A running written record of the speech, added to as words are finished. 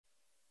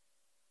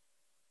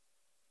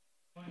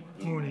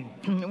Morning.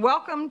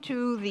 Welcome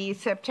to the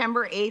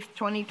September 8th,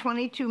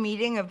 2022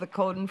 meeting of the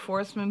Code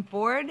Enforcement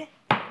Board.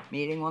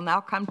 Meeting will now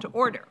come to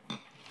order.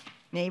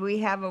 May we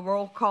have a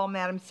roll call,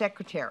 Madam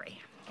Secretary?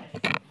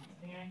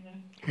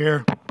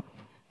 Here.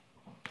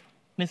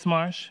 Ms.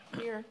 Marsh?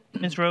 Here.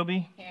 Ms.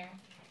 Roby? Here.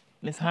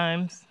 Ms.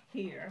 Himes?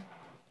 Here.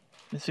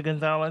 Mr.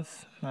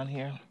 Gonzalez? Not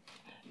here.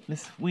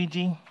 Ms.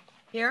 Ouija?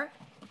 Here.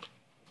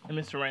 And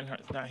Mr.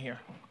 Reinhardt's not here.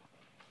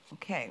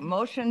 Okay,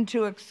 motion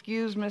to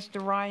excuse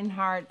Mr.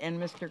 Reinhardt and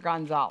Mr.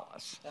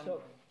 Gonzalez. So,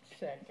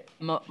 second.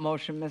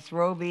 Motion, Ms.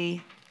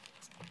 Roby.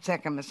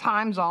 Second, Ms.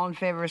 Himes. All in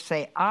favor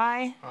say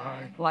aye.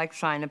 Aye. Like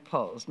sign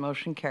opposed.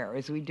 Motion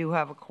carries. We do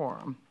have a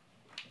quorum.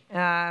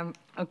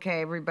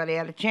 Okay, everybody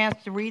had a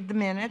chance to read the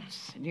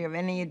minutes. Do you have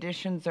any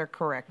additions or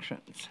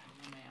corrections?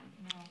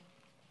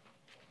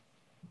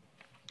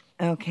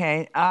 No.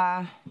 Okay.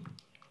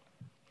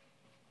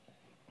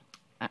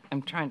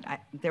 I'm trying.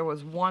 There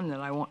was one that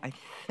I want. I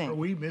think. Are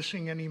we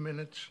missing any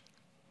minutes?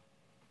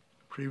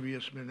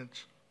 Previous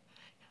minutes?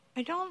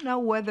 I don't know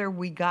whether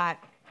we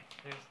got.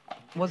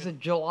 Was it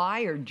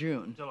July or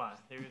June? July.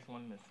 There is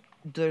one missing.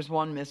 There's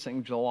one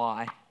missing,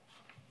 July.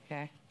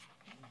 Okay.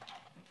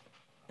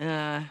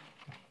 Let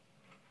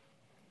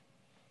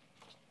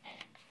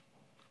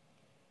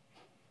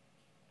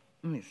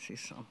me see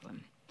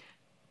something.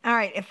 All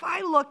right, if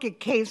I look at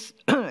case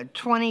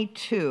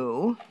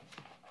 22,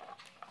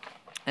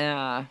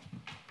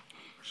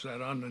 Is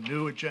that on the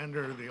new agenda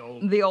or the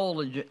old? the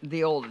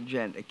old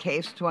agenda,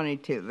 case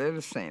 22, they're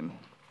the same.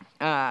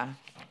 That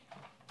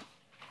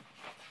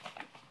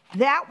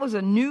was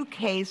a new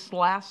case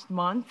last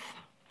month,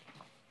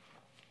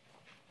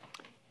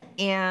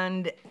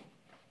 and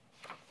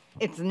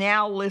it's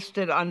now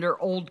listed under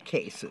old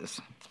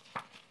cases.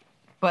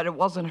 But it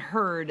wasn't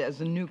heard as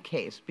a new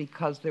case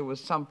because there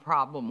was some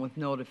problem with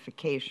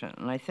notification.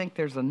 And I think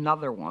there's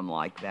another one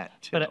like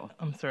that, too. But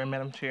I'm sorry,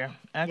 Madam Chair.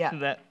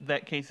 Actually, Yeah.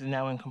 that case is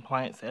now in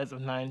compliance as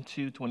of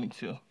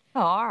 9/2/22.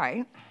 Oh, all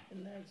right.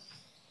 And that's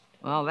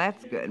Well,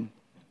 that's good.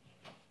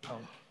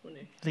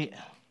 The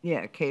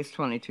Yeah, case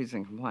 22 is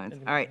in compliance.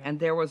 All right, and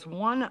there was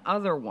one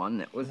other one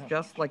that was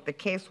just like the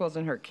case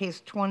wasn't heard, case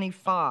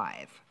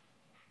 25.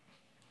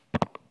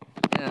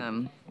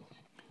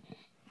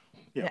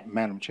 Yeah,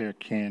 Madam Chair,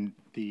 can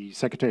the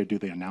secretary do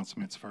the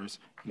announcements first?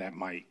 That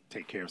might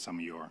take care of some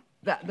of your.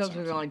 Those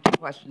are the only two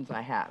questions I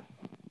have.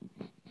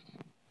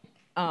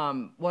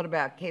 What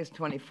about case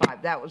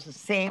 25? That was the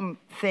same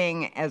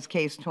thing as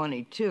case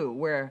 22,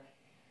 where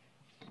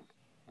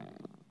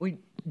we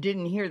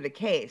didn't hear the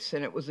case,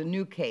 and it was a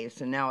new case,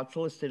 and now it's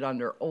listed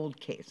under old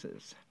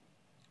cases.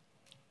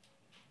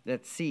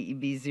 That's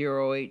CEB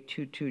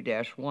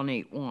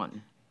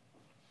 0822-181.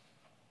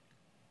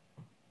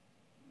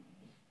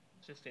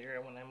 just the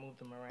area when I moved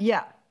them around.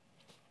 Yeah,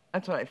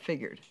 that's what I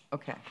figured.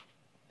 Okay.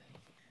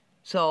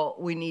 So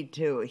we need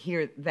to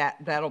hear that.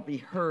 That'll be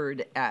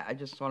heard. I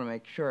just want to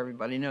make sure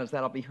everybody knows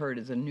that'll be heard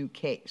as a new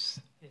case.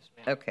 Yes,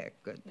 ma'am. Okay,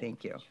 good.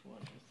 Thank you.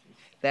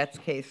 That's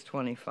case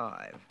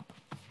 25.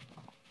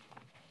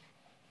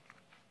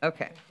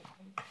 Okay.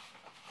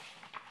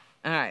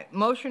 All right.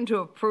 Motion to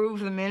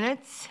approve the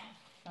minutes.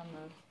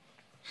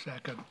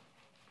 Second.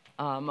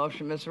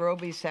 Motion, Ms.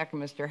 Roby, second,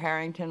 Mr.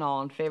 Harrington.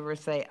 All in favor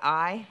say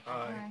aye.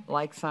 Aye.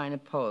 Like sign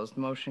opposed.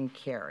 Motion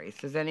carries.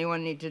 Does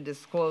anyone need to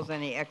disclose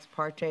any ex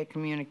parte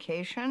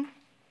communication?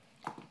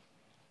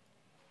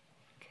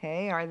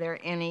 Okay. Are there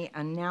any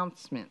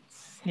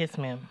announcements? Yes,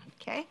 ma'am.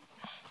 Okay.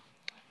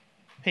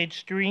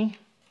 Page 3,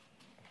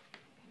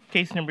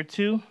 case number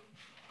 2,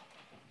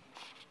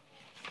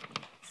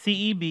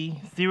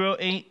 CEB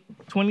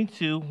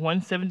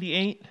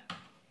 0822-178,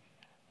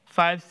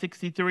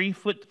 563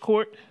 Foot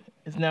Court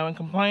is now in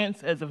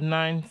compliance as of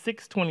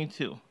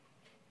 9/6/22.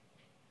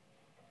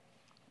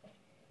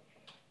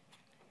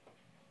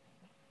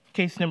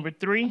 Case number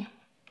 3,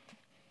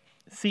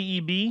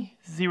 CEB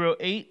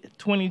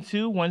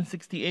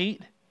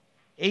 0822-168,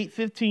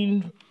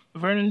 815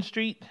 Vernon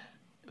Street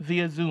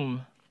via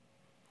Zoom.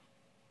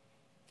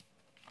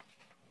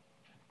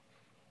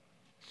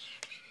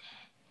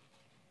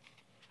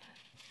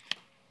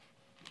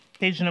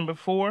 Page number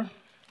 4,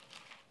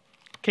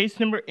 case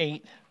number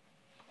 8,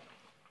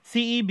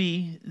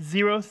 CEB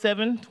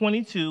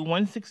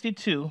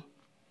 0722-162,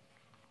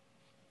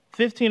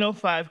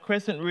 1505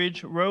 Crescent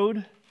Ridge Road,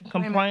 Wait a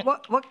compliant.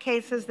 minute. What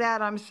case is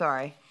that? I'm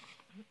sorry.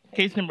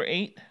 Case number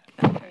 8,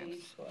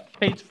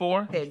 page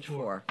 4. Page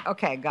 4.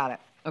 Okay, got it.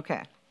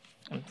 Okay.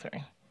 I'm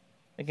sorry.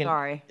 Again,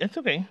 Sorry. It's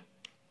okay.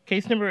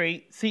 Case number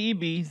 8,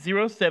 CEB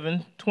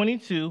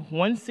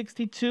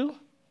 0722-162,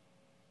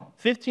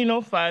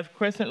 1505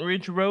 Crescent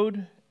Ridge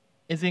Road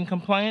is in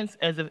compliance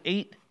as of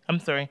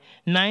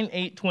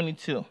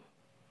 9/8/22.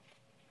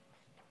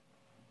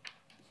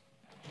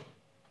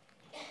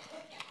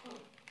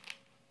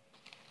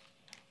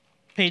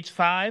 Page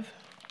 5,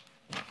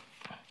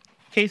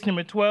 case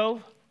number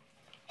 12,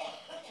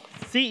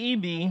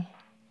 CEB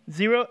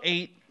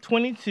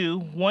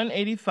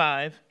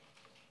 0822-185,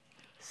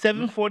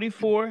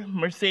 744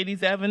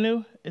 Mercedes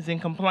Avenue is in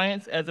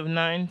compliance as of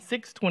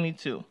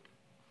 9/6/22.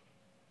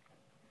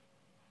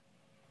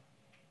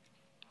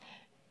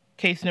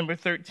 Case number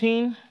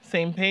 13,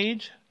 same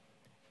page.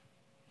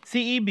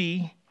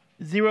 CEB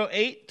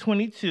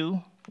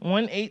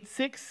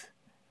 0822-186,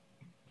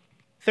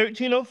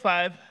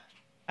 1305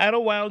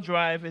 Idlewild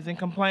Drive is in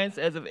compliance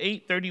as of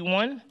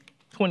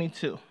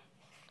 8/31/22.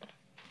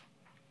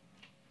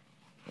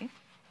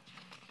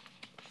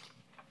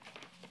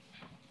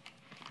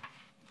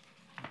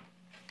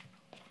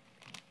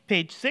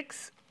 Page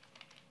 6,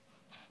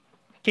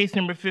 case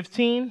number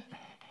 15,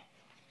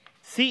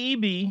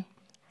 CEB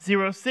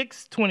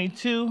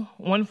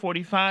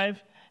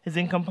 0622-145 is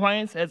in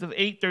compliance as of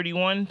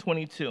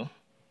 8/31/22.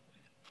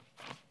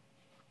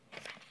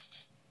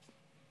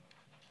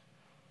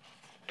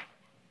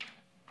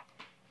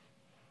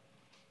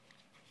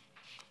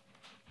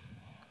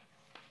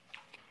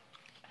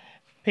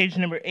 Page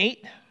number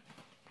 8,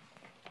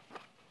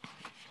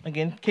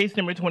 again, case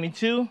number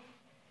 22,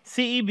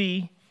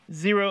 CEB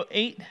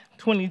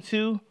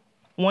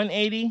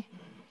 0822-180,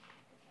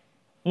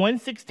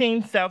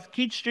 116 South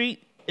Keach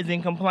Street is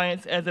in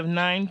compliance as of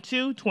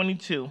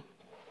 9/2/22.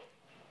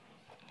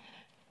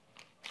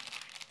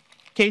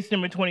 Case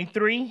number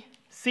 23,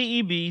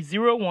 CEB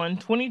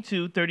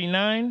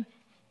 012239,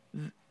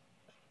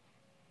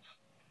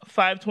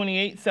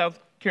 528 South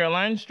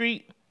Caroline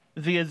Street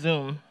via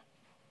Zoom.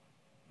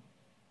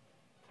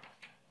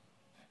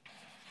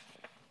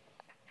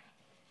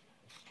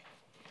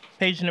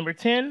 Page number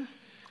 10.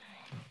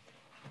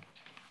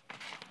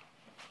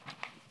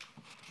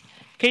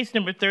 Case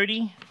number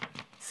 30,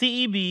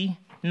 CEB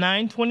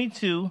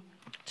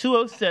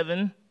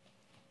 922-207,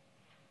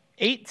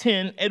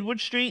 810 Edward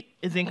Street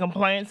is in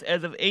compliance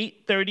as of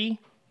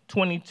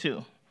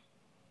 8/30/22.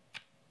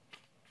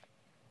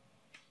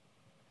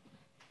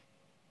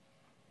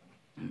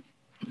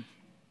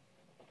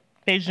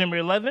 Page number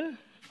 11.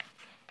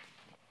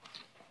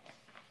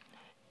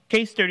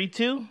 Case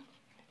 32,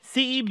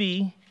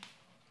 CEB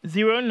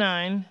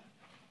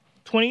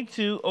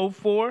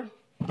 092204,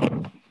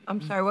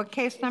 I'm sorry, what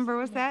case number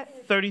was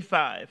that?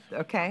 35.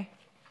 Okay,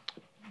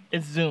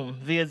 It's Zoom,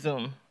 via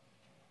Zoom.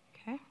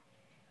 okay.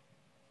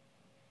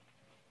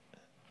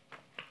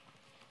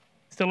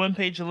 Still on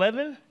page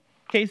 11,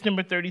 case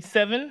number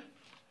 37,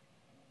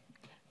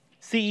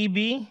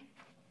 CEB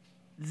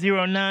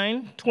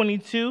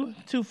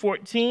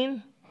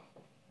 0922-214,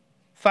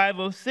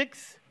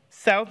 506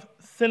 South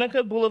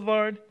Seneca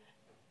Boulevard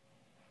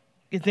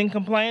is in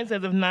compliance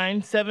as of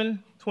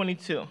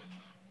 9/7/22.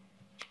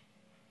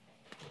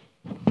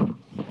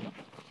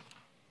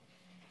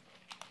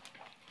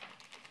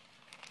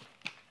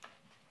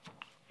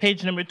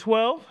 Page number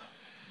 12,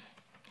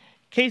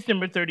 case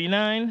number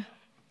 39,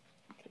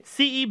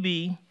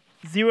 CEB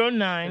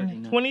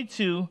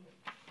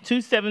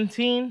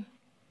 0922-217,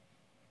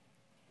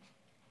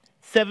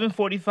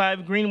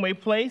 745 Greenway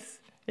Place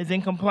is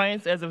in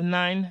compliance as of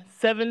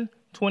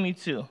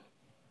 9/7/22.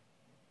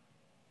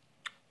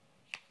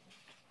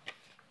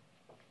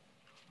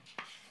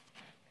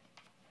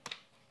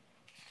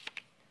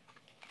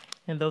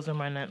 And those are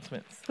my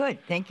announcements.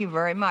 Good, thank you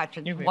very much.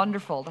 It's You're very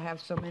wonderful to have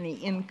so many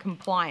in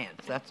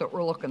compliance. That's what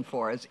we're looking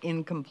for, is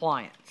in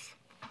compliance.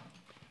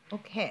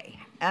 Okay,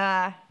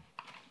 let's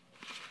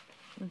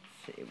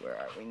see, where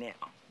are we now?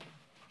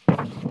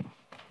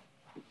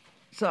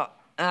 So,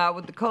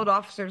 would the code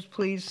officers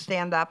please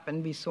stand up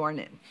and be sworn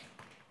in?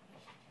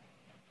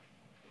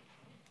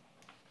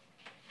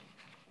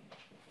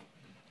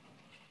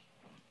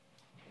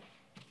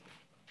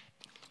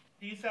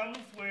 Do you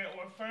solemnly swear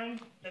or affirm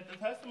that the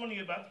testimony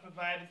you're about to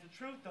provide is the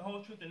truth, the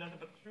whole truth, and nothing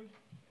but the truth?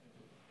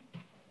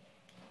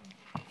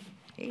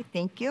 Okay,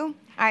 thank you.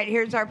 All right,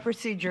 here's our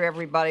procedure,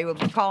 everybody. We'll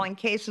be calling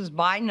cases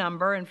by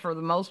number and for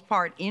the most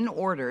part in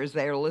order as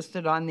they are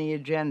listed on the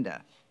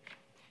agenda.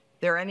 If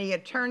there are any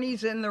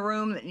attorneys in the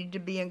room that need to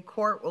be in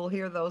court, we'll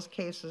hear those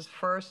cases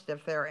first.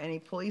 If there are any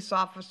police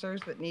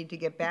officers that need to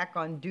get back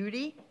on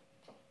duty,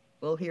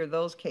 we'll hear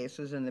those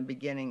cases in the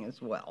beginning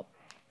as well.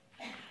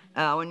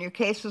 When your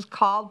case is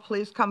called,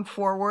 please come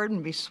forward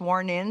and be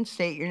sworn in.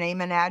 State your name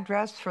and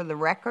address for the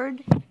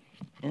record.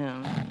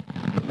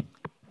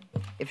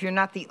 If you're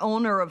not the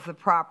owner of the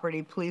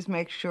property, please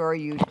make sure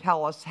you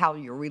tell us how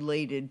you're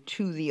related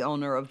to the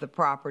owner of the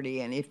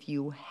property and if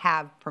you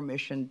have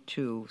permission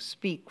to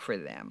speak for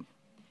them.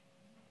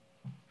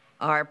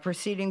 Our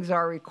proceedings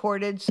are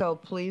recorded, so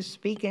please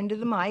speak into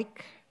the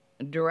mic.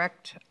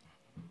 Direct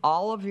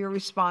all of your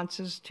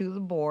responses to the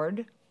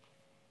board.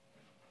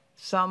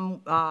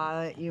 Some,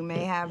 you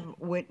may have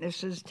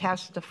witnesses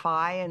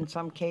testify in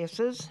some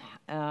cases.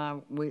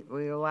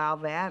 We allow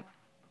that.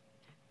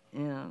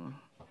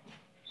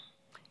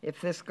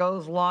 If this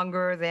goes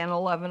longer than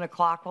 11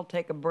 o'clock, we'll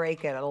take a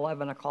break at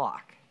 11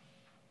 o'clock.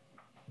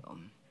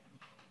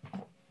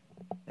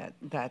 That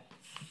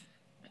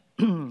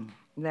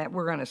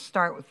we're going to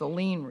start with the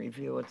lien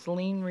review. It's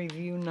lien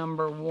review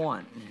number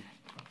 1.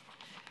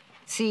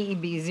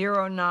 CEB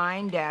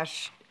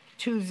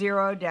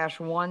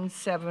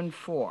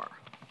 09-20-174.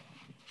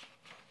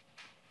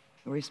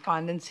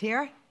 Respondents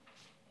here?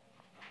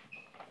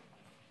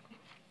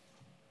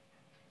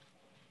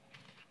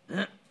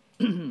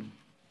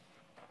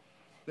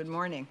 Good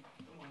morning.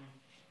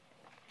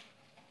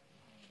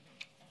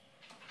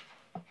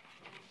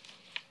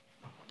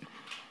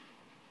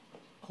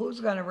 who's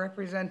going to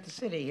represent the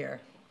city here?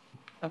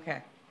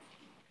 Okay.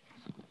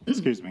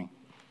 Excuse me.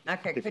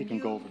 Okay, If you could can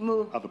you go over to the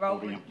move other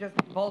over, podium. just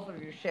both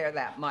of you share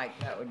that mic,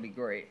 that would be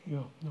great. Yeah,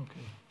 okay.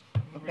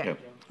 Okay,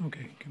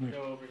 Okay, come here.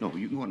 No,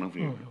 you can go on over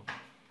here.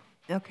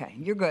 okay,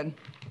 you're good.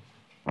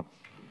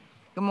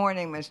 Good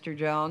morning, Mr.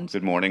 Jones.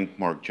 Good morning,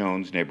 Mark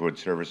Jones, Neighborhood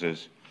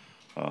Services.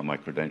 My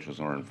credentials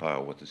are on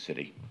file with the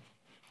city.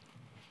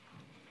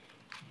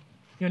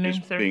 Your name,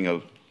 This sir? being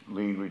a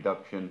lien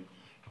reduction,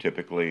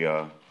 typically,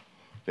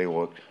 they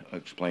will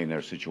explain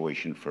their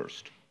situation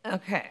first.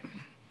 Okay,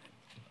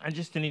 I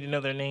just need to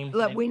know their name.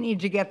 look, we need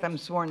to get them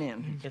sworn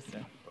in. Yes,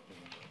 sir.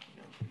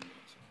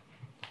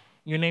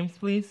 Your names,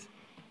 please?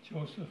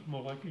 Joseph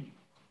Malecki.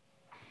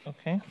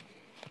 Okay.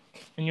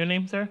 And your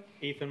name, sir?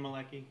 Ethan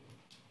Malecki,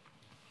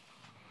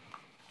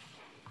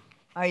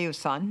 Are you a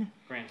son?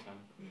 grandson.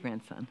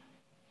 Grandson.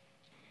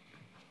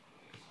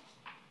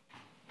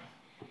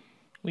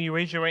 Will you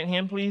raise your right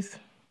hand, please?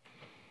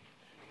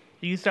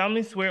 Do you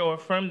solemnly swear or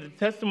affirm that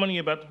the testimony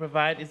you're about to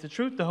provide is the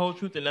truth, the whole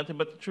truth, and nothing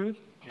but the truth?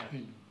 Yes.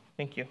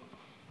 Thank you.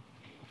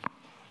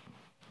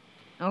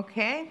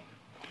 Okay,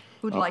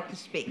 who'd like to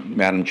speak?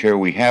 Madam Chair,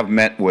 we have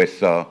met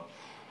with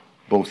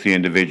both the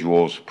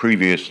individuals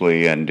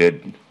previously and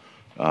did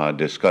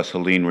discuss a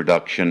lien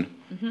reduction.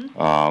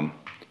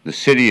 The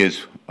city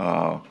is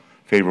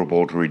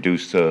favorable to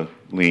reduce the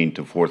lien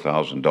to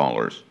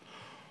 $4,000.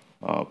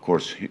 Of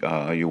course,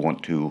 you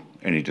want to,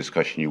 any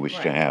discussion you wish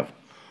to Right. have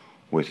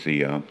with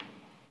the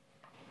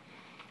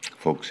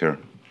folks here.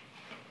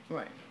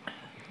 Right.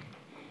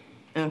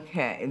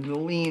 Okay, the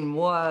lien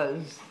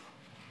was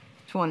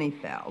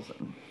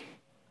 20,000.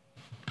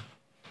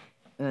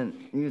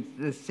 And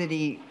the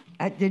city,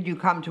 did you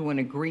come to an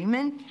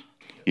agreement?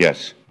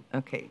 Yes.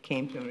 Okay,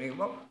 came to an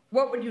agreement.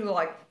 What would you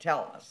like to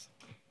tell us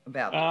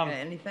about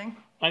anything?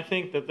 I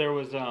think that there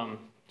was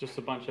just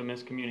a bunch of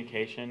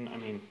miscommunication. I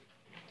mean,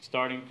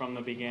 starting from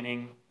the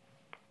beginning,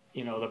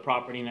 you know, the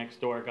property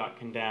next door got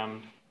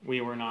condemned.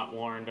 We were not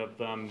warned of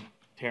them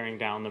tearing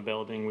down the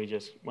building. We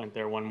just went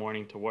there one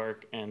morning to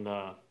work, and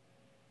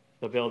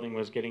the building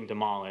was getting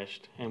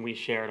demolished, and we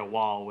shared a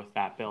wall with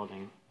that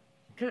building.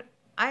 Could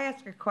I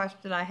ask a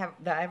question? I have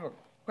a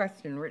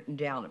question written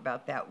down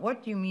about that.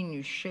 What do you mean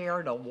you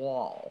shared a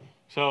wall?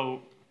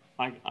 So,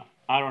 I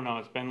don't know,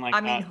 it's been like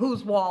I that. mean,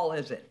 whose wall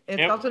is it? Yep.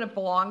 Doesn't it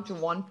belong to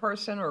one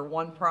person or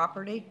one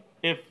property?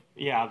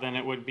 Yeah, then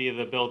it would be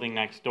the building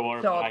next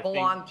door. So but I it think-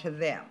 belonged to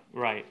them?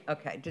 Right,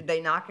 Okay, did they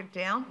knock it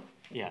down?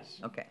 yes.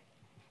 Okay,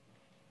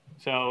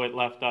 So it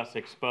left us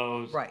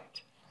exposed.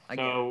 right. I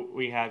get it. So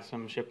we had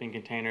some shipping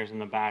containers in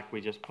the back we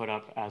just put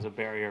up as a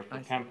barrier for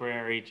I see.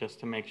 temporary,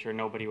 just to make sure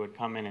nobody would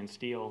come in and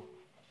steal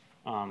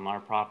our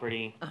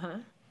property. Uh-huh.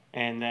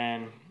 And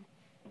then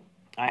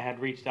I had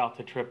reached out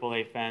to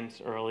AAA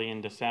Fence early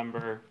in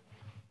December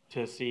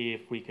to see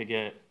if we could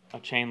get a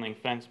chain link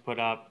fence put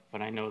up,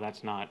 but I know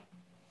that's not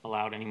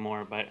allowed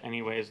anymore. But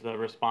anyways, the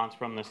response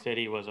from the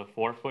city was a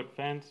 4-foot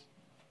fence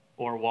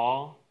or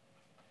wall.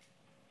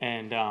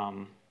 And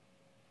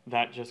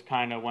that just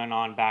kind of went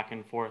on back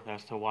and forth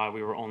as to why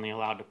we were only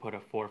allowed to put a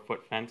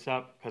 4-foot fence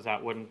up, because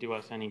that wouldn't do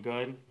us any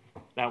good.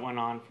 That went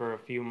on for a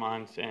few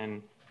months,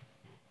 and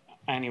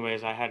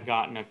anyways, I had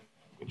gotten a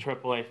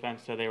AAA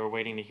fence, so they were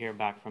waiting to hear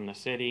back from the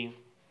city.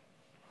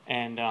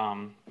 And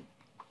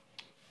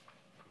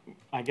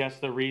I guess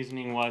the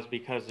reasoning was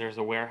because there's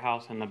a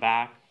warehouse in the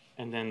back,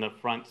 and then the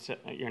front,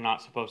 you're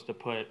not supposed to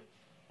put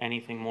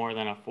anything more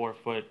than a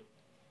 4-foot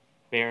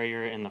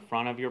barrier in the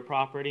front of your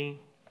property.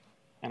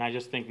 And I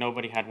just think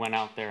nobody had went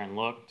out there and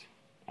looked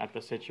at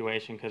the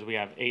situation, because we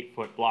have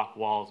 8-foot block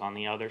walls on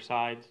the other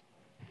sides.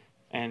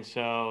 And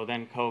so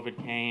then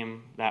COVID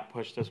came, that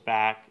pushed us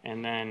back.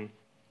 And then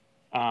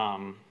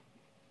long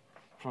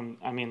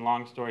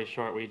story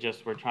short, we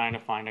just were trying to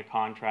find a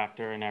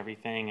contractor and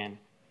everything. And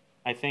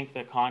I think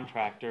the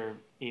contractor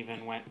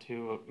even went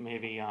to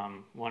maybe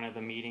one of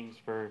the meetings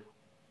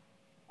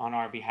on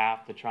our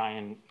behalf to try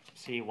and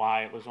see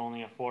why it was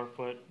only a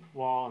 4-foot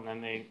wall.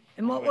 And then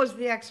And what was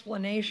the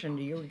explanation?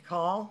 Do you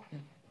recall?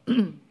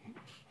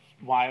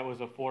 why it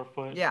was a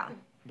 4-foot? Yeah.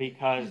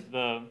 Because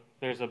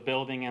there's a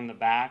building in the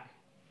back,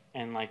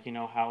 and like, you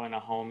know how in a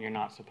home you're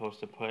not supposed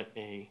to put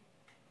a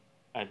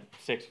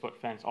 6-foot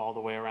fence all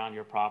the way around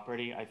your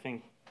property. I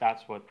think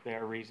that's what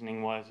their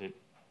reasoning was.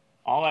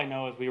 All I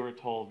know is we were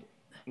told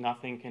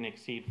nothing can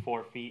exceed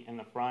 4 feet in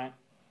the front.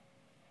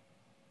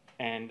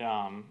 And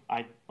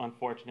I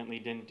unfortunately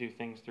didn't do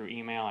things through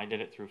email. I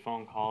did it through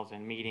phone calls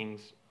and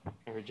meetings,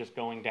 or just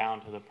going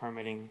down to the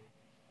permitting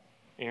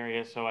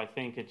area. So I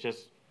think it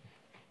just,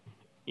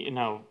 you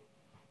know,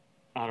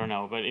 I don't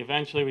know. But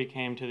eventually we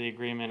came to the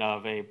agreement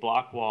of a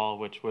block wall,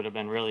 which would have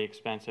been really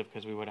expensive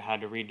because we would have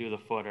had to redo the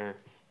footer,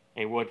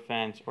 a wood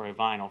fence, or a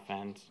vinyl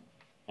fence.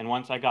 And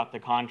once I got the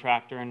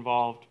contractor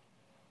involved,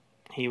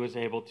 he was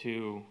able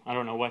to, I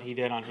don't know what he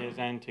did on his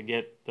end to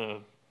get the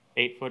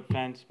 8-foot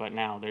fence, but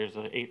now there's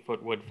an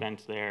 8-foot wood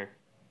fence there.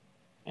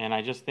 And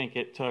I just think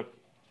it took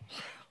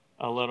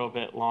a little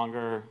bit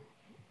longer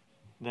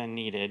than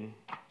needed,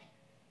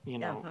 you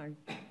know.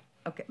 Yeah,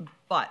 okay,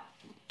 but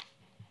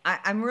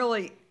I'm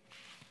really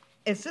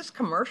is this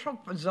commercial,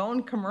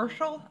 zone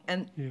commercial?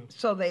 And Yeah.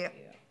 so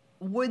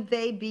would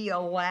they be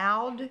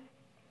allowed,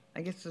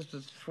 I guess this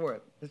is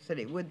for the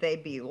city, would they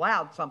be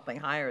allowed something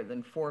higher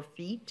than 4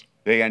 feet?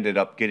 They ended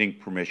up getting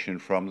permission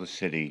from the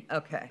city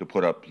Okay. to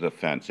put up the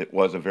fence. It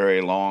was a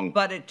very long,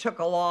 But it took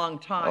a long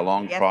time A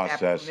long to get that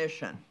process.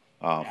 permission.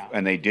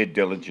 and they did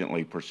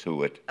diligently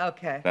pursue it.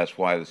 Okay, That's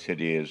why the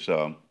city is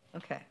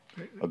okay,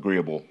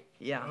 agreeable.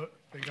 yeah,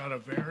 They got a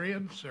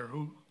variance, or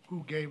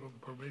who gave them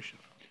permission?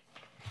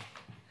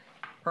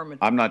 permit.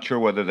 I'm not sure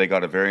whether they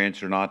got a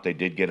variance or not. They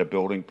did get a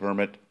building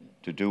permit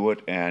to do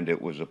it, and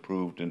it was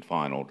approved and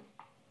finalized.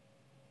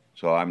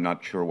 So I'm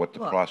not sure what the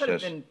Well, it could have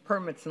process, been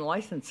permits and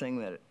licensing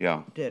that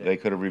yeah, did it. they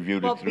could have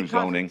reviewed Well, it through because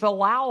zoning. it's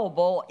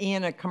allowable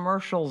in a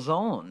commercial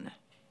zone.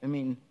 I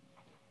mean,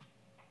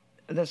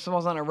 this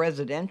wasn't a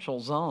residential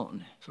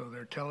zone. So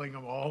they're telling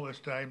them all this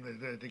time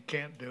that they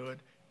can't do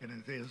it, and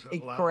it is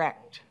allowed.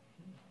 Correct.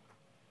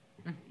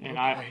 And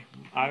Okay.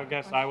 I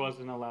guess I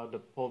wasn't allowed to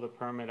pull the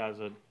permit as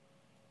a,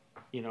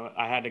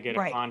 I had to get a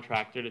Right.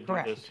 contractor to do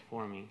Correct. this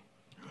for me.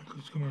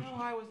 How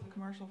high was the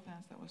commercial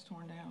fence that was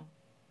torn down?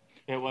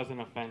 It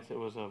wasn't a fence, it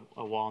was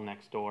a wall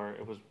next door.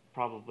 It was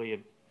probably a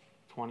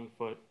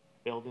 20-foot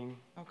building,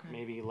 Okay.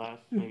 maybe less,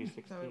 maybe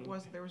 16. So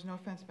there was no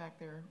fence back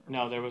there?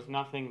 No, there was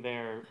nothing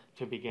there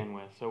to begin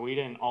with, so we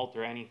didn't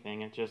alter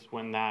anything. It just,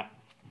 when that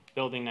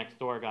building next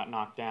door got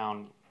knocked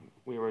down,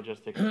 we were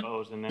just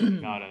exposed, and then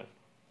we got a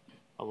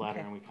letter,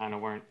 Okay. and we kind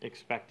of weren't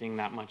expecting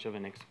that much of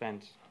an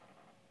expense,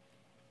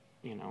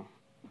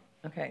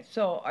 Okay,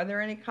 so are there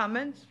any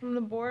comments from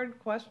the board?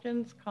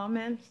 Questions,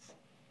 comments?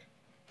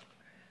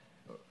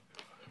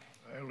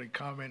 My only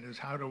comment is,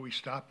 how do we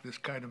stop this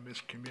kind of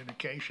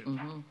miscommunication?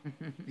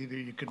 Mm-hmm. Either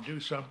you can do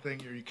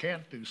something or you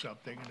can't do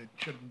something, and it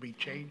shouldn't be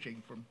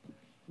changing from,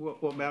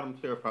 Well, Madam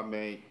Chair, if I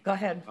may, Go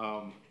ahead.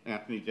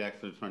 Anthony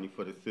Jackson, attorney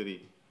for the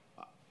city.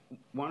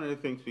 One of the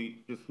things we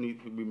just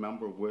need to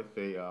remember with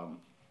a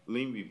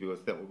lien review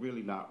is that we're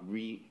really not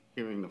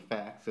re-hearing the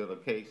facts of the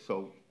case.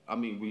 So, I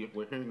mean,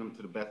 we're hearing them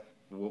to the best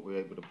of what we're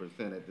able to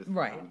present at this time.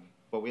 Right.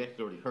 But we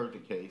actually already heard the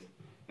case,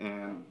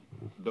 and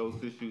those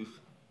issues,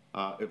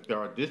 if there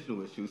are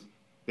additional issues,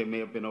 they may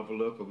have been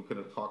overlooked, or we could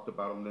have talked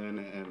about them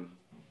then, and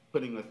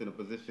putting us in a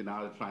position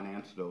now to try and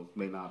answer those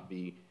may not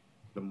be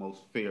the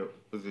most fair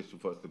position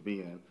for us to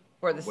be in.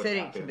 For the What city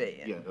to happened. be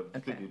in. Yeah, the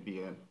Okay. city to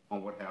be in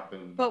on what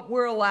happened. But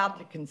we're allowed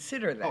to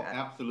consider Oh, that.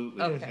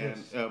 absolutely. Okay.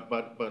 And,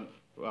 but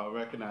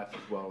recognize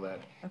as well that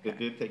Okay. it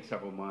did take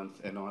several months,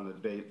 and on the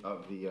date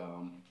of the,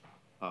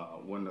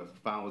 when the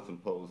fine was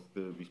imposed,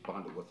 the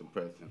respondent wasn't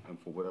present, and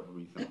for whatever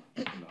reason,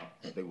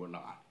 they were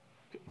not.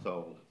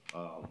 So,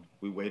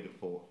 we waited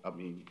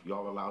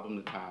y'all allowed them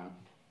the time,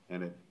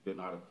 and it did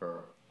not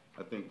occur.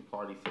 I think the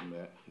parties have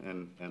met,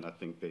 and I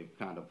think they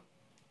kind of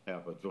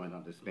have a joint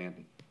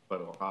understanding.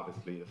 But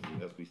obviously, as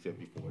we said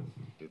before,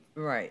 it's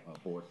Right.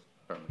 board's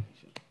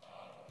determination.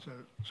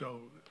 so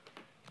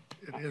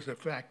it is a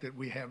fact that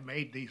we have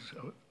made these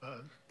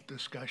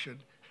discussion.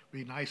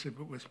 Be nice if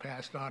it was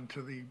passed on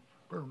to the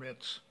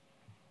permits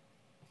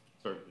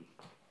Certainly.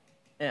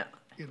 Yeah.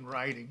 in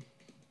writing.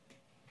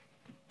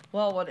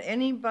 Well, would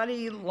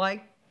anybody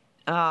like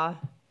to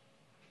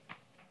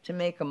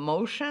make a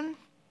motion?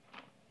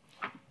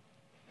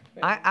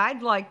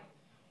 I'd like,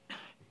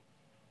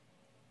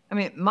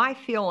 my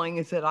feeling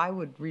is that I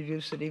would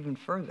reduce it even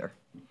further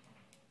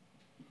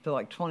to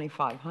like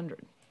 2,500.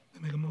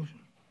 Make a motion.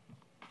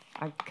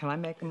 Can I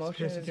make a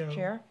motion Yes, as you can.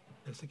 chair?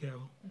 That's the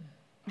gavel.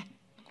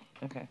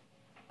 Okay.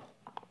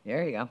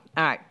 There you go.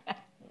 All right.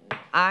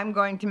 I'm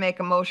going to make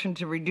a motion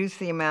to reduce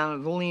the amount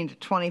of the lien to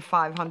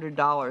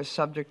 $2,500,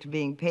 subject to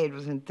being paid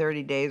within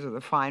 30 days, or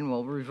the fine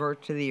will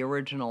revert to the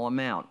original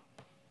amount.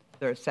 Is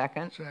there a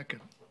second?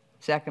 Second,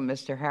 Second,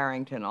 Mr.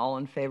 Harrington. All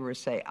in favor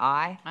say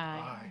aye.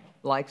 aye.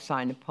 Like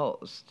sign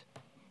opposed.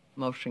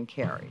 Motion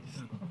carries.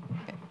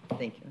 Okay,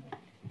 thank you.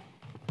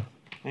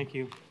 Thank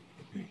you.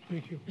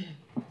 Thank you.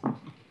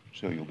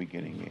 So you'll be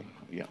getting,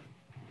 yeah.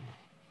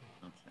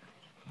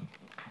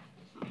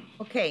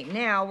 Okay,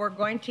 now we're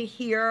going to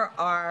hear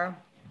our,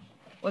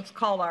 what's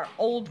called our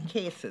old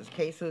cases,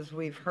 cases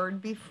we've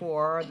heard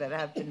before that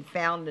have been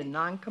found in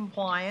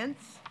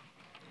noncompliance.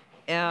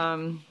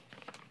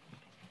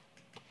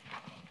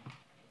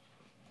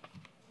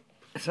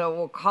 So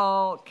we'll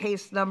call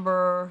case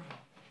number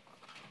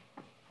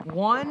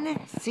 1,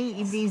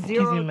 CEB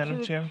Excuse me, Madam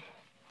 02. Chair.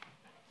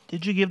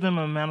 Did you give them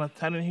an amount of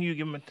time? I didn't hear you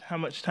give them how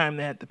much time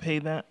they had to pay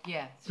that.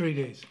 Yes. 3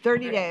 days.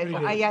 30 days.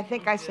 30 days. I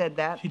think I said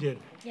that. She did.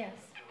 Yes.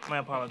 My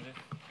apologies.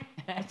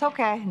 It's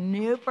okay,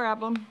 no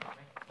problem.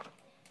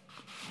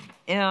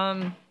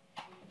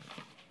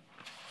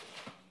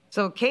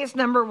 So case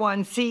number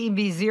 1,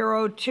 CEB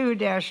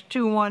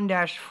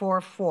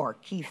 02-21-44,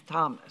 Keith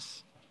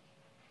Thomas.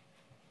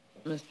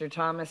 Mr.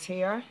 Thomas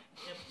here?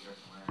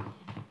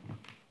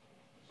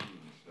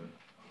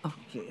 Oh,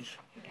 jeez.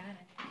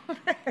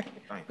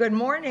 Good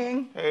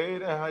morning. Hey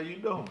there, how you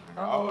doing?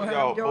 Oh, All I'm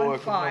y'all doing boys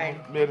come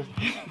fine. from Middle-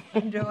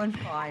 I'm doing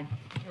fine.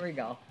 Here we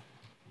go.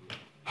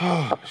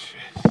 Oh,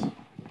 shit.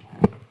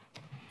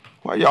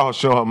 Why y'all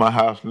showing my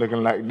house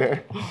looking like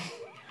that?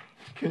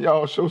 Can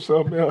y'all show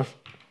something else?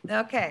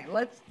 Okay,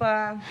 let's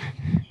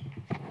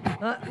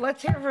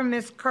hear from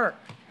Ms. Kirk.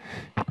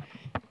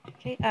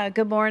 Okay,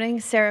 good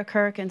morning. Sarah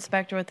Kirk,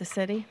 Inspector with the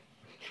City.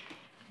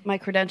 My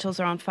credentials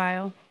are on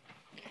file.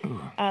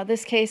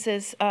 This case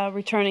is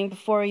returning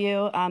before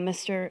you.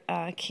 Mr.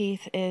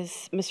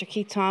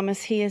 Keith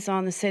Thomas. He is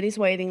on the city's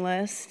waiting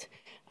list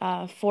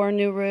for a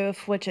new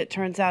roof, which it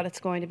turns out it's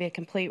going to be a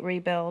complete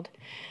rebuild.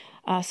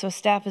 So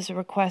staff is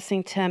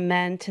requesting to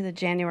amend to the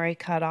January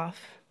cutoff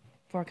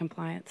for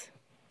compliance.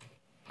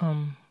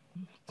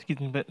 Excuse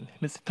me, but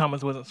Mr.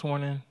 Thomas wasn't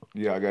sworn in.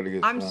 Yeah, I got to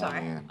get I'm sworn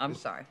sorry. in. I'm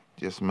sorry.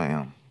 Yes,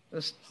 ma'am.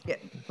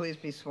 Please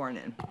be sworn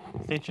in.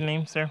 State your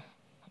name, sir.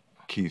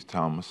 Keith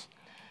Thomas.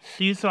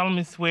 Do you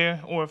solemnly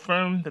swear or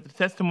affirm that the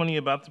testimony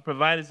you're about to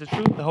provide is the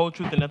truth, the whole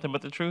truth, and nothing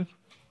but the truth?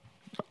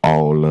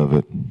 All of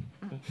it.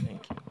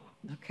 Thank you.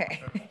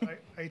 Okay.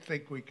 I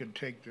think we can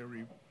take the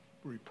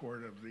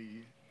report of the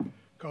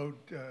code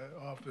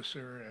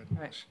officer and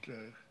Right. just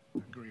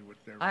agree with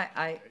their I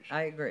recommendation.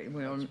 agree.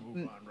 We'll Let's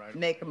move on right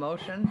make a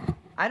motion.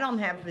 I don't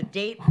have the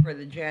date for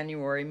the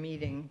January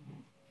meeting.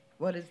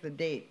 What is the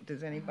date?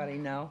 Does anybody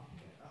know?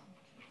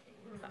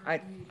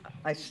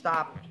 I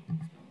stopped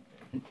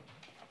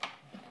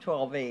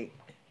 12/8.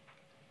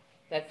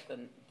 That's the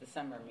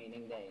December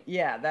meeting date.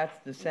 Yeah, that's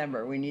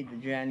December. We need the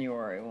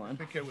January I one.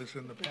 think it was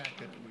in the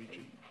packet,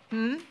 Luigi.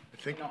 Hmm? I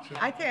think it's in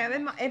I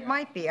think it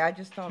might be. I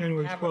just don't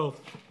January have 12th.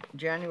 it.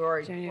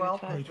 January January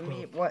 12th. 12th. is the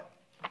meet-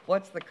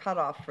 What's the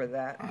cutoff for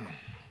that?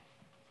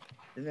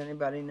 Does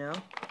anybody know?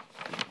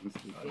 Be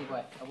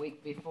what, a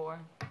week before?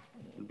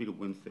 It'd be the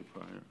Wednesday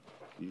prior.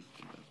 Usually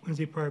that's-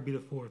 Wednesday prior be the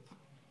 4th.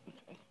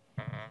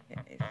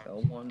 Okay,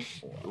 so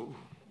 1/4.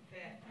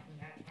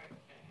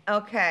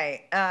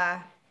 Okay,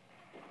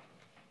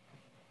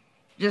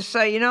 just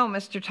so you know,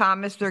 Mr.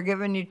 Thomas, they're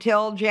giving you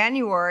till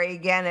January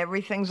again.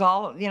 Everything's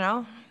all,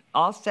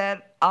 all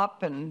set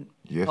up and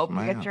Yes, hope you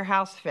ma'am. get your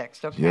house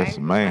fixed, okay? Yes,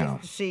 ma'am.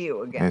 Nice to see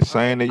you again. And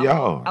same to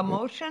y'all. A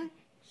motion?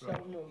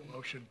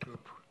 motion to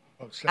approve.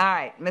 Oh, All second.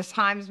 right, Ms.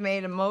 Himes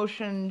made a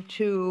motion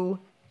to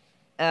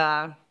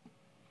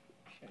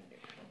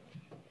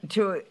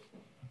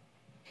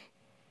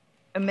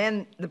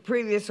amend the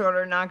previous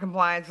order of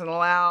noncompliance and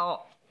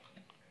allow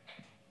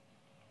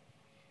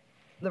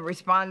the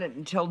respondent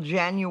until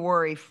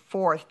January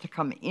 4th to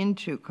come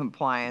into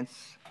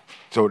compliance.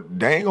 So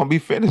they ain't gonna be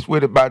finished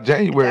with it by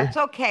January. That's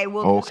okay,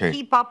 we'll just Okay.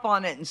 keep up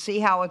on it and see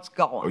how it's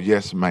Oh, going.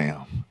 yes,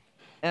 ma'am.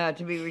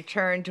 To be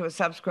returned to a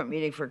subsequent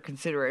meeting for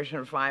consideration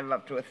of fine of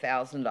up to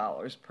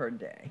 $1,000 per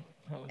day.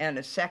 And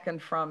a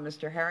second from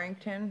Mr.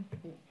 Harrington.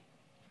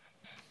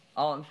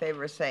 All in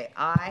favor say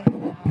aye.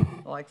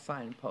 Like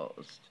sign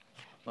opposed.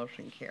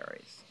 Motion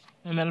carries.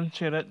 And Madam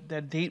Chair,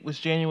 that date was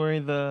January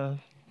the,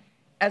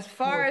 As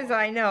far as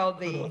I know,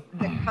 the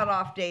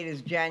cutoff date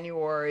is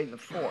January the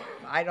 4th.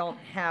 I don't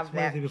have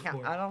that, Wednesday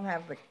before. I don't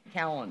have the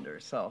calendar,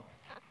 so,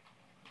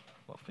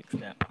 we'll fix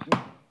that.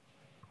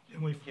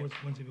 January 4th,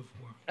 Wednesday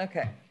before.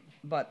 okay.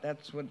 But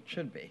that's what it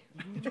should be.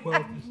 The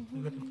 12th is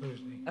the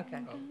Thursday.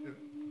 Okay.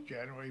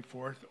 January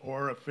 4th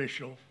or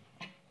official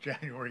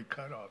January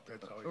cutoff,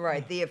 that's all.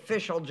 Right, the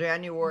official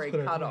January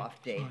That's what I cutoff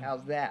thought. date. Fine.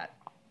 How's that?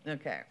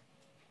 Okay.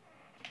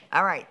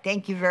 All right,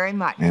 thank you very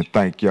much. And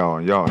thank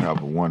y'all. Y'all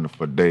have a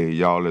wonderful day.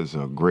 Y'all is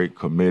a great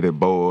committee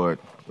board.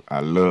 I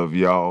love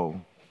y'all.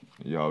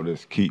 Y'all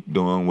just keep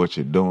doing what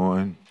you're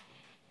doing.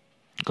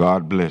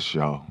 God bless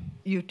y'all.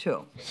 You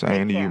too.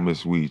 Same to Take you, care.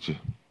 Miss Ouija.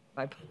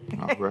 Bye.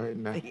 All right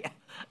now. Yeah.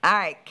 All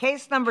right,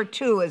 case number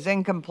 2 is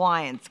in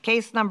compliance.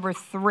 Case number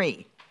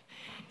 3,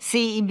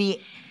 CEB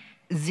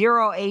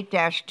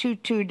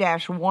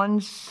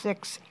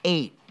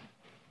 08-22-168.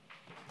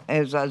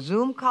 Is a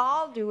Zoom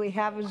call? Do we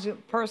have a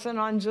person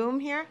on Zoom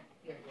here?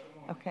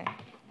 Okay.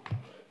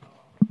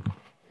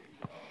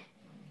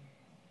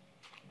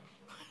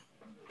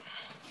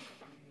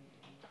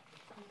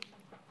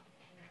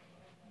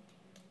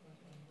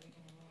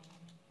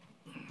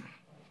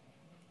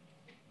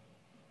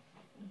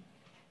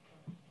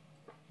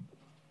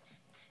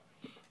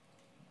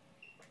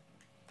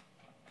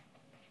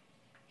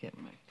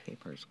 Getting my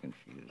papers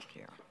confused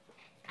here.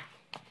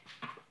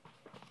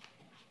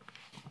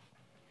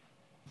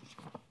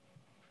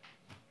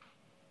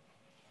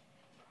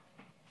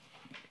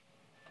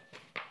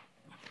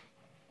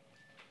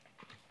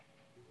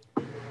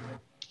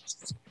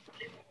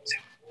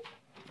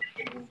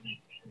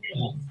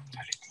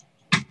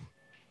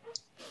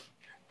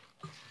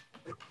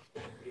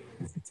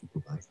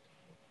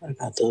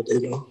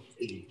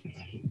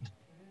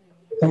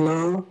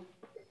 Hello?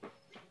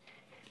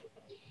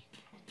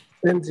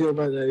 Send you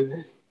over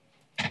there.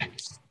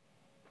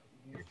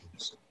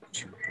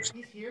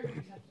 He's here, you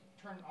have to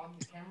turn on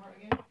the camera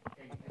again?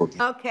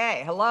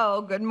 Okay,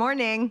 hello, good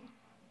morning.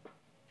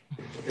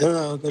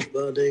 Hello, good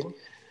morning.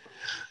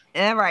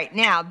 All right,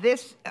 now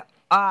this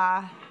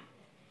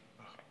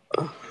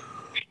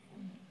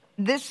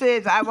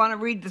is, I want to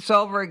read this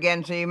over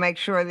again so you make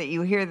sure that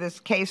you hear this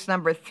case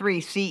number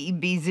 3,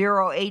 CEB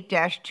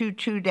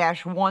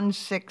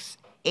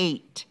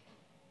 08-22-168.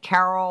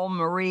 Carol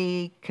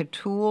Marie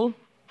Catul.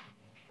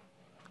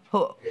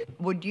 Who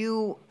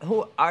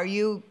are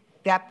you,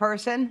 that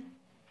person?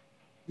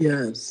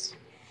 Yes.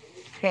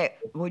 Okay,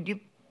 would you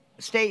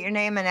state your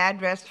name and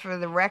address for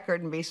the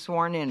record and be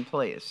sworn in,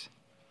 please?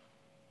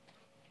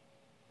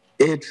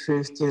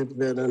 815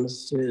 Vernon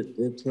Street,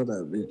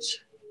 Daytona Beach.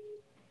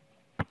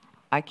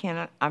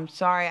 I'm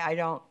sorry, I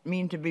don't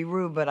mean to be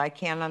rude, but I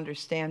can't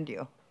understand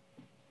you.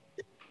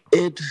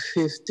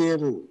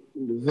 815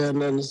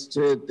 Vernon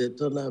Street,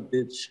 Daytona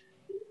Beach.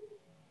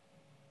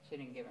 She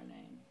didn't give her name.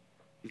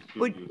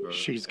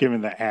 She's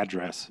given the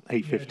address,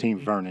 815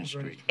 Vernon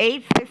Street.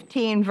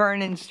 815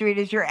 Vernon Street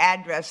is your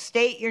address.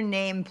 State your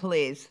name,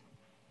 please.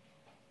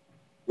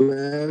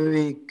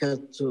 Mary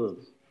Catul.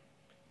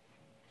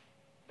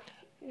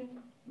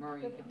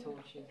 Marie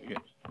Petrucci.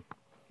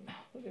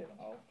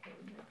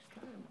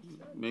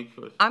 Make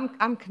sure.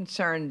 I'm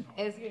concerned.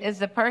 Is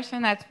the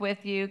person that's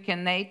with you,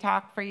 can they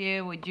talk for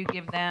you? Would you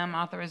give them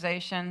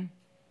authorization?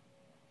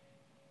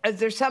 Is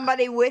there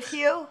somebody with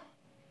you?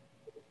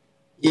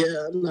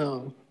 Yeah,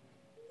 no.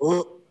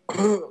 No.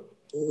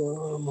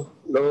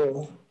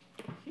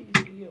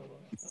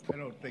 I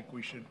don't think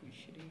we're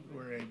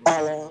able.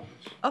 Hello.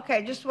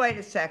 Okay, just wait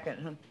a second.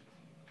 Huh?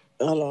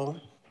 Hello.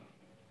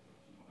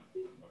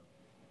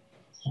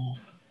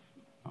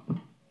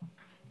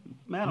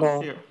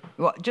 Madam Chair.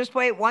 Well, just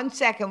wait 1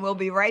 second. We'll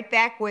be right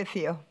back with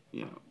you.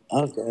 Yeah.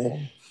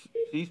 Okay.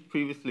 She's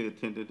previously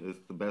attended, is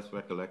the best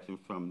recollection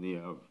from the,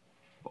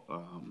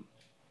 I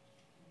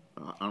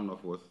don't know if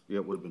it was, yeah,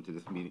 it would have been to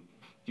this meeting.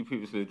 She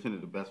previously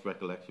attended the best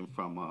recollection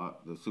from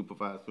the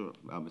supervisor,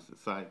 Mr.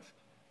 Sykes,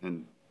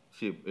 and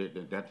she,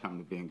 at that time,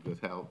 to be in good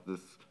health. This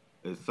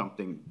is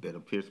something that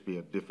appears to be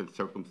a different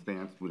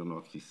circumstance. We don't know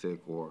if she's sick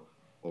or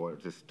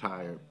just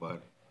tired,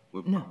 but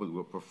we probably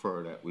would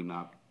prefer that we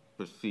not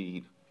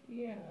proceed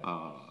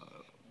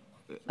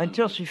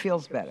Until she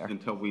feels better.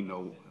 until we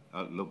know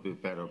a little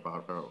bit better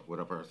about her,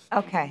 whatever her state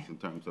Okay. is in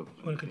terms of.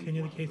 Want to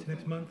continue the case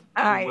next month?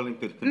 All right. We're willing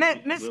to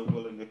Miss- we're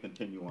willing to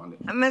continue on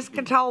it. Ms.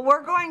 Cattell,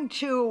 we're going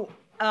to,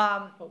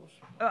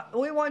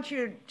 we want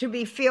you to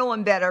be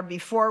feeling better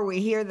before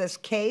we hear this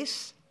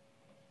case.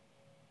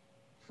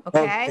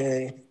 Okay?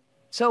 Okay.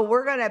 So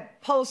we're going to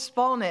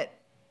postpone it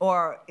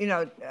or,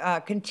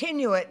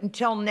 continue it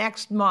until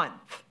next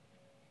month.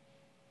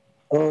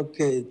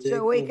 Okay.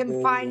 So we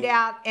can find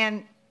out,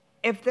 and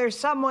if there's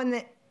someone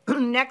that,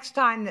 next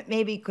time that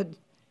maybe could,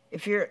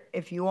 if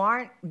you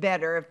aren't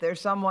better, if there's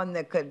someone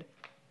that could,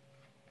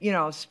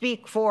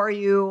 speak for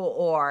you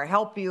or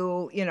help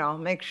you,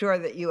 make sure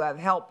that you have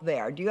help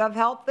there. Do you have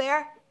help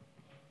there?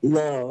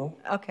 No.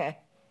 Okay.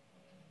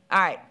 All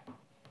right.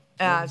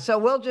 So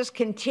we'll just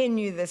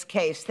continue this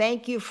case.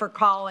 Thank you for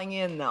calling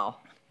in, though.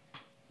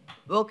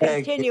 We'll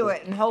Thank continue you.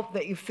 it and hope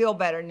that you feel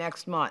better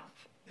next month.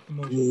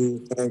 Thank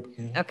you.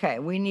 Okay,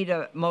 we need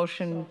a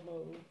motion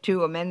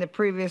to amend the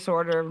previous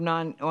order of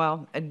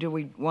do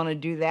we want to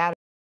do that?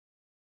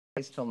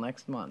 It's till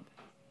next month.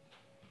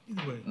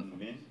 Either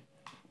way.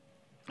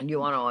 And you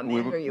want to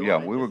amend or you Yeah,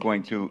 want we were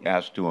going to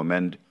ask to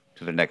amend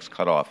to the next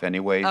cutoff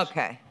anyways.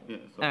 Okay, Yeah,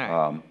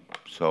 all right.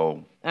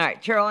 So, All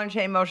right, Chair will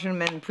entertain motion to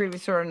amend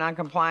previous order of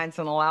noncompliance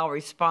and allow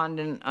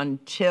respondent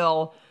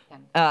until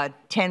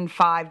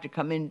 10/5 to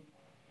come in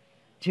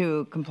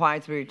to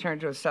compliance, be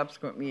returned to a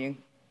subsequent meeting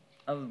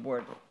of the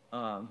board,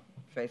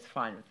 face a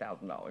fine of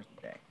 $1,000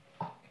 a day.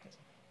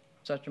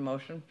 Such a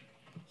motion?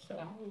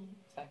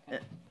 Second.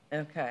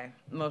 Okay,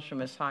 motion,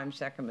 Ms. Heim,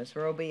 second, Ms.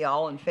 Roby.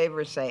 All in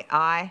favor, say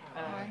aye.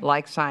 Aye.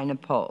 Like sign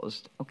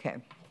opposed. Okay.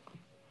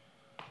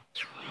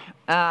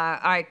 All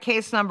right,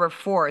 case number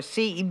 4,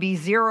 CEB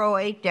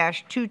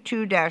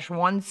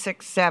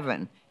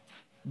 08-22-167.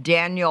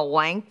 Daniel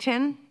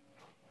Langton.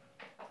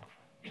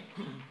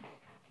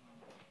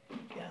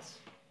 Yes.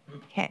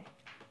 Okay,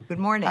 good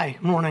morning. Hi,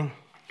 good morning.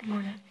 Good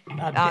morning.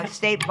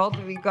 State, both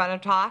of you going to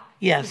talk?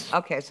 Yes.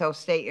 Okay, so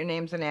state your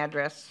names and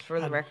address for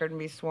the record and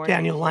be sworn in.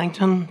 Daniel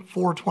Langton,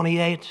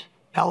 428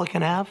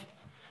 Pelican Ave,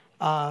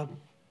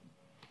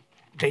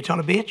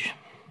 Daytona Beach.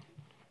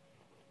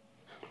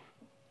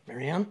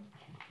 Marianne?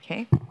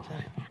 Okay.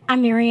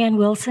 I'm Marianne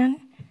Wilson.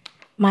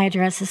 My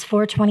address is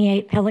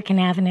 428 Pelican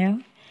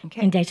Avenue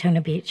Okay. in Daytona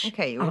Beach.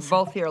 Okay, you were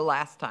also. both here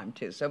last time,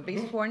 too, so be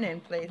sworn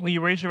in, please. Will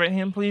you raise your right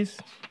hand, please?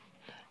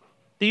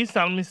 Do you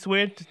solemnly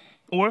swear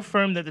or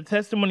affirm that the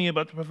testimony you're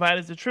about to provide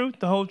is the truth,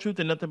 the whole truth,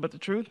 and nothing but the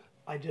truth?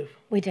 I do.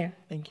 We do.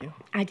 Thank you.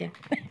 I do.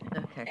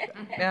 Okay.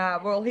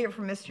 We'll hear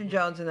from Mr.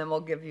 Jones, and then we'll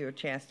give you a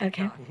chance to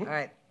Okay. talk. All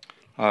right.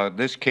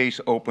 this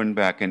case opened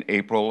back in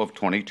April of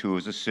 '22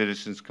 as a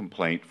citizen's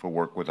complaint for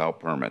work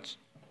without permits.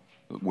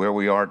 Where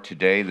we are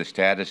today, the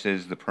status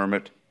is the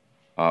permit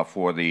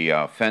for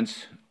the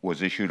fence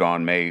was issued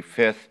on May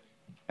 5th.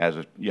 As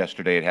of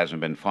yesterday, it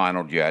hasn't been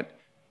finalized yet.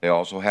 They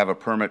also have a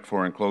permit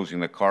for enclosing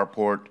the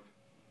carport,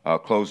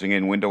 closing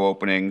in window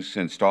openings,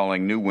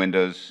 installing new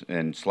windows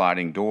and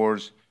sliding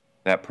doors.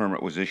 That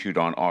permit was issued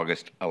on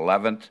August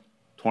 11th,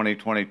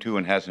 2022,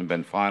 and hasn't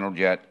been finalized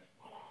yet.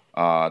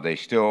 They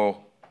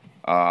still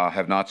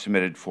have not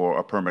submitted for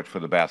a permit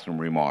for the bathroom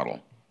remodel.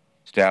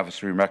 Staff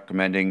is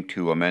recommending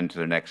to amend to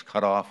the next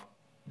cutoff,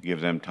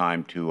 give them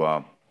time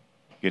to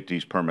get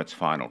these permits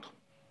finalized.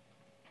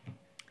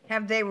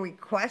 Have they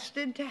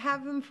requested to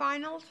have them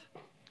finalized?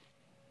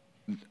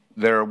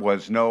 There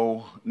was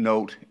no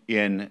note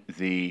in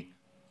the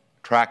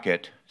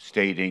tracket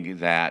stating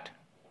that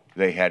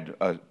they had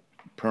a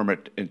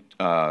permit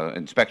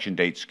inspection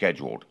date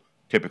scheduled.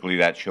 Typically,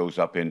 that shows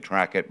up in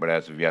tracket, but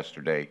as of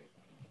yesterday,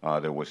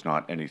 there was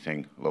not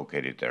anything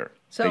located there.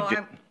 So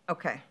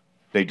okay.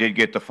 They did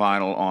get the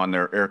final on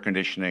their air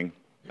conditioning.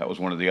 That was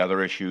one of the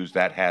other issues.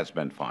 That has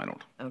been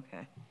finalized.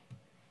 Okay.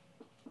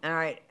 All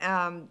right.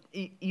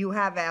 You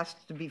have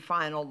asked to be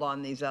finalized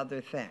on these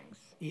other things.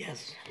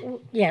 Yes.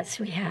 Yes,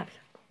 we have.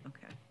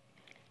 Okay.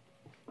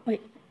 We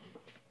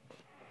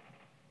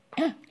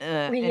go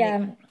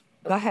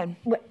ahead.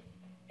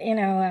 You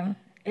know,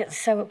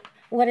 so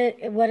what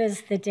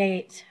is the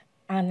date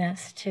on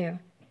this too?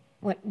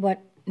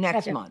 What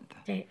next month?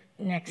 Date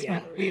next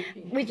month.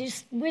 We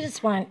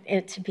just want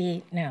it to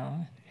be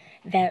known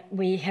that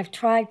we have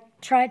tried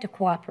to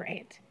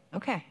cooperate.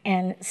 Okay.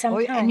 And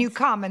sometimes and you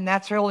come, and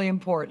that's really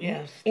important.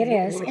 Yes. It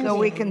is. So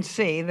we can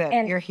see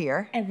that you're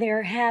here. And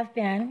there have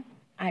been.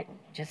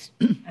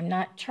 I'm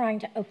not trying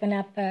to open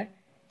up a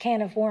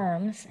can of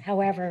worms.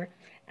 However,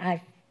 I've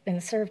been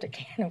served a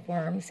can of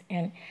worms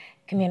in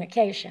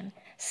communication.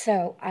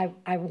 So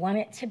I want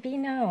it to be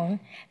known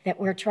that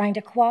we're trying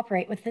to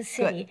cooperate with the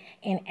city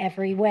in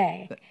every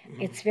way.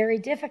 It's very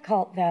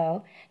difficult,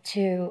 though,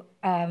 to,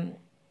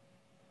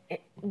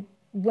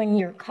 when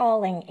you're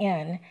calling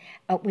in,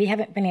 we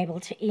haven't been able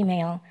to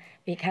email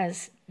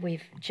because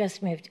we've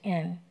just moved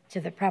in to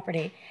the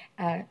property,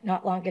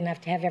 not long enough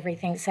to have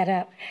everything set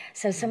up.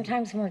 So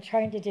sometimes when we're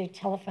trying to do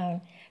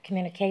telephone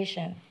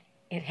communication,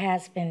 it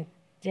has been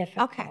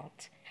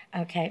difficult.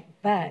 Okay,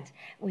 but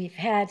we've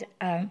had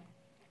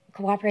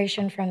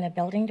cooperation from the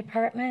building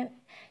department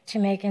to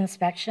make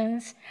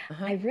inspections.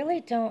 I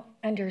really don't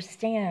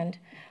understand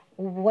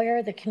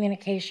where the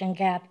communication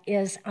gap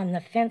is on the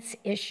fence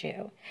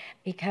issue,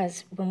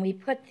 because when we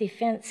put the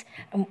fence,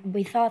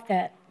 we thought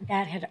that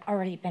had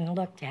already been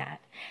looked at.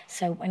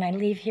 So when I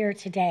leave here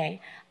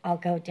today, I'll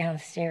go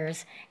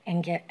downstairs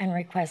and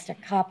request a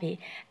copy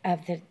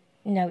of the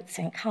notes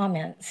and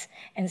comments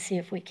and see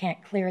if we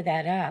can't clear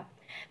that up.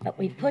 But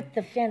we put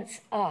the fence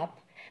up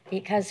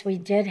because we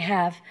did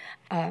have,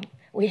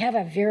 we have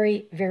a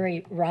very,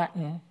 very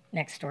rotten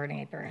next door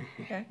neighbor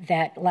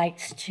that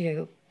likes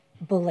to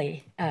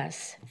bully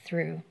us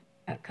through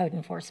code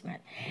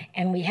enforcement.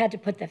 And we had to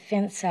put the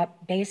fence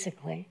up,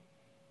 basically,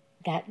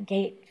 that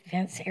gate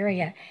fence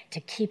area, to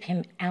keep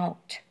him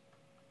out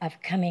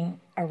of coming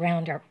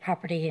around our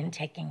property and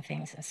taking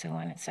things and so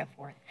on and so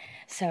forth.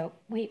 So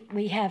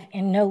we have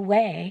in no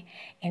way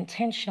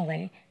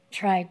intentionally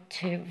tried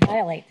to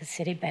violate the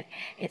city, but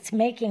it's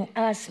making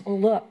us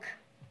look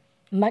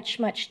much,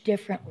 much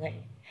differently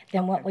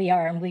than what we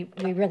are, and we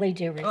really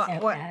do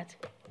resent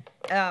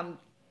that.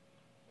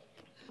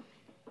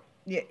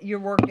 You're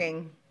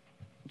working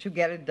to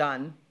get it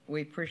done.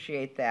 We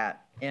appreciate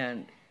that,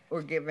 and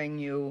we're giving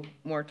you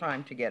more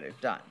time to get it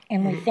done.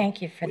 And we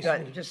thank you for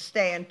that. Just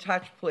stay in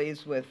touch,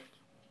 please, with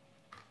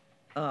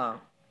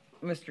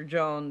Mr.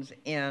 Jones,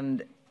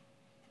 and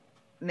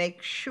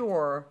make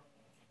sure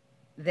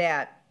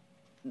that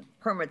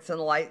permits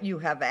and you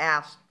have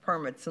asked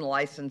permits and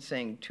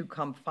licensing to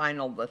come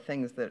final the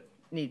things that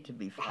need to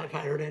be filed. I've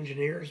hired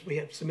engineers. We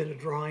have submitted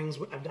drawings.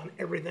 I've done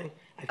everything.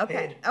 I've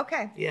paid.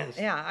 Okay. Yes.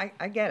 Yeah,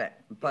 I get it,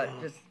 but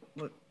just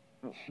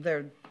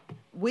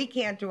we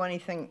can't do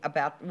anything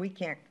about. We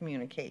can't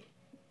communicate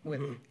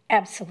with.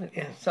 Absolutely.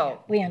 Yeah.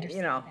 So we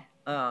understand.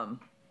 You know,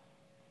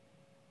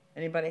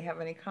 anybody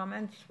have any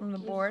comments from the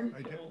board?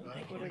 The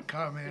only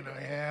comment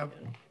I have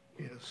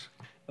is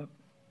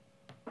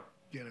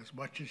get as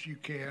much as you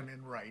can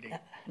in writing.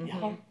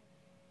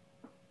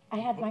 I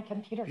had my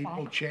computer People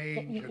file.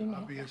 change, and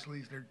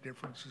obviously there are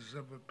differences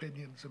of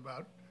opinions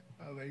about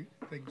how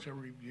things are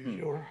reviewed.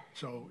 Sure.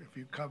 So if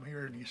you come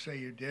here and you say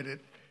you did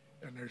it,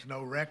 and there's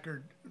no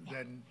record,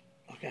 then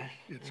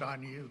it's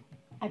on you.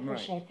 I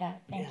appreciate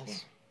that. Thank you.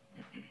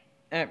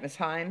 Ms.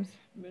 Himes?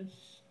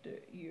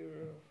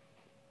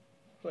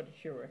 What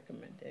is your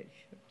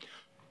recommendation?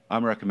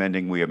 I'm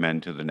recommending we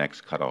amend to the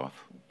next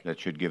cutoff. That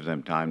should give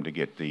them time to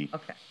get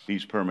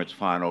these permits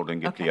finalized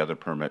and get the other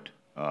permit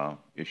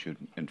issued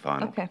and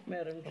final. Okay.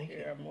 Madam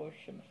Chair, a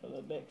motion for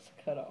the next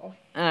cutoff.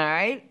 All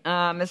right.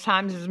 Ms.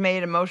 Himes has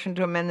made a motion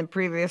to amend the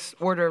previous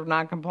order of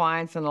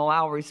noncompliance and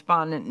allow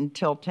respondent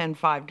until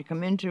 10/5 to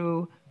come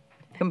into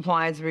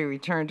compliance, be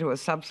returned to a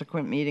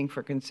subsequent meeting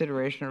for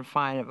consideration of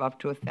fine of up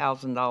to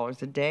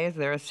 $1,000 a day. Is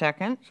there a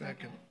second?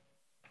 Second.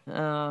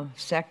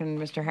 Second,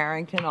 Mr.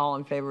 Harrington. All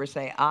in favor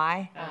say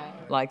aye. Aye.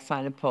 Like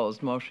sign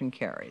opposed. Motion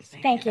carries.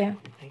 Thank you.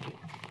 Thank you.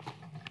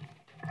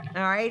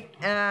 All right.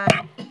 I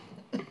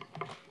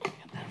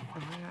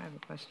have a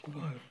question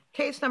here.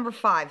 Case number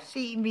 5,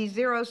 CEB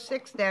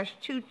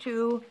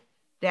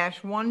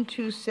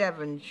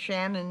 06-22-127,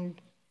 Shannon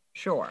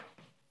Shore.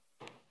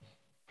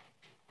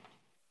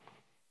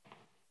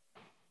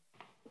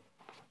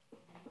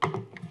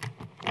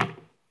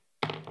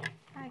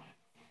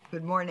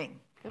 Good morning.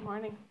 Good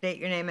morning. State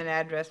your name and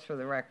address for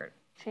the record.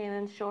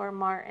 Shannon Shore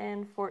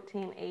Martin,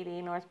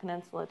 1480 North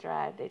Peninsula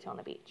Drive,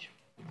 Daytona Beach.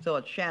 So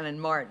it's Shannon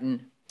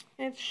Martin.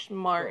 It's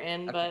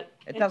Martin, Okay. but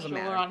It doesn't Shore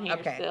matter. on here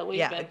Okay. still. We've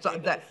Yeah, been it's through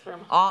that, this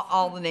from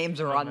all the names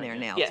are on there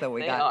now, Yes, so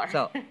we they got, are.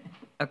 so,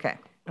 okay.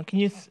 Can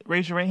you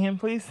raise your right hand,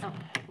 please? Oh,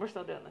 we're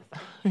still doing this.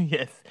 Sorry.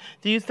 Yes.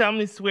 Do you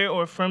solemnly swear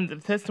or affirm that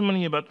the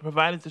testimony you're about to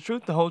provide is the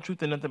truth, the whole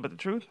truth, and nothing but the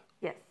truth?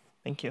 Yes.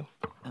 Thank you.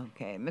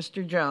 Okay,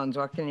 Mr. Jones,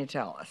 what can you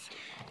tell us?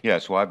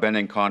 Yes, well, I've been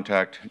in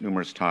contact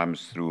numerous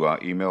times through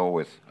email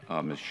with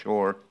Ms.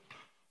 Shore.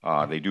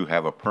 They do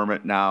have a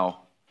permit now.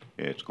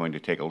 It's going to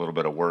take a little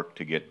bit of work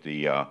to get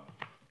the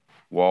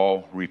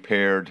wall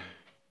repaired.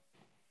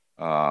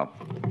 I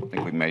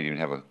think we may even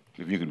have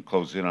if you can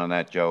close in on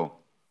that, Joe,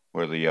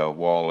 where the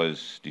wall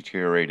is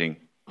deteriorating.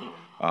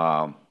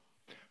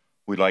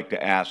 We'd like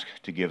to ask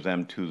to give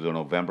them to the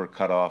November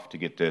cutoff to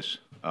get this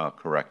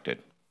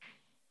corrected.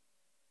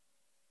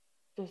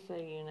 Just so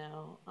you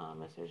know,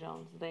 Mr.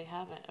 Jones, they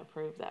haven't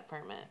approved that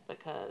permit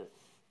because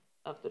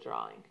of the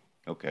drawing.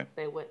 Okay.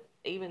 They would,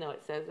 even though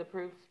it says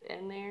approved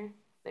in there,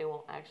 they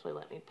won't actually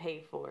let me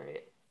pay for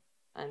it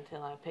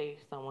until I pay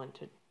someone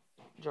to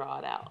draw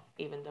it out,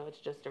 even though it's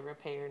just a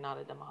repair, not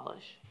a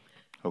demolish.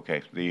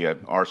 Okay.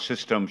 Our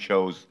system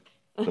shows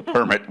the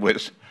permit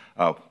was.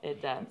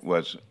 It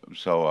does.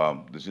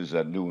 This is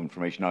new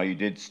information. Now, you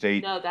did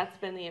state. No, that's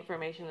been the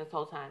information this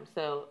whole time.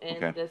 So in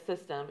the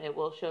system, it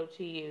will show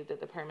to you that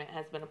the permit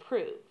has been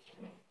approved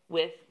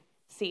with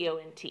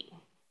CONT.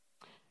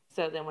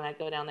 So then when I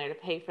go down there to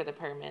pay for the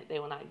permit, they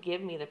will not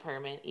give me the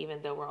permit,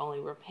 even though we're only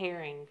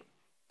repairing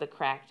the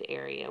cracked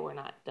area. We're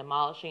not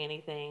demolishing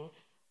anything.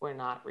 We're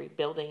not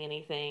rebuilding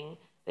anything.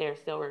 They are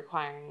still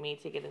requiring me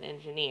to get an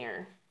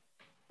engineer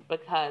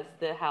because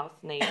the house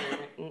neighbor,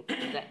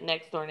 that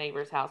next door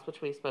neighbor's house, which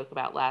we spoke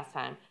about last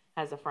time,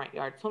 has a front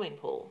yard swimming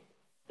pool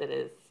that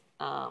is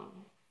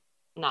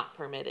not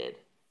permitted.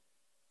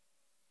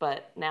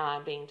 But now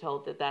I'm being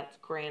told that that's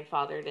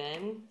grandfathered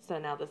in. So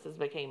now this has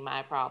become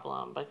my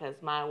problem because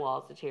my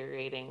wall's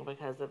deteriorating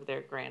because of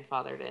their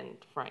grandfathered in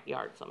front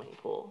yard swimming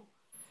pool.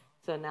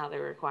 So now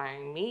they're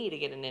requiring me to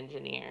get an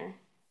engineer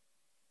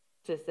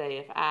to say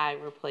if I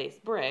replace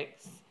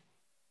bricks,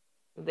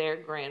 their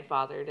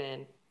grandfathered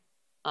in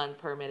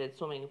unpermitted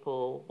swimming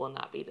pool will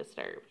not be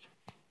disturbed.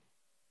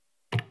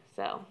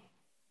 So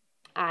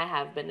I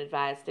have been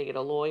advised to get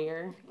a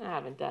lawyer. I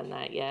haven't done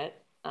that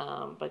yet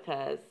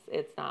because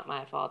it's not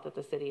my fault that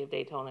the city of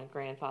Daytona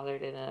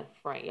grandfathered in a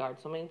front yard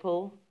swimming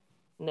pool.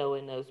 No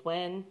one knows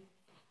when.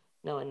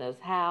 No one knows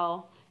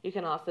how. You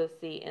can also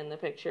see in the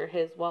picture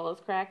his wall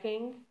is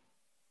cracking.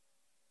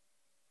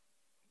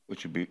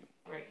 Which would be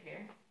Right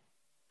here.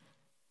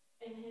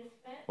 In his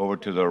fence. over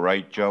to the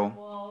right,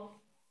 Joe.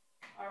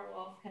 Our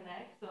walls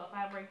connect. So if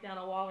I break down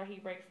a wall or he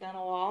breaks down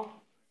a wall,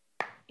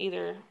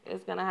 either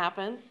is going to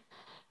happen.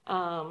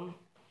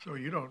 So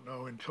you don't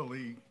know until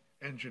the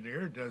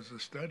engineer does the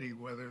study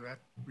whether that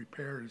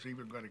repair is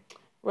even going to.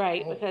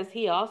 Right, because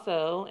he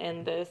also,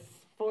 in this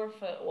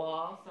 4-foot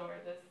wall, so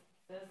where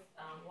this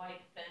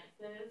white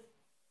fence is,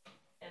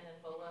 and then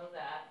below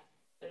that,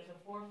 there's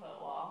a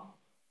 4-foot wall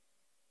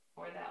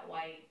where that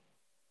white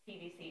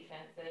PVC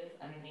fence is.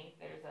 Underneath,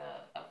 there's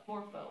a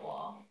 4-foot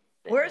wall.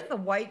 Where's the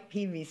white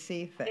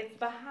PVC fence? It's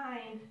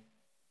behind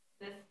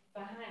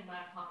my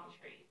palm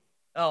trees.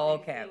 Oh,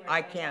 okay.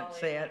 I can't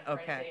see it.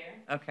 Okay.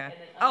 Okay.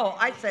 Oh,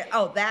 I say,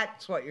 oh,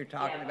 that's what you're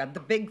talking about, the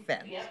big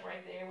fence. Yep,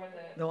 right there where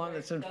The one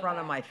that's in front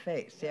of my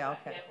face. Yeah,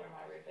 okay. Yep, where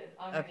my roof is.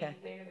 Okay.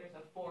 Underneath there's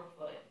a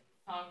 4-foot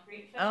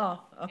concrete fence. Oh,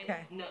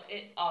 okay.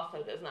 It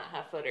also does not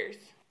have footers.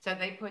 So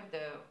they put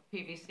the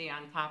PVC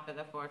on top of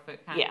the 4-foot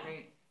Yeah.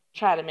 concrete?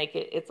 Try to make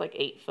it's like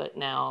 8 foot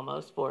now,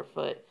 almost 4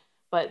 foot.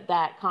 But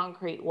that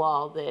concrete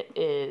wall that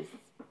is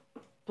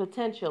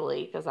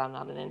potentially, because I'm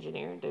not an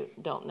engineer,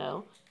 don't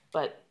know,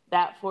 but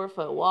that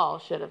 4-foot wall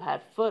should have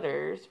had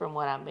footers, from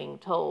what I'm being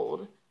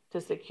told, to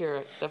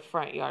secure the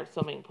front yard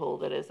swimming pool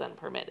that is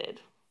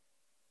unpermitted.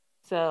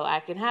 So I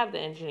can have the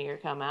engineer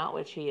come out,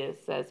 which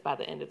says by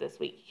the end of this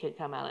week he could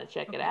come out and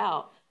check it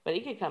out. But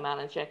he could come out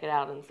and check it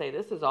out and say,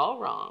 this is all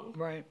wrong.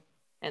 Right.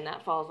 And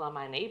that falls on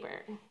my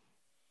neighbor.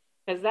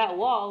 Because that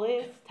wall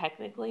is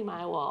technically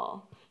my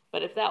wall.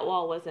 But if that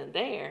wall wasn't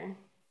there,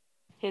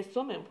 his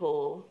swimming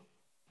pool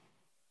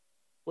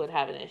would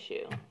have an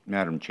issue.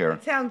 Madam Chair.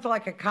 It sounds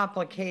like a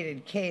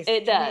complicated case.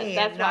 It to does. me,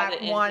 That's and why not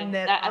the one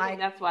that I think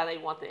that's why they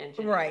want the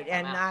engineer. Right, to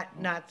come and out.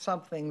 not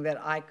something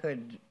that I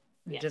could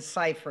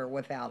decipher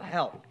without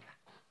help.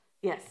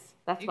 Yes,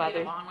 that's You why get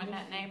they're. along with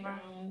that neighbor?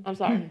 I'm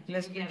sorry.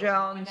 Mr.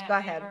 Jones, go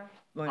ahead.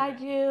 I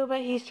do,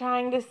 but he's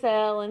trying to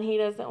sell and he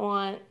doesn't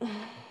want.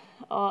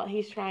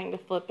 He's trying to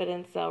flip it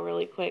and sell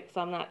really quick,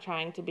 so I'm not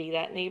trying to be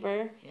that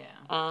neighbor.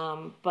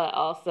 Yeah. But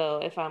also,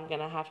 if I'm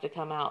gonna have to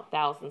come out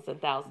thousands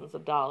and thousands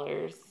of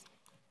dollars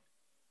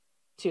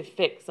to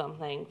fix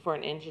something for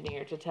an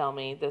engineer to tell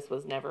me this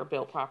was never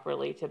built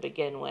properly to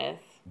begin with,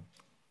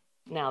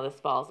 now this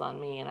falls on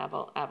me, and I've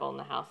owned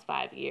the house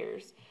 5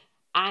 years.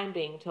 I'm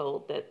being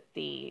told that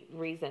the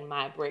reason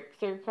my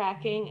bricks are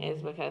cracking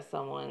is because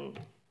someone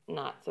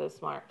not so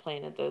smart,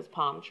 planted those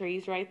palm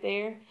trees right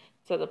there.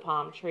 So the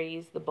palm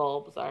trees, the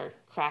bulbs are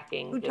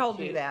cracking. Who the told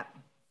you tube. that?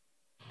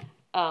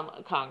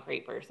 A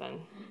concrete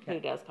person who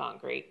does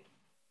concrete.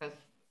 Because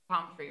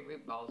palm tree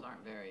root balls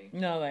aren't very.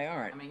 No, they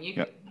aren't. I mean, you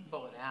Yep. could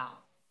pull it out.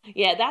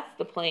 Yeah, that's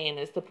the plan,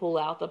 is to pull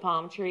out the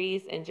palm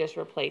trees and just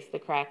replace the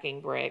cracking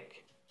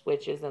brick,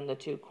 which is in the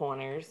two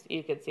corners.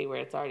 You can see where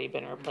it's already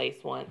been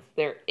replaced once.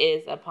 There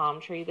is a palm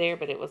tree there,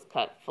 but it was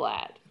cut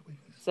flat.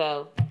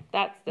 So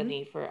that's the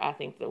need for, I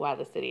think, why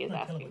the city is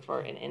asking for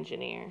an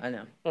engineer. I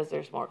know. Because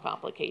there's more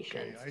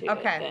complications to it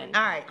Okay, than.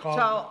 all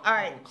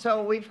right,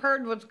 so we've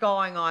heard what's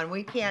going on.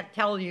 We can't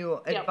tell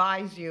you, Yep.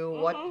 advise you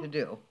what to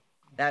do.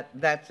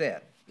 That's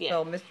it. Yeah.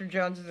 So, Mr.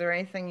 Jones, is there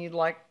anything you'd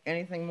like,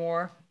 anything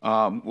more?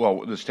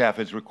 Well, the staff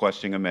is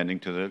requesting amending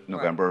to the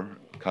November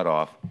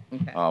cutoff.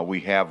 Okay. We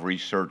have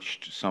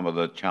researched some of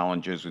the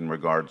challenges in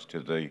regards to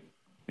the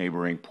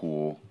neighboring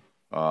pool.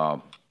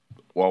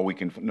 All we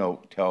can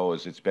tell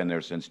is it's been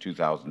there since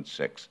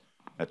 2006.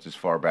 That's as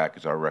far back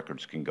as our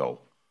records can go.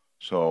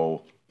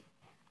 So,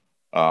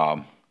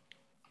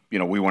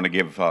 we want to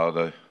give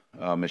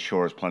Ms.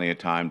 Shores plenty of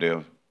time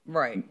to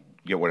Right.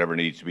 get whatever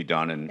needs to be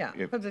done. And Yeah,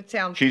 if- because it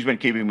sounds she's been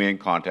keeping me in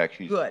contact.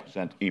 She's Good.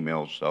 sent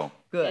emails, so.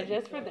 And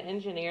just for the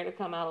engineer to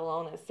come out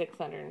alone is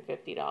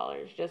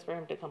 $650, just for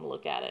him to come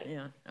look at it.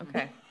 Yeah,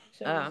 okay.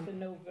 So it's the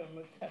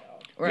November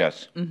cutoff. Right.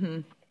 Yes.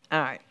 Mm-hmm. All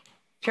right.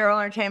 Chair will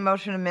entertain a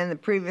motion to amend the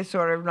previous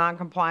order of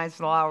noncompliance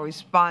and allow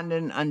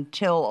respondent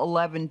until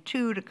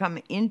 11/2 to come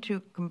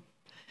into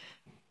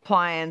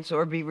compliance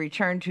or be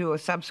returned to a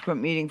subsequent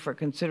meeting for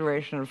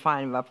consideration of a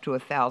fine of up to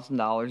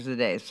 $1,000 a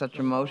day. Such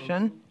a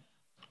motion?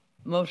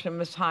 Motion,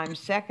 Ms. Himes,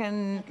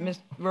 second. Ms.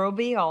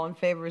 Roby, all in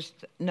favor,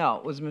 no,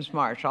 it was Ms.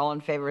 Marsh. All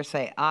in favor,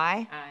 say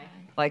aye. Aye.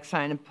 Like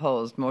sign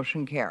opposed,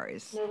 motion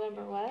carries.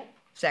 November what?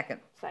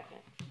 Second. Second.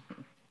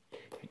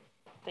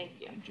 Thank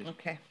you.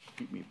 Okay.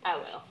 I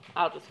will.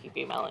 I'll just keep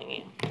emailing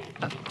you.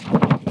 Okay,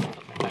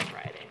 by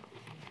Friday.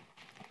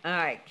 All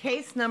right,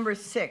 case number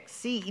 6,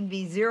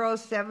 CEB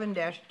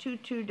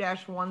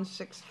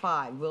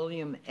 07-22-165,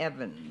 William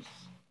Evans.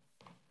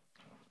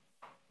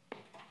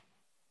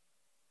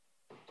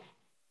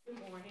 Good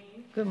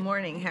morning. Good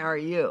morning, how are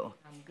you?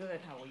 I'm good.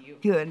 How are you?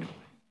 Good.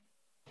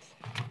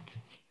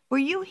 Were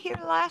you here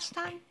last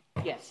time?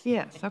 Yes.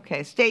 Yes,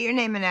 okay. State your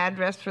name and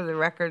address for the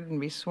record and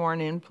be sworn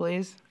in,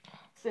 please.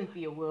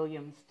 Cynthia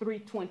Williams,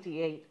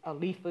 328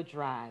 Alifa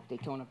Drive,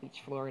 Daytona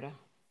Beach, Florida.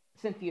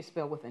 Cynthia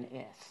spelled with an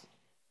S.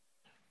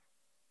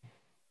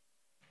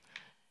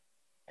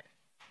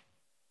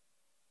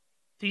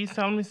 Do you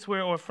solemnly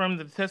swear or affirm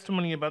that the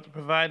testimony you're about to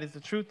provide is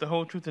the truth, the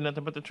whole truth, and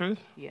nothing but the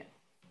truth? Yes.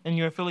 And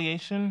your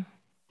affiliation?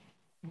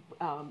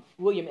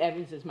 William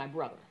Evans is my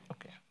brother.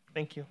 Okay,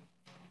 thank you.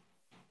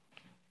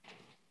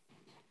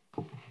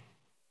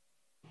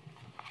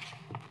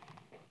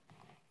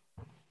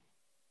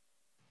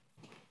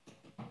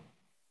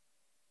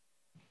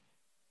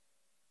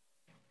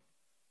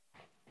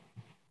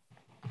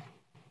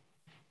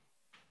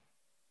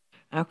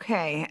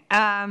 Okay,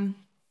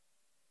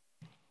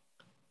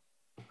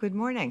 good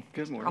morning.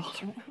 Good morning.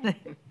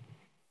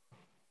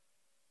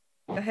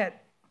 Go ahead.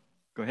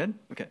 Go ahead?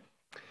 Okay.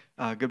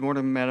 Good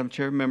morning, Madam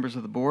Chair, members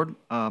of the board.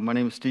 My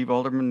name is Steve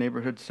Alderman,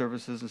 Neighborhood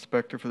Services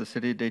Inspector for the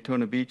City of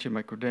Daytona Beach, and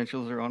my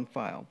credentials are on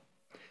file.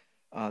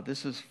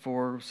 This is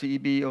for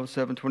CEB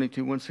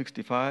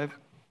 07-22-165.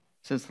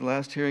 Since the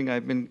last hearing,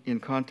 I've been in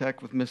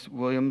contact with Ms.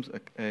 Williams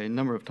a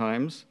number of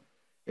times.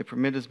 A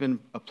permit has been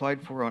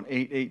applied for on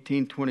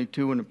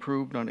 8/18/22 and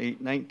approved on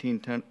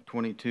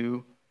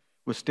 8/19/22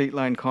 with State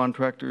Line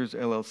Contractors,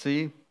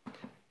 LLC.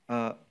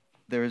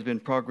 There has been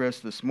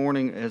progress this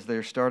morning as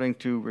they're starting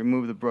to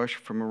remove the brush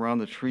from around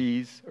the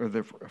trees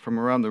or from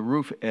around the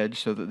roof edge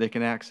so that they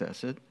can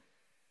access it.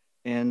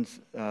 And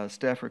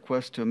staff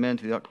requests to amend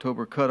to the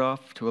October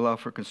cutoff to allow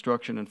for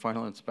construction and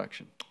final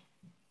inspection.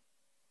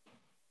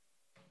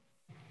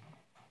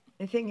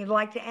 Anything you'd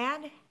like to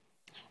add?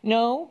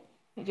 No,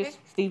 just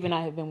Steve and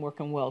I have been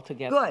working well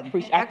together. Good.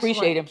 I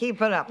appreciate him.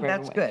 Keep it up. very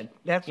That's much. good.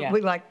 That's Yeah. what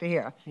we like to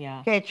hear.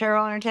 Yeah. Okay, Chair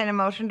will entertain a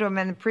motion to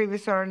amend the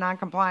previous order of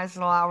noncompliance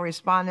and allow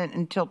respondent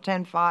until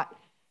 10/5.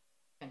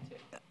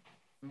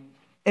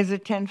 Is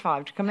it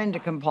 10/5 to come into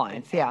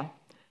compliance? Yeah.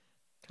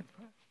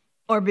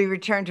 Or be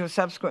returned to a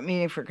subsequent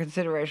meeting for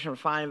consideration of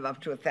a fine of up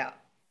to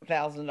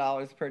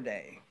 $1,000 per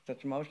day.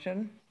 Such a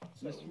motion?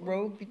 Ms.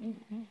 Robe?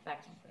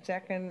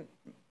 Second,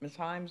 Ms.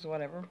 Himes,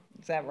 whatever.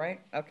 Is that right?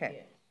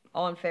 Okay.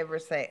 All in favor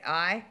say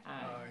aye.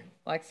 Aye.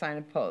 Like sign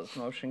opposed,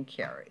 motion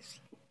carries.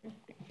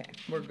 Okay,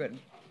 we're good.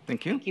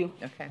 Thank you. Thank you.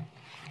 Okay.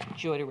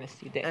 Enjoy the rest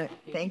of your day.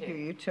 Thank you,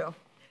 you too.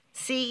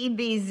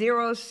 CEB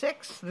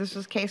 06, this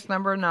is case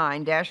number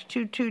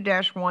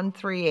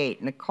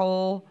 9-22-138,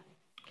 Nicole.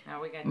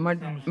 Now we got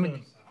Number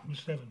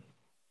 7.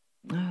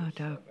 Oh,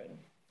 Doug.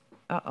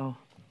 Uh-oh.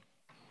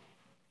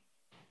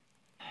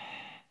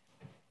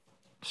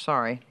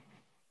 Sorry.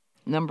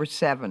 Number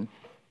 7.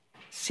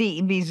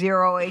 CEB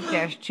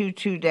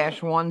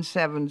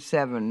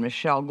 08-22-177,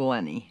 Michelle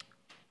Glenny.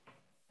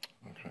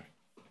 Okay.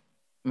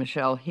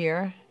 Michelle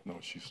here? No,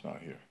 she's not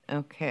here.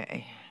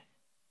 Okay.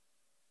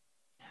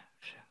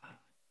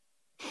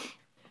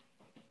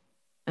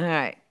 All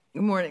right.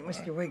 Good morning,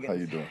 Mr. Wiggins. How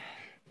you doing?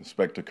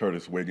 Inspector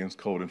Curtis Wiggins,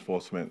 Code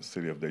Enforcement,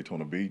 City of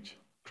Daytona Beach.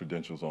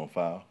 Credentials on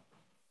file.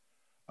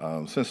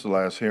 Since the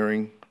last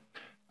hearing,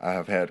 I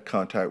have had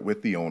contact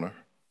with the owner.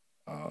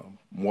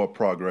 More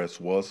progress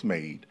was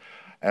made.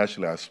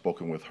 Actually, I've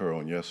spoken with her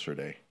on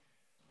yesterday.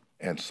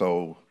 And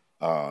so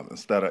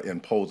instead of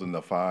imposing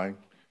the fine,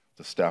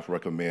 the staff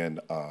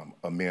recommend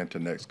amend to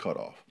next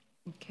cutoff.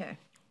 Okay.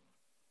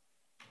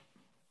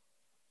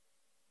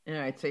 All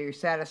right, so you're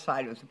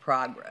satisfied with the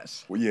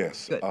progress? Well,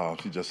 yes.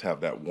 She just have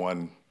that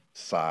one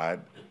side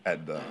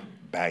at the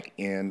back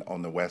end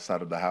on the west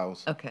side of the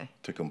house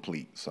to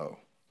complete. So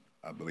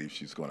I believe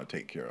she's going to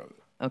take care of it.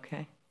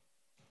 Okay.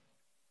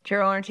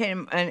 Chair will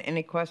entertain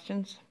any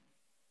questions?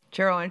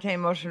 Chair will entertain a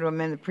motion to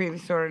amend the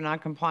previous order of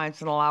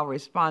noncompliance and allow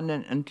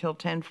respondent until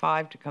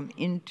 10/5 to come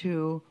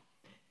into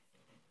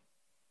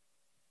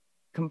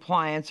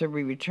compliance or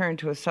be returned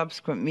to a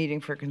subsequent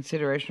meeting for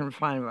consideration of a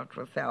fine of up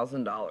to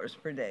 $1,000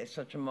 per day.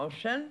 Such a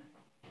motion?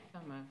 So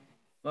moved.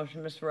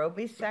 Motion, Ms.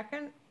 Roby,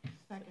 second.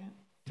 Second.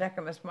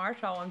 Second, Ms.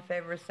 Marsh. All in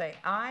favor say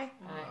aye.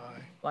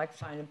 Aye. Like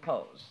sign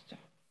opposed.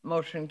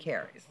 Motion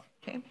carries.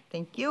 Okay,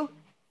 thank you.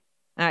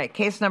 All right,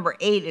 case number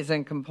 8 is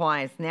in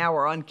compliance. Now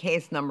we're on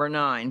case number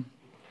 9.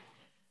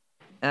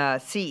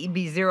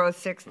 CEB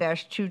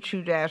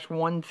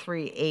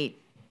 06-22-138.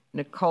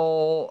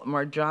 Nicole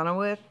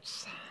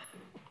Marjanowitz.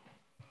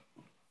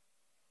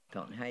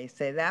 Don't know how you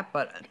say that,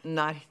 but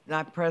not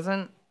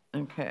present.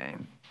 Okay.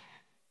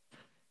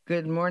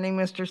 Good morning,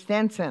 Mr.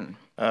 Stenson.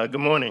 Good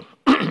morning.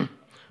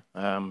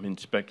 I'm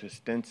Inspector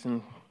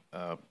Stenson,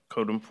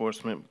 Code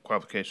Enforcement,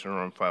 qualification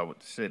on file with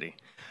the city.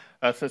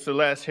 Since the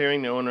last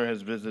hearing, the owner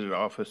has visited the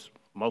office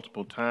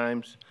multiple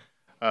times.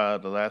 The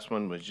last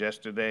one was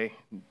yesterday.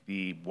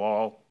 The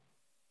wall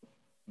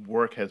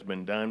work has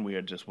been done. We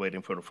are just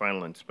waiting for the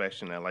final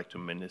inspection. I'd like to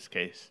amend this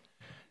case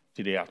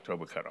to the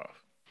October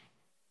cutoff.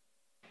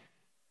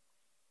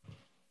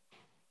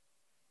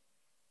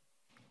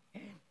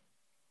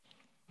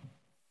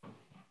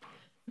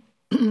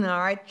 All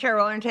right, Chair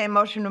will entertain a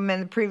motion to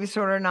amend the previous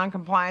order of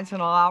noncompliance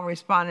and allow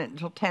respondent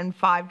until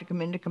 10/5 to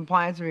come into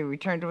compliance and be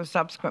returned to a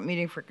subsequent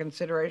meeting for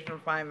consideration of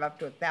a fine of up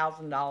to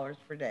 $1,000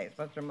 per day.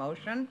 Such a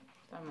motion?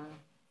 So moved.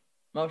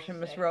 Motion,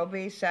 Ms.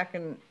 Roby.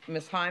 Second,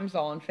 Ms. Himes.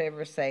 All in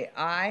favor say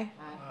aye.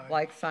 Aye.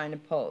 Like sign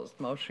opposed.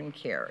 Motion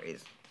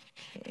carries.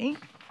 Okay.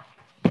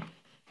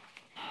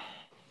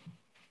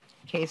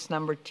 Case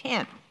number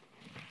 10.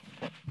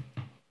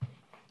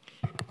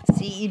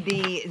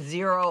 CEB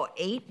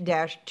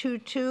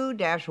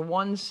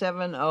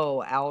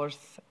 08-22-170,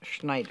 Alice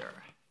Schneider.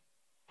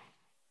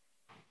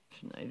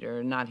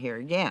 Schneider not here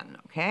again,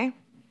 okay?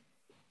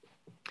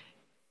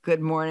 Good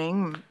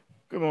morning.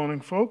 Good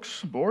morning,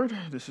 folks, board.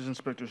 This is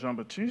Inspector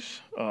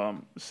Jean-Baptiste.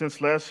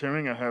 Since last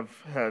hearing, I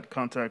have had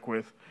contact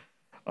with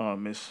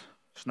Ms.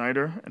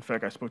 Schneider. In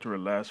fact, I spoke to her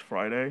last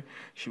Friday.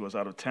 She was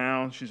out of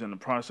town. She's in the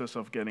process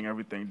of getting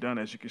everything done.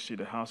 As you can see,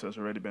 the house has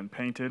already been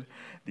painted.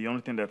 The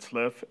only thing that's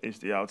left is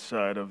the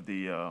outside of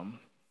the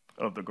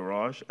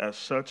garage. As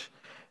such,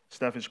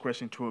 staff is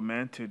requesting to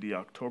amend to the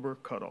October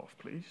cutoff,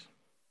 please.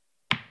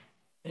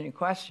 Any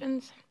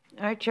questions?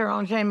 All right, Chair, I'll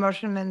entertain a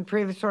motion to amend the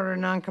previous order of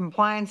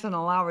noncompliance and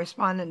allow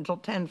respondent until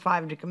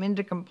 10/5 to come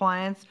into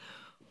compliance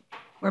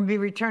or be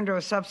returned to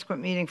a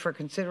subsequent meeting for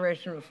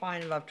consideration of a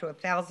fine of up to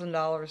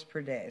 $1,000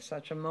 per day.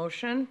 Such a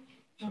motion?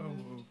 So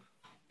moved.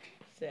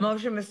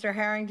 Motion, Mr.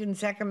 Harrington.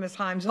 Second, Ms.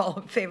 Himes. All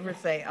in favor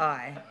say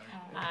aye.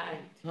 Aye.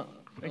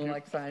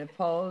 Like sign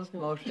opposed.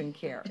 Motion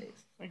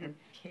carries. Thank you.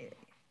 Okay.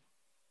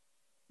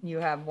 You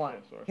have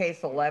what?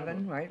 Case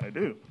 11, right? I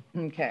do.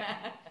 Okay.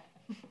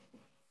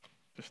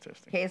 Just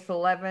testing. Case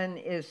 11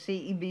 is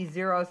CEB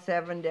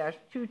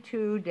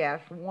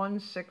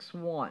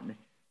 07-22-161.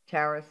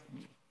 Taras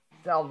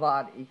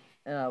Salvati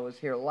was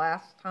here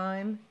last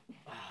time.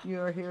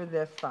 You're here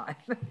this time.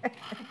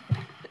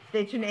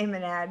 State your name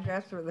and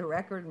address for the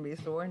record and be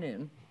sworn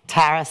in.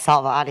 Tara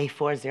Salvati,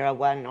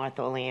 401 North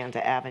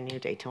Oleander Avenue,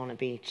 Daytona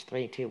Beach,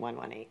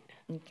 32118.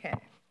 Okay.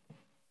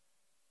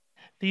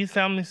 Do you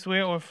solemnly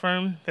swear or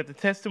affirm that the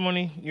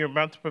testimony you're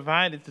about to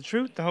provide is the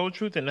truth, the whole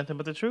truth, and nothing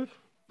but the truth?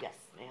 Yes,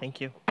 ma'am. Thank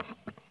you.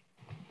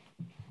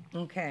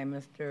 Okay,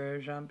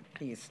 Mr.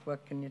 Jean-Baptiste,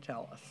 what can you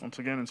tell us? Once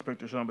again,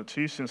 Inspector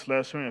Jean-Baptiste. Since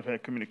last hearing, I've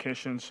had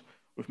communications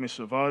with Ms.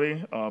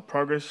 Salvati.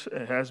 Progress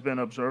has been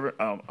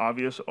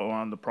obvious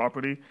on the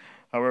property.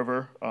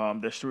 However,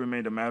 there still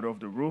remained a matter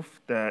of the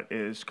roof that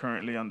is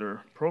currently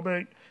under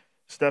probate.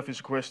 Staff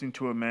is requesting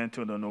to amend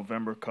to the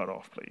November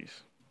cutoff,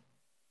 please.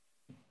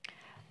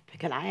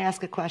 Can I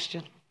ask a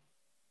question?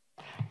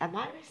 Am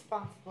I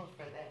responsible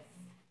for this?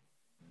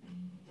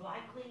 Do I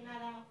clean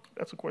that out?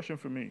 That's a question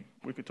for me.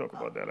 We could talk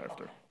about that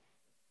after.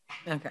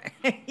 Okay.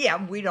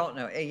 Yeah, we don't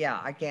know. Yeah,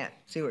 I can't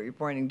see what you're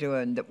pointing to,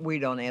 and we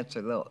don't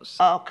answer those.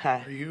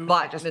 Okay.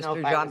 But just know Mr.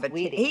 if I John, was but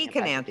weeding, he if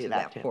can I could answer do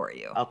that too. for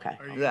you. Okay.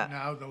 Are you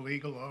now the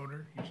legal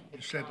owner?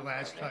 You said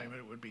last time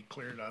it would be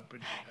cleared up.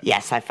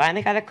 Yes, I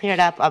finally got it cleared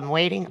up. I'm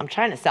waiting. I'm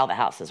trying to sell the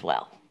house as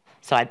well.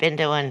 So I've been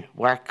doing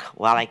work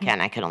while I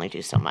can. I can only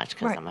do so much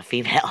because Right. I'm a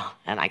female,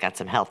 and I got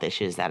some health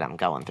issues that I'm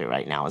going through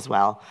right now as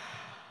well.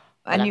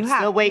 But And I'm you still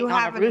have, waiting you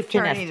on have a an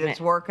roofing attorney estimate.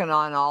 that's working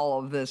on all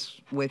of this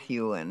with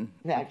you and,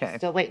 Yeah, I'm okay.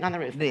 still waiting on the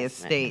roofing The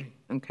estimate. estate,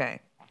 okay.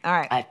 All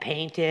right. I've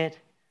painted.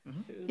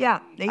 Yeah,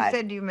 they I-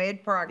 said you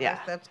made progress.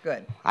 Yeah. That's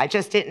good. I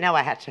just didn't know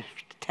I had to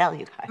tell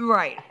you guys.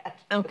 Right,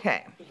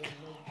 okay.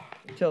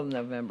 Till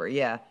November,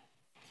 yeah.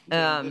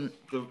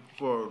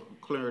 For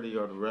clarity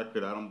of the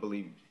record, I don't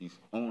believe he's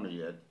owner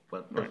yet,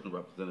 but personal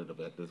representative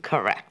at this.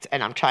 Correct,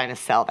 and I'm trying to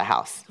sell the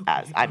house.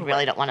 As I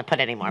really don't want to put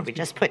any more. We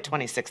just put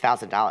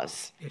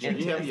 $26,000. Yeah,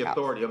 you have the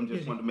authority, I'm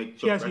just wanting to make sure.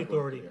 She has the record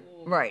authority. clear.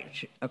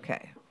 Right,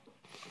 okay.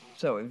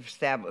 So we've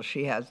established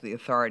she has the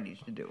authority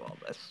to do all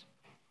this.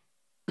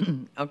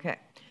 Okay.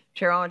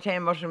 Chair will entertain a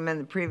motion to amend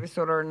the previous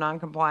order of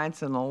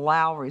noncompliance and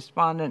allow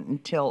respondent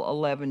until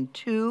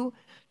 11/2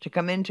 to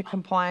come into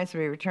compliance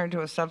and be returned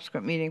to a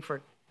subsequent meeting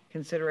for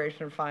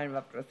consideration of fine of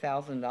up to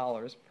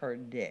 $1,000 per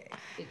day.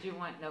 Did you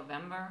want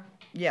November?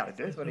 Yeah,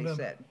 that's what he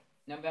said.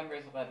 November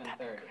is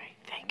 11:30.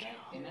 Thank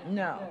you.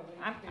 No.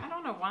 I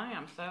don't know why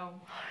I'm so.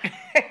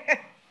 It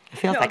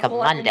feels No, like a it's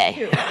Monday.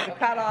 11/2. The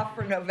cutoff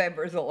for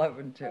November is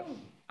 11/2.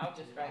 I'll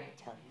just write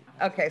it.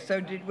 Okay, so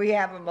did we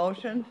have a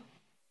motion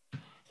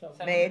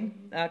made?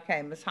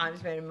 Okay, Ms.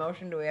 Himes made a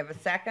motion. Do we have a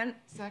second?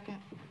 Second.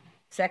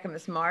 Second,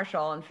 Ms. Marsh.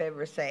 All in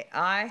favor say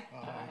aye.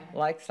 Aye.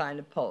 Like sign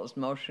opposed.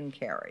 Motion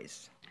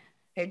carries.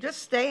 Okay,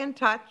 just stay in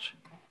touch.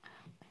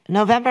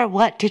 November,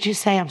 what did you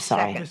say? I'm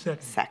sorry.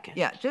 Second.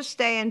 Yeah, just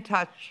stay in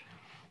touch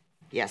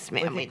Yes,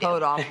 ma'am. with we the do.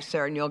 code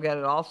officer and you'll get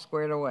it all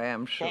squared away,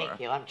 I'm sure. Thank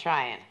you. I'm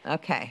trying.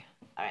 Okay.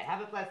 All right.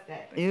 Have a blessed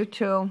day. You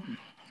too.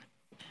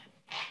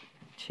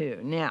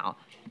 Now,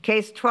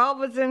 case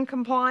 12 is in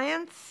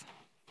compliance.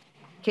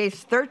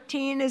 Case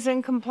 13 is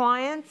in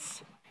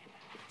compliance.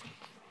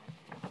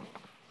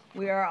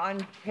 We are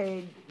on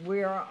page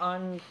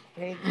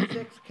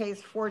 6,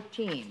 case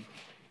 14.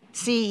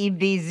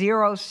 CEB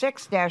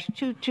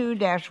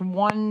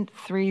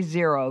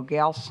 06-22-130,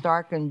 Gail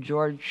Stark and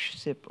George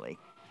Sibley.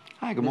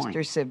 Hi, good morning.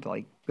 Mr.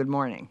 Sibley, good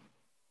morning.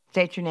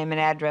 State your name and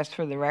address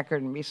for the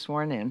record and be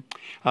sworn in.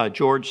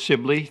 George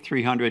Sibley,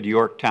 300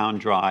 Yorktown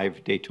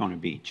Drive, Daytona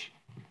Beach.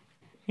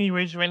 Can you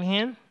raise your right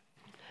hand?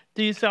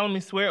 Do you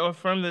solemnly swear or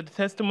affirm that the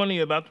testimony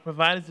you're about to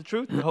provide is the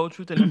truth, the whole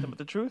truth, and nothing but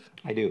the truth?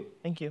 I do.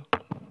 Thank you.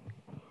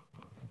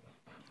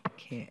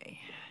 Okay.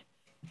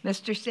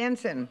 Mr.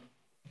 Stinson.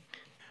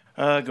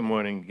 Good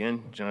morning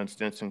again. John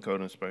Stinson,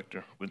 Code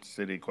Inspector with the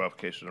City.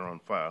 Qualifications are on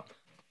file.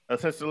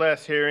 Since the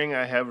last hearing,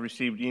 I have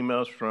received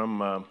emails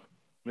from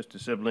Mr.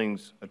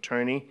 Sibling's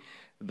attorney.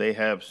 They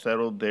have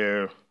settled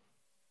their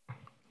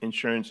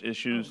insurance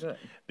issues.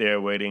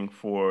 They're waiting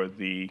for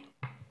the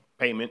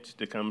payments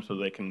to come so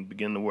they can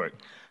begin the work.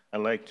 I'd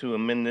like to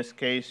amend this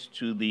case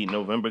to the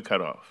November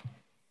cutoff.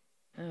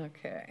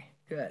 Okay,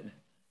 good.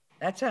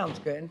 That sounds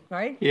good,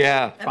 right?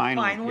 Yeah,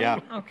 finally, yeah.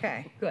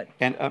 Okay, good.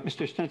 And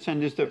Mr.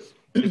 Stinson, is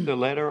the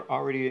letter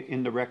already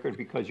in the record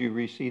because you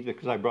received it?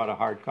 Because I brought a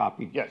hard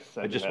copy. Yes.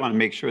 I just want to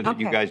make sure that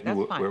you Okay, guys knew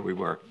that's fine. where we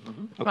were.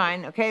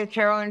 Fine, okay, the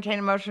chair will entertain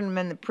a motion to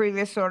amend the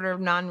previous order of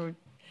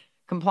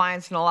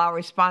non-compliance and allow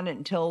respondent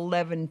until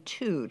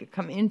 11/2 to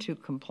come into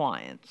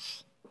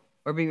compliance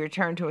or be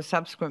returned to a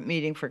subsequent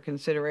meeting for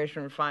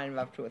consideration of fine of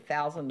up to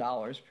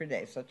 $1,000 per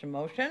day. Such a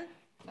motion?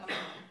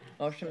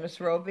 Motion, Ms.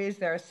 Roby, is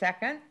there a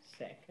second?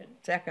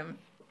 Second,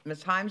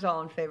 Ms. Himes,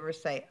 all in favor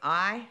say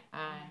aye.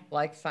 Aye.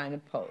 Like sign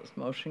opposed,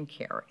 motion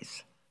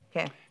carries.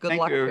 Okay, good Thank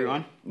luck. you, to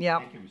everyone.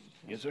 Yep.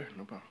 Yes, sir.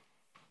 No problem.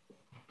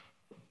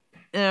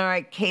 All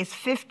right, case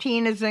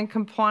 15 is in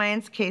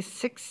compliance. Case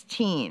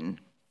 16.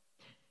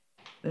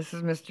 This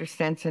is Mr.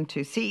 Stenson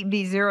too.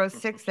 CEB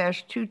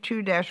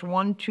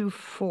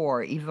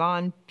 06-22-124,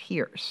 Yvonne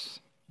Pierce.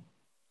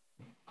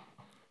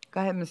 Go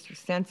ahead, Mr.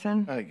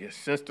 Stenson. I guess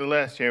since the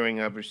last hearing,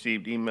 I've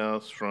received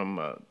emails from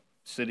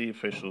city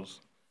officials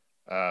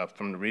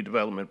from the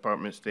redevelopment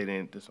department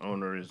stating that this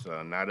owner is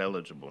not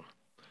eligible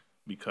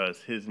because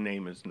his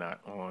name is not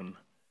on,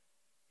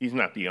 he's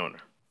not the owner.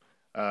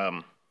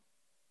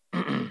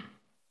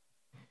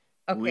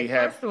 Okay,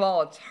 first of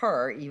all, it's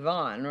her,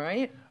 Yvonne,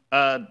 right?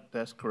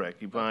 That's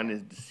correct. Yvonne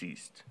is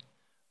deceased.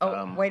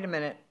 Oh, wait a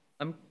minute.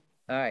 All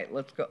right,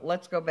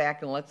 let's go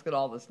back and let's get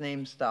all this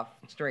name stuff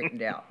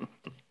straightened out.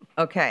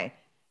 Okay,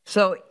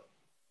 so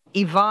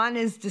Yvonne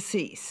is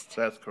deceased.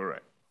 That's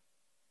correct.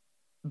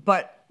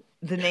 But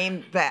the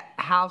name, that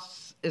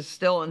house is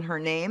still in her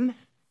name?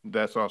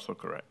 That's also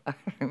correct.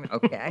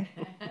 Okay.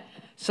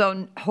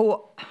 So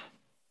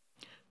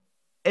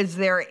is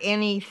there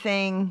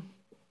anything?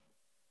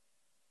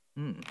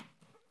 What's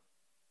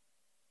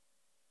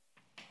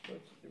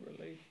the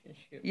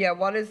relationship? Yeah,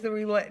 what is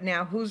the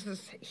now who's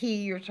this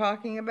he you're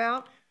talking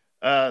about?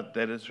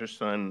 That is her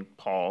son,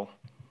 Paul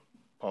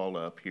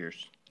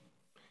Pierce.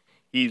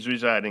 He's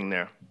residing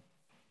there.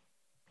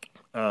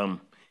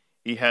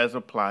 He has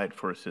applied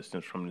for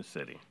assistance from the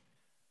city.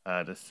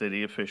 The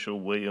city official,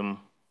 William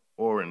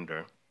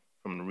Orender,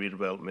 from the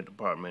redevelopment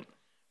department,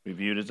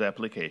 reviewed his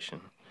application,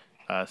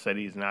 said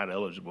he's not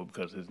eligible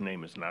because his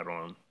name is not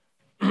on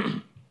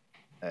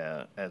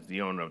as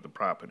the owner of the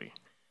property.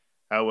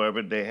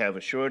 However, they have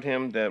assured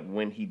him that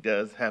when he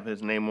does have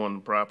his name on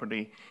the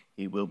property,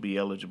 he will be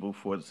eligible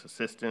for this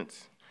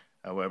assistance.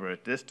 However,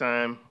 at this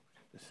time,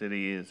 the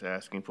city is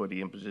asking for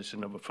the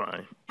imposition of a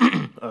fine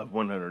of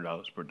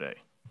 $100 per day.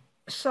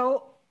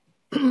 So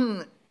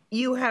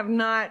you have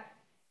not,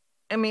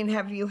 I mean,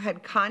 have you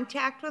had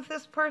contact with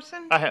this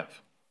person? I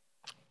have.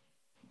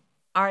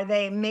 Are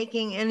they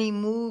making any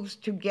moves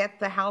to get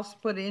the house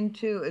put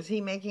into, is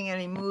he making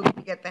any moves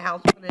to get the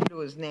house put into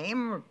his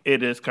name? Or-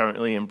 It is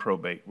currently in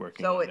probate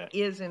working So on it that.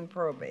 is in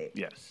probate?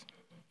 Yes.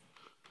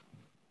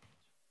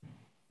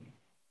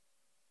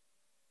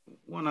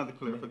 One other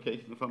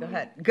clarification, if I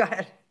may. Go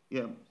ahead.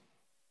 Yeah.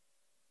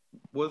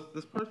 Was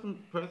this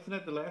person present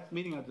at the last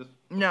meeting? I just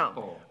No.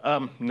 called.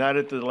 Not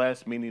at the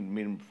last meeting, the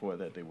meeting before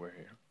that they were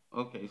here.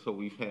 Okay, so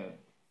we've had,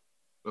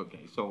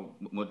 okay, so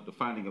with the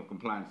finding of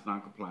compliance,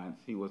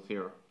 non-compliance, he was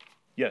here?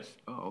 Yes.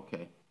 Oh,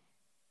 okay.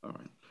 All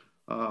right.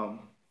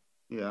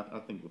 Yeah, I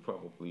think we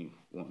probably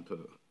want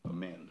to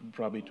amend.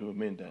 Probably to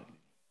amend that.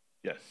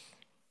 Yes.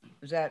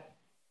 Is that?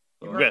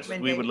 your Yes,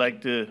 we would recommendation?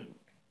 like to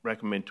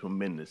recommend to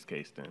amend this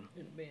case then.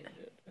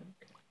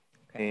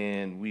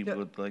 And we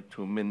would like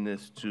to amend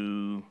this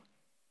to,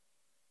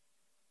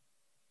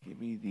 give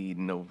me the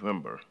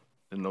November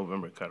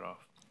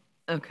cutoff.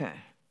 Okay.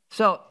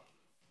 So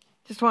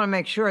just want to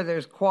make sure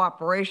there's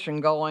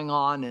cooperation going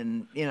on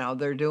and, you know,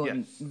 they're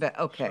doing,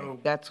 okay, So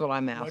that's what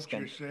I'm What asking.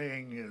 you're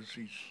saying is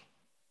he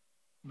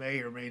may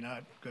or may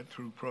not get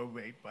through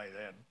probate by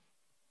then.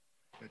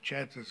 The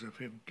chances of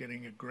him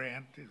getting a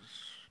grant is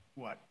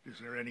what? Is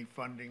there any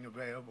funding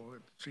available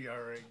at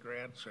CRA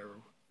grants, or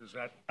is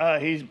that?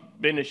 He's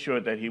been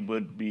assured that he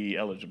would be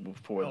eligible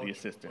for the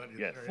assistance,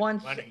 yes.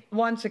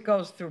 Once it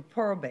goes through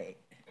probate.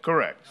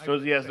 Correct. So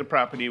as he has the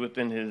property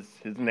within his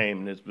name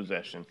and his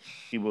possession,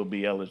 he will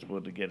be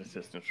eligible to get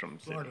assistance from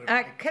the city.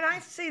 Can I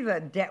see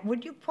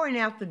would you point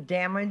out the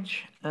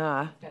damage?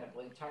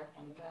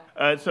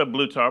 It's a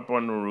blue tarp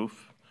on the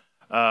roof.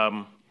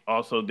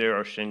 Also, there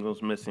are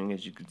shingles missing,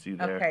 as you can see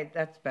there. Okay,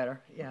 that's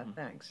better. Yeah,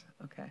 thanks.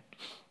 Okay.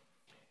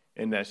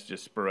 And that's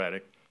just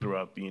sporadic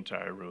throughout the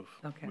entire roof.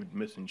 Okay. With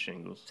missing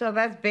shingles. So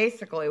that's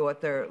basically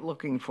what they're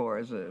looking for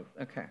is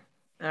okay.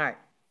 All right.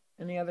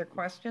 Any other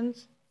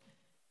questions?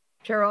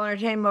 Chair will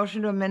entertain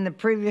motion to amend the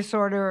previous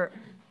order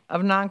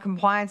of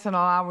noncompliance and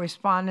allow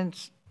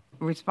respondent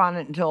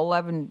until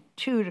 11/2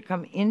 to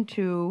come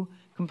into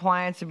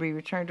compliance and be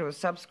returned to a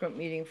subsequent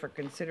meeting for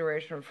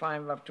consideration of fine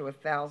of up to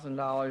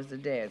 $1,000 a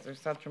day. Is there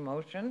such a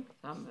motion?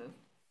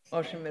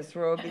 Motion, Ms.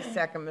 Roby,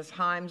 second, Ms.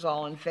 Himes.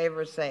 All in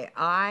favor, say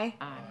aye.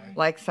 Aye.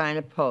 Like sign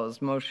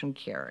opposed. Motion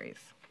carries.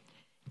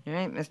 All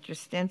right, Mr.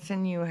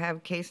 Stinson, you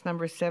have case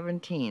number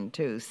 17,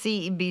 too.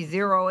 CEB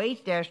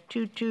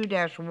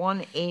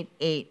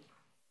 08-22-188,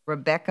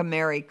 Rebecca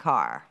Mary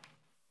Carr.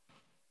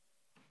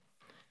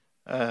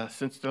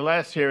 Since the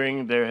last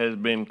hearing, there has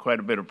been quite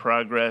a bit of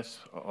progress.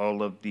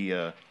 All of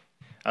the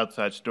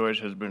outside storage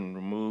has been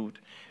removed.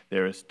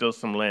 There is still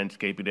some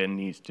landscaping that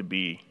needs to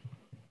be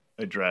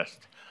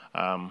addressed.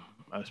 I've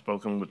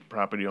spoken with the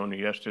property owner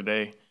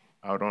yesterday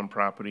out on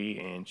property,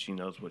 and she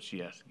knows what she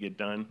has to get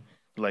done.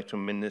 I'd like to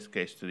amend this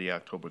case to the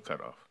October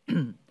cutoff.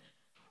 All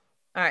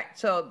right,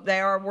 so they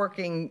are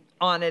working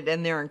on it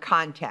and they're in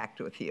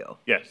contact with you?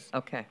 Yes.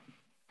 Okay.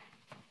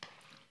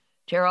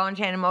 Chair will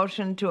entertain a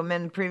motion to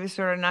amend the previous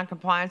order of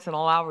noncompliance and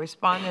allow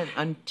respondent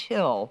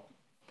until,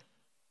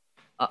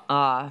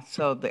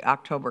 so the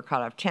October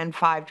cutoff,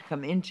 10/5 to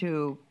come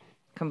into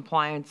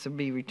compliance and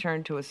be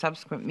returned to a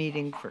subsequent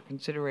meeting for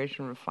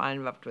consideration of a fine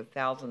of up to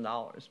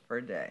 $1,000 per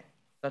day.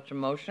 Such a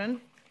motion?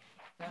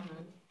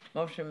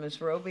 Motion, Ms.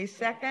 Roby,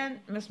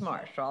 second. Ms.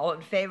 Marsh, all in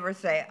favor,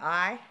 say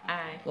aye.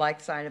 Aye. Like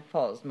sign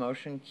opposed,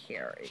 motion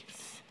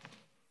carries.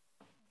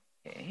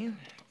 Okay.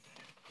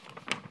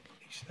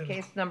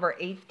 Case number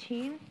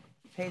 18,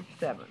 page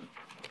 7.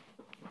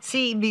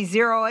 CEB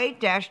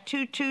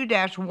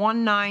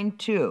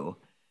 08-22-192,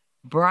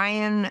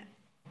 Brian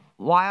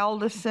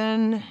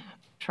Wildison,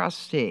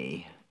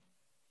 trustee.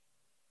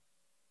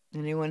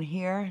 Anyone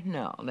here?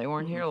 No, they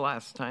weren't here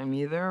last time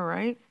either,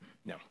 right?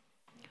 No.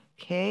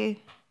 Okay.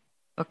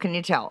 What can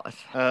you tell us?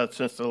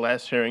 Since the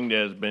last hearing,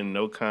 there's been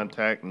no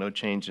contact, no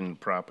change in the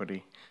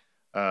property.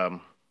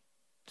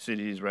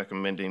 City is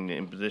recommending the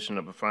imposition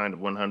of a fine of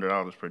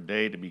 $100 per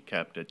day to be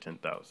capped at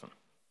 $10,000.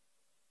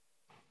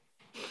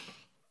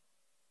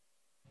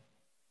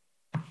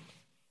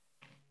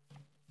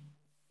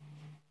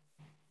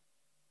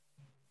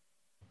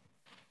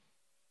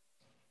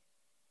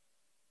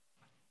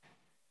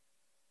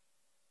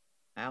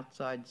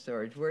 Outside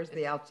storage. Where's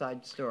the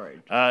outside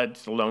storage?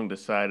 It's along the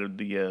side of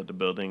the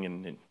building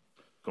and then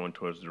going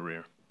towards the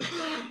rear.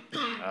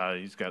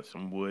 He's got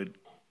some wood,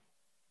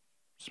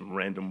 some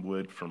random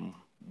wood from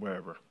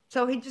wherever.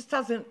 So he just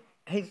doesn't,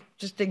 he's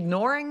just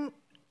ignoring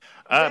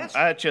this?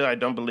 Actually, I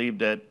don't believe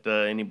that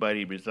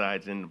anybody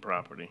resides in the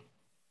property.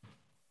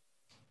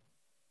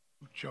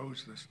 Who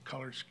chose this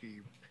color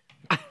scheme?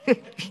 I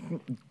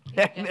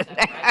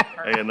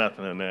got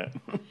nothing on that.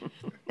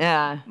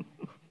 Yeah.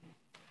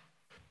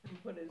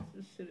 What is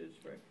the city's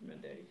recommendation?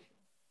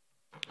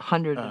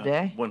 100 a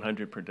day?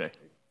 100 per day.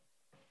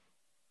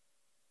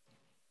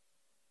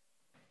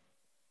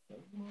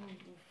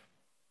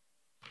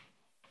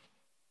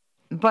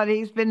 But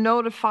he's been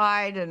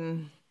notified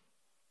and,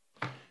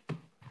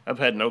 I've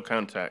had no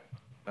contact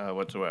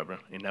whatsoever,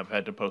 and I've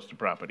had to post the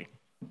property.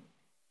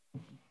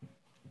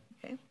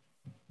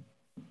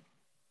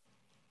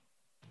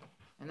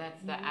 And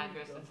that's the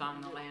address that's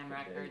on the land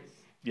records?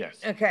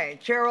 Yes. okay,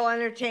 Chair will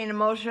entertain a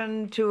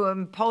motion to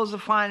impose a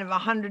fine of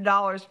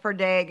 $100 per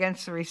day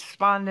against the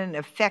respondent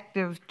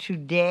effective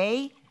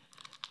today,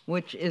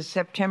 which is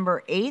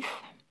September 8th,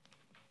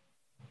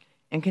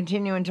 and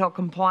continue until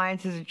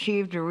compliance is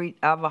achieved of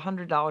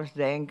 $100 a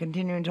day, and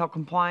continue until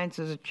compliance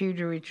is achieved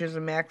or reaches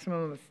a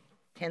maximum of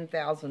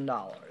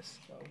 $10,000.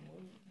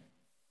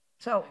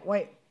 So,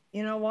 wait,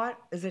 you know what?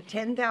 Is it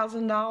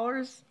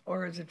 $10,000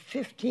 or is it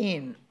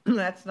 15?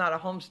 That's not a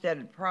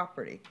homesteaded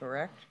property,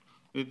 correct?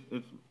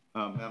 It's,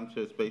 Madam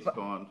Chair, it's based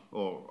on,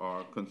 or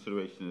our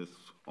consideration is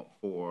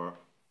for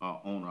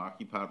owner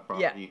occupied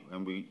property,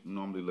 and we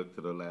normally look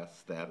to the last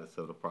status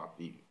of the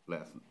property,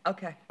 last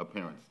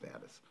apparent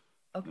status.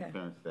 Okay. The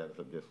apparent status,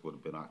 I guess, would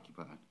have been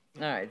occupied.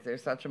 All right, is there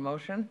such a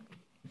motion?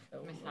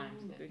 Ms.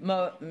 Himes did.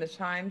 Ms.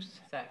 Himes?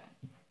 Second.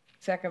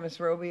 Second, Ms.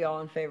 Roby,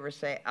 all in favor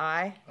say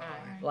aye.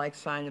 Aye. Like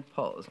sign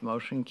opposed,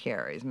 motion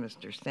carries.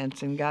 Mr.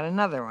 Stenson got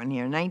another one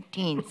here,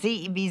 19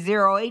 CEB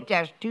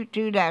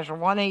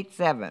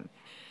 08-22-187.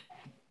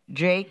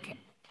 Jake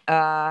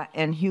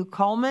and Hugh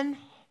Coleman.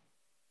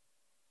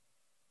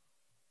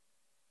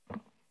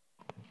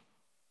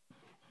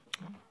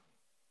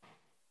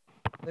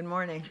 Good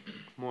morning.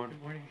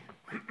 Morning.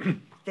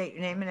 State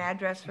your name and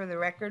address for the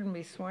record and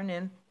be sworn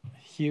in.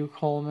 Hugh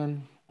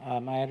Coleman.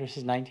 My address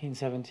is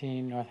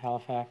 1917 North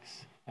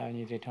Halifax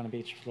Avenue, Daytona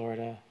Beach,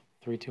 Florida,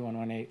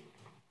 32118.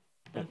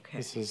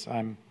 Okay.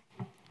 I'm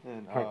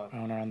part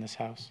owner on this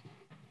house.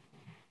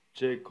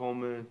 Jake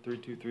Coleman,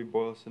 323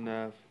 Boylston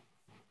Ave.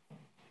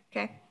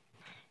 Okay.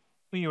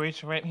 Will you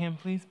raise your right hand,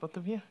 please, both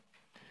of you?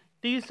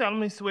 Do you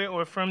solemnly swear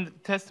or affirm that the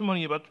testimony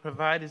you're about to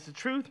provide is the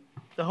truth,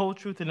 the whole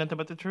truth, and nothing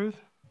but the truth?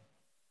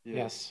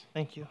 Yes.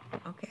 Thank you.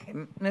 Okay,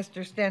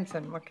 Mr.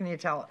 Stenson, what can you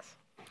tell us?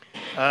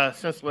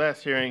 Since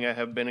last hearing, I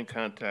have been in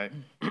contact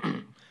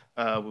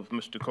with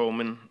Mr.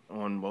 Coleman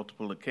on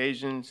multiple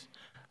occasions.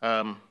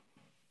 The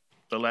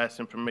last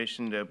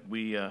information that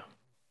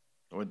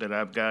or that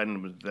I've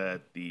gotten was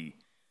that the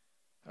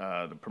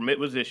permit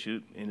was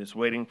issued and it's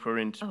waiting for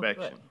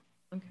inspection.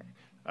 Oh, good.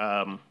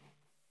 Okay.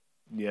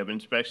 You have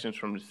inspections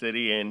from the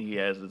city, and he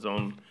has his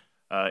own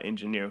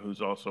engineer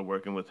who's also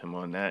working with him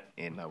on that,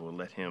 and I will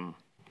let him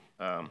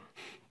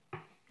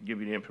give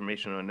you the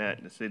information on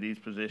that. The city's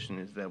position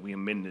is that we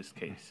amend this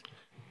case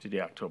to the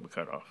October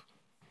cutoff.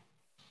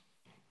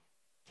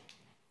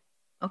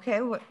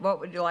 Okay, what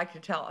would you like to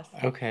tell us?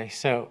 Okay,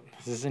 so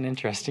this is an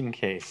interesting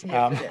case.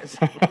 Yes,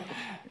 it is.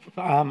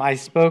 I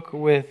spoke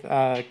with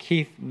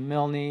Keith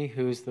Milne,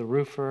 who's the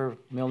roofer,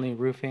 Milne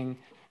Roofing,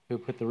 who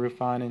put the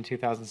roof on in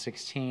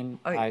 2016.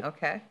 Oh,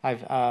 okay.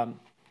 I've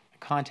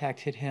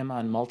contacted him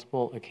on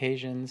multiple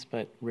occasions,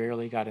 but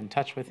rarely got in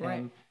touch with him.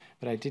 Right.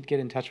 But I did get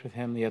in touch with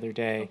him the other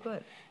day. Oh,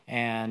 good.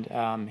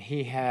 And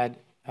he had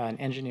an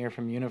engineer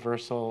from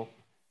Universal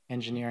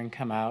Engineering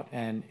come out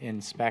and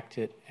inspect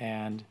it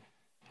and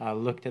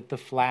looked at the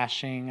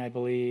flashing, I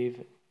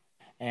believe,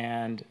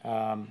 and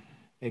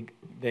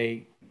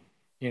they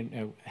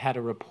had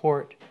a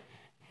report,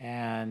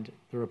 and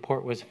the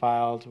report was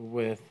filed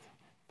with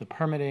the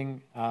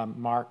permitting,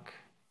 Mark,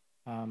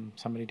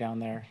 somebody down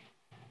there.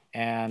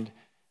 And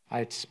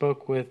I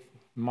spoke with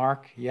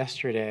Mark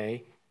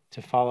yesterday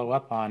to follow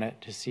up on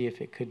it to see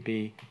if it could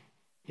be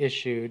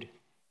issued,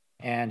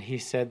 and he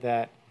said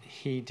that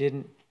he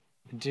didn't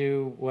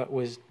do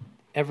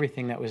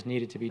everything that was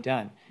needed to be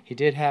done. He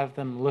did have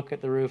them look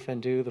at the roof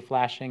and do the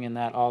flashing, and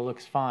that all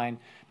looks fine,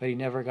 but he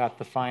never got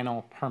the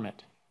final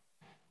permit.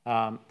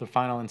 The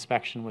final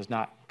inspection was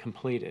not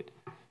completed,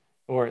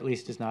 or at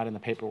least is not in the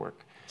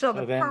paperwork. So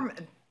the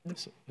permit,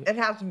 it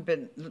hasn't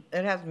been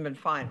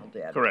finalized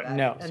yet. Correct.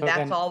 No. And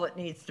that's all that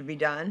needs to be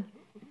done?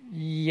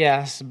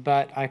 Yes,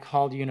 but I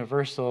called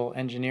Universal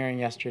Engineering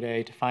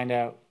yesterday to find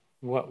out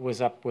what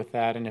was up with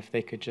that and if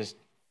they could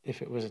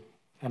if it was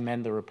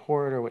amend the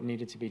report or what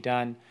needed to be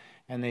done.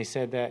 And they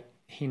said that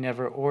he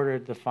never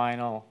ordered the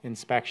final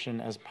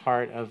inspection as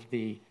part of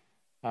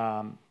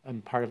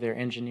their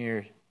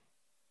engineer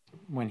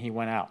when he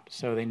went out.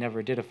 So they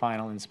never did a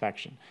final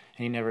inspection,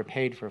 and he never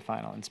paid for a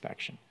final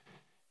inspection.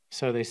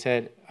 So they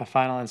said a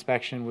final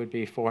inspection would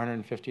be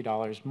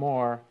 $450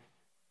 more.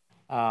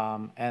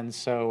 And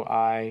so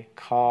I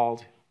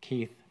called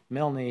Keith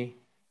Milne,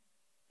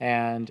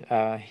 and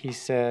he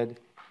said,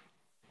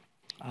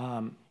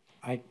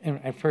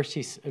 at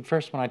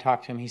first when I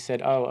talked to him, he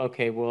said, "Oh,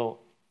 okay, well,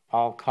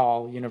 I'll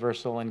call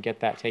Universal and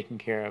get that taken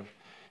care of."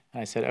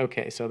 And I said,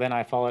 "Okay." So then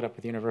I followed up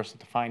with Universal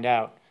to find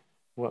out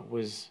what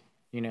was,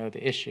 the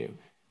issue,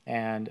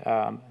 and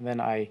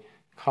then I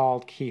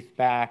called Keith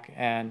back,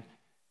 and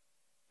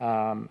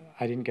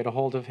I didn't get a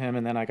hold of him,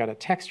 and then I got a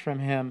text from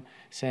him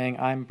saying,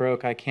 I'm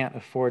broke, I can't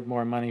afford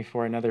more money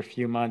for another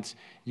few months.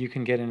 You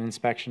can get an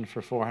inspection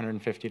for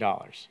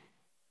 $450.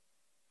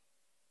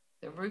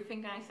 The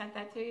roofing guy sent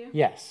that to you?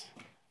 Yes.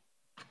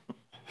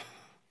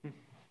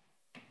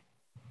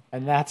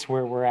 And that's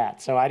where we're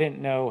at. So I didn't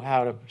know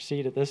how to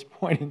proceed at this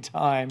point in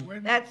time.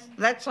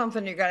 That's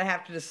something you're going to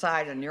have to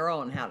decide on your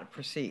own how to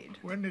proceed.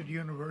 When did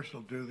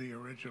Universal do the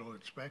original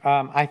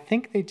inspection? I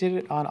think they did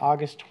it on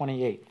August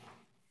 28th.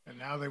 And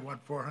now they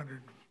want $450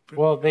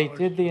 Well, they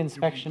did the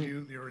inspection. to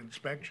review their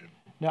inspection.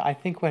 No, I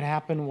think what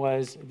happened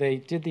was they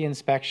did the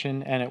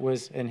inspection,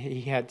 and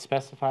he had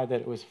specified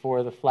that it was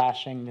for the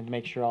flashing and to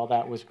make sure all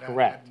that was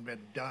correct. That hadn't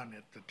been done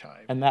at the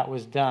time. And that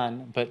was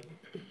done, but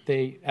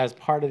they, as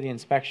part of the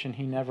inspection,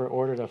 he never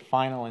ordered a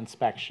final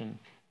inspection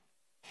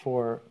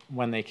for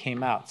when they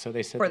came out. So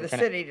they said For the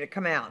city to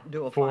come out and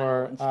do a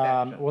final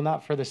inspection. well,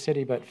 not for the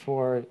city, but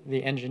for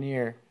the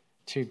engineer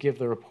to give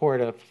the report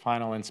of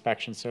final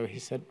inspection. So he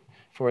said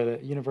for the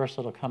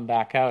Universal to come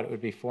back out, it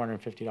would be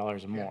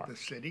 $450 or more. Did the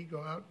city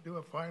go out and do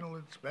a final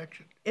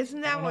inspection?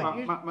 Isn't that what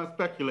you... My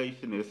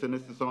speculation is, and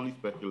this is only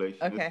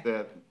speculation, Okay. is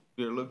that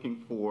they're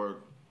looking for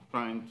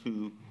trying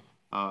to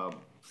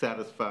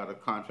satisfy the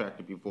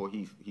contractor before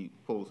he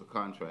pulls a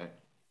contract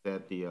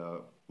that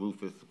the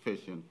roof is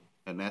sufficient,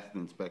 and that's the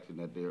inspection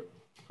that they're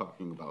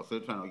talking about. So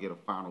they're trying to get a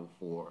final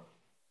for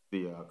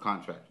the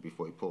contractor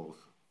before he pulls.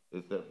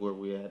 Is that where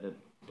we're at?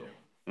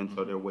 And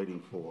so they're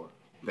waiting for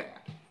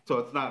that. So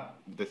it's not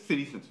the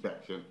city's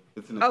inspection,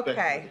 it's an inspection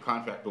that the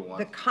contractor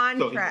wants. The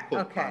contract,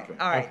 okay,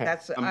 all right,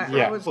 that's,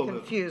 I was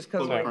confused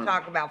because we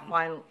talk about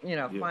final,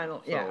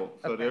 final,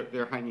 So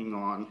they're hanging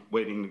on,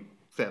 waiting to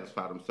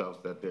satisfy themselves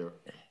that they're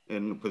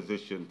in a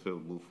position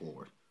to move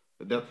forward.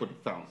 That's what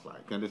it sounds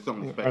like, and it's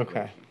only speculation.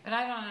 Okay. But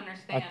I don't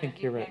understand. I think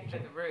if you you're right. paid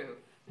for the roof.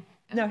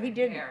 No, he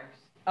didn't.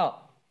 Oh.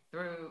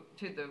 Through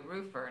to the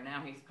roofer,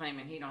 now he's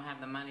claiming he don't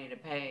have the money to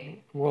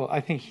pay. Well, I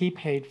think he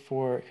paid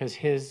for, because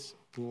his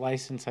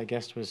license, I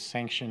guess, was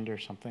sanctioned or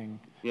something.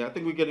 Yeah, I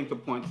think we're getting to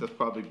points that's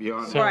probably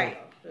beyond.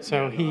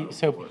 So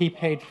he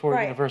paid for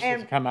Right, Universal to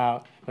and- come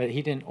out, but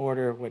he didn't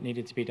order what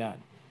needed to be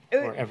done,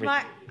 or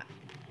everything.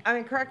 I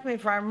mean, correct me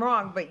if I'm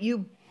wrong, but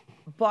you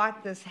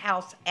bought this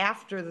house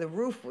after the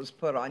roof was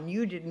put on.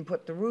 You didn't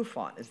put the roof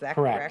on, is that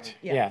correct? Correct,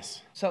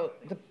 yes. So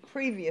the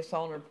previous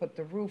owner put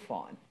the roof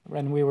on.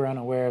 And we were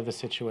unaware of the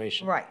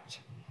situation. Right.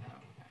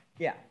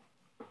 Yeah.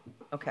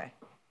 Okay.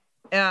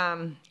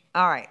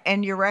 All right.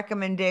 And your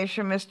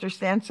recommendation, Mr.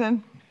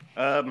 Stenson?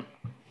 I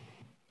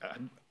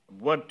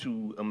want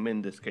to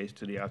amend this case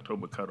to the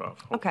October cutoff.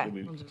 Okay.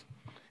 Hopefully we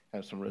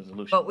have some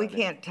resolution. But we by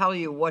then. can't tell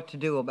you what to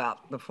do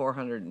about the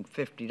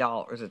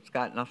 $450. It's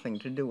got nothing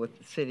to do with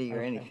the city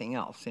or anything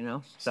else,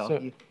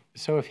 So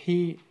if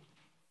he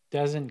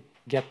doesn't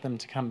get them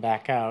to come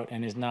back out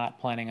and is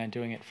not planning on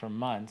doing it for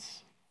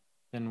months,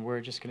 then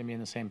we're just going to be in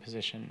the same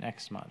position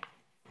next month.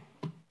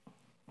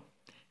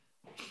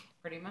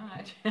 Pretty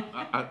much.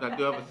 I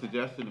do have a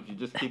suggestion. If you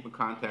just keep in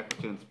contact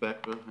with your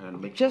inspector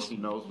and make sure he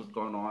knows what's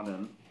going on,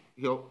 and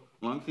as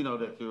long as he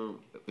knows that you're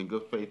in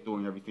good faith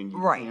doing everything you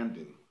can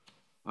do,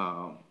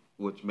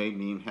 which may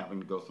mean having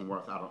to go somewhere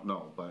else. I don't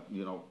know, but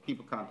keep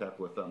in contact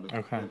with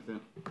Mr.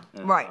 Stinson.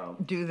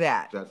 And, do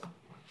that. That's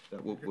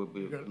what we'll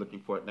be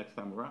looking for it next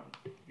time around.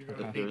 You're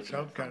going to need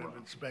some kind of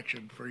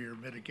inspection for your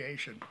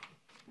mitigation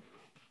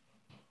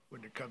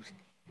when it comes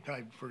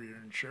time for your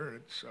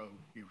insurance, so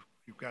you've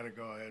got to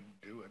go ahead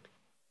and do it.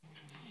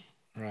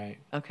 Right.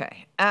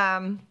 Okay.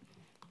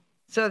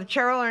 So the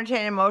chair will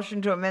entertain a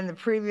motion to amend the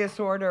previous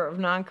order of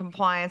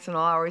noncompliance and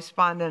allow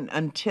respondent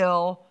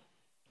until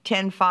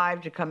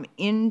 10/5 to come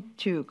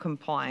into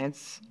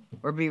compliance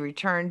or be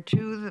returned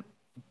to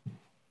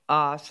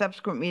the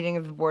subsequent meeting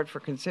of the board for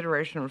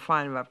consideration of a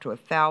fine of up to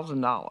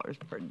 $1,000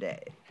 per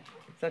day.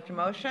 Such a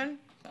motion?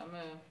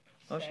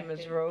 Motion,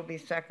 Ms. Roby,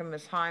 second,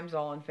 Ms. Himes.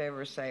 All in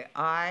favor say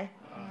aye.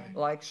 Aye.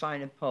 Like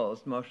sign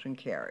opposed. Motion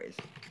carries.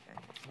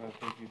 Okay.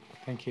 Thank you.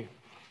 Thank you.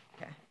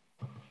 Okay.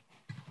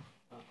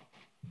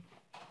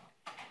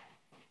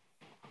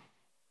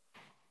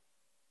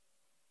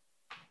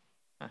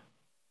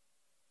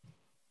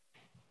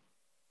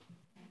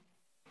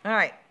 All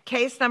right,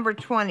 case number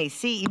 20,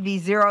 CEB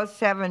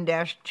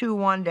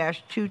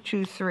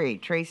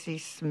 07-21-223, Tracy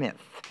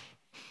Smith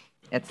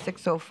at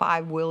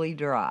 605 Willie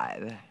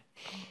Drive.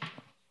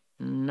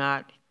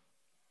 Not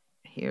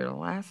here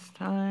last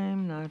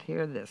time, not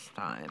here this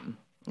time.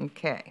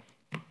 Okay.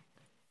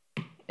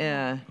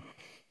 All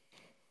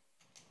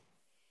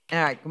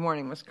right, good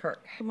morning, Ms.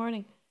 Kirk. Good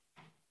morning.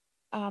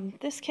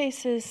 This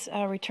case is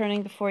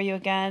returning before you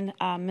again.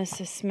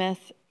 Mrs.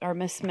 Smith, or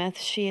Ms. Smith,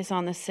 she is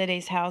on the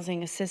city's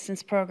Housing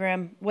Assistance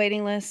Program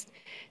waiting list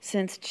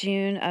since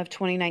June of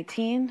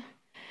 2019.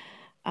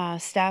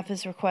 Staff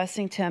is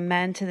requesting to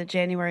amend to the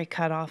January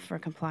cutoff for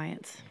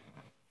compliance.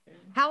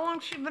 How long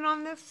has she been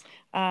on this?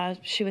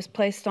 She was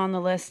placed on the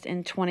list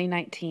in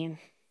 2019,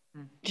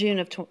 June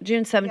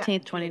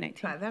 17th,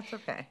 2019. That's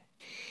okay.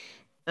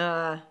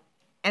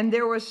 And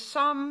there was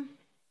some...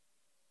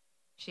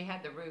 She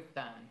had the roof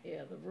done.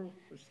 Yeah, the roof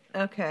was...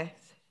 Okay.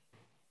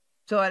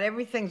 So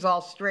everything's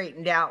all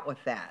straightened out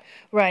with that.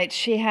 Right,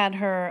 she had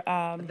her,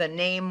 The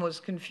name was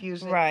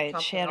confusing. right,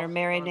 something she had her else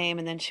married on it. name,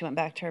 and then she went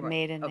back to her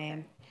maiden okay.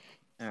 name.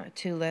 All right.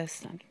 Two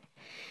lists.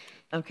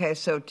 Okay,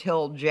 so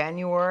till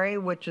January,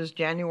 which is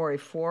January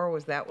 4,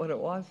 was that what it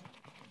was?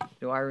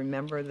 Do I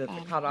remember that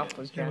the cutoff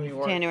was January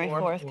 4th? January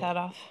 4th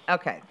cutoff.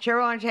 Okay. Chair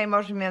will entertain a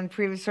motion to amend the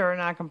previous order of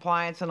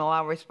noncompliance and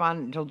allow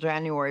respondent until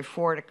January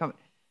 4 to come,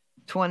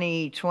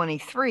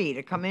 2023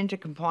 to come into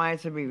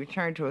compliance and be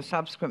returned to a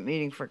subsequent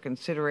meeting for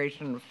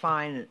consideration of a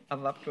fine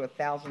of up to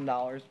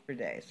 $1,000 per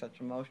day. Such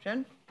a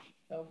motion?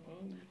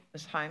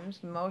 Ms.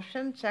 Hyams,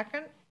 motion.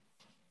 Second?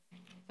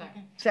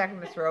 Second.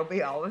 Second, Ms.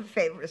 Roby. All in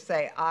favor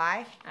say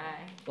aye.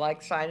 Aye.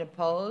 Like sign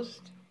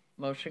opposed.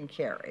 Motion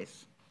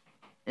carries.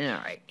 All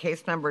right,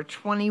 case number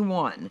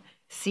 21,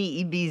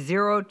 CEB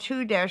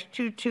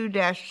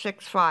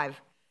 02-22-65,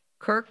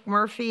 Kirk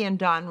Murphy and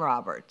Don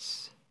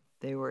Roberts.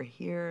 They were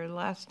here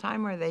last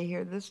time. Are they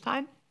here this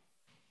time?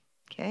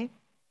 Okay.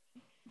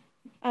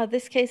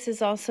 This case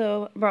is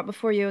also brought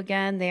before you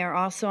again. They are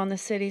also on the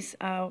city's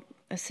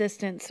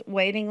assistance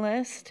waiting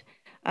list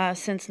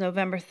since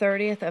November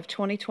 30th of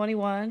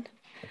 2021.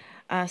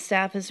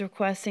 Staff is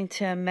requesting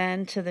to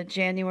amend to the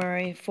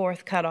January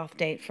 4th cutoff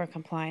date for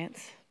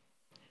compliance.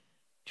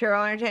 Chair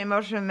will entertain a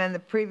motion to amend the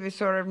previous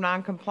order of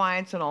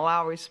noncompliance and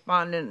allow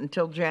respondent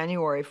until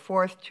January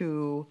 4th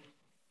to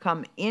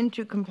come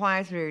into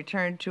compliance and be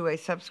returned to a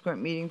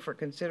subsequent meeting for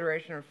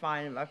consideration or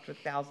fine of up to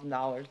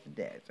 $1,000 a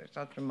day. Is there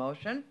such a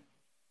motion?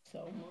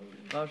 So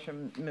moved.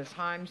 Motion, Ms.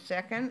 Hyams,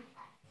 second.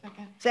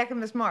 Second. Second,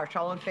 Ms. Marsh.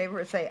 All in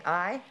favor say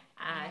aye.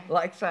 Aye.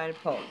 Like sign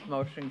opposed.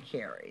 Motion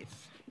carries.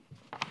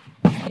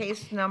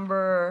 Case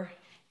number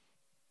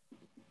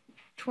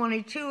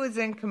 22 is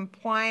in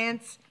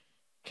compliance.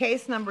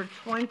 Case number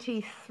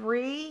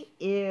 23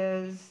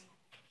 is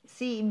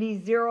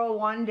CEB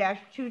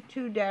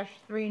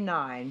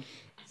 01-22-39.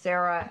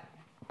 Sarah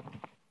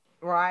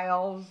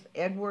Riles,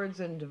 Edwards,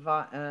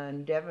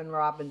 and Devin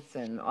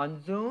Robinson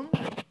on Zoom.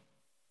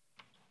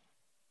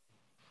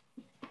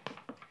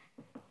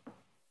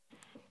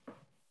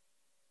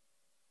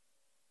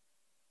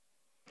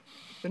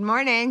 Good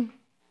morning.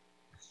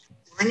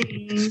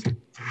 Morning.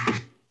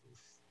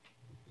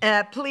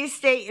 Please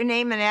state your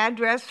name and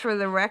address for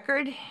the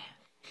record.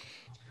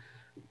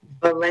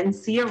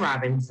 Valencia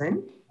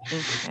Robinson.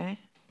 Okay.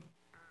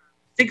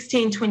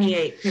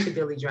 1628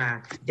 Piccadilly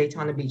Drive,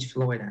 Daytona Beach,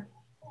 Florida.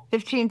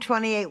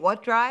 1528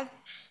 what drive?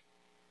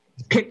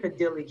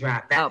 Piccadilly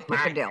Drive. That's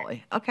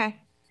Piccadilly. Okay.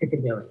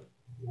 Piccadilly.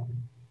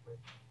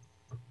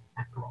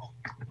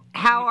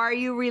 How are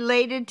you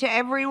related to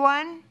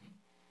everyone?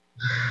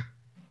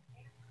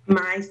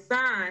 My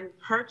son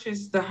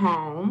purchased the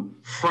home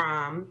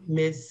from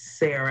Miss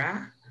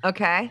Sarah.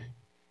 Okay.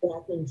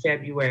 Back in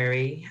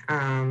February.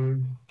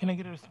 Can I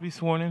get her to be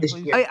sworn in,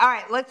 please? All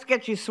right, let's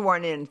get you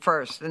sworn in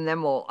first, and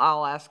then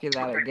I'll ask you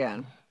that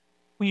again.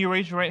 Will you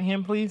raise your right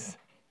hand, please?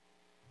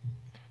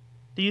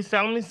 Do you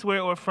solemnly swear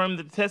or affirm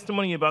that the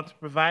testimony you're about to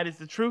provide is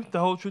the truth, the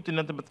whole truth, and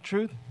nothing but the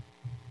truth?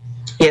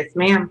 Yes,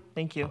 ma'am.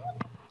 Thank you.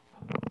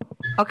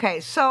 Okay,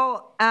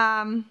 so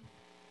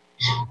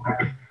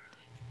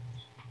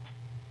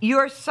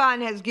your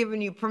son has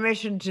given you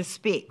permission to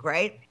speak,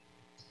 right?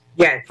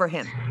 Yes. For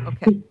him.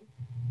 Okay.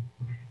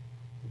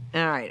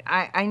 All right.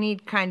 I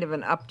need kind of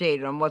an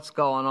update on what's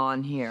going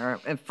on here.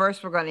 And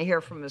first, we're going to hear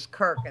from Ms.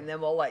 Kirk, and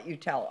then we'll let you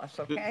tell us,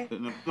 okay?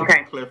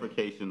 Okay.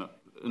 Clarification.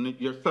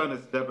 Your son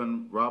is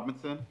Devin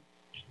Robinson?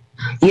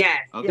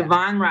 Yes, Okay.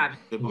 Devon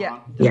Robinson. Devon? Yeah,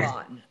 Yes.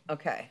 Devon.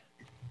 Okay.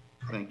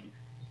 Thank you.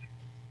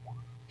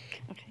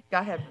 Go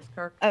ahead, Ms.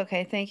 Kirk.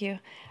 Okay, thank you.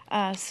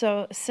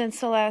 So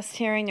since the last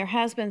hearing, there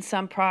has been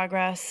some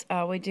progress.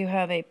 We do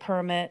have a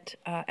permit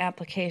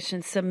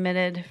application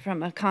submitted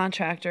from a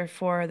contractor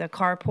for the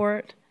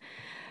carport.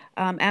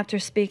 After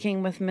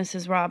speaking with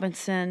Mrs.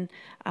 Robinson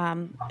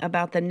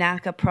about the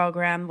NACA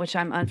program, which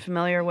I'm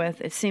unfamiliar with,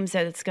 it seems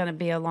that it's going to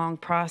be a long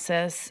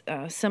process,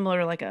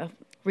 similar to like a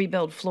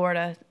Rebuild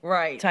Florida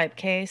type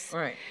case.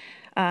 Right.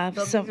 So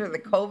these are the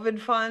COVID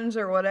funds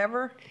or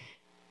whatever?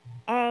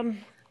 Is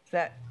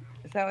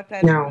that what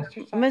that No. is?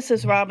 Mr. Simon?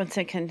 Mrs.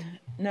 Robinson can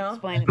No?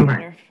 explain it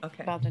better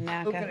Okay. about the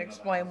NACA. Who can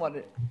explain what?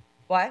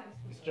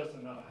 It's just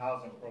another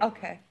housing program.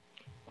 Okay.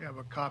 You have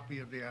a copy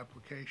of the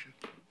application.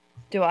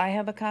 Do I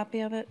have a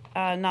copy of it?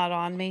 Not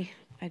on me.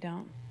 I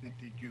don't.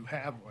 Did you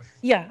have one?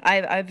 Yeah,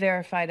 I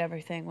verified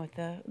everything with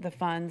the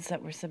funds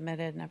that were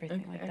submitted and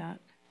everything like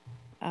that.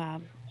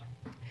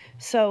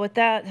 So with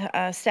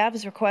that, staff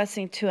is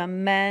requesting to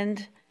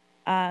amend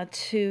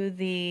to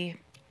the,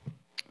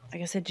 I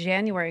guess, a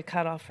January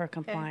cutoff for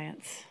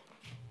compliance.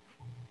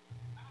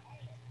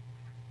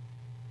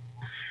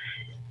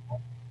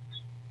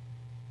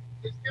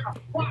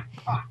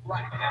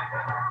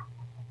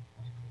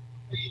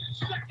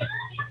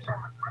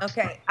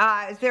 Okay.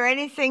 Is there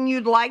anything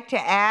you'd like to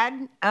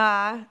add,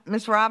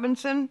 Ms.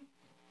 Robinson?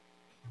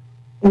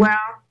 Well,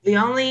 The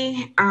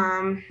only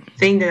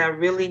thing that I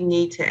really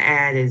need to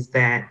add is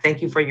that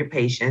thank you for your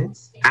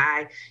patience.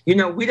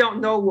 We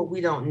don't know what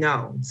we don't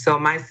know. So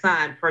my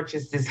son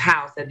purchased this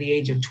house at the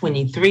age of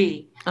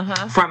 23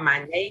 from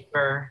my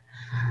neighbor.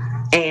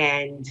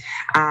 And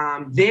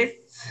this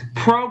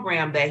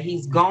program that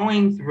he's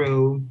going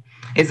through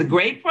is a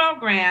great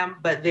program,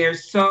 but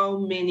there's so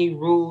many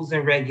rules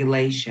and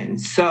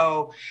regulations.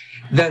 So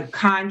the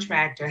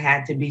contractor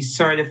had to be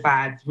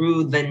certified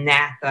through the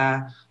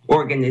NACA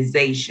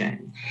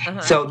organization.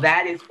 So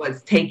that is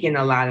what's taking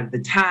a lot of the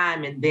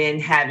time. And then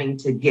having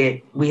to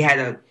we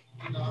had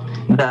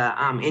the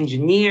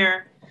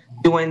engineer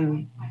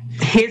doing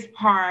his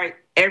part.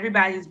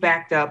 Everybody's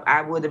backed up.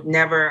 I would have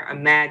never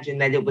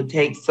imagined that it would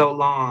take so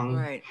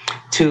long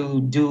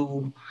to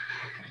do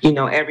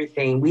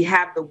everything. We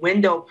have the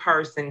window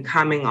person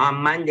coming on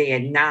Monday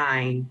at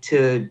 9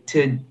 to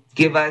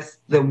give us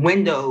the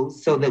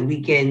windows so that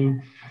we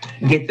can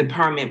get the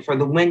permit for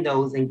the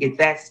windows and get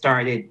that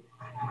started.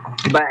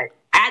 But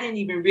I didn't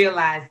even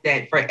realize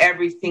that for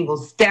every single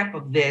step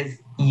of this,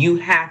 you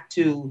have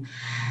to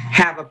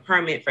have a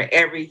permit for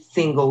every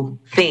single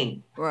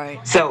thing.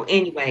 Right. So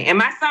anyway, and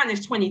my son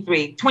is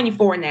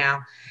 24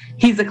 now.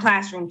 He's a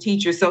classroom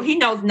teacher, so he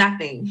knows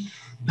nothing.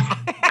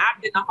 I've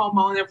been a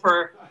homeowner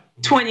for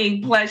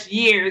 20 plus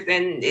years,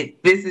 and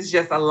this is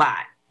just a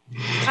lot.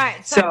 All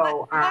right.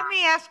 So let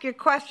me ask you a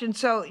question.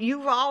 So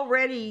you've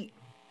already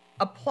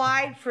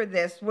applied for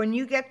this. When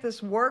you get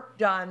this work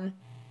done,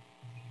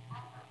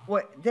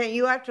 then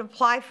you have to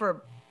apply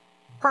for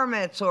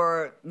permits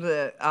or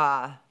the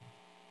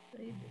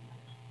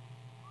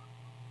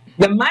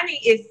money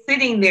is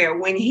sitting there.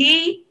 When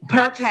he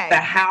purchased the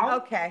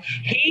house,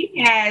 he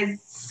has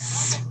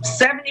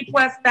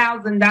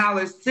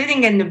 $70,000+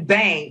 sitting in the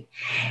bank,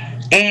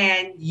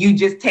 and you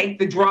just take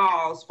the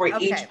draws for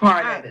each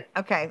part of it.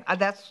 Okay,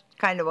 that's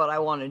kind of what I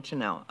wanted to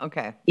know.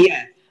 Okay.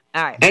 Yeah.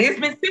 All right. And it's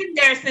been sitting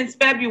there since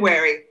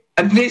February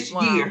of this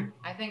year.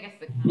 I think it's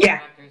the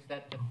contractors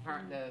that the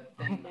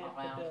thing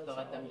allows to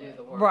let them do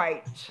the work.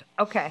 Right.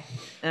 Okay.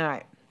 All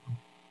right.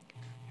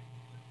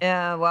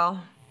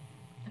 Well,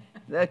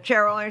 the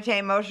chair will entertain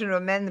a motion to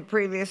amend the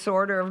previous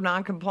order of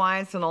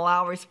noncompliance and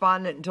allow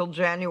respondent until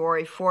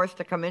January 4th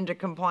to come into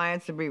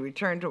compliance and be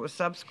returned to a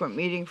subsequent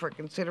meeting for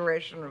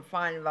consideration of a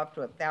fine of up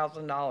to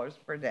 $1,000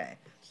 per day.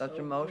 Such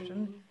a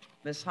motion.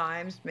 Ms.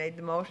 Himes made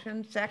the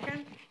motion.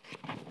 Second?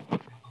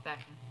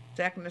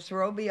 Second, Ms.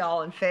 Roby.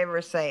 All in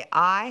favor say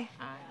aye.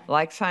 Aye.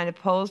 Like sign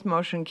opposed,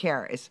 motion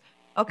carries.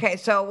 Okay,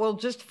 so we'll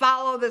just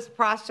follow this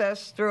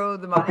process through.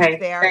 The money's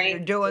there. You're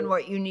doing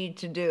what you need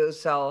to do,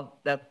 so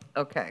that's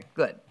okay,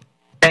 good.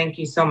 Thank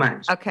you so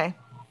much. Okay,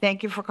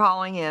 thank you for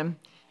calling in.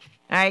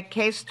 All right,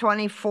 case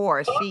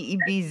 24,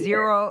 CEB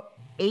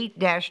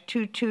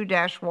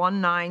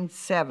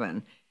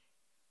 08-22-197,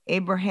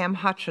 Abraham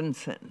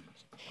Hutchinson.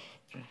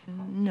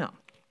 No.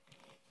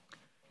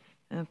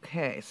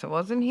 Okay, so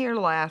wasn't here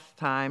last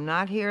time,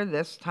 not here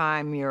this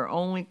time. Your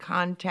only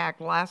contact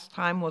last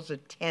time was a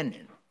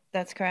tenant.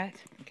 That's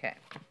correct. Okay.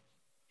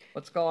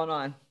 What's going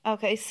on?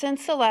 Okay,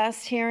 since the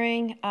last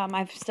hearing,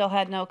 I've still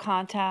had no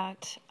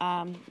contact.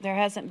 There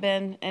hasn't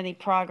been any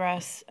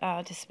progress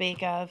to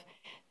speak of.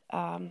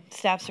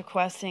 Staff's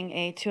requesting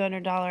a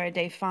 $200 a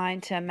day fine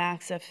to a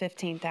max of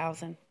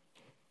 $15,000.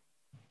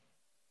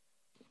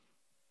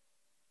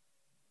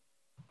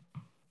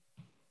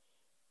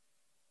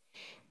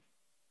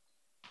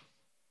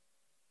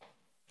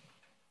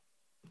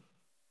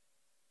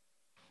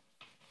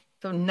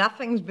 So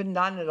nothing's been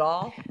done at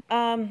all?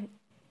 One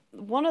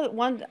of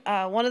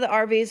the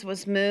RVs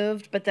was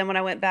moved, but then when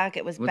I went back,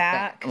 it was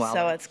back. Well,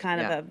 so it's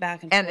kind of a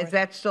back and forth. And is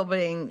that still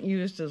being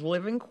used as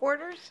living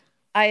quarters?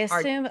 I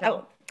assume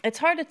it's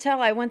hard to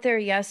tell. I went there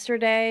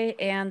yesterday,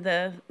 and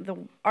the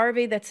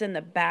RV that's in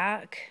the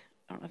back,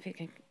 I don't know if you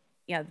can,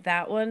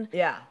 that one.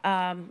 Yeah.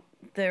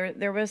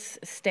 There was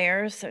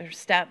stairs or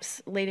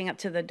steps leading up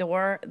to the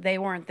door. They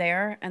weren't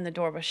there, and the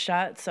door was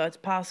shut. So it's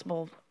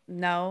possible.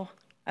 No.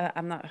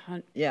 I'm not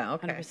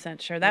 100%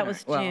 sure. That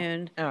was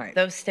June. All right.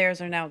 Those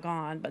stairs are now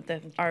gone, but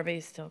the RV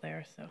is still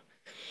there. So,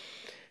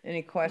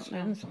 any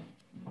questions?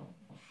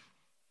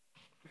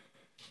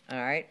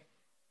 All right.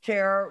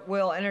 Chair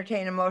will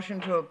entertain a motion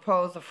to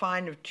impose a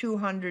fine of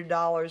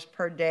 $200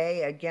 per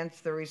day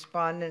against the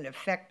respondent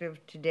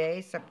effective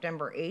today,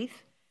 September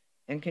 8th,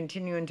 and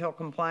continue until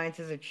compliance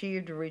is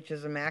achieved or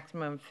reaches a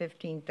maximum of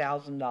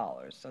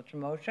 $15,000. Such a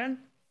motion?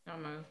 So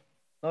moved.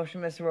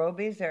 Motion, Ms.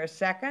 Roby. Is there a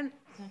second?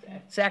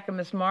 Second,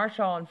 Ms. Marsh.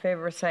 All in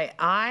favor say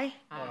aye.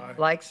 Aye.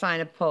 Like sign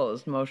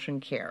opposed. Motion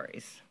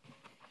carries.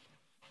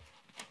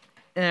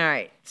 All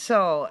right.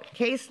 So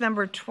case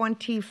number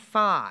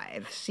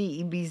 25,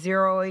 CEB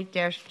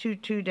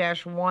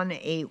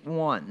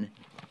 08-22-181.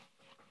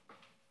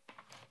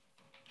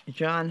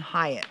 John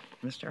Hyatt.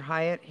 Mr.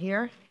 Hyatt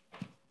here.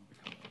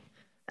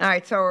 All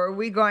right. So are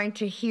we going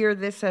to hear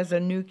this as a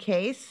new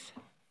case?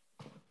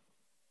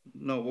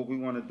 No, what we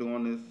want to do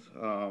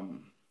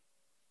on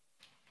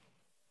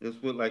this,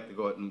 we'd like to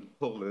go ahead and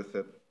pull this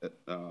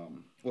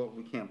well,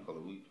 we can't pull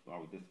it. Are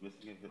we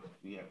dismissing it?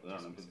 We have to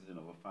earn a position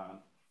of a fine.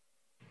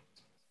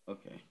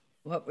 Okay.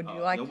 What would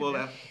you like to We'll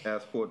do?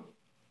 ask for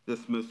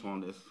dismissal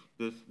on this.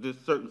 There's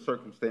certain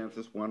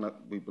circumstances. One,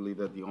 we believe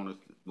that the owners,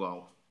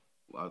 well,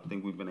 I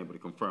think we've been able to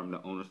confirm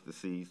the owner's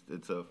deceased.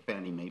 It's a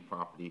Fannie Mae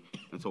property,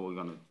 and so we're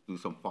gonna do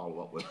some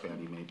follow-up with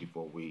Fannie Mae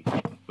before we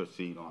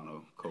proceed on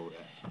a code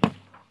act.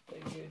 So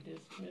you're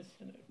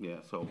dismissing it? Yeah,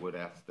 so we'd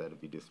ask that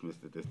it be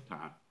dismissed at this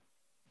time.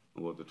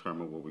 And we'll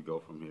determine where we go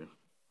from here.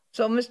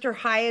 So Mr.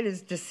 Hyatt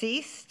is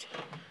deceased?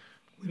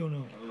 We don't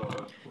know.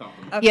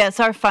 Okay. Yes,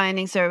 our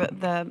findings are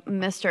the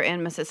Mr.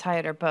 and Mrs.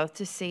 Hyatt are both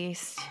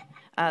deceased.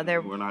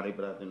 We're not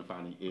able to identify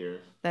any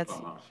heirs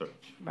from our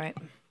search. Right.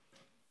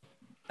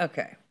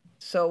 Okay,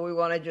 so we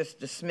want to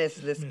just dismiss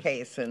this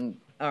case and,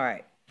 all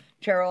right.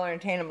 Chair will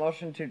entertain a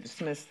motion to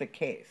dismiss the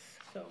case.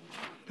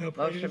 Without Motion,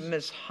 prejudice?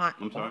 Ms. Hunt.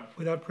 I'm sorry?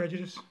 Without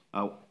prejudice?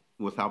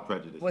 Without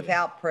prejudice.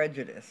 Without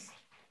prejudice.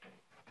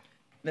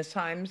 Ms.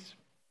 Himes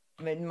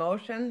made a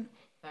motion.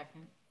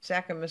 Second.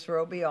 Second, Ms.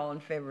 Roby, all in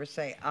favor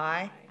say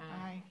aye.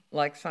 Aye.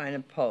 Like sign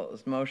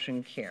opposed,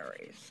 motion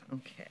carries.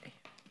 Okay.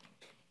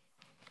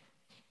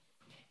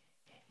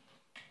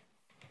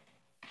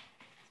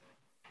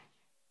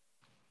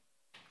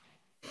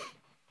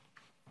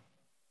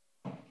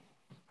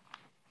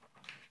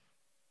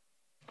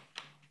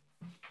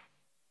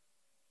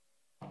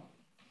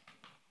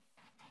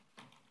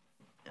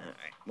 All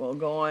right, we'll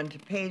go on to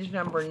page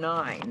number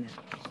 9.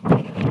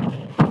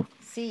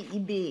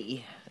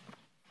 CEB.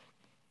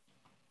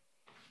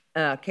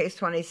 Case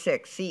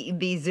 26,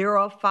 CEB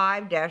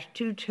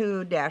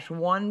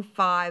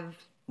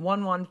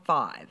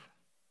 05-22-15115.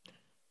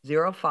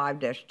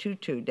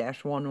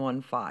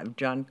 05-22-115,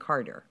 John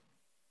Carter.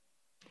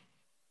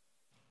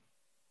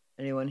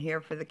 Anyone here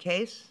for the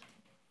case?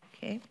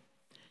 Okay.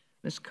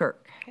 Ms.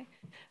 Kirk. Okay.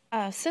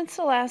 Since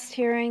the last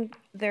hearing,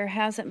 there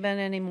hasn't been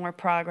any more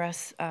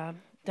progress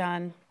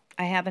done.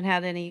 I haven't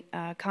had any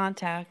more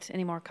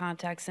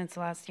contact since the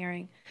last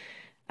hearing.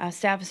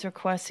 Staff is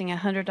requesting a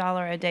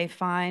 $100 a day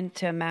fine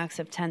to a max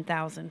of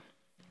 $10,000.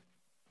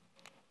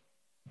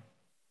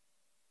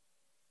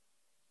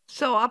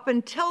 So up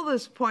until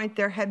this point,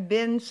 there had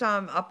been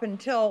up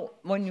until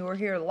when you were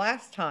here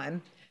last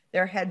time,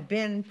 there had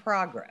been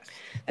progress.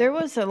 There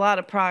was a lot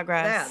of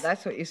progress. Yeah,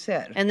 that's what you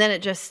said. And then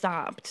it just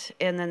stopped.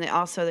 And then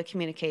also the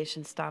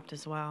communication stopped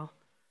as well.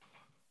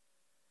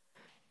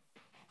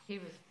 He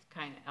was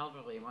kind of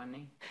elderly, wasn't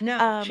he?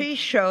 No, she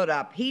showed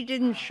up. He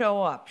didn't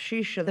show up.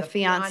 The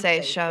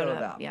fiance showed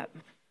up. Yep.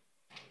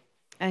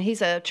 And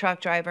he's a truck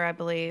driver, I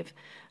believe.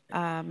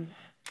 And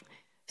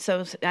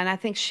I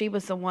think she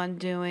was the one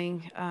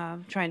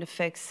trying to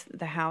fix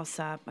the house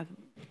up. But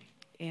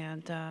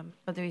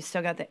we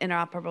still got the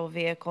inoperable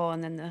vehicle,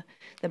 and then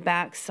the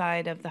back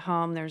side of the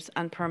home, there's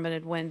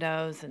unpermitted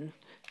windows and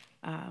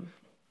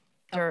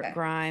dirt,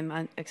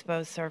 grime,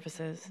 exposed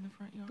surfaces.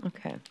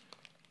 Okay.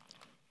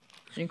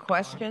 Any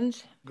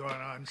questions? Going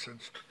on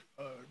since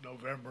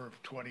November of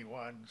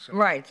 21. So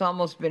Right, it's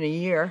almost been a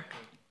year,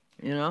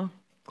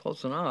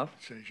 close enough.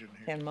 Decision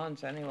here. 10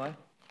 months anyway.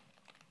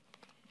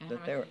 And how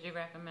much did you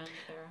recommend,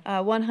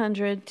 Sarah?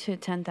 100 to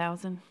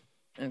 10,000.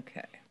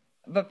 Okay.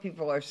 But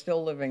people are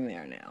still living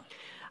there now.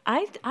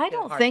 I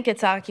don't think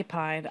it's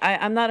occupied.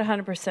 I'm not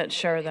 100%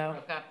 sure, though.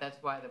 Broke up,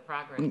 that's why the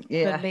progress.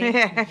 Yeah. Could be.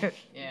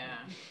 Yeah.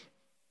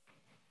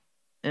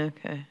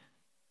 Okay.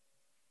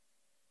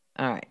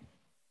 All right.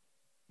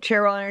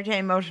 Chair will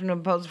entertain a motion to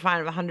impose a fine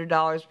of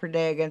 $100 per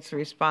day against the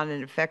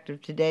respondent effective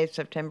today,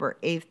 September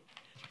 8th,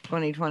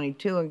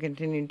 2022, and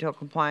continue until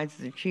compliance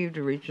is achieved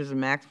or reaches a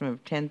maximum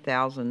of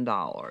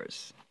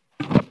 $10,000.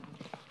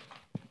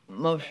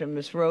 Motion,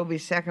 Ms. Roby,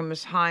 second,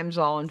 Ms. Himes.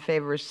 All in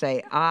favor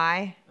say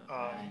aye.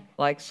 Aye.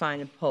 Like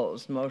sign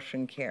opposed,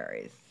 motion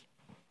carries.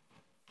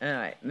 All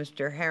right,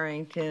 Mr.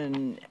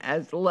 Harrington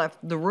has left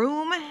the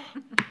room.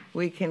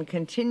 We can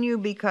continue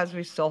because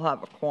we still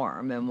have a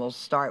quorum, and we'll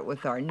start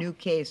with our new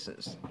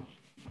cases.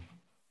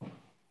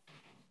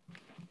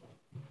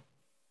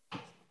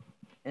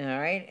 All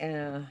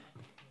right,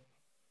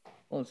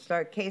 we'll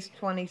start case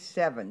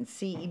 27,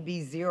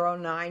 CEB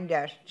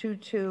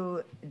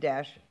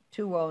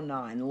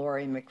 09-22-209,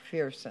 Lori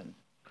McPherson.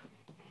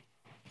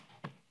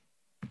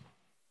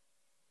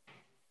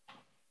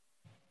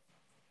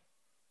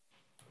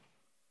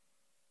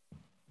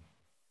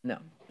 No,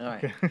 all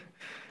right. Okay.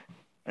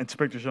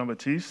 Inspector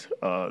Jean-Baptiste,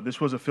 this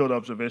was a field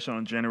observation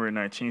on January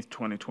 19th,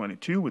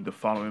 2022 with the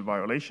following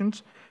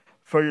violations: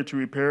 failure to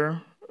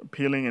repair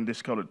peeling and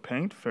discolored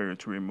paint, failure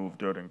to remove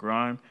dirt and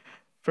grime,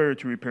 failure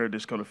to repair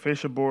discolored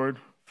fascia board,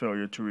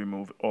 failure to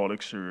remove all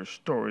exterior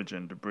storage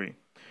and debris.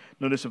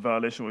 Notice of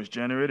violation was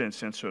generated and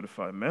sent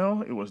certified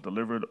mail. It was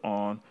delivered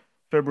on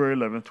February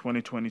 11th,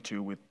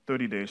 2022 with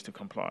 30 days to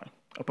comply.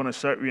 Upon a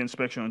site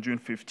reinspection on June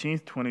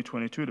 15th,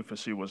 2022, the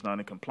facility was not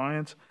in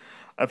compliance.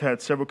 I've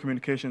had several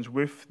communications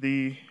with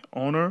the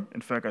owner.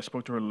 In fact, I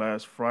spoke to her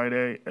last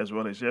Friday as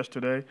well as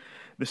yesterday.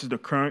 This is the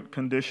current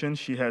condition.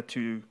 She had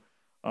to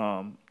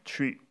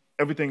treat,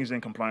 everything is in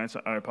compliance,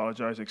 I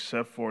apologize,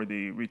 except for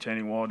the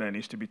retaining wall that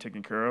needs to be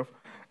taken care of.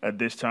 At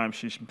this time,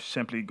 she's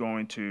simply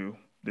going to,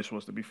 this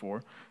was the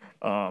before,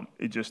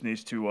 it just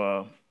needs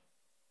to,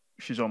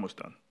 she's almost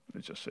done.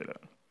 Let's just say that.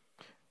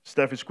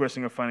 Staff is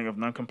requesting a finding of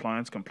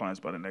non-compliance, compliance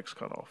by the next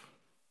cutoff.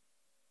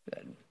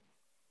 Good.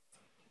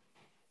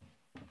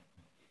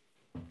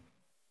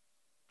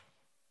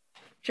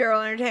 Chair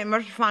will entertain a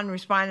motion to find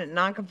respondent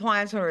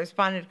non-compliance or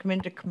respondent to come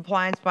into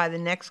compliance by the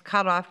next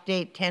cutoff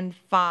date,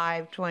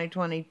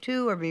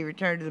 10/5/2022, or be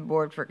returned to the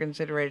board for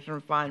consideration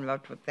of a fine of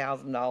up to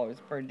 $1,000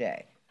 per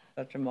day.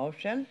 Such a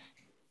motion?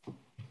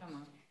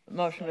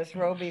 Motion, Ms.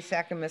 Roby,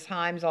 second, Ms.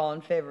 Himes. All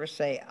in favor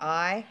say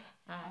aye.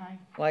 Aye.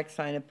 Like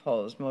sign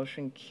opposed.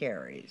 Motion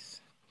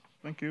carries.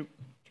 Thank you.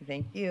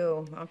 Thank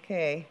you.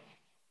 Okay.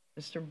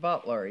 Mr.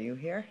 Butler, are you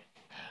here?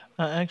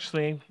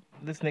 Actually,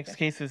 this next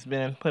case has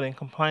been put in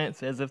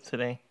compliance as of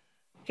today.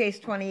 Case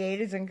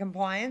 28 is in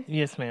compliance?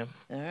 Yes, ma'am.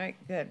 All right,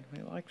 good.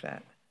 We like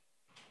that.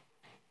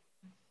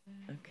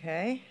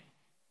 Okay.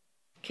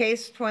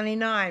 Case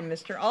 29,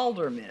 Mr.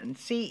 Alderman,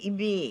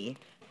 CEB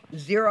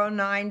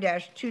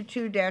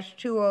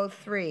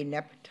 09-22-203,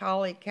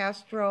 Neptali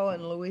Castro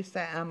and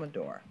Luisa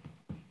Amador.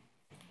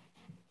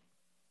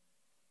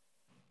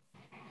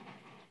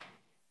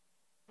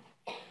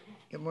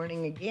 Good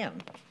morning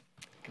again.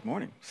 Good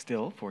morning.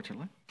 Still,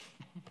 fortunately.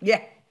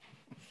 Yeah,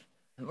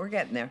 we're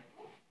getting there.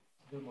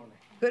 Good morning.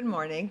 Good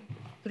morning.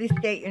 Please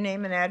state your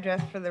name and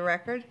address for the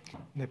record.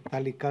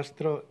 Neptali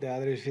Castro. The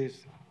address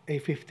is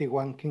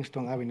 851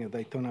 Kingston Avenue,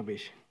 Daytona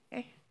Beach.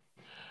 Okay.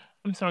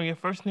 I'm sorry, your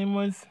first name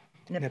was?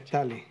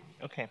 Neptali.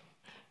 Okay.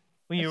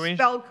 Will you It's raise?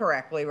 spelled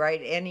correctly,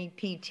 right?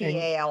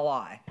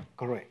 Neptali.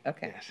 Correct.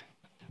 Okay. Yes.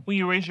 Will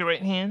you raise your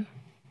right hand?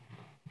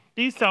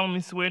 Do you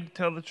solemnly swear to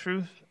tell the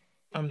truth?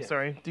 I'm Yes.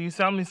 sorry. Do you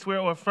solemnly swear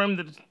or affirm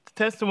that the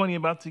testimony you're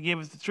about to give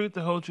is the truth,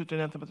 the whole truth,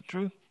 and nothing but the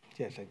truth?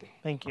 Yes, I do.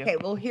 Thank you. Okay,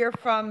 we'll hear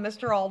from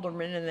Mr.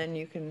 Alderman, and then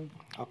you can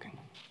talk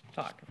if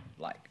you'd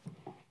like.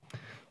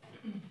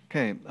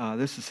 Okay,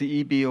 this is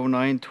the EB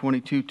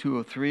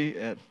 09-22-203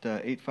 at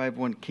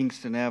 851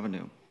 Kingston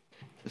Avenue.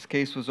 This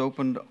case was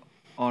opened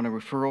on a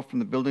referral from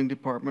the Building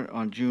Department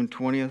on June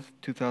 20th,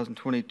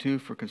 2022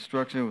 for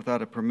construction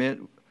without a permit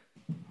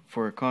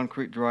for a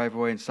concrete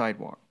driveway and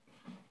sidewalk.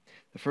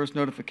 The first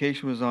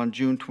notification was on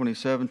June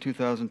 27,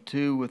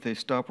 2002 with a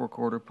stop work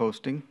order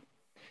posting.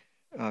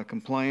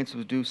 Compliance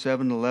was due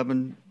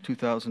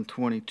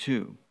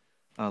 7/11/2022.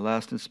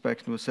 Last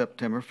inspection was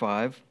September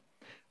 5.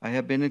 I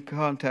have been in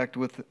contact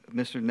with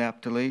Mr.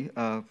 Naphtali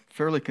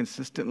fairly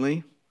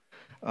consistently.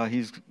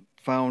 He's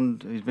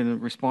been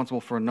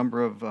responsible for a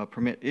number of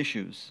permit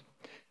issues.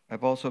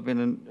 I've also been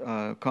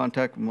in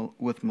contact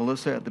with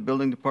Melissa at the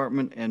Building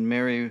Department and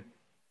Mary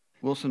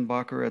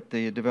Wilson-Bacher at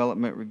the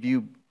Development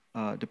Review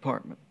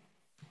Department.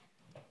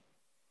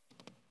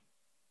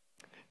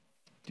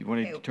 Do you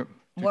want Okay, to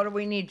what do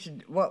we need to,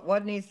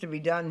 what needs to be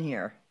done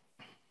here?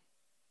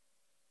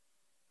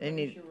 They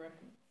need,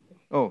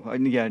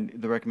 yeah,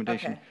 the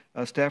recommendation.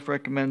 Okay. Staff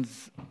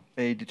recommends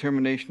a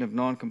determination of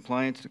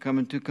non-compliance to come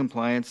into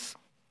compliance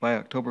by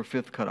October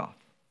 5th cutoff.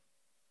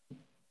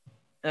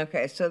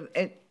 okay,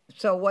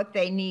 so what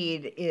they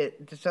need is,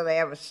 so they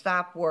have a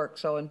stop work,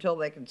 so until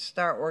they can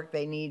start work,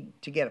 they need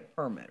to get a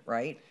permit,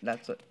 right?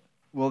 That's it.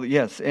 Well,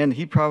 yes, and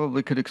he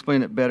probably could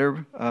explain it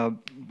better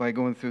by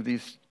going through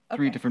these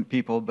three Okay. different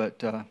people, but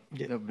that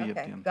would be up to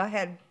Okay, him. go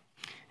ahead.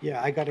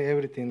 Yeah, I got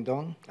everything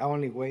done. I'm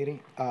only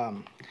waiting.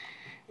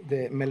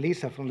 The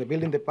Melissa from the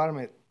building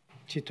department,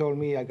 she told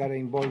me I got to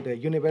involve the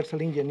universal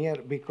engineer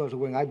because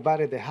when I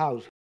bought the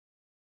house,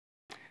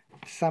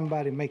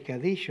 somebody make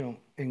addition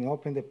and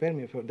open the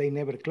permit. They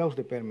never closed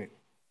the permit.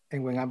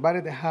 And when I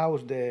bought the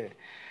house, the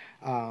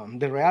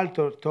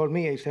realtor told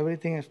me is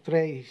everything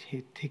straight.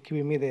 He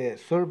gave me the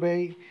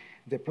survey,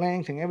 the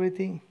plans, and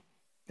everything.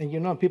 And you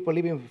know, people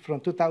living from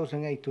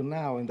 2008 to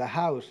now in the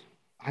house,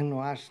 I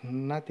no ask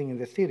nothing in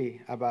the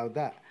city about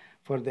that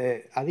for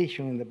the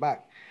addition in the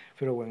back.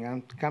 But when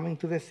I'm coming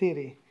to the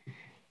city,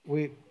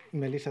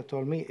 Melissa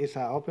told me it's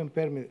an open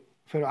permit.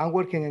 So I'm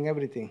working on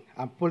everything.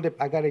 I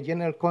got a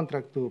general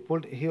contract to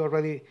pull. He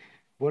already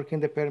working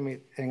the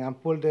permit, and I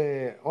pulled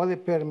the other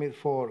permit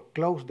for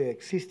close the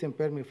existing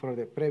permit for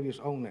the previous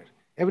owner.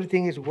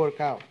 Everything is worked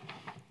out.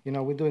 You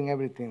know, we're doing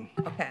everything.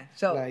 Okay,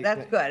 so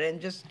that's good,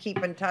 and just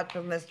keep in touch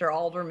with Mr.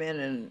 Alderman,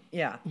 and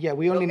yeah. Yeah,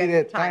 we only You'll get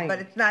needed the time, time. but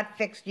it's not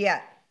fixed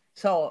yet.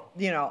 So,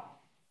 you know,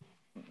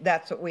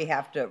 that's what we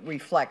have to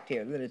reflect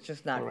here, that it's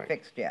just not Correct.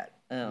 fixed yet.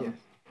 Yes.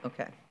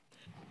 Okay.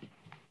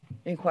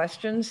 Any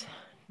questions?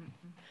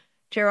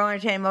 Chair will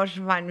entertain a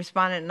motion to find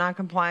respondent in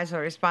non-compliance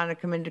or respondent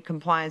come into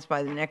compliance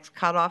by the next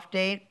cutoff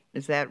date.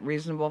 Is that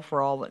reasonable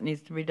for all that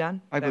needs to be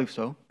done? I believe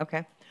so.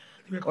 Okay.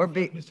 Or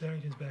Mr.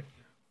 Harrington's back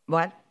here.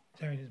 What?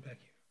 Mr. Harrington's back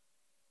here.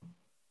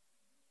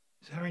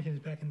 Mr. Harrington is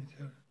back in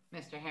the.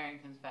 Mr.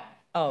 Harrington's back.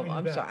 Oh,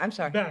 Harrington's I'm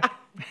sorry. back.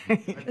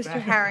 Mr.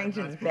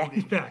 Harrington's back.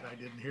 He's back. I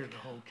didn't hear the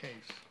whole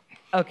case.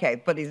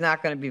 Okay, but he's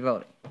not going to be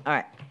voting. All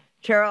right.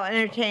 Chair will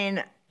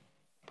entertain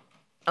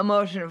a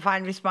motion to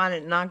find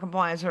respondent in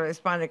non-compliance or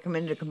respondent come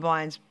into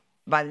compliance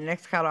by the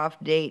next cutoff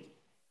date,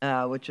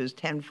 which is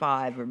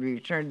 10/5, or be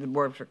returned to the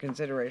board for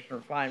consideration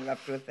or fine of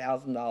up to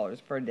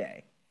 $1,000 per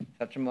day.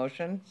 Such a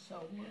motion?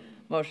 So moved.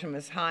 Motion,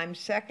 Ms. Himes,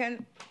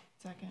 second.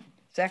 Second.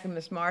 Second,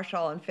 Ms. Marshall.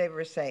 All in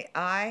favor, say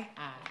aye.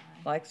 Aye.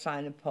 Like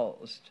sign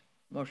opposed.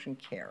 Motion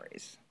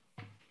carries.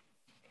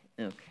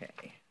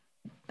 Okay.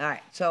 All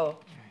right, so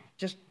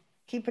just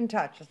keep in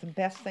touch. It's the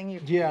best thing you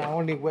can do. Yeah,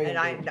 only way. And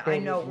I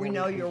know, we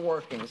know you're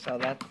working, so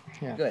that's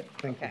Yeah, good.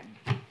 thank you. Okay.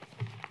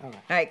 All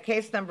right,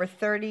 case number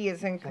 30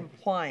 is in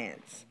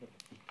compliance.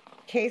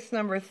 Case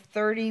number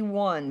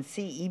 31,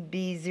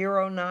 CEB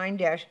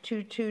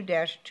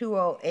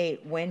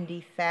 09-22-208,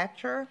 Wendy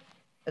Thatcher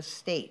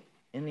Estate.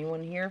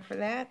 Anyone here for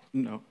that?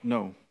 No.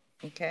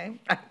 Okay,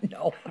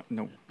 no.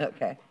 No.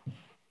 Okay.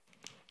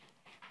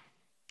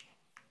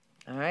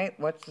 All right,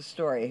 what's the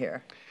story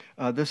here?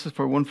 This is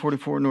for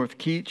 144 North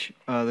Keach.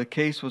 The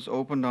case was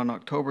opened on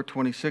October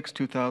 26,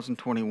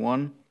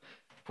 2021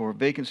 for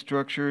vacant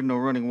structure, no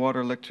running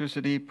water,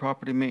 electricity,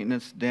 property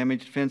maintenance,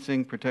 damaged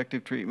fencing,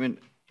 protective treatment,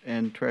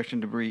 and trash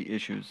and debris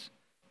issues.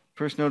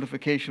 First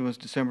notification was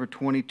December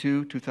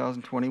 22,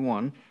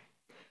 2021,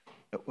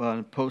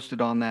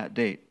 posted on that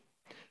date.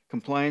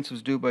 Compliance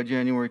was due by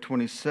January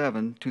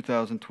 27,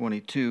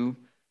 2022.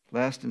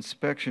 Last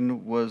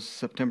inspection was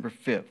September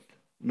 5th.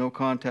 No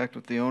contact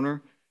with the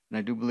owner, and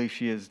I do believe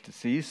she is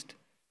deceased.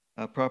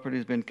 Property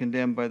has been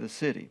condemned by the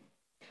city.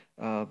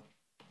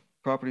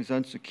 Property is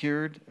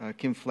unsecured.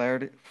 Kim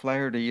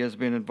Flaherty has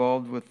been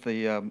involved with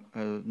the,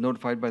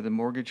 notified by the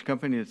mortgage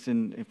company. It's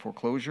in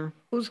foreclosure.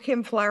 Who's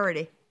Kim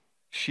Flaherty?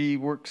 She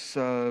works,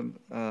 Works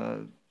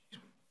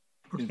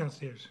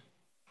downstairs.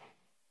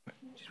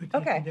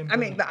 Okay, I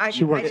mean, but I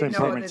She works I in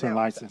didn't know permits and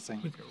whether that was-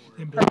 licensing.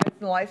 Permits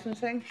and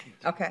licensing?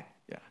 Okay.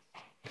 Yeah.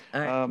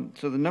 All right.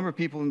 So the number of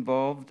people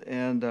involved,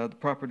 and the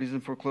property's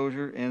in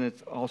foreclosure, and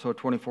it's also a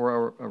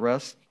 24-hour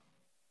arrest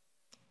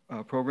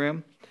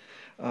program.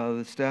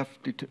 The staff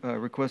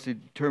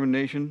requested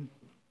determination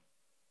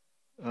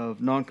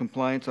of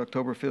non-compliance,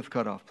 October 5th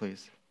cutoff,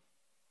 please.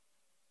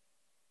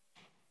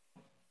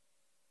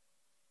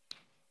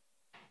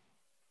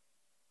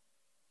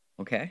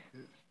 Okay.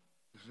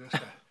 Is this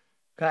a,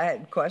 Go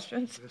ahead,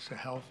 questions? is this a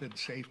health and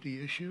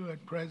safety issue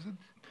at present?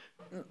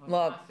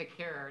 Well,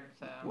 Secured,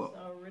 so. Well,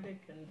 Already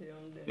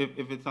condemned.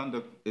 if it's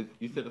under,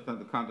 you said it's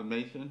under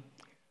condemnation?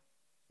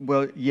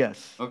 Well,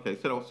 yes. Okay,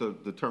 so also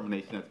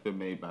determination that's been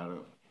made by the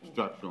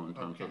structure in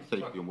terms of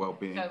safety and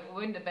well-being. So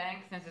wouldn't the bank,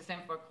 since it's in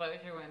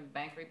foreclosure, wouldn't the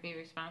bank be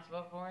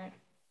responsible for it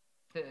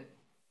to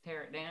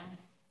tear it down?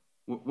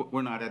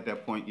 We're not at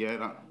that point yet.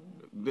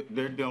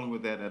 They're dealing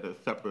with that at a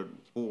separate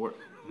board.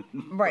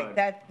 right, But-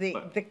 that's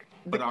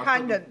but our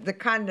the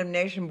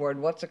condemnation board,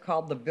 what's it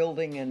called, the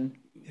building and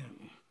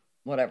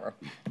whatever.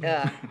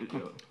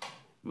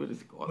 What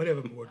is it called?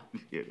 Whatever board.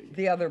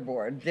 The other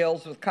board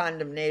deals with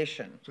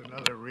condemnation. It's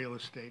another real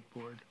estate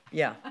board.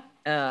 Yeah,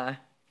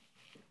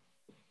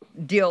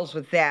 deals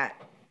with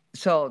that.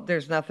 So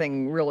there's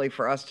nothing really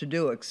for us to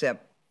do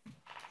except,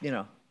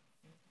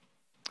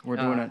 We're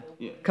doing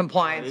it.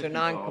 compliance It or is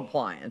resolved.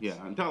 non-compliance.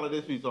 Yeah, until it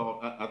is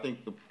resolved, I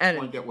think the And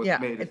point that was yeah,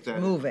 made is it's that.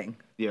 moving.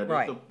 Yeah,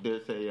 Right.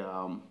 there's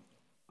a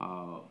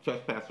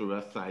trespass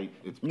arrest site.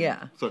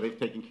 Yeah. So they've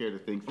taken care of the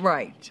things.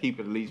 Right. Keep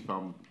it at least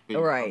from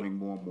Right. becoming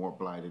more and more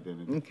blighted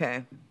than it is.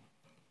 Okay.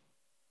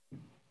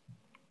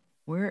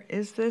 Where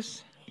is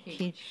this?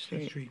 Keach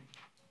Street. Street.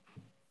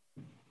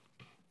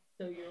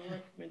 So your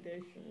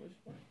recommendation was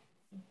what?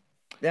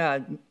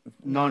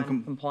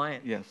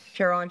 Non-compliant. Yes.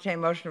 Chair will entertain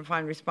a motion to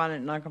find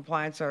respondent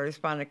non-compliance or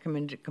respondent come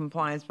into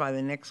compliance by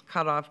the next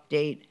cutoff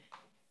date,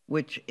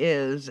 which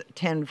is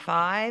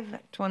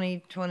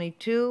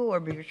 10/5/2022, or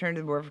be returned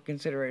to the board for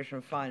consideration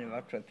of fine of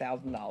up to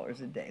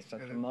 $1,000 a day.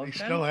 Such a They motion.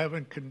 still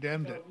haven't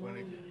condemned it. When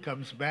it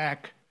comes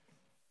back,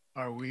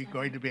 are we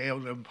going to be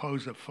able to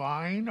impose a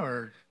fine,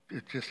 or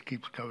it just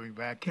keeps coming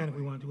back? Can if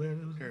we want to do it.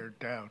 Tear it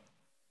down.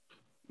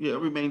 Yeah, it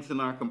remains in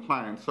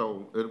non-compliance,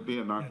 so it'll be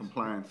in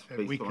non-compliance And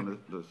we based on can,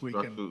 the we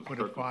structural. can put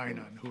a fine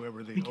on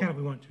whoever they We can if own.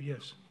 we want to,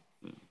 yes.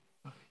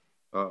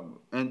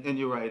 And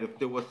you're right, if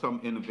there was some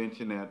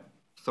intervention that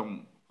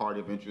some party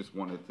of interest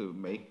wanted to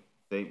make,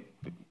 they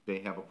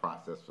have a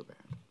process for that,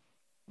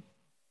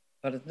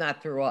 But it's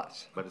not through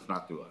us. but it's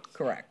not through us.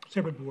 Correct.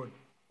 Separate board.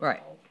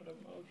 Right.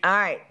 All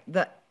right.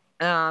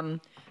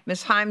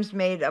 Ms. Himes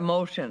made a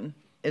motion.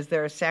 Is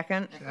there a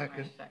second?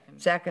 Second.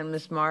 Second,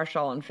 Ms.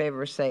 Marshall, in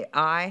favor, say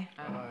aye.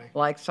 Aye.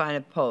 Like sign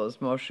opposed,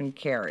 motion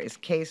carries.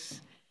 Case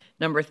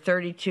number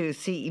 32,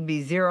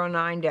 CEB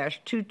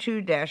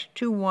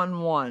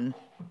 09-22-211,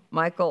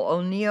 Michael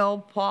O'Neill,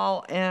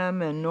 Paul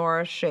M., and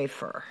Nora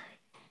Schaefer.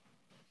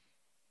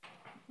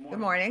 Good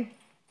morning.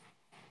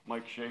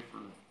 Mike Schaefer,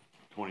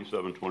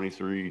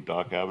 2723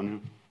 Dock Avenue.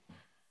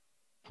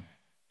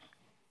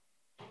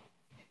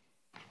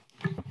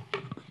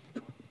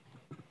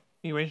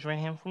 Can you raise your right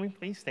hand for me,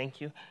 please?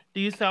 Thank you.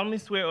 Do you solemnly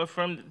swear or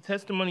affirm that the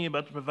testimony you're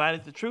about to provide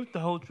is the truth, the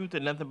whole truth,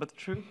 and nothing but the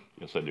truth?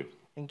 Yes, I do.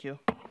 Thank you.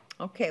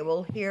 Okay,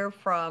 we'll hear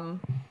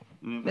from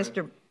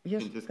Mr.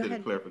 Yes, Can just go get a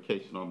ahead.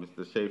 clarification on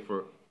Mr.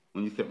 Schaefer.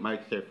 When you said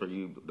Mike Schaefer,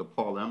 you the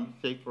Paul M.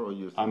 Schaefer, or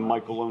you? I'm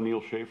Michael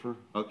O'Neill Schaefer.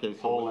 Okay. So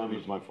Paul M.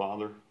 is my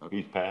father.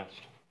 He's passed.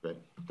 Great.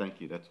 Thank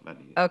you. That's what I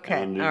needed. Okay,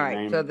 all And the right,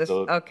 name- so this, the-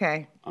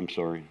 okay. I'm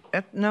sorry.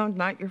 No,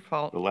 not your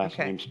fault. The last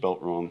Okay. name's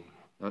spelt wrong.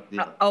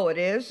 Oh, it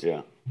is?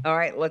 Yeah. All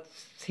right,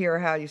 let's hear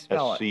how you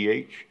spell it.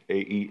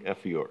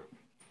 Schaefer.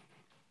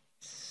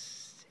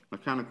 I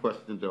kind of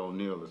questioned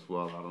O'Neill as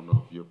well. I don't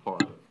know if you're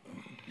part of it.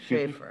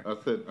 Schaefer. I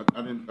said,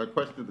 I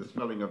questioned the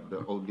spelling of the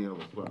O'Neill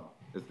as well.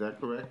 Is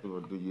that correct, or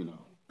do you know?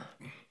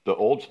 The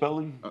old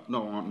spelling?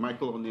 No, on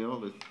Michael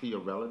O'Neill, is he a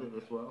relative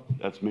as well?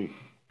 That's me.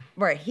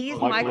 Right, he's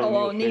Michael Michael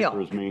O'Neill O'Neill.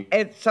 Schaefer is me.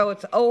 So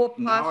it's O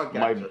Now I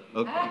apostrophe.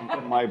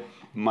 got you.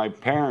 My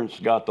parents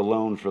got the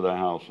loan for the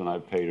house and I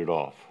paid it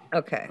off.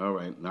 Okay. All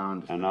right, now I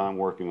understand. And now I'm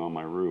working on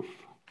my roof.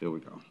 Here we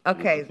go.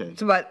 Okay,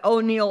 so but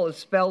O'Neill is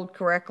spelled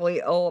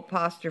correctly, O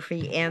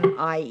apostrophe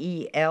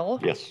N-I-E-L?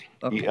 Yes.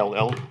 Okay.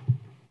 E-L-L?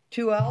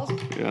 2 L's?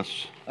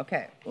 Yes.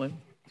 Okay,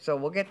 so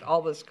we'll get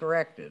all this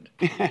corrected.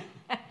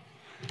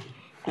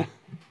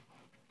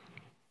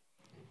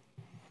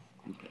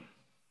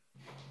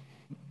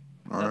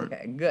 All right.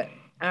 Okay, good.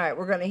 All right,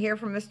 we're going to hear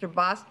from Mr.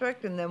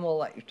 Bostwick, and then we'll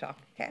let you talk,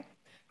 okay?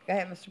 Go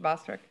ahead, Mr.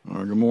 Bostwick.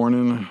 Good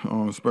morning.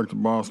 Inspector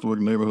Bostwick,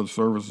 Neighborhood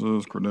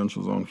Services,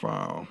 credentials on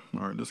file.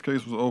 All right, this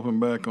case was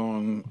opened back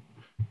on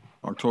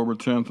October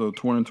 10th of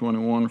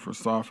 2021 for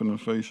soffit and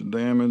fascia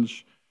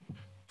damage.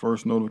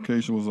 First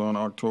notification was on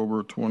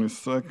October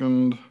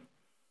 22nd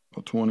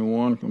of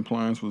 21.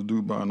 Compliance was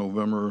due by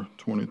November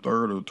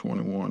 23rd of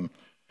 21.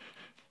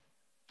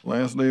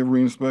 Last day of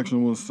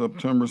reinspection was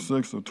September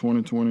 6th of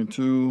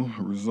 2022.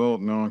 Result,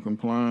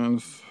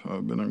 non-compliance.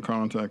 I've been in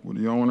contact with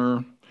the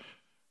owner.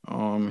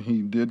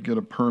 He did get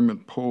a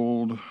permit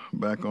pulled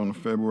back on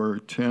February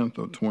 10th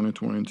of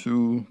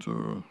 2022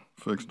 to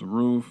fix the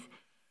roof.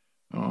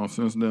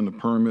 Since then, the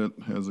permit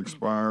has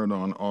expired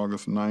on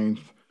August 9th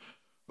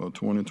of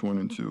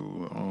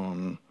 2022.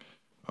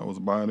 I was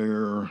by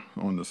there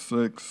on the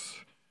 6th,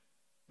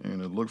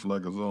 and it looks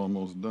like it's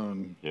almost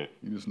done. Yeah.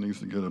 He just needs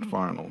to get it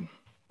final.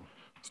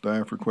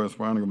 Staff requests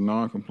finding of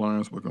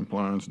non-compliance with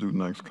compliance due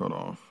next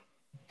cutoff.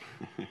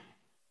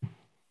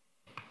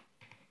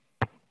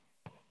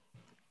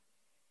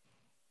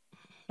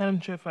 Madam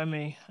Chair, if I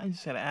may, I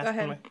just had to ask. Go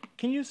ahead.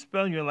 Can you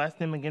spell your last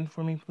name again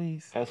for me,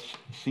 please?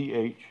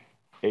 Schaefer.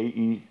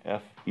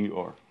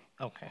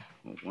 Okay.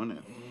 One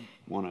F.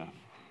 One F.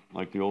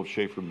 Like the old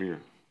Schaefer beer.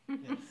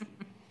 Yes.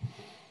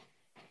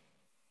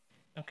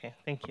 Okay,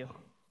 thank you.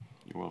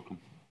 You're welcome.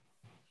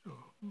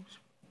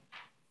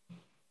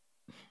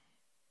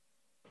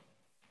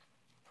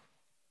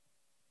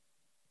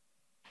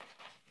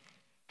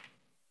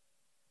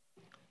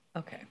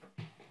 Okay.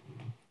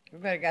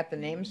 Everybody got the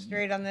names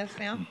straight on this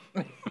now?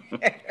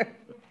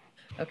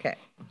 Okay.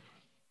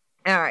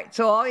 All right,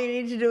 so all you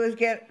need to do is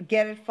get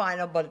it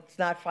final, but it's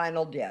not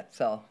finalized yet,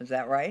 so is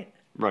that right?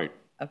 Right.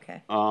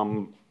 Okay.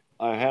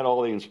 I had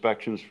all the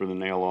inspections for the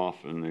nail off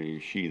and the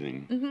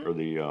sheathing, Mhm. or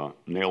the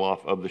nail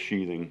off of the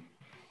sheathing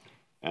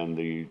and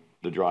the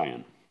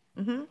dry-in.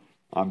 Mm-hmm.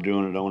 I'm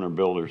doing it owner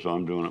builder, so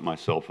I'm doing it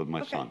myself with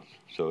my Okay. sons.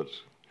 So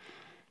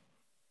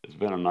it's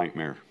been a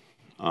nightmare.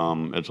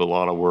 It's a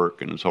lot of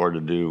work and it's hard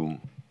to do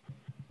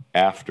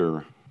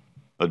after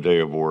a day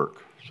of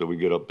work. So we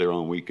get up there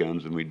on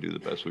weekends and we do the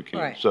best we can.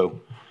 Right.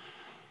 So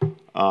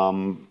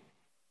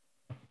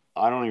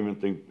I don't even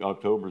think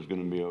October is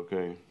going to be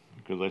okay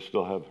because I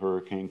still have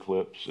hurricane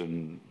clips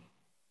and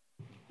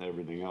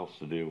everything else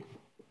to do.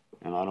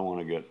 And I don't want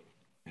to get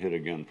hit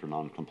again for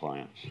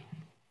non-compliance.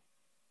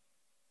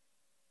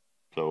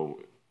 So,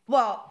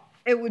 Well,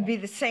 it would be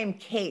the same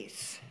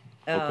case.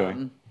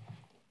 Okay.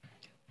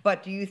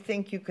 But do you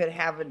think you could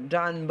have it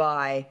done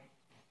by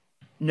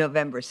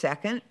November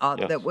 2nd?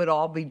 Yes. That would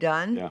all be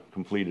done? yeah,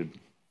 completed.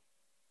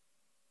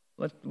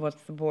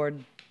 What's the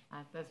board?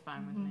 That's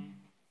fine with me.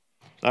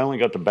 I only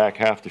got the back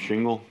half the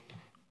shingle,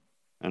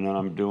 and then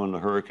I'm doing the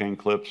hurricane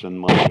clips and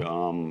my, I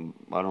don't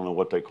know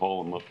what they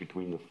call them up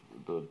between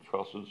the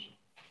trusses,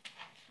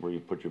 where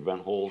you put your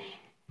vent holes.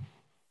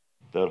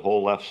 That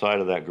whole left side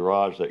of that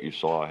garage that you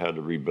saw, I had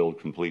to rebuild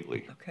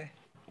completely. Okay.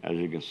 As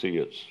you can see,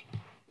 it's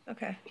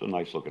Okay. a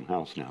nice looking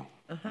house now.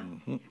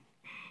 Uh-huh.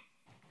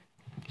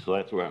 So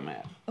that's where I'm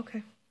at.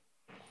 Okay.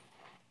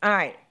 All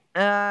right.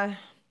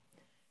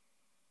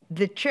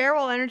 The chair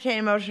will entertain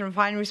a motion to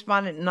find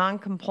respondent in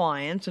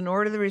non-compliance and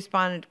order the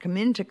respondent to come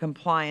into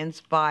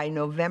compliance by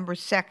November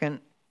 2nd,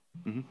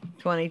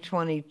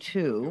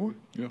 2022,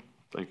 Yeah.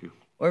 Thank you.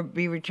 or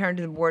be returned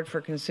to the board for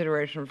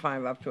consideration of fine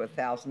of up to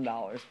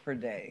 $1,000 per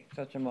day.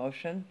 Such a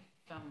motion?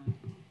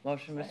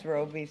 Motion, Ms.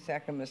 Roby,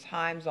 second, Ms.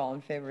 Himes. All in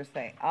favor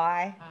say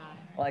aye.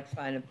 Like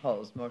sign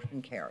opposed.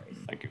 Motion carries.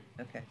 Thank you.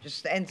 Okay,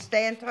 just, and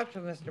stay in touch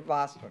with Mr.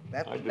 Bostwick.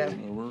 That's I the do. best,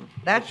 I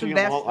that's see the him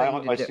best all-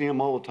 thing I to see do.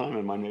 him all the time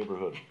in my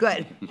neighborhood.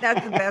 Good,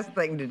 that's the best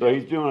thing to So do.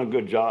 he's doing a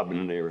good job in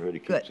the neighborhood. He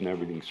Good. keeps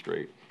everything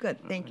straight. Good,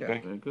 thank you. Okay.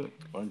 Very good.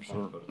 Thanks, sir.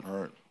 All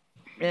right.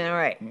 All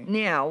right,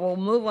 now we'll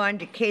move on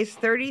to case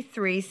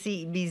 33,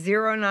 CB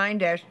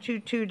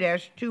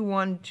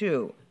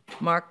 09-22-212,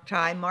 Mark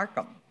Ty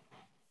Markham.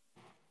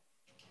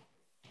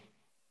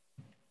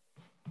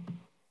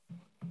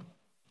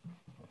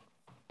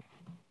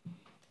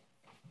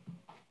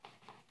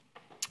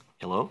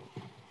 Hello,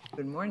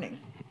 Good morning.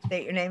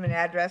 State your name and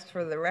address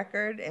for the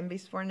record and be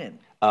sworn in.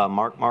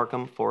 Mark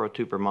Markham,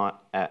 402 Vermont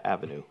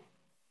Avenue.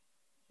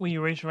 Will you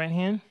raise your right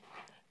hand?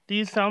 Do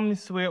you solemnly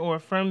swear or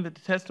affirm that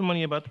the testimony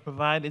you're about to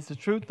provide is the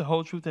truth, the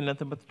whole truth, and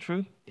nothing but the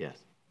truth? Yes.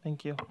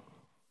 Thank you.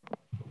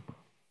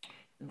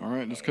 All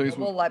right, this case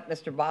We'll let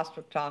Mr.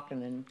 Bostwick talk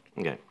and then.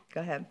 Okay.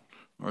 Go ahead.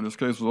 All right, this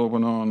case was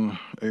opened on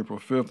April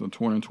 5th of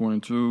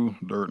 2022,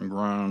 dirt and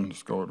grime,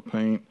 discolored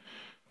paint.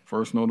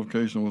 First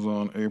notification was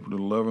on April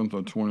 11th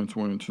of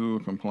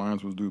 2022.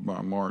 Compliance was due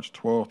by March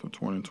 12th of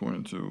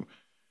 2022.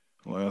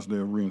 Last day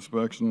of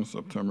reinspection,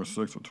 September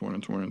 6th of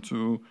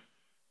 2022.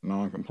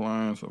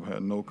 Non-compliance, I've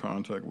had no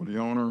contact with the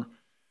owner.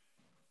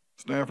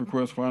 Staff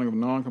requests finding of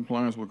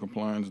non-compliance with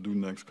compliance due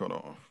next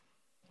cutoff.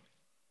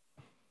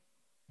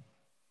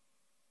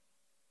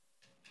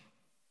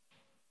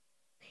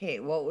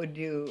 Okay, what would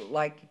you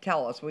like to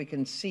tell us? We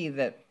can see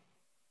that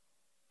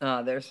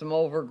there's some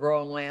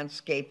overgrown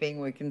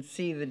landscaping. We can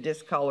see the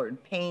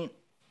discolored paint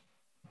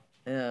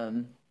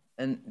and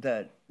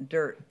the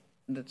dirt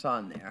that's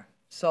on there.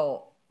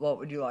 So what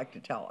would you like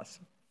to tell us?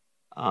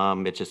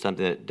 It's just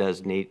something that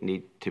does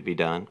need to be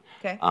done.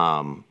 Okay.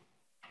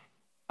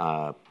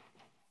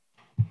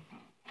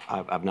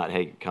 I've not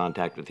had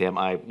contact with him.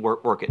 I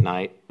work at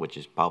night, which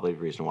is probably the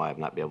reason why I've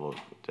not been able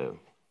to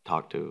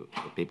talk to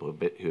the people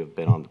who have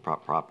been on the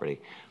property.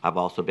 I've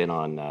also been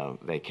on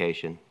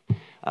vacation,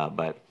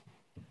 but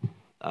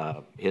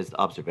his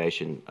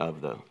observation of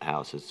the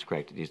house is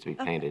correct. It needs to be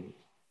painted.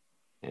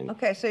 And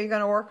Okay, so you're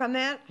going to work on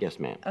that? yes,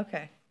 ma'am.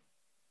 Okay.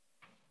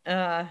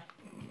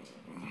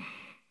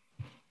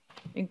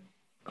 Any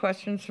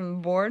questions from the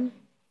board?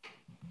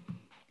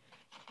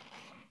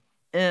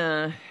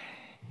 And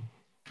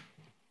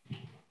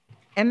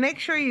make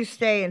sure you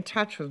stay in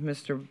touch with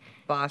Mr.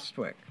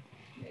 Bostwick.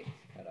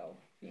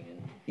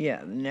 Yeah,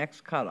 the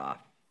next cutoff.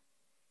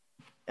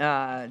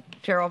 Chair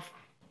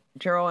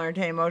will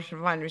entertain a motion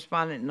to find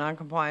respondent in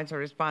noncompliance or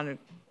respondent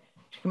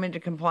to come into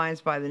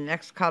compliance by the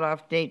next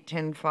cutoff date,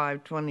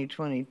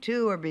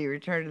 10/5/2022, or be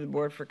returned to the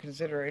board for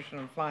consideration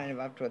of a fine of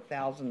up to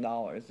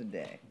 $1,000 a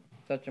day.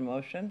 Such a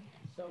motion?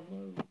 So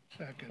moved.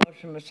 Second.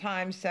 Motion, Ms.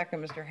 Himes,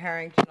 second, Mr.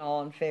 Harrington.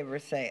 All in favor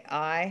say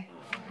aye.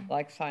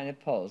 Like sign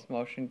opposed.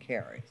 Motion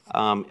carries.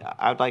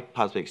 I'd like to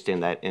possibly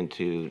extend that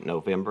into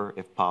November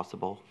if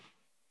possible.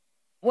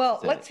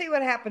 Well, let's see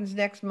what happens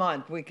next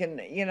month. We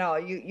can,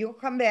 you'll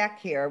come back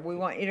here. We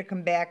want you to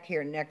come back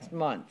here next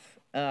month.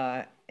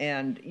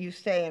 And you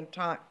stay in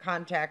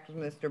contact with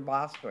Mr.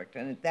 Bostwick.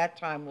 And at that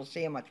time, we'll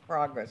see how much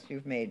progress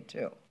you've made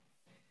too.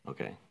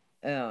 Okay.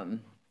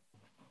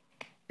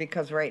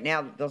 Because right now,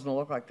 it doesn't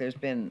look like there's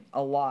been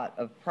a lot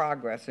of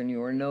progress, and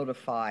you were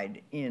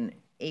notified in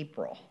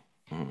April.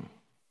 Mm-hmm.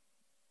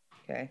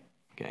 Okay?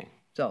 Okay.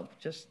 So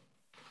just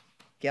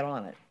get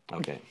on it.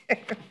 Okay.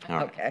 All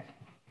right. Okay.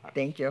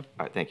 Thank you. All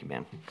right. Thank you,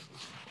 ma'am.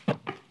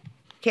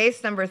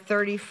 Case number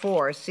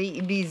 34,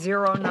 CEB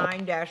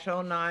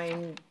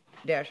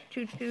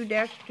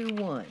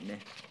 09-09-22-21.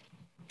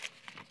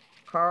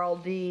 Carl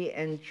D.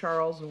 and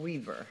Charles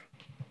Weaver.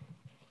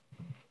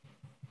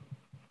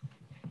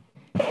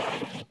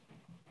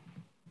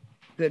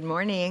 Good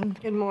morning.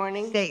 Good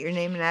morning. State your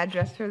name and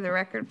address for the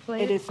record,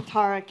 please. It is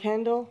Tara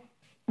Kendall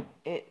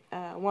at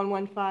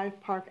 115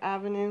 Park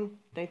Avenue,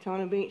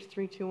 Daytona Beach,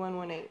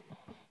 32118.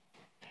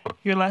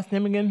 Your last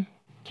name again?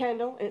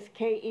 Kendall, it's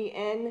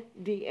Kendall.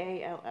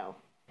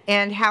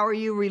 And how are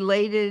you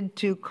related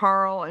to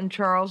Carl and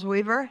Charles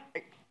Weaver?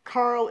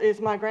 Carl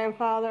is my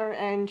grandfather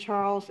and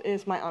Charles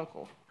is my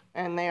uncle,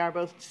 and they are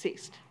both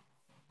deceased.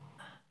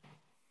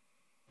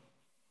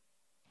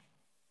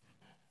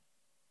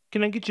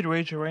 Can I get you to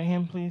raise your right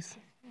hand, please?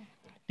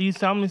 Do you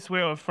solemnly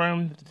swear or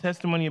affirm that the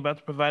testimony you're about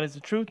to provide is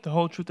the truth, the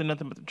whole truth, and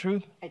nothing but the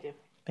truth? I do.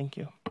 Thank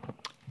you.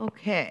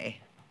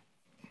 Okay.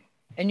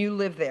 And you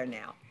live there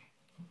now?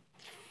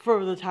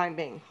 For the time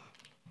being.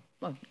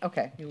 Well,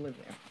 okay, you live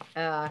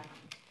there.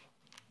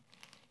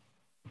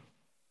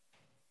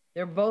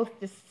 They're both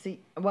deceased.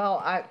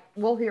 Well,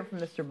 we'll hear from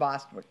Mr.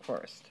 Bostwick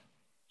first.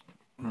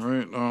 All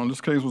right,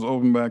 this case was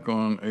opened back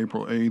on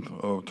April 8th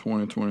of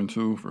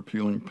 2022 for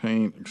peeling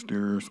paint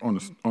exteriors on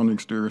the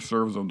exterior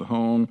surface of the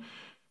home,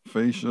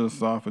 fascia,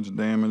 soffit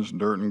damage,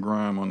 dirt and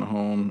grime on the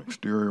home,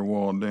 exterior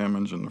wall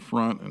damage in the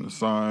front and the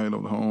side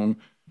of the home,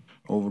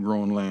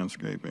 overgrown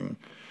landscaping.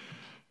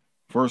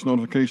 First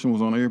notification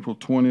was on April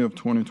 20th,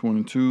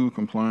 2022.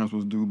 Compliance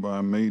was due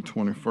by May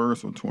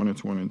 21st of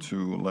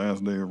 2022.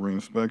 Last day of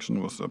reinspection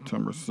was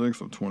September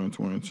 6th of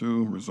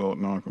 2022. Result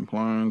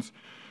non-compliance.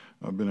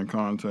 I've been in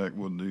contact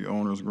with the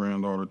owner's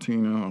granddaughter,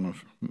 Tina, on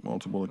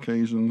multiple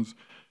occasions.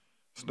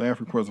 Staff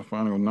requests a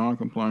finding of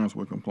non-compliance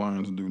with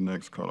compliance due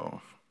next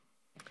cutoff.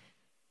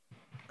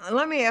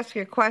 Let me ask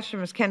you a question,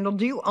 Ms. Kendall.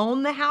 Do you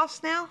own the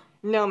house now?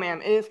 No,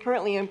 ma'am. It is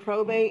currently in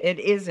probate. It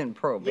is in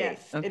probate?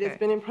 Yes, Okay. it has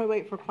been in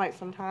probate for quite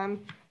some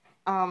time.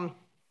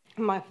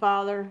 My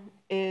father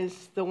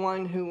is the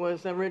one who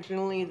was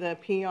originally the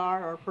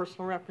PR or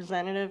personal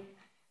representative.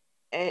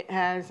 It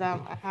has, I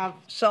have...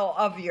 So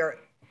of your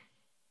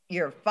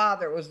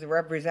father was the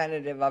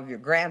representative of your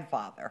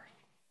grandfather,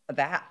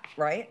 that,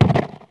 right?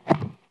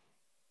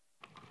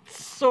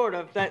 Sort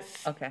of.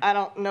 That's, Okay. I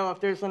don't know if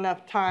there's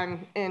enough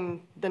time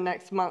in the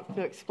next month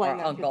to explain Or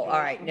that. uncle, all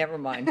right, situation. never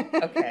mind,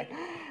 okay.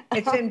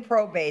 It's in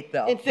probate,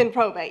 though. It's in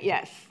probate,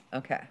 yes.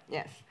 Okay.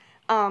 Yes.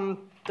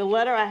 The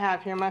letter I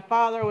have here, my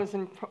father was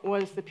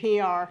the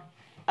PR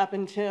up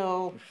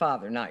until, Your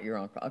father, not your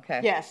uncle,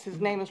 okay. yes, his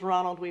name is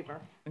Ronald Weaver.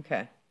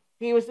 Okay,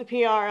 He was the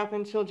PR up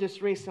until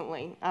just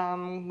recently,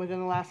 within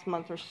the last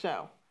month or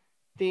so.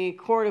 The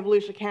court of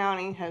Volusia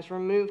County has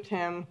removed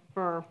him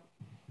for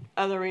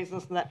other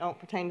reasons that don't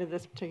pertain to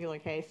this particular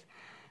case.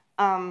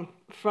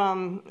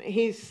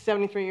 He's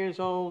 73 years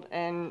old,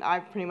 and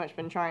I've pretty much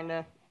been trying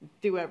to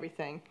do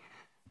everything.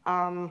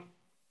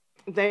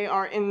 They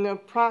are in the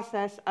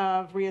process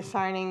of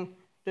reassigning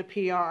the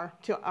PR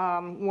to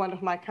one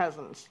of my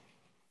cousins,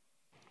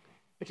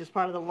 which is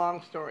part of the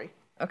long story.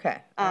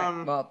 okay. All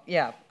right. Well,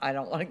 yeah, I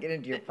don't want to get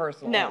into your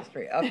personal No.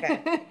 history,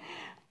 okay.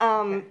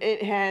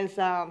 It has,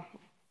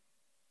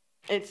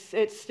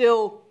 it's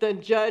still, the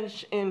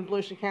judge in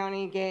Volusia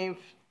County gave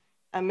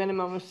a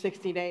minimum of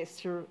 60 days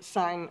to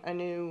sign a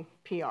new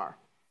PR.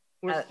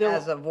 We're still,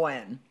 As of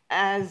when?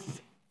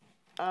 as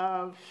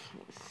of,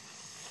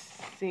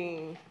 let's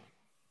see,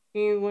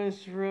 he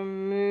was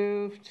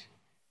removed,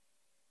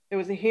 there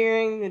was a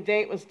hearing, the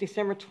date was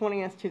December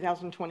 20th,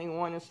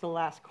 2021 is the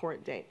last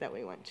court date that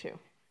we went to.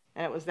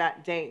 And it was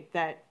that date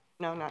that,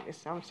 no, not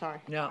this, I'm sorry.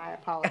 No. I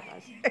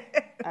apologize.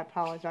 I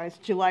apologize.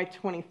 July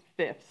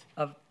 25th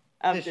Of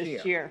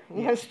this year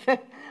was the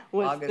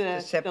August to the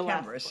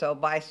September, last. so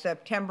by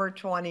September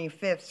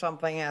 25th,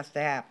 something has to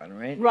happen,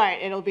 right? Right,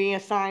 it'll be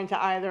assigned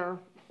to either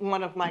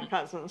one of my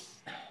cousins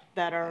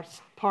that are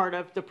part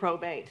of the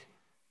probate,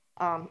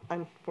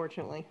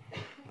 unfortunately.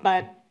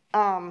 But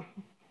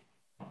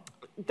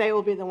they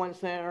will be the ones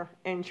that are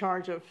in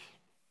charge of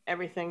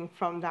everything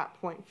from that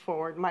point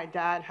forward. My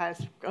dad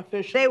has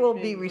officially They will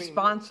been be removed.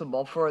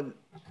 responsible for,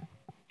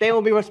 They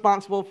will be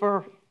responsible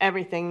for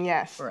everything,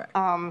 yes. Correct.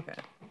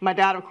 My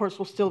dad, of course,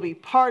 will still be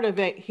part of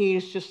it.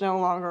 He's just no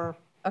longer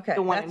okay,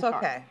 the one that's in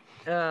charge.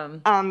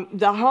 okay.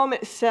 The home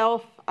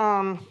itself,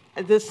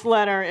 this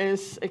letter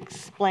is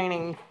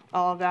explaining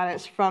all of that.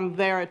 It's from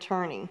their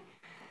attorney.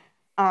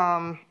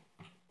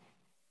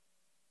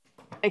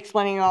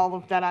 Explaining all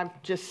of that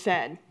I've just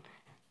said.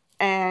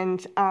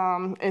 And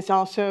it's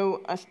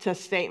also a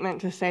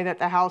statement to say that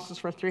the house is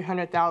for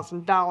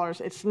 $300,000.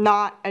 It's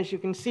not, as you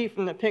can see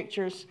from the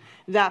pictures,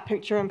 that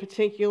picture in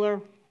particular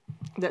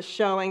that's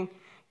showing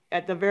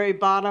at the very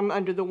bottom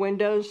under the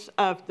windows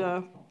of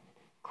the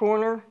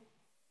corner.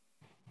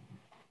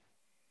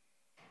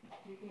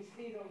 You can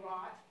see the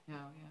rot. Oh, yeah.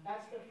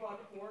 That's the front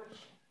porch.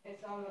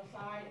 It's on the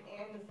side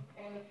and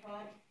the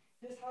front.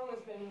 This home has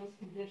been in this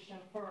condition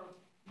for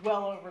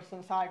well over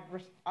since I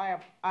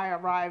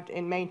arrived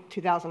in May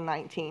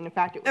 2019. In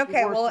fact, it was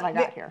Okay, worse well, when I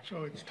got here.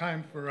 So it's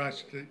time for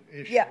us to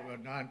issue Yeah. a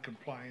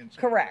non-compliance.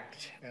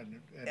 Correct. And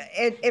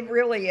It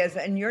really is,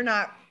 and you're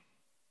not,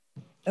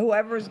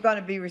 whoever's going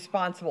to be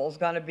responsible is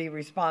going to be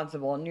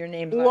responsible, and your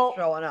name's Well, not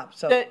showing up,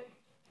 so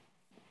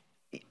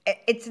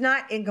it's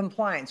not in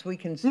compliance, we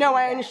can see No,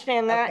 I that.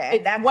 understand that. Okay,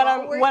 that's What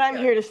all we're I'm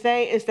here to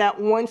say is that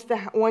once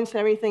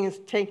everything is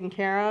taken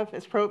care of,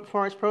 as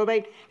far as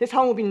probate, this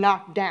home will be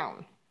knocked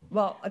down.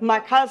 Well, my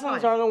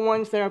cousins are the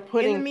ones that are In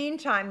putting. the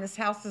meantime, this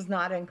house is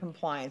not in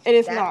compliance. It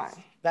is That's-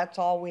 not. That's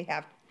all we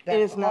have, It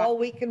is that's not. all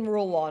we can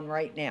rule on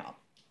right now.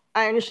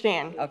 I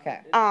understand. Okay.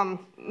 I'm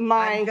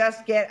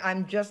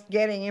just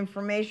getting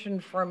information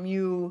from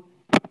you,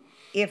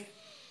 if,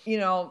 you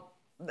know,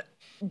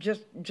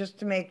 just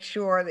to make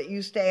sure that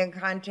you stay in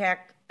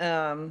contact,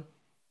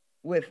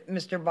 with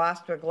Mr.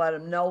 Bostwick, let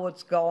him know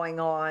what's going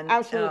on.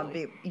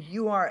 Absolutely.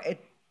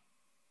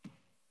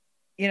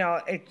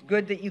 It's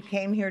good that you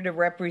came here to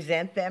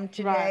represent them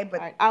today, Right, but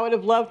right. I would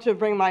have loved to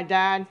bring my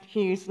dad.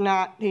 He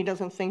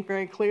doesn't think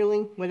very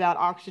clearly without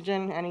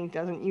oxygen, and he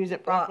doesn't use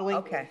it properly.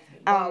 okay.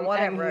 Well,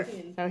 And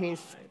whatever.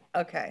 he's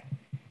Okay,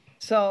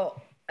 so,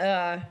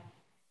 but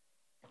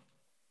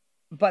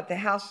the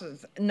house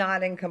is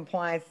not in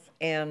compliance,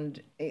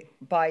 and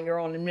by your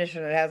own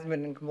admission, it hasn't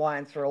been in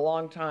compliance for a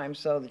long time,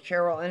 so the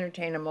chair will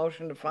entertain a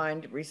motion to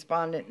find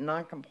respondent in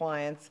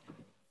non-compliance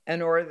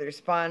and order the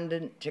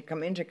respondent to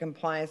come into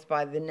compliance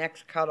by the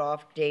next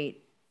cutoff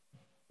date,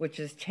 which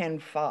is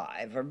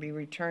 10/5, or be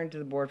returned to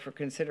the board for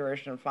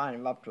consideration of fine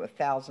of up to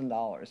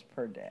 $1,000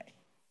 per day.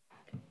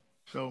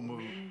 So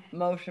moved.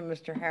 Motion,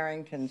 Mr.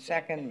 Harrington,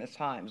 second, Ms.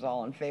 Himes.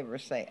 All in favor,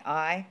 say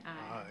aye.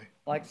 Aye.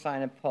 Like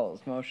sign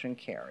opposed, motion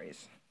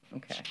carries.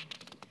 Okay.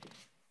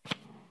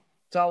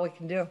 That's all we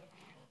can do.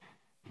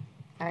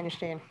 I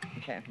understand.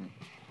 Okay.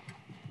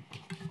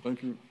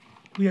 Thank you.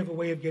 We have a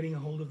way of getting a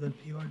hold of the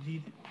PR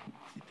deed,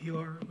 the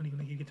PR, when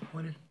he gets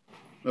appointed?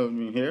 Oh, you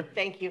mean here?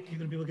 Thank you. You're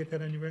gonna be able to get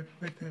that on your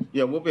record?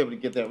 Yeah, we'll be able to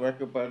get that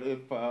record, but if,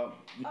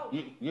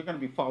 you're gonna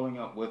be following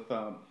up with,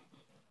 the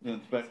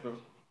inspector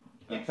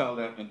until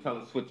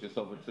it switches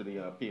over to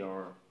the,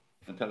 PR,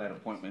 until that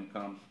appointment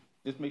comes.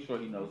 Just make sure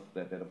he knows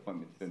that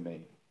appointment's been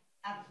made.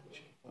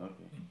 Absolutely. Okay.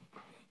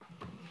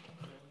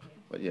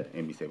 But yeah,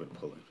 Amy's able to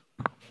pull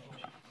it.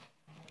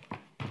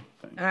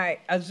 All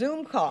right, a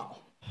Zoom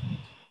call.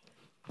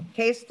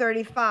 Case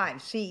 35,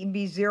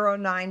 CEB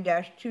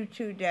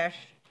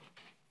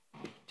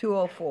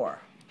 09-22-204.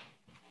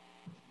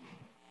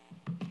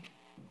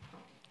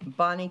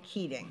 Bonnie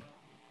Keating.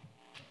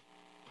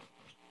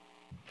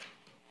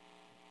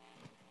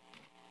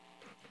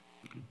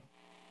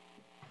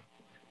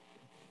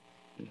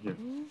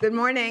 Good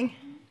morning.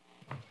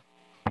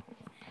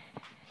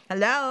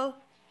 Hello?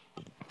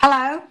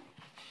 Hello?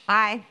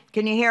 Hi,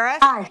 can you hear us?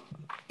 Hi.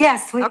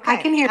 Yes, I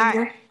can hear all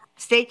you. right.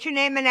 State your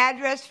name and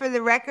address for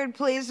the record,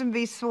 please, and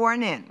be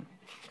sworn in.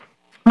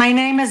 My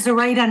name is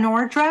Zoraida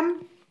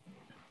Nordrum.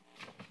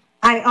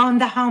 I own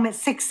the home at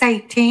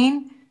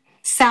 618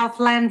 South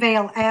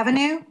Landvale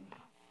Avenue,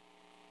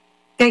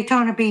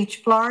 Daytona Beach,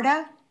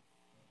 Florida,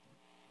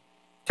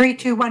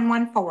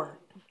 32114.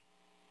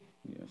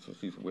 Yeah, so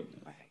she's a witness.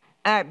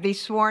 All right, be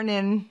sworn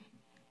in.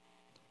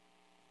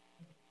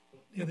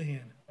 The other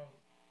hand.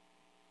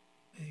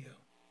 There you go.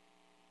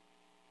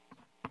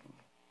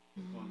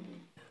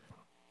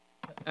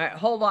 All right,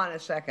 hold on a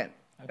second.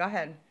 Go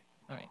ahead.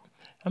 All right.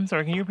 I'm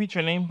sorry, can you repeat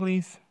your name,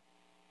 please?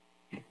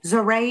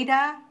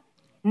 Zoraida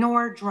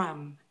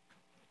Nordrum.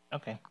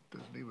 Okay.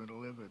 Doesn't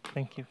even live it.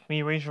 Thank you. Will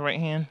you raise your right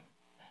hand?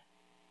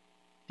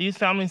 Do you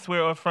solemnly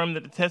swear or affirm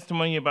that the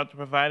testimony you're about to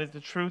provide is the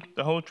truth,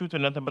 the whole truth, or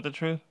nothing but the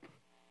truth?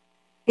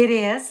 It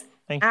is.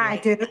 Thank you. I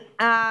do.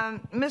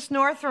 Miss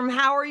Northrum,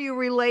 how are you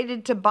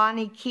related to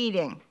Bonnie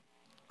Keating?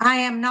 I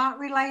am not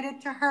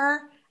related to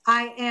her.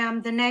 I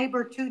am the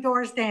neighbor 2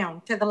 doors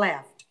down to the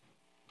left.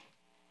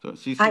 So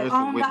she's I here as a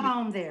own the witness.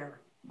 home there.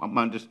 I'm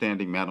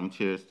understanding, Madam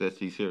Chair, that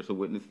she's here as a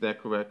witness. Is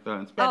that correct,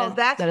 Inspector? Oh,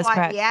 that's that is why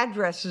correct. the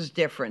address is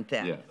different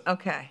then. Yes.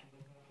 Okay.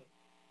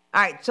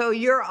 All right, so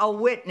you're a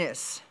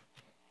witness.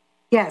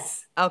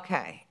 Yes.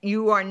 Okay.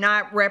 You are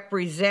not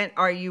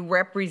are you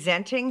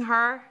representing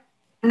her?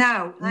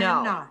 No, I No.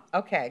 am not.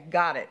 Okay,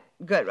 got it.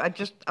 Good.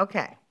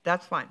 Okay,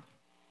 that's fine.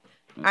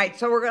 All right,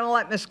 so we're going to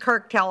let Ms.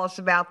 Kirk tell us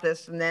about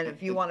this, and then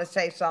if you want to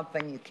say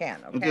something, you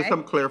can, And just okay?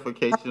 some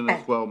clarification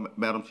as well,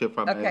 Madam Chair, if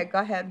I may. Okay, go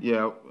ahead.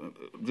 Yeah,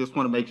 just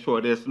want to make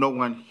sure there's no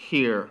one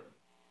here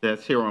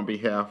that's here on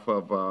behalf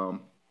of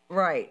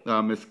Right.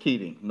 Ms.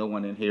 Keating. No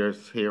one in here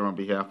is here on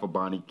behalf of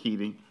Bonnie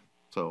Keating.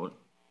 So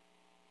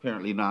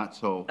apparently not,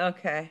 so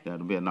Okay.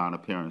 that'll be a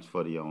non-appearance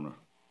for the owner.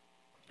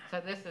 So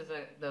this is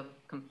the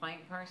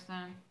complaint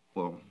person?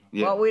 Well,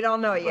 yeah. Well, we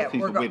don't know But yet.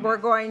 she's a witness. We're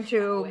going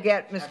to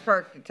get Ms.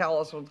 Kirk to tell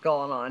us what's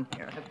going on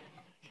here.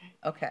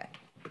 Okay.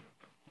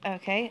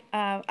 Okay.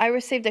 I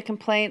received a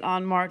complaint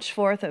on March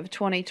 4th of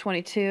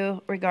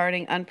 2022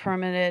 regarding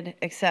unpermitted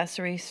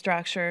accessory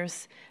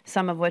structures,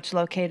 some of which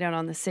located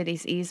on the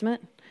city's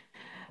easement.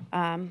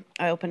 I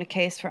opened a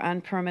case for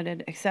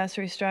unpermitted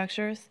accessory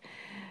structures.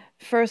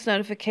 First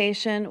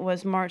notification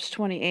was March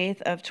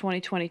 28th of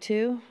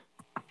 2022.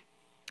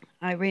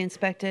 I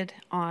re-inspected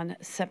on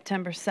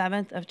September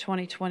 7th of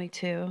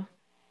 2022.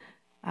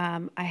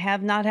 I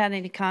have not had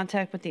any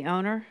contact with the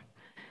owner.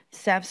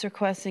 Staff's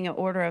requesting an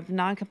order of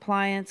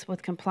non-compliance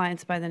with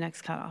compliance by the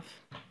next cutoff.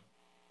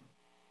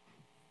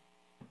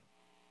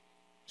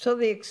 So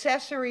the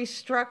accessory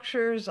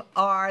structures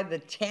are the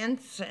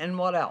tents and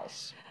what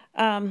else?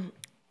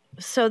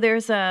 So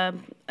there's a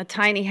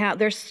tiny house.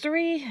 There's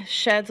 3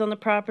 sheds on the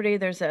property.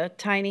 There's a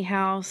tiny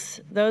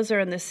house. Those are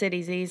in the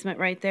city's easement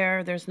right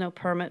there. There's no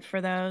permit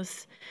for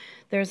those.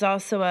 There's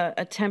also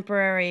a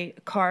temporary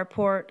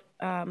carport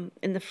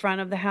in the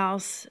front of the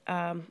house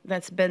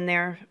that's been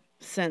there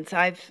since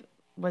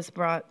was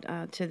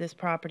brought to this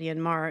property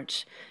in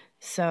March.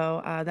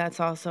 So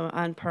that's also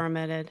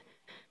unpermitted.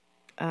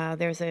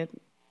 There's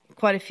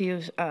quite a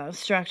few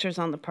structures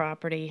on the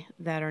property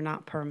that are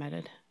not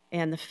permitted.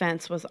 And the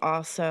fence was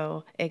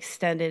also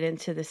extended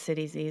into the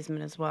city's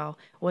easement as well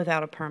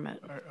without a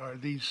permit. Are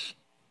these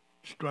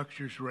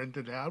structures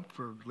rented out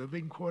for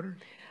living quarters?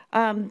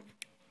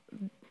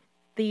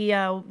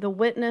 The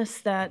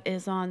witness that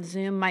is on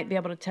Zoom might be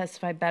able to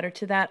testify better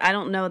to that. I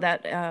don't know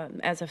that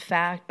as a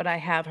fact, but I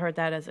have heard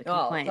that as a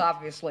complaint. Well, it's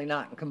obviously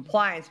not in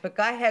compliance, but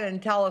go ahead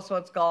and tell us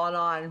what's going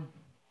on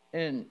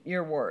in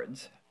your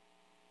words.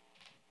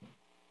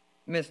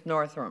 Ms.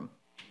 Northrum.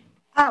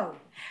 Oh,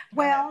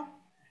 well,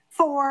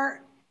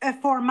 for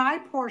my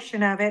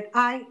portion of it,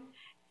 I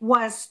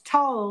was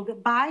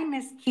told by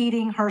Miss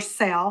Keating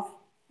herself,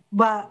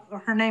 but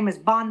her name is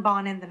Bon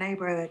Bon in the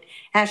neighborhood,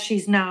 as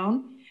she's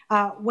known,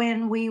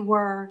 when we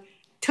were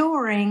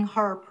touring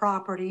her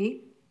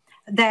property,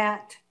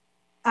 that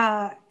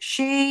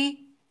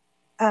she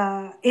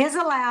is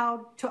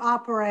allowed to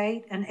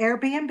operate an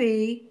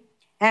Airbnb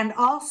and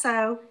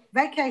also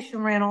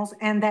vacation rentals,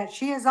 and that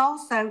she has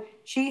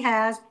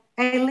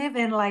a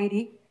live-in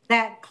lady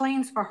that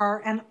cleans for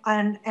her and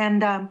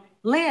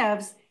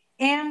lives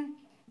in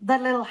the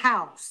little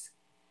house.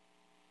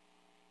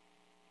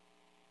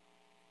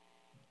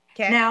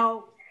 Okay.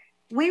 Now,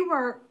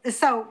 I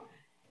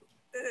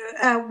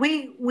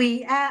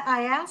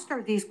asked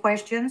her these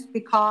questions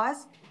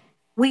because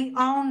we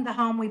own the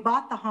home. We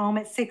bought the home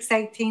at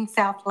 618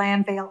 South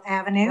Landvale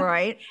Avenue.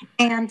 Right.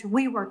 And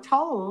we were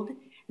told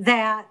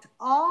that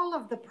all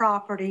of the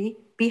property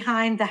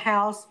behind the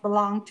house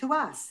belonged to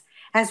us.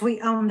 as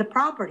we own the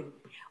property.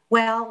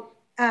 Well,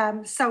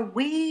 so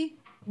we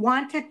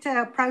wanted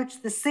to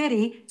approach the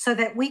city so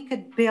that we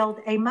could build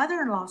a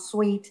mother-in-law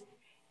suite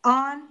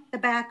on the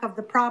back of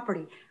the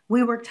property.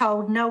 We were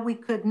told, no, we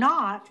could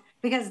not,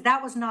 because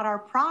that was not our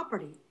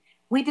property.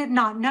 We did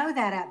not know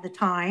that at the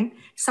time,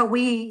 so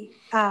we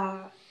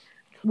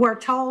were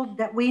told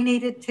that we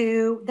needed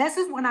to, this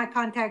is when I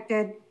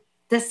contacted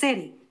the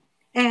city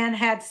and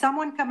had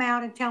someone come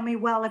out and tell me,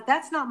 well, if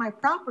that's not my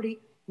property,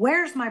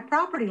 where's my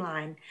property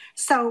line?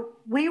 So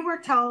we were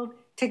told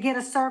to get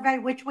a survey,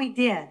 which we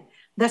did.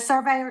 The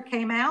surveyor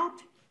came out,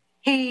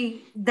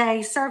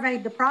 they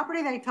surveyed the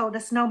property, they told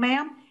us, no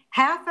ma'am,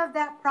 half of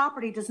that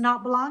property does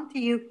not belong to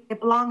you,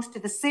 it belongs to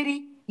the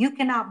city, you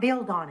cannot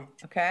build on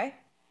it. Okay.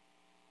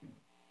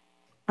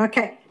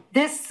 Okay,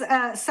 this,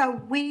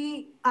 so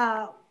we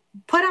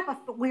put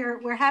up,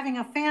 we're having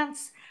a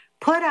fence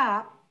put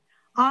up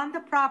on the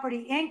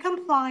property in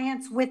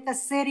compliance with the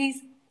city's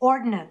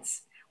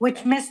ordinance, which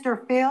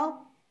Mr. Phil,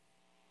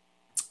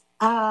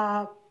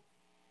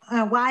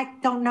 well, I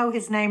don't know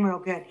his name real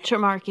good.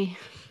 Tremarky.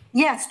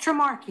 Yes,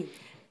 Tremarky.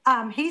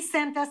 He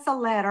sent us a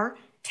letter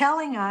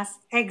telling us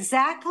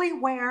exactly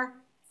where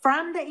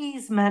from the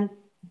easement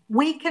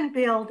we can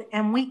build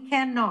and we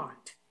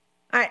cannot.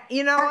 All right,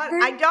 you know what?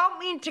 I don't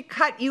mean to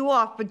cut you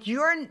off, but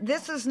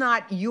this is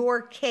not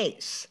your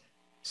case.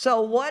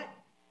 So what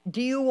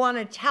do you want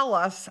to tell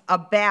us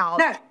about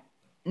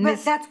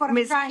Miss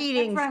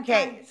Keating's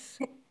case?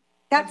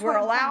 That's we're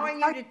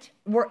allowing you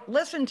to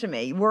listen to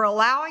me. We're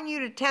allowing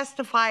you to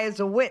testify as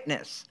a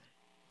witness.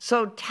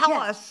 So tell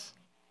us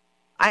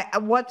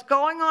what's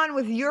going on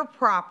with your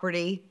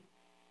property.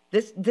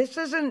 This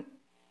isn't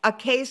a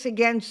case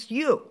against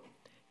you.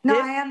 No,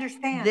 I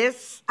understand.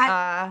 Yes,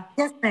 ma'am.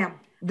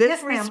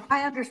 Yes, ma'am.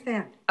 I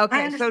understand.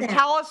 Okay, so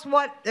tell us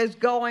what is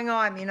going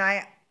on. I mean,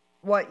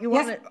 what you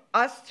wanted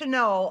us to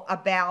know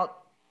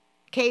about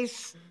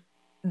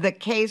the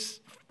case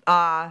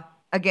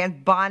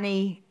against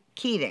Bonnie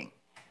Keating.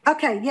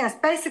 Okay, yes.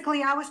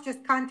 Basically, I was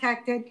just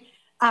contacted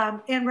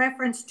in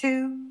reference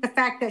to the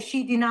fact that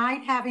she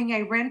denied having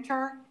a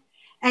renter,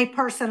 a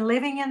person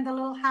living in the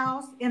little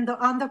house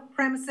on the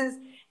premises,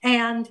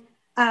 and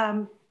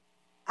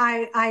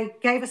I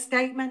gave a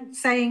statement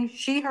saying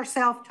she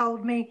herself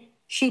told me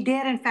she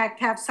did, in fact,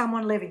 have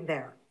someone living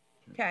there.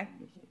 Okay.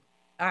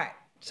 All right.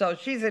 So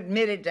she's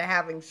admitted to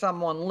having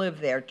someone live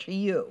there to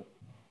you.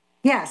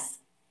 Yes.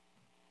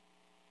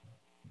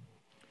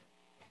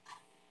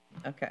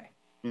 Okay.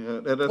 Yeah,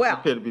 that doesn't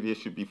appear to be the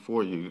issue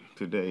before you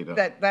today, though.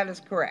 That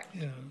is correct.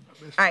 Yeah.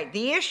 All right.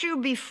 The issue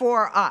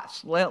before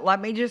us, let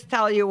me just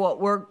tell you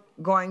what we're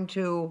going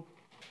to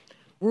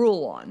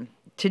rule on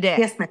today.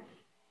 Yes, ma'am.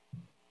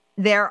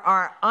 There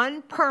are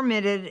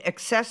unpermitted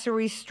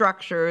accessory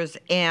structures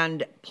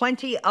and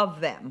plenty of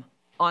them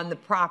on the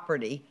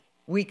property.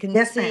 We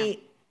can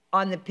see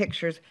on the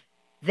pictures.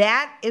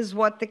 That is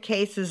what the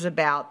case is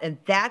about, and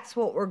that's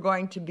what we're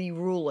going to be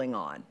ruling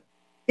on.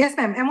 Yes,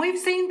 ma'am. And we've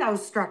seen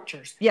those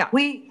structures. Yeah.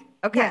 Okay.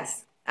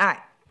 Yes. All right.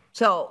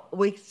 So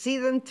we see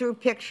them through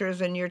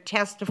pictures, and you're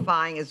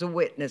testifying as a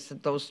witness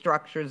that those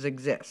structures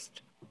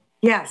exist.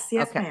 Yes,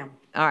 ma'am.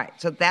 All right,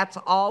 so that's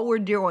all we're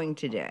doing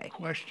today.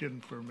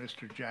 Question for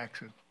Mr.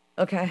 Jackson.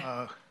 Okay.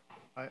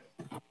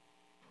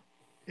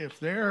 If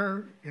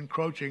they're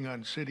encroaching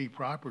on city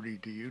property,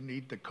 do you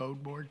need the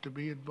code board to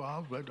be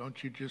involved? But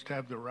don't you just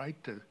have the right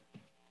to?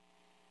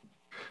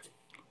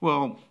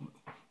 Well,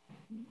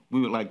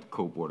 we would like the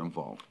code board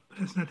involved.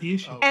 That's not the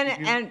issue.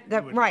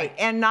 Right,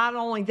 and not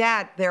only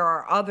that, there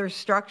are other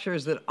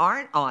structures that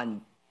aren't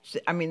on.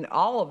 I mean,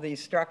 all of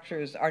these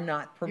structures are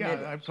not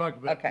permitted. Yeah, I'm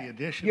talking about the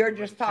addition. You're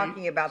just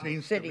talking about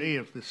the city. Seems to me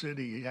if the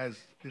city has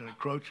an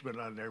encroachment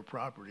on their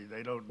property,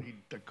 they don't need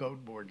the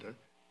code board to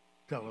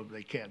tell them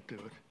they can't do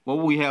it. Well,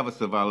 we have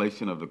is a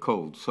violation of the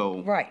code.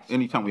 So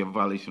anytime we have a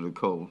violation of the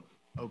code,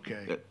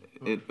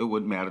 it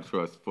would matter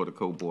to us for the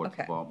code board's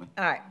involvement.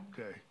 All right.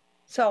 Okay.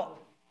 So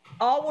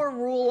all we're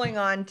ruling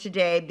on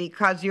today,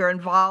 because you're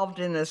involved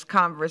in this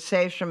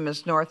conversation,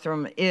 Ms.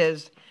 Northam,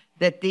 is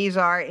that these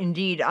are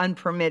indeed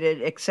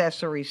unpermitted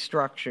accessory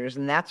structures,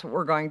 and that's what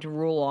we're going to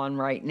rule on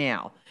right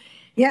now.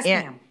 Yes,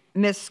 ma'am.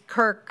 Ms.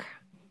 Kirk,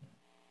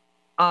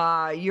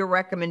 your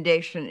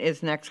recommendation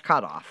is next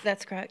cutoff.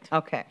 That's correct.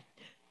 Okay.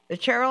 The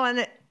chair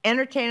will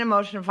entertain a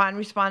motion to find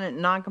respondent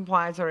in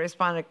noncompliance or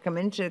respondent come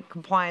into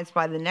compliance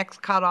by the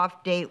next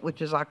cutoff date,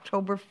 which is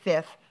October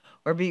 5th,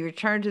 or be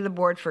returned to the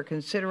board for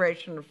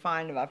consideration of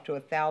fine of up to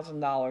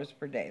 $1,000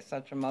 per day.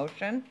 Such a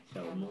motion?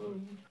 So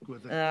moved.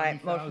 With All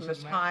right, motion,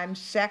 Ms. Himes,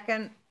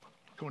 second.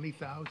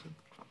 $20,000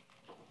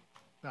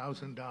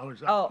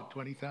 up to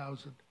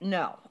 20,000?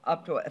 No,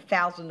 up to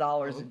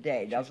 $1,000 a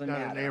day, doesn't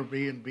matter. Got an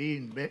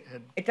Airbnb.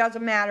 It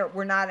doesn't matter,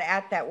 we're not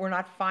at that, we're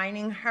not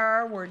fining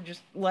her, we're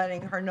just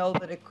letting her know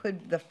that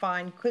the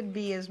fine could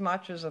be as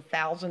much as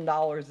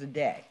 $1,000 a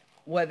day,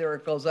 whether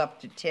it goes up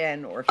to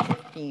 10 or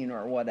 15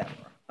 or whatever.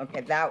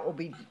 Okay, that will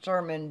be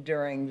determined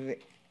during the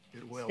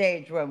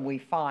stage when we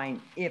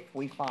if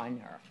we fine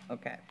her.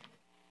 Okay.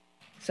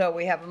 So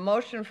we have a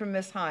motion from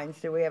Ms.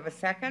 Hines. Do we have a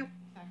second?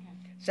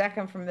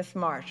 Second from Ms.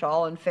 Marsh.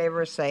 All in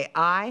favor say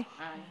aye.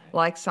 Aye.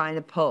 Like sign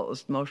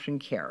opposed. Motion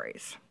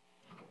carries.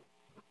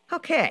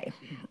 Okay.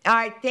 All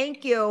right,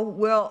 thank you.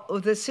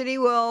 The city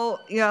will,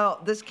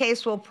 this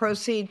case will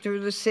proceed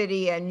through the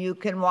city, and you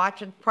can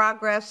watch its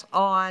progress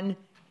on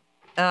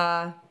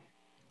our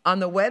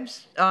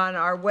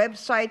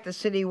website, the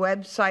city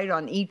website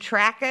on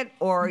eTrack It,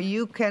 or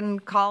you can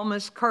call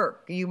Ms.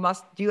 Kirk. Do you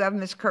have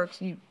Ms.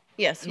 Kirk's?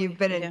 Yes. You've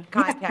been in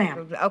contact ma'am.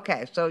 with,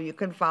 okay, so you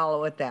can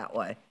follow it that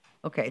way.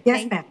 Okay.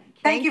 Yes, ma'am.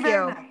 Thank you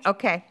very much.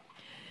 Okay.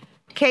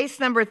 Case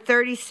number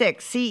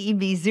 36,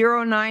 CEB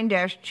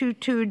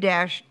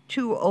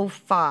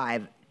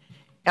 09-22-205,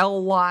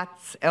 L.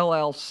 Watts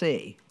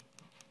LLC.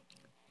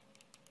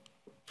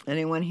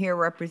 Anyone here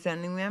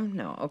representing them?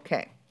 No.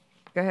 Okay.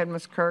 Go ahead,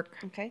 Ms. Kirk.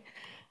 Okay.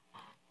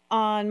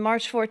 On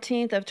March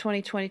 14th of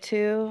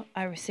 2022,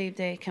 I received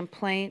a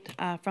complaint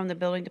from the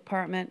building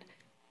department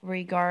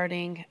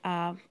regarding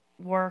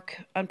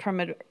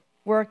unpermitted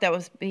work that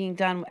was being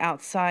done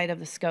outside of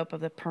the scope of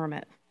the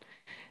permit.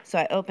 So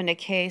I opened a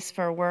case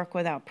for work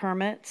without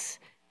permits,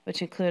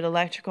 which include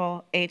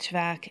electrical,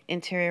 HVAC,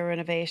 interior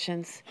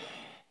renovations,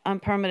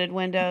 unpermitted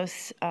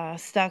windows,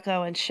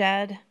 stucco, and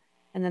shed.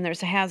 And then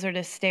there's a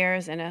hazardous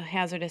stairs and a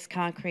hazardous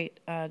concrete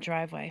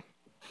driveway.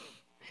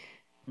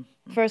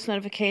 First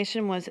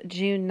notification was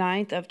June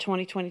 9th of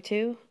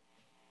 2022.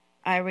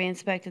 I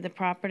re-inspected the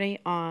property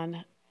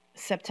on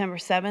September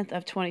 7th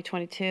of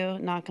 2022,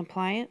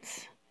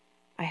 non-compliance.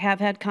 I have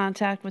had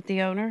contact with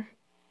the owner.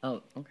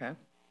 Oh, okay.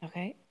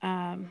 Okay.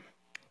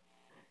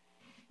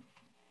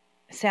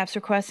 Staff's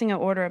requesting an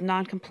order of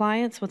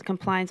non-compliance with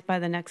compliance by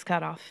the next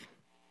cutoff.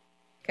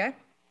 Okay.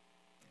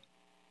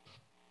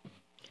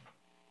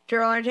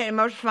 Chair will entertain a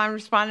motion to find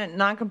respondent in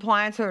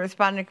non-compliance or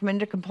respondent to come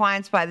into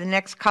compliance by the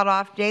next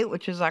cutoff date,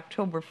 which is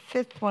October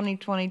 5th,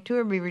 2022,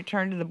 or be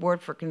returned to the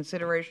board for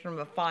consideration of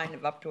a fine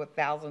of up to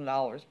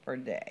 $1,000 per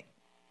day.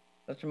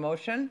 Such a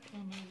motion?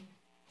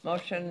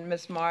 Motion,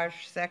 Ms.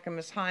 Marsh, second,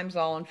 Ms. Himes.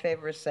 All in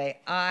favor say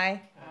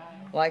aye. Aye.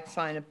 Like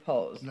sign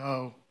opposed.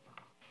 No.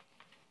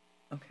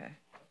 Okay.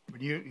 When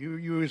you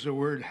use the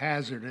word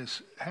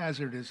hazardous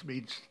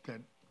means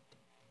that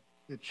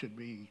it should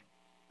be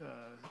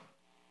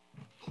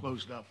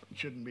closed up. It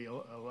shouldn't be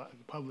allowed.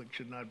 The public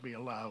should not be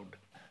allowed.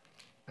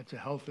 That's a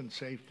health and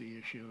safety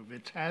issue. If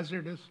it's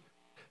hazardous,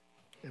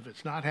 if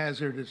it's not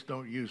hazardous,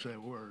 don't use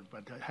that word.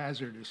 But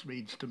hazardous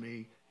means to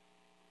me,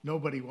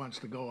 nobody wants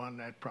to go on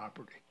that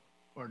property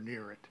or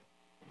near it.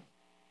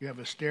 You have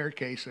a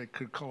staircase that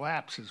could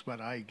collapse is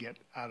what I get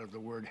out of the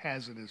word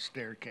hazardous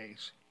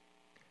staircase.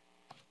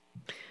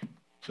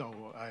 So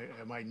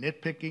am I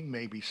nitpicking?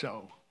 Maybe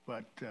so,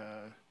 but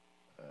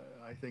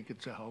I think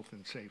it's a health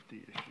and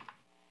safety issue.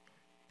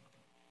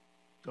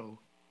 So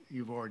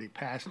you've already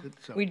passed it.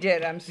 So We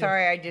did. I'm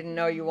sorry I didn't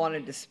know you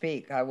wanted to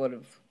speak. I would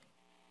have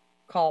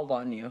called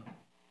on you.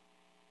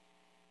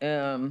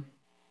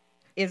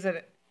 Is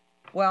it,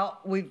 well,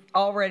 we've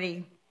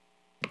already.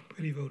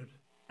 Already voted.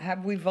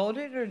 Have we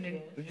voted or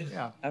did? Yes.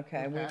 Yeah.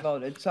 Okay, we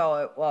voted. So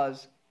it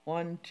was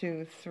 1,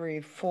 2,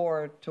 3,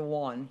 4 to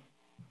 1.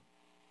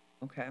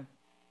 Okay.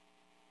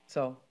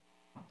 So.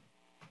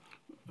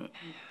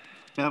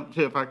 Now,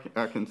 Chair, if I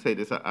can say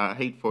this, I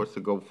hate for us to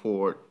go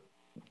forward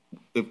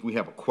if we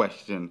have a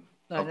question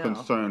of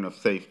concern of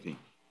safety.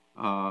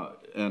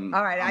 And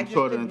all right, I just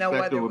didn't know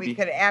whether we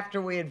could,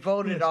 after we had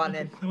voted on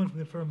it. Someone from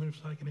the affirmative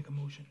side can make a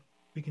motion.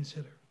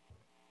 Reconsider.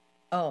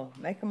 Oh,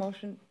 make a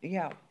motion?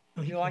 Yeah.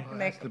 Would you like to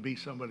make? It has to be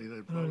somebody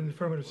that. No, on the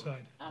affirmative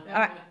side. I'm All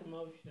right. gonna make a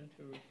motion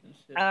to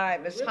reconsider. All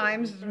right, Ms.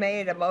 Himes has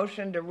made a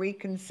motion to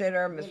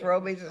reconsider. Ms.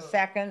 Roby's a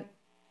second.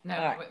 No,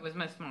 All right. it was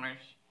Ms. Marsh.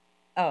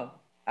 Oh, all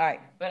right.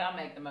 But I'll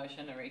make the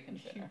motion to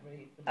reconsider.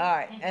 All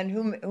right, and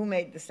who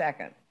made the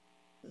second?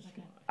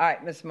 All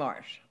right, Ms.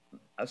 Marsh.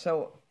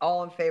 So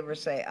all in favor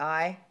say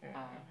aye.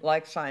 Aye.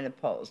 Like sign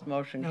opposed.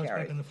 Motion Now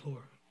carries. it's back on the floor.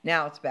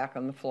 Now it's back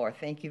on the floor.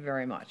 Thank you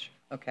very much.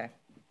 Okay.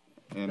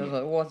 And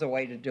There was a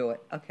way to do it.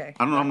 Okay.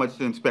 I don't know how much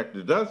the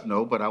inspector does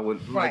know, but I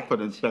would like Right. for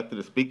the inspector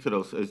to speak to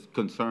those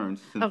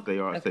concerns since they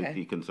are Okay.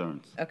 safety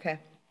concerns. Okay.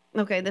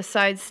 Okay, the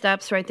side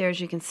steps right there,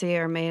 as you can see,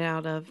 are made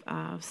out of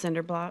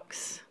cinder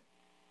blocks.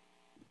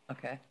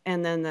 Okay.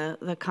 And then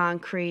the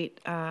concrete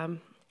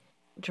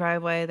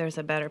driveway, there's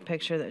a better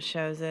picture that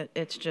shows it.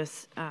 It's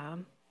just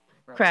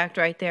cracked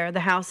right there. The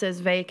house is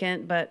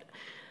vacant, but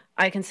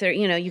I consider,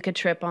 you could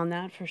trip on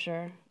that for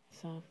sure,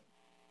 so.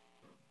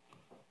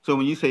 So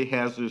when you say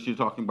hazards, you're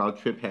talking about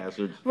trip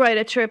hazards, Right,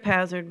 a trip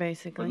hazard,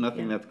 basically. but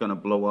nothing yeah. that's gonna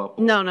blow up?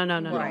 No.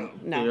 Right.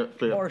 No.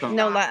 Clear- clear-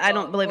 No, I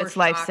don't believe it's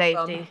life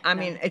safety. I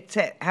mean,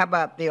 how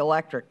about the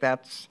electric?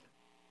 That's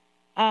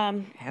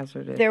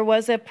hazardous. There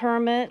was a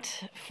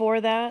permit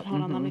for that.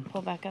 Hold on, let me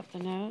pull back up the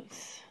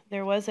notes.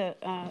 There was a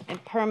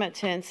permit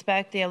to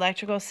inspect the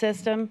electrical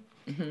system.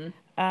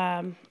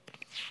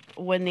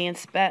 When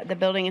the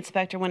building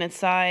inspector went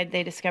inside,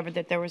 they discovered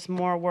that there was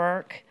more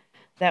work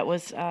that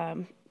was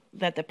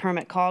that the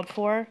permit called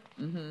for.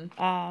 And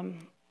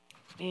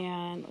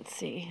let's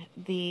see,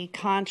 the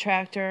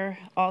contractor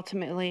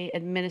ultimately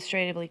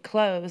administratively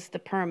closed the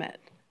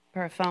permit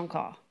per a phone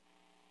call.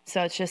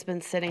 So it's just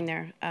been sitting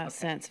there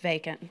since,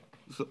 vacant.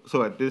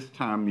 So at this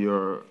time,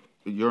 your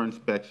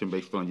inspection,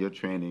 based on your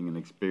training and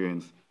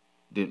experience,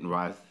 didn't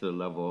rise to the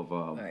level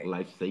of Right.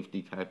 life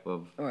safety type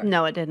of? Right.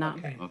 No, it did not.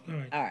 Okay. All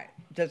right.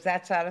 Does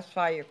that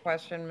satisfy your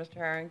question, Mr.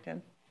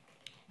 Harrington?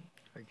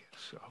 I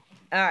guess so.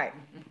 All right.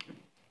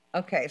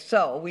 Okay,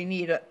 so we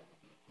need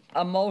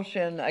a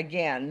motion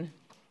again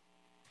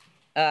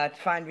to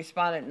find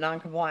respondent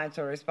non-compliance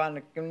or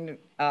respondent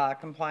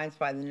compliance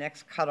by the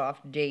next cutoff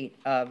date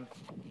of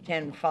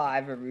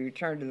 10/5 or be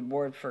returned to the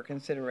board for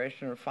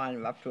consideration or fine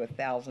of up to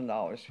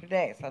 $1,000 per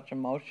day. Such a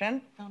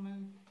motion? So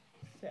moved.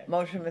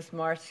 Motion, Ms.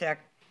 Marsh,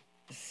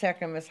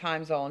 second, Ms.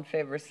 Himes, all in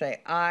favor,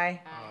 say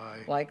aye. Aye.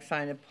 Like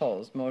sign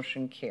opposed,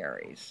 motion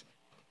carries.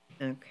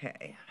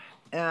 Okay.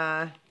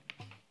 All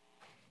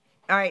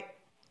right,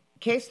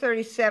 case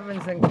 37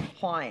 is in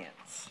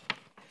compliance.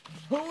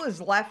 Who is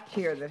left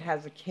here that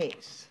has a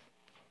case?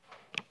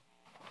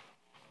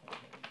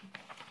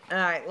 All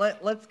right,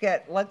 let's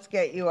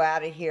get you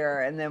out of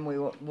here, and then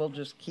we'll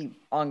just keep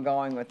on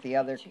going with the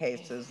other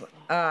cases.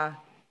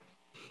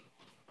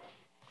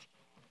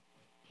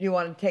 You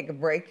want to take a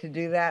break to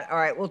do that? All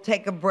right, we'll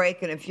take a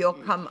break, and if you'll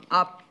come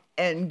up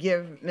and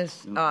give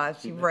Ms.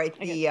 Seabright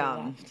the,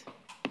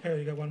 Harry,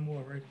 you got one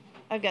more, right?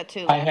 I've got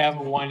two. I have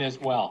one as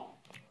well.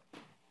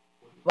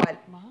 what?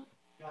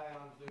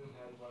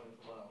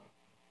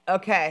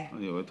 Okay,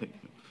 Yeah, we'll take.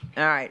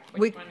 all right.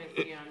 Which one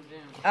is he on Zoom?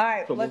 All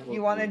right, So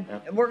you want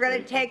to, we're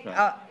going to take,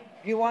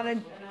 you want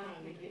to,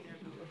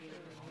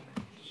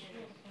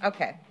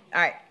 okay,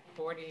 all right.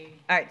 40.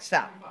 All right,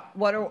 stop.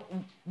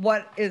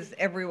 What is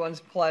everyone's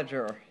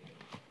pleasure?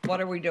 What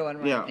are we doing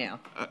right Yeah, now?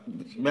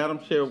 Madam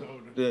Chair,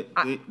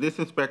 this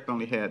inspector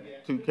only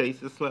had 2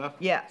 cases left.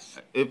 Yes.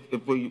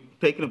 If we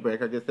taking a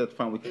break, I guess that's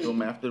fine. We can do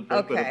them after the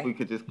break. But Okay. if we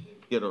could just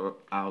get her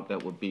out,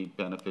 that would be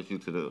beneficial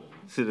to the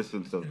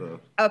citizens of the.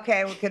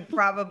 Okay, we could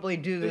probably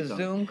do the They don't.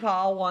 Zoom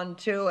call 1,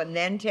 2, and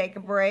then take a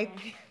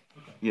break.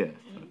 Yes.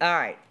 All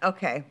right,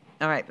 okay.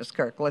 All right, Ms.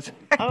 Kirk, let's,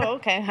 Oh,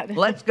 okay.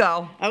 let's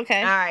go.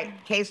 Okay. All right,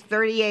 case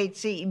 38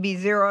 CEB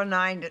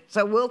 09.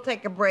 So we'll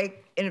take a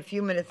break in a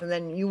few minutes, and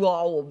then you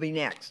all will be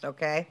next,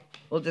 okay?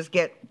 We'll just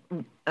get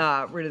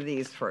rid of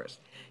these first.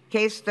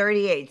 Case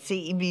 38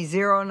 CEB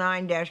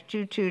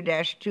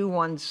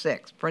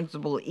 09-22-216,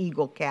 Principal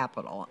Eagle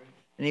Capital.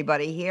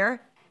 Anybody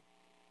here?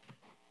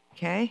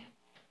 Okay.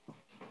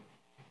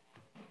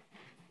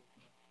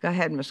 Go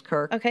ahead, Ms.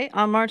 Kirk. Okay,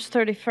 on March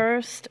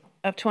 31st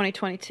of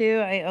 2022,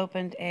 I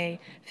opened a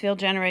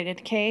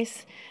field-generated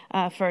case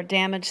for a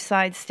damaged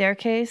side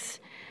staircase.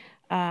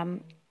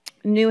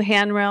 New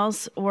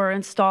handrails were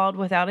installed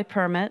without a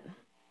permit.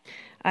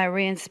 I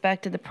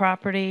re-inspected the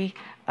property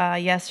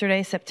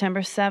yesterday,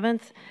 September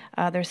 7th.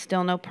 There's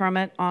still no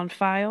permit on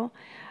file.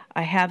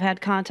 I have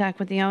had contact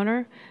with the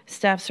owner.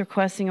 Staff's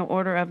requesting an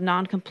order of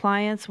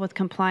non-compliance with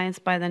compliance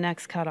by the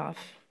next cutoff.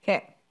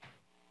 Okay.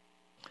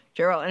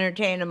 Chair will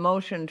entertain a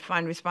motion to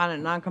find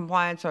respondent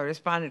non-compliance or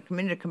respondent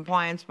committed to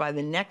compliance by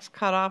the next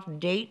cutoff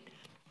date,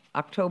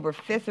 October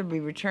 5th, or be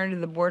returned to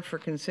the board for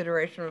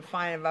consideration of a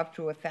fine of up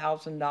to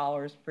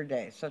 $1,000 per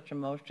day. Such a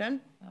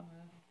motion?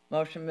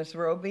 Motion, Ms.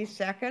 Roby,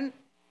 second.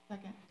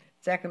 Second.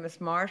 Second, Ms.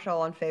 Marsh.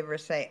 All in favor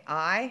say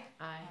aye.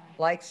 Aye.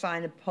 Like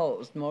sign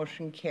opposed.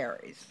 Motion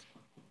carries.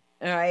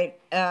 All right.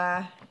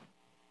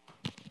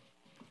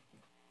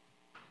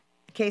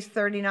 Case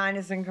 39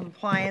 is in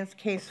compliance.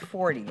 Case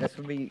 40, this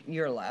will be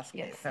your last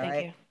case, all thank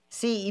right? you.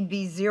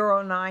 CEB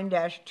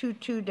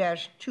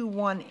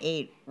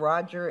 09-22-218,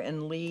 Roger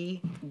and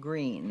Lee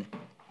Green.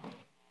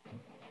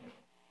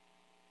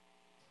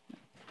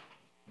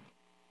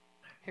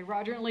 Okay,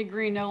 Roger and Lee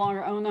Green no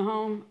longer own the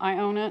home. I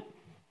own it.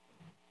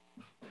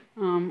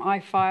 I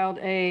filed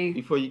a,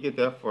 Before you get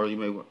that far, you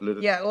may want let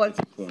us. Yeah, let's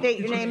state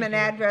your name and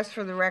address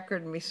for the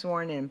record and be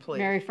sworn in, please.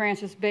 Mary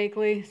Frances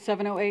Bakley,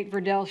 708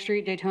 Verdell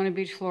Street, Daytona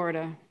Beach,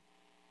 Florida.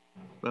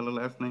 Spell the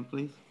last name,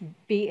 please.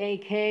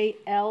 Bakley.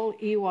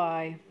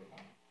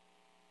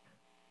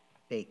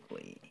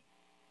 Bakley.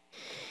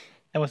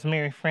 That was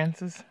Mary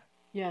Frances.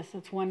 Yes,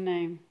 that's one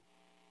name.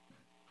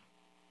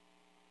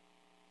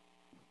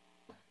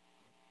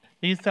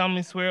 Do you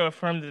solemnly swear or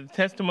affirm that the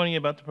testimony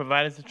about to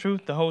provide is the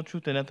truth, the whole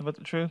truth, and nothing but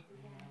the truth?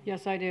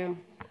 Yes, I do.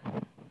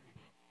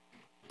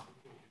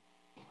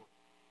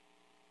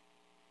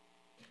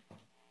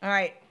 All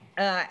right,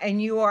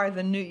 and you are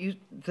the new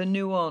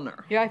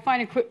owner. Yeah, I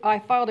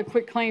filed a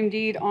quick claim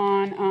deed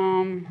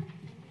on,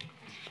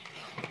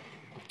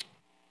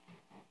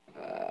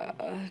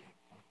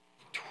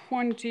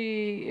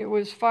 it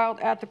was filed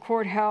at the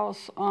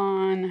courthouse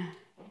on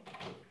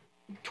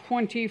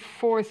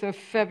 24th of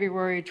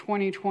February,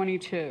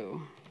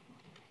 2022.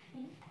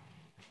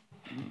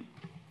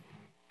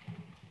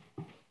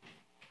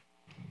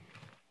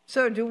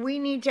 So do we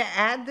need to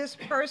add this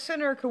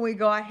person, or can we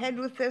go ahead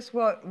with this?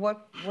 What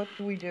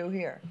do we do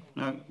here?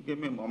 Now, give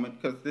me a moment,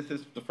 because this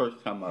is the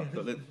first time up,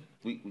 so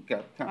we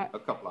got a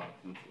couple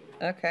options.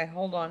 Okay,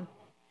 hold on.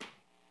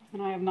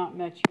 And I have not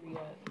met you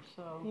yet,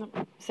 so.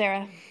 Nope.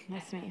 Sarah,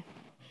 nice to meet you.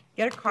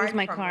 Get a card Here's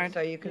my from her card.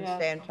 so you can Yeah.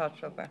 stay in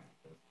touch with her.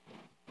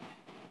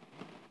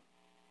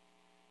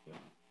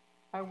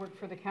 I work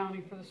for the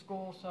county for the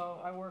school,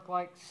 so I work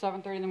like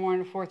 7:30 in the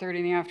morning to 4:30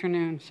 in the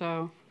afternoon,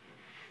 so.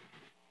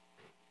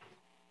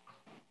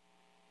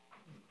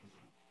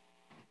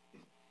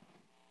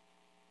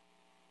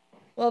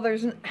 Well,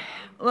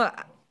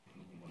 look,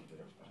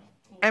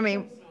 I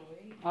mean.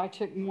 I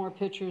took more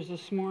pictures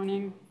this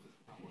morning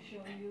to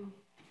show you.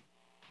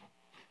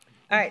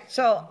 All right,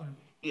 so.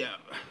 Yeah.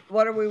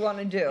 What do we want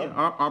to do? Yeah,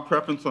 our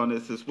preference on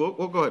this is we'll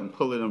go ahead and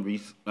pull it and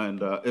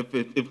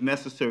if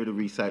necessary to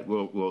recite,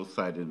 we'll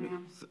cite it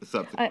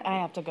subsequently. I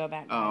have to go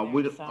back.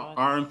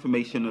 Our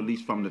information, at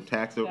least from the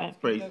tax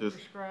appraisers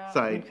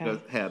site,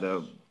 had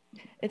a.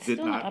 It's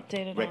still not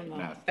updated on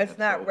the. It's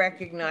not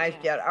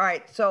recognized yet. All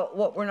right,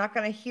 so we're not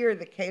going to hear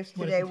the case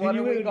today. What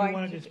are we going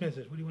to dismiss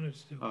it? What do you want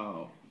us to do?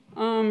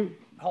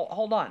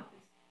 Hold on.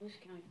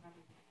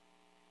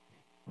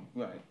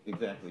 Right,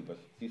 exactly, but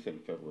she said in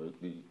February,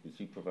 did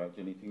she provide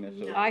you anything that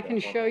shows? I can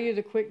show you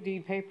the quick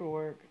deed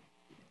paperwork.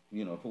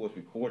 You know, if it was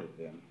recorded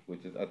then,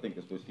 which is, I think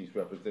is what she's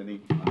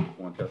representing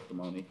on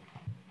testimony.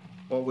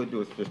 All we'll do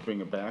is just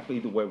bring it back.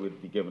 Either way,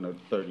 we'd be given her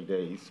 30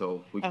 days,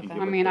 so we can give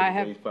her 30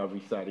 days by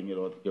reciting it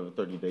or give her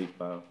 30 days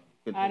by.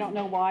 I don't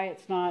know why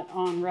it's not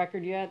on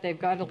record yet. They've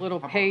got a little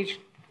page.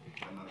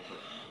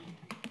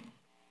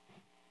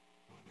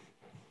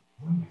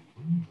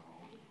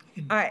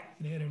 All right.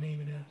 Can they add her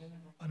name in there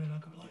under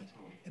non-compliance?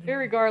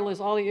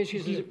 Irregardless, all the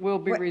issues will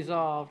be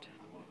resolved.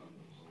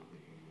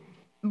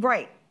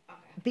 Right,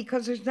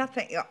 because there's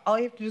nothing, all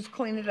you have to do is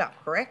clean it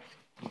up, correct?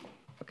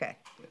 Okay.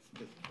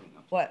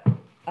 What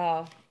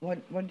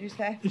did you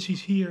say? That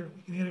she's here,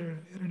 we can add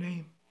her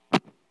name.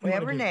 We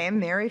have her name,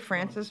 Mary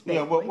Frances Bailey.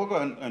 Yeah, we'll go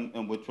ahead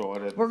and withdraw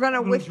it. We're going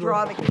to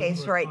withdraw the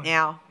case right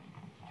now.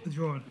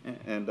 Withdrawn.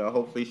 And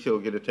hopefully she'll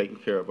get it taken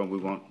care of and we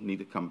won't need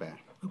to come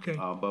back. Okay.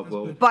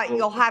 But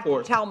you'll have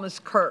to tell Ms.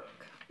 Kirk.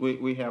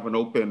 We have an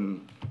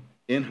open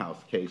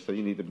in-house case, so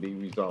you need to be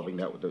resolving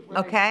that with the.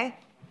 Okay?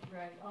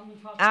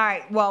 All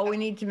right, well, we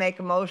need to make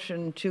a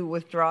motion to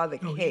withdraw the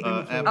case.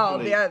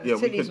 The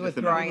city's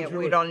withdrawing it,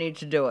 we don't need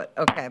to do it,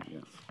 okay.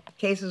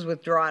 Case is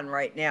withdrawn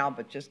right now,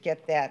 but just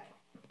get that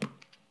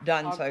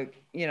done, so,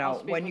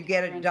 when you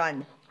get it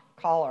done,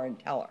 call her and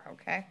tell her,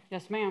 okay?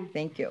 Yes, ma'am.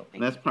 Thank you.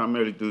 And that's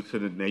primarily due to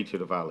the nature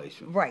of the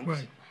violation. Right,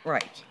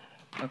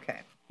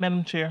 okay.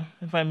 Madam Chair,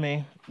 if I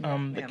may,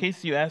 the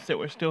case you asked that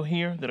were still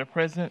here, that are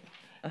present,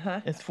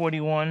 is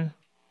 41,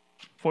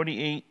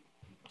 48,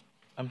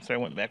 I'm sorry,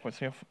 I went backwards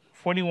here.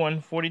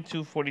 41,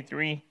 42,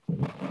 43,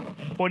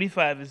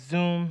 45 is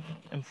Zoom,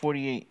 and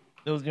 48.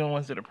 Those are the only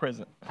ones that are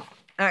present.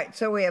 All right,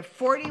 so we have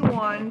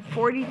 41,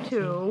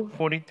 42,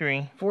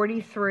 43,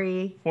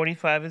 43,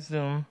 45 is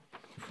Zoom,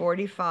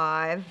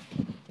 45,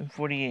 and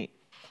 48.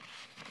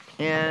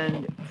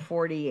 And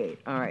 48.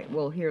 All right,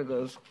 we'll hear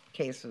those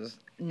cases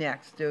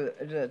next.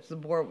 Does the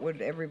board,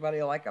 would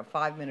everybody like a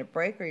 5-minute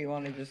break, or you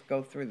want to just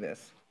go through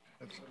this?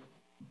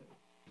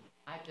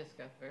 I'd just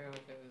go through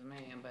if it was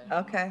me, but.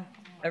 Okay.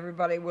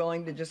 Everybody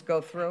willing to just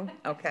go through?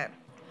 Okay.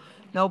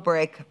 No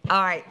break.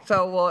 All right,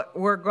 so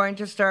we're going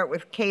to start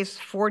with case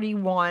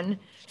 41,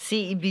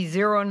 CEB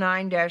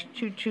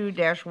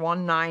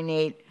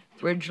 09-22-198,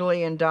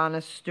 Ridgely and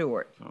Donna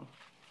Stewart.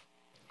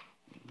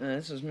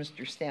 This is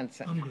Mr.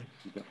 Stenson. I'm good.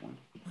 You got one?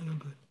 I'm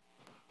good.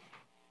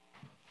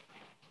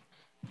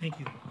 Thank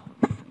you.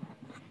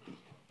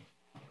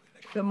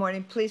 Good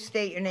morning. Please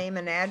state your name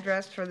and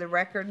address for the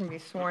record and be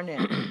sworn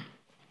in.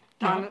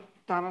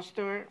 Donna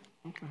Stewart,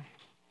 okay.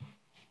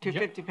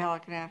 250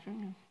 Pelican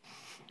Avenue.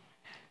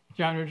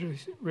 John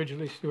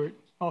Ridgely Stewart,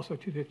 also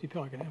 250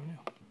 Pelican Avenue.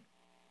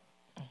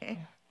 Okay.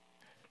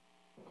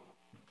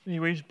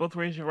 Will you both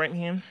raise your right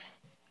hand?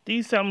 Do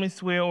you solemnly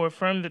swear or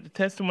affirm that the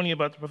testimony you're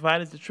about to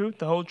provide is the truth,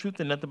 the whole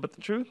truth, and nothing but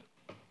the truth?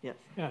 Yes.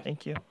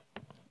 Thank you.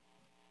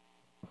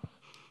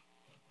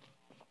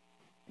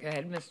 Go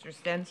ahead, Mr.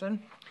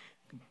 Stenson.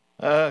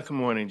 Good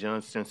morning,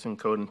 John Stenson,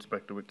 Code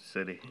Inspector with the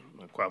city.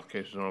 My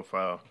qualifications are on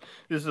file.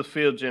 This is a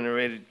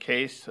field-generated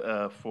case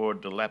for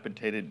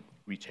dilapidated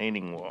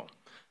retaining wall.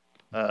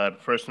 The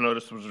first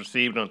notice was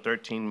received on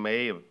 13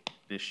 May of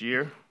this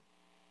year.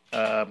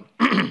 I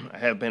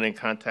have been in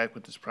contact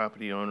with this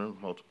property owner on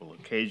multiple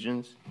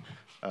occasions.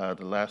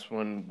 The last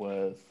one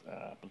was,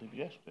 I believe,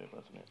 yesterday,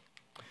 wasn't it?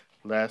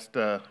 Last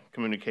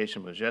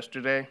communication was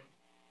yesterday.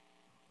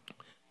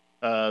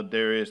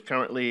 There is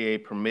currently a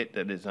permit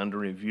that is under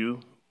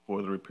review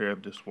for the repair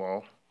of this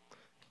wall.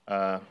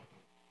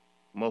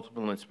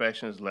 Multiple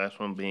inspections, last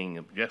one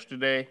being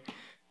yesterday.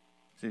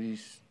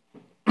 City's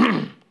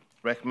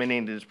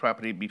recommending that this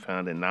property be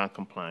found in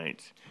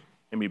non-compliance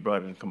and be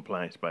brought into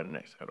compliance by the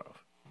next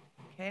cutoff.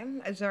 Okay,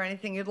 is there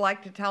anything you'd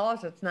like to tell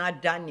us? It's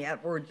not done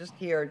yet. We're just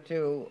here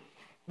to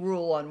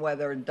rule on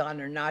whether it's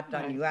done or not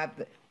done. Right. You have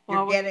the,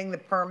 you're getting the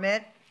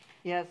permit?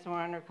 Yes, we're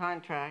under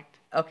contract.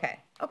 Okay,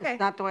 okay. It's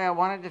not the way I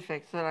wanted to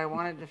fix it. I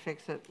wanted to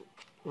fix it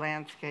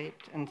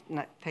landscaped and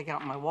not take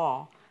out my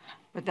wall,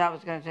 but that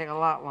was going to take a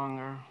lot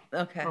longer.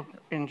 Okay. For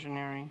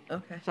engineering.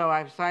 Okay. So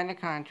I've signed a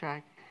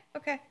contract.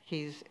 Okay.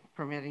 He's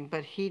permitting,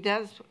 but he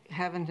does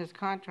have in his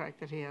contract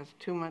that he has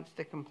 2 months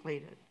to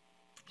complete it.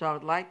 So I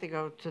would like to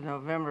go to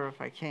November if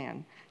I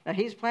can. Now,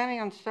 he's planning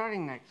on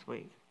starting next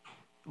week,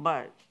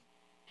 but,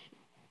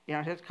 you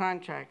know, his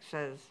contract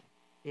says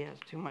he has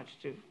too much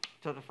to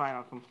the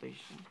final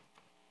completion.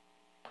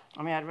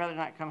 I mean, I'd rather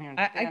not come here and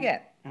I stand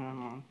get. in a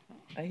month.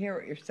 I hear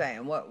what you're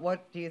saying.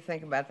 What do you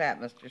think about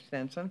that, Mr.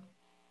 Stinson?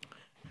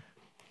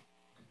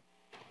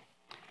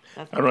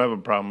 I don't have a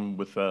problem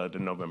with the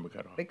November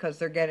cutoff. Because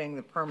they're getting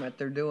the permit,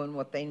 they're doing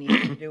what they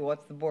need to do.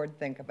 What's the board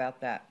think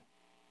about that?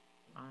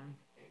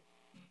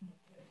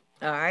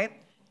 All right.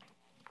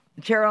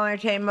 The chair will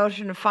entertain a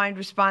motion to find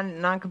respondent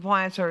in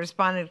noncompliance or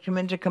respondent to come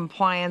into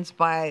compliance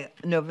by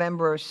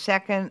November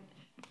 2nd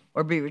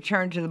or be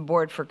returned to the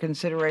board for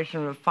consideration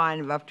of a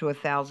fine of up to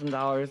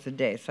 $1,000 a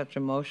day. Such a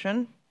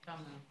motion?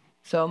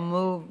 So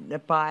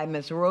moved by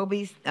Ms.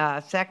 Roby,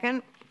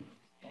 second.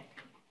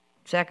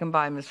 Second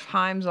by Ms.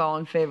 Himes. All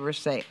in favor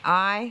say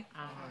aye.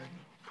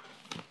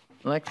 Aye.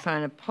 Like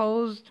sign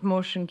opposed,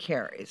 motion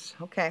carries.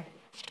 Okay.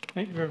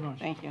 Thank you very much.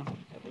 Thank you.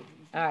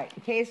 All right,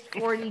 case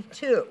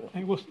 42.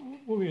 And we'll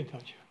be in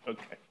touch.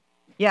 Okay.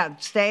 Yeah,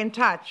 stay in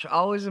touch,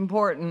 always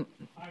important.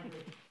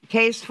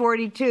 Case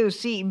 42,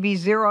 CEB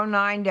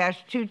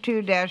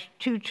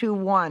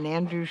 09-22-221,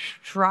 Andrew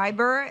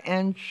Schreiber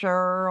and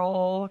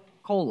Cheryl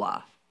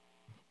Cola.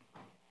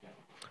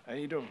 How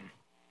you doing?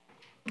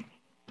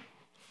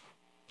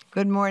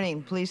 Good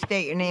morning. Please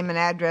state your name and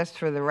address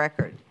for the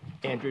record.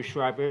 Andrew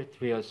Schreiber,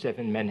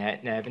 307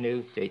 Manhattan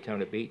Avenue,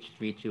 Daytona Beach,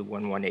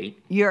 32118.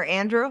 You're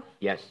Andrew?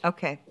 Yes.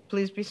 Okay.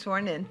 Please be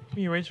sworn in.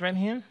 Will you raise your right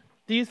hand?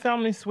 Do you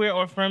solemnly swear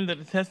or affirm that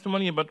the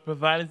testimony you're about to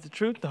provide is the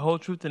truth, the whole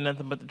truth, and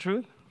nothing but the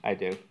truth? I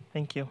do.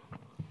 Thank you.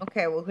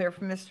 Okay, we'll hear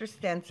from Mr.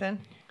 Stenson.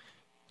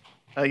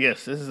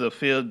 Yes, this is a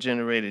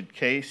field-generated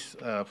case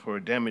for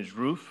a damaged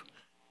roof.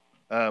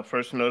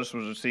 First notice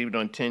was received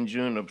on 10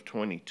 June of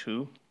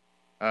 22.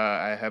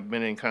 I have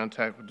been in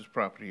contact with this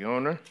property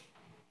owner.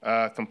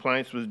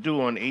 Compliance was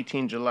due on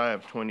 18 July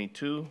of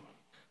 22.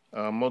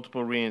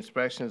 Multiple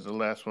re-inspections, the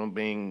last one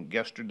being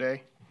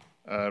yesterday.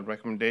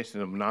 Recommendation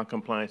of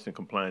non-compliance and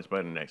compliance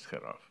by the next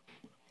cutoff.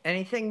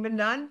 Anything been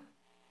done?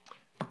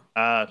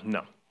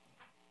 No.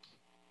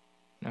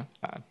 No.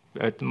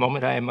 At the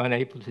moment, I am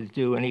unable to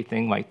do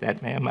anything like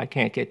that, ma'am. I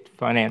can't get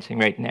financing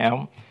right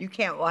now. You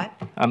can't what?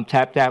 I'm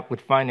tapped out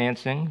with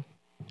financing.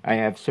 I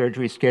have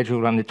surgery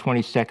scheduled on the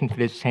 22nd for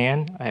this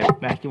hand. I have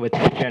macular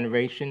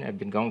degeneration. I've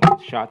been going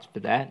for shots for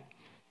that.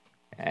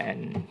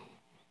 And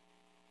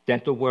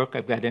dental work,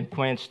 I've got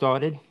implants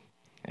started,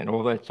 and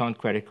all that's on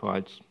credit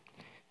cards.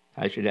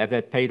 I should have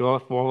that paid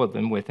off, all of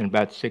them, within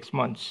about 6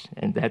 months.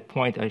 At that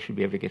point, I should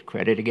be able to get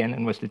credit again,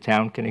 unless the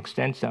town can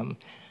extend some.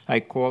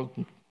 I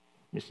called.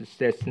 Mrs.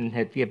 Stetson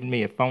had given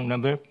me a phone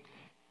number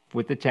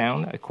with the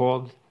town. I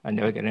called. I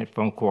never got a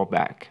phone call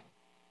back.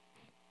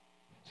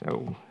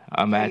 So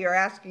So you're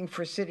asking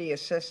for city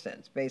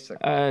assistance,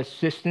 basically.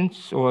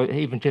 Assistance, or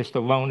even just a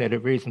loan at a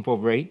reasonable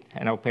rate,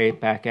 and I'll pay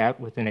it back out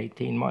within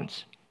 18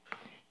 months.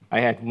 I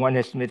had one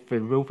estimate for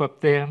the roof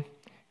up there,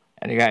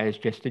 and the guy is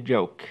just a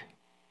joke.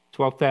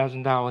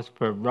 $12,000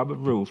 for a rubber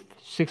roof,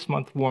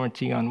 6-month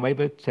warranty on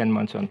labor, 10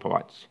 months on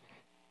parts.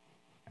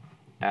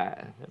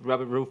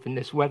 Rubber roof in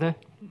this weather,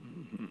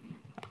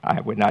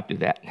 I would not do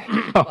that.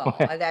 Well,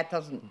 that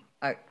doesn't...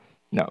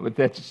 No, but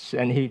that's,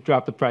 and he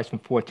dropped the price from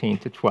 14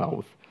 to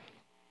 12.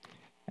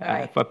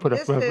 Right. If I put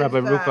a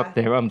rubber roof up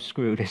there, I'm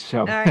screwed. So.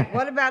 All right,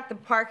 what about the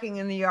parking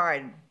in the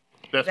yard?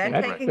 Is that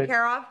That's taken right.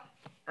 care of?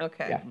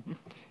 Okay. Yeah.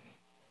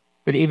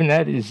 But even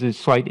that is a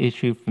slight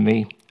issue for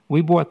me.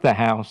 We bought the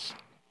house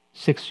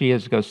 6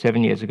 years ago,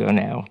 7 years ago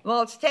now.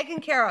 Well, it's taken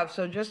care of,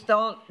 so just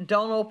don't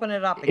open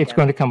it up again. It's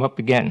going to come up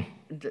again.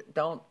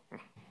 Don't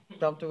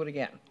do it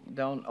again.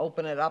 Don't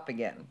open it up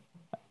again.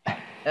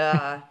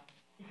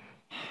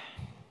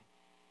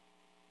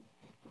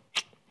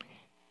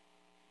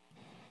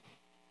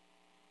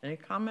 Any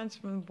comments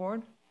from the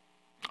board?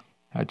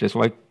 I just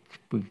like,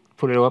 we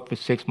put it up for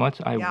 6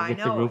 months. I will Yeah, I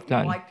get the roof know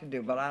done. you like to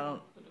do, but I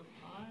don't.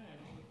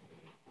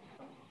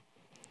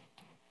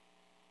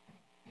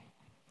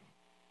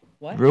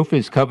 What? Roof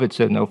is covered,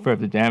 so no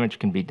further damage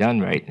can be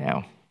done right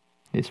now.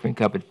 It's been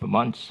covered for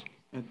months.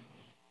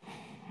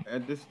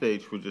 At this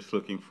stage, we're just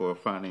looking for a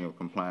finding of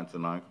compliance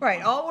and non.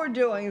 Right, all we're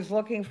doing is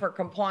looking for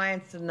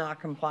compliance and not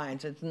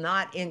compliance. It's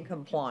not in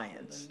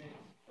compliance.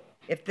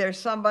 If there's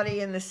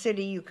somebody in the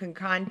city you can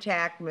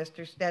contact,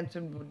 Mr.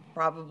 Stenson would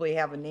probably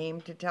have a name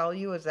to tell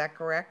you, is that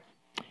correct?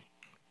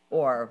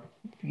 Or?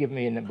 Give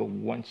me a number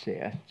once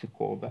there to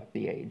call about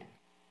the aid.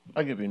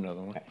 I'll give you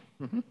another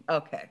one.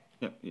 Okay.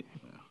 Yeah.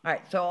 All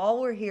right, so all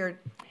we're here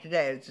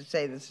today is to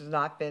say this has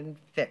not been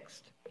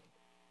fixed.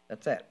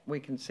 That's it, we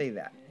can see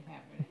that.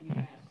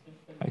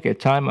 I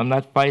get time, I'm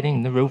not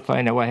fighting the roof,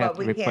 I know I have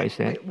But to we replace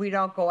can't, that. we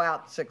don't go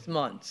out 6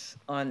 months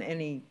on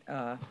any,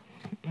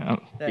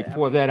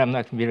 Before that, I'm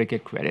not going to be able to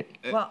get credit.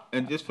 Well-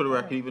 And just for the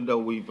record, even though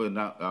we've but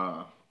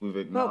we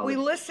acknowledged.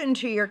 listen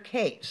to your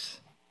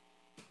case.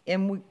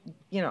 And we,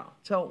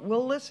 so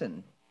we'll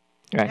listen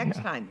Right, next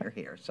no. time you're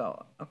here,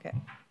 so, okay.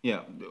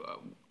 Yeah,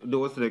 there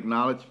was an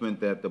acknowledgement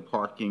that the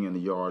parking in the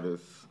yard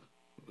is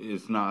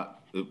is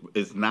not,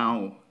 it's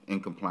now in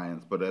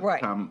compliance, but at the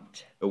Right. time,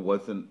 it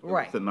wasn't, it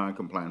Right. was in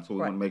non-compliance. So we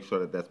want Right. to make sure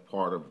that that's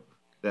part of,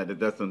 that it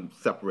doesn't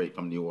separate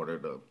from the order,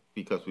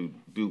 because we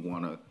do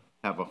want to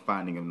have a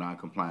finding of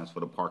non-compliance for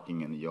the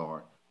parking in the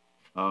yard,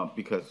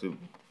 because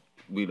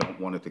we don't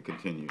want it to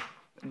continue.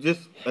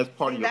 Just as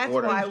part of your That's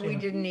order. why we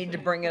didn't need to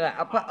bring it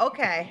up, but,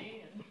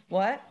 okay.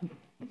 What?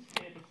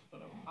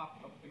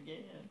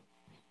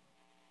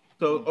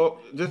 So,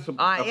 just a yeah,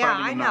 finding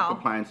I of know.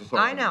 non-compliance is all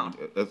I know.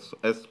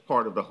 as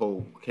part of the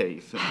whole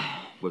case and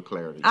with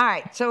clarity. All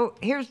right, so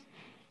here's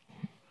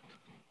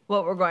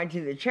what we're going to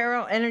do. The chair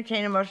will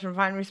entertain a motion to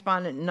find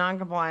respondent in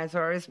noncompliance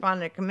or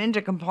respondent come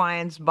into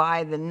compliance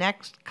by the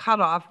next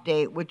cutoff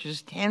date, which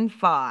is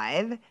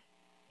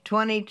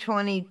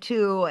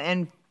 10/5/2022,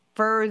 and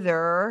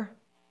further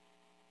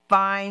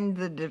find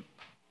the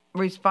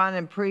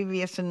respondent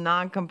previous in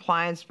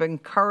noncompliance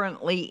but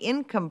currently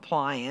in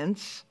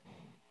compliance,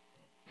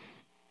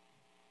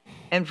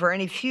 and for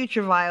any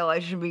future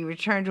violation be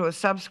returned to a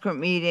subsequent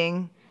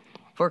meeting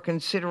for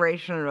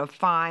consideration of a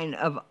fine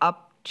of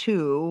up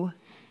to,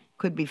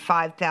 could be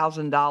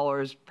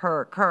 $5,000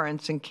 per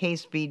occurrence, in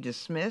case be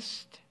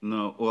dismissed?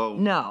 No, well.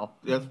 No.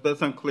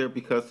 That's unclear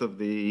because of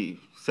the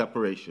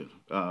separation.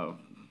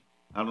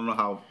 I don't know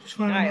how.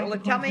 All right, well,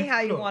 tell me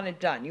how you want it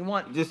done. You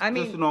want, Just I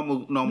mean, a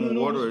normal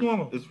order. it's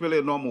normal. It's really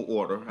a normal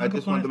order. I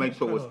just wanted to make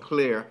sure it was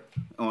clear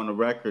on the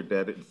record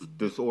that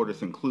this order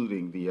is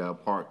including the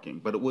parking,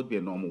 but it would be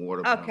a normal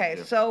order. okay,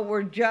 so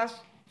we're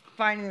just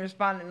finding the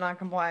respondent in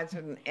noncompliance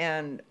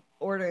and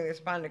ordering the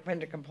respondent to come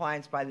into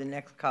compliance by the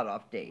next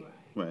cutoff date.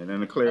 Right,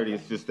 and the clarity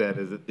is just that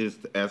is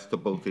as to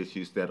both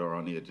issues that are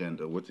on the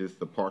agenda, which is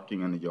the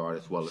parking in the yard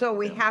as well as. So the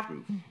we damaged have,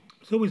 roof.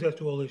 It's always has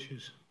to all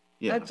issues.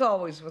 Yeah. that's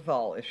always with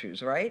all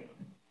issues, right?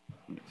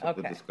 So the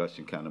Okay.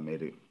 discussion kind of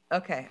made it.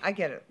 Okay, I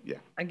get it. Yeah.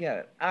 I get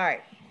it. All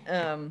right.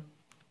 All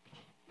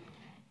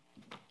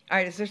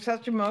right, is there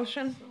such a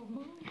motion?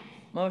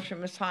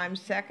 Motion, Ms. Himes,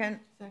 second.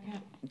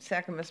 Second.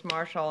 Second, Ms.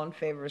 Marshall, all in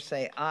favor,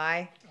 say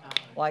aye.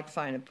 Like,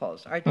 sign,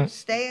 opposed. All right, just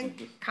stay in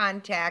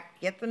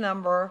contact, get the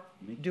number,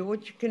 do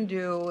what you can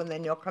do, and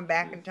then you'll come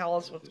back and tell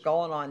us what's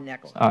going on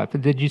next.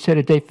 Did you set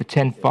a date for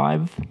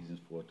 10/5?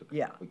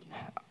 Yeah.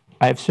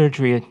 I have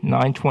surgery at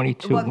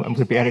 9/22. Well, I'm you going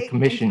to be out of stay in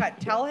commission. touch.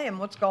 Tell him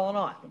what's going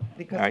on, All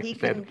because right, he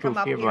so I have can a come proof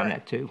up here on here.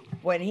 that too.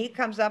 When he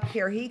comes up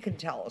here, he can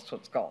tell us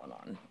what's going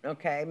on,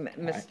 okay?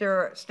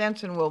 Mr.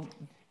 Stenson will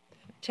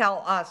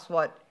tell us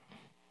what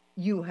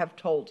you have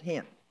told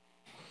him,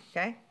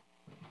 okay?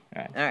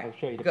 All right, All right, I'll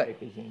show you the good.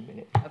 papers in a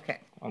minute Okay,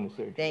 on the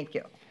surgery. thank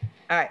you.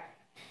 All right,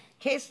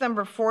 case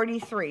number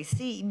 43,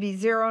 CEB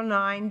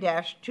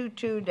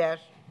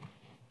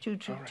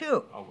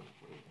 09-22-222.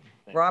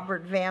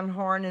 Robert Van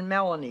Horn and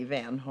Melanie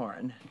Van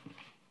Horn.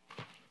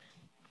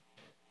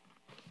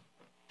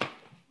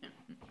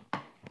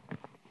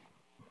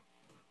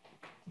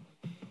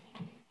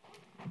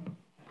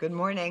 Good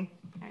morning.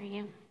 How are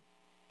you?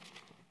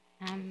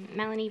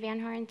 Melanie Van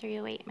Horn,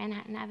 308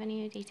 Manhattan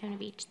Avenue, Daytona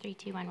Beach,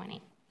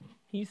 32118.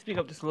 Can you speak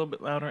up just a little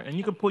bit louder? And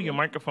you can pull your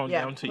microphone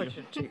Yeah, down to you. push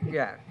it to,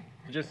 yeah.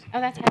 Just Oh,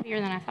 that's heavier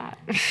than I thought.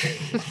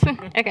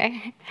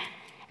 Okay.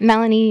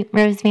 Melanie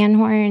Rose Van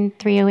Horn,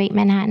 308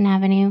 Manhattan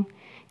Avenue,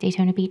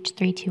 Daytona Beach,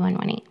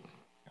 32118.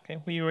 okay.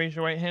 Will you raise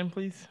your right hand,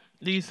 please?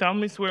 Do you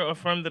solemnly swear or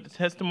affirm that the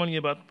testimony you're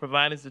about to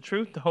provide is the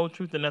truth, the whole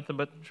truth, and nothing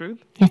but the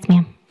truth? Yes,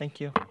 ma'am. Thank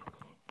you.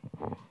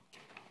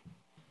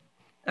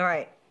 All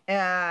right,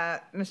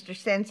 Mr.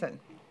 Stenson.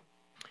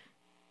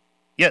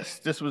 Yes,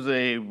 this was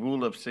a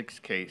Rule of 6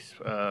 case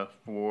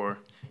for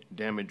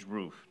damaged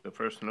roof. The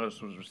first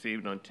notice was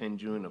received on 10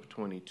 June of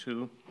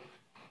 '22.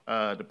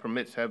 The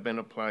permits have been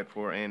applied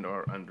for and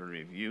are under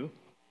review.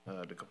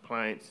 The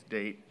compliance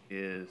date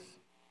is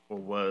or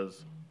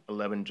was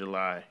 11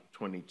 July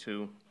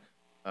 '22.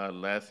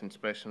 Last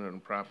inspection of the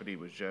property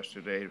was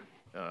yesterday.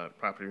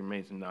 Property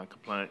remains in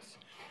non-compliance.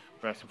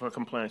 We're asking for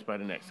compliance by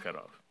the next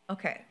cutoff.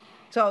 Okay,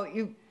 so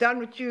you've done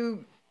what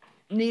you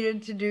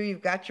needed to do,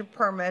 you've got your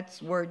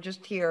permits, we're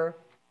just here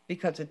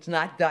because it's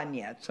not done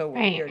yet, so we're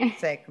Right. here to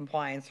say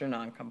compliance or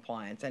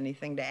non-compliance.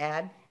 Anything to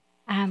add?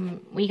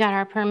 We got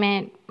our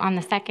permit on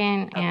the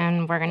 2nd,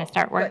 and we're going to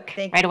start work Good,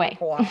 thank right you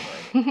for away.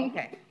 cooperating.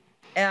 Okay.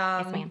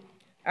 Yes, ma'am.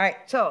 All right,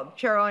 so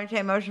Chair will entertain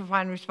a motion to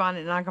find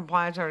respondent in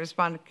non-compliance or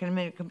respondent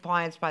committed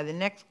compliance by the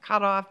next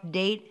cutoff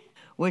date,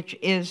 which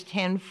is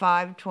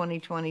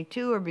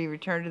 10/5/2022, or be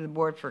returned to the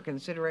board for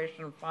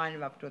consideration of fine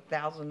of up to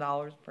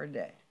 $1,000 per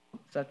day.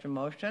 Such a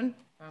motion?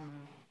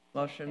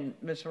 Motion,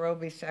 Ms.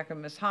 Roby,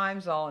 second, Ms.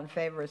 Himes, all in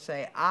favor,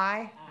 say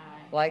aye.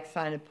 Like,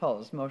 sign,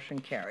 opposed, motion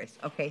carries.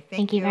 Okay, thank you.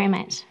 Thank you very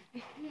much.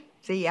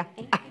 See ya.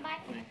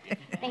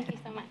 Thank you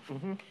so much.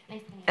 Nice to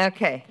meet you.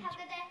 Okay.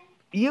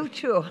 You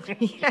too.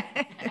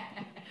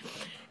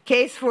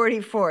 Case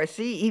 44,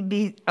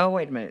 CEB, oh,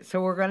 wait a minute.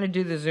 So we're going to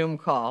do the Zoom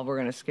call. We're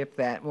going to skip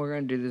that. We're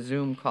going to do the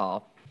Zoom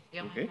call.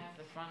 Okay.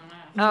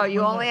 Oh,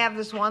 you only have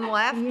this one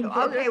left?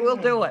 Okay, we'll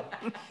do it.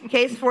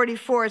 Case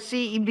 44,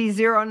 CEB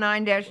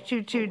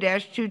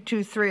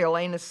 09-22-223,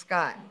 Elena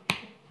Scott.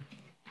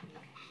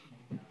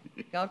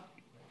 No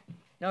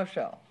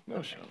show.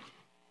 No show.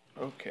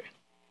 Okay.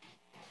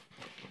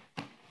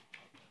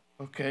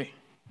 Okay.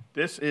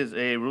 This is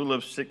a rule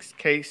of six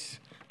case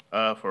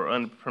for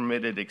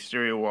unpermitted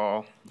exterior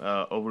wall,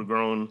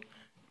 overgrown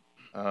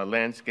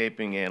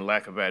landscaping, and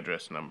lack of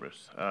address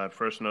numbers.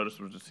 First notice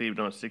was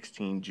received on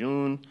 16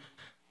 June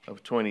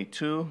of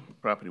 22.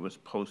 Property was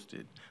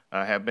posted.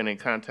 I have been in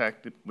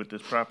contact with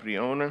this property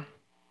owner.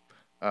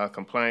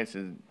 Compliance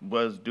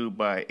was due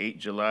by 8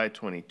 July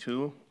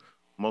 22.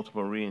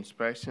 Multiple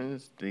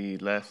re-inspections, the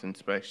last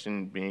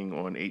inspection being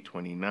on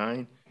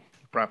 8/29.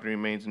 Property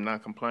remains in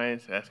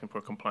non-compliance, asking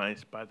for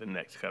compliance by the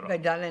next cutoff. Have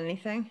they done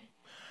anything?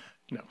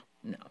 No.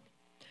 No.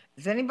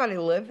 Does anybody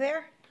live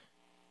there?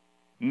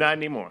 Not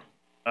anymore.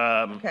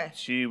 Okay.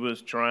 She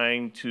was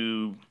trying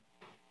to,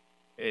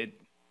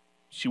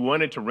 she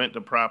wanted to rent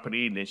the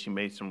property, and then she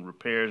made some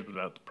repairs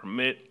without the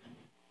permit.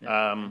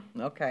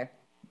 Okay.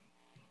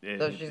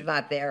 So she's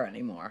not there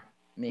anymore?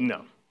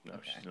 No,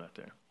 she's not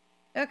there.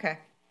 Okay.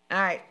 All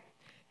right.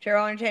 Chair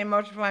will entertain a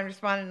motion for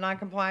respondent in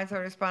non-compliance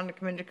or respondent to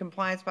come into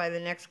compliance by the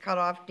next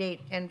cutoff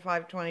date,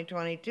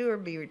 10/5/2022, or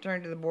be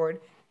returned to the board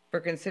for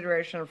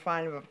consideration of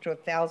fine of up to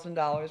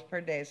 $1,000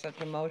 per day.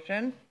 Such a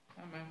motion?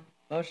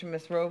 Motion,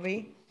 Ms.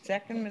 Roby.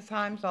 Second, Ms.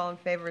 Himes. All in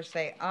favor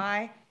say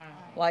aye. Aye.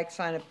 Like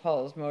sign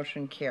opposed.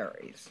 Motion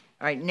carries.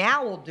 All right,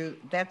 now we'll do,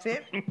 that's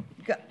it?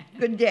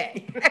 Good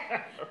day. All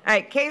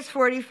right, case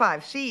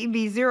 45,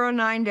 CEB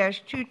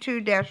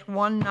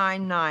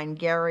 09-22-199,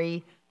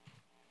 Gary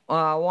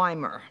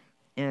Weimer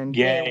and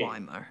Gay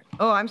Weimer.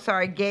 Oh, I'm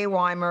sorry, Gay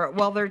Weimer.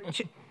 Well, they're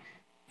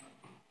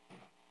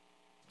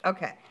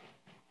okay.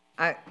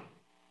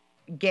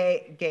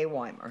 Gay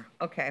Weimer.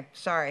 Okay,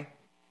 sorry.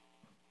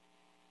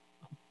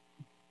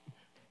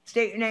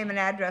 State your name and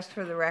address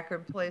for the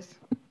record, please.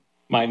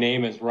 My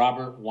name is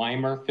Robert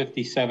Weimer,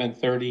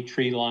 5730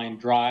 Tree Line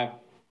Drive,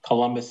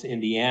 Columbus,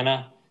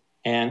 Indiana,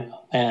 and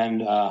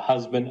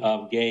husband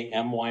of Gay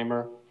M.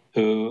 Weimer,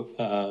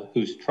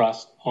 whose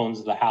trust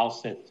owns the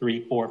house at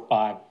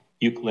 345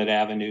 Euclid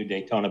Avenue,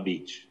 Daytona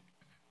Beach.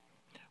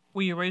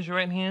 Will you raise your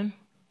right hand?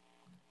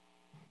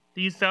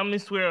 Do you solemnly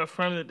swear or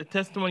affirm that the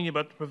testimony you're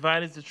about to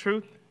provide is the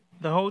truth,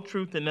 the whole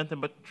truth, and nothing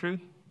but the truth?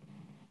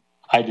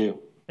 I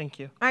do. Thank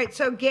you. All right,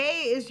 so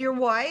Gay is your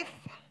wife?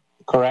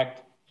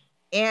 Correct.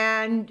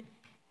 And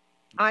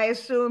I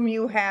assume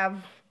you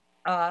have...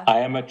 I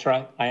am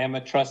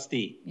a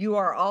trustee. You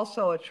are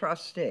also a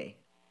trustee.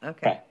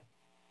 Okay. Right.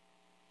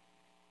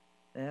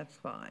 That's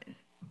fine.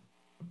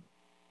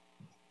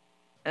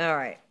 All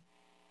right.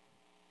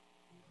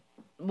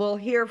 We'll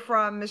hear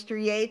from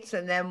Mr. Yates,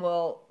 and then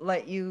we'll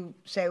let you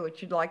say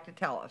what you'd like to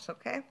tell us,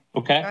 okay?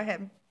 Okay. Go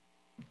ahead.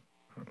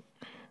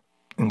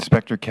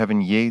 Inspector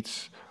Kevin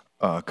Yates,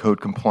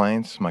 Code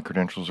Compliance. My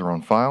credentials are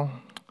on file.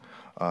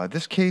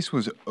 This case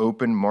was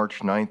opened March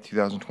 9th,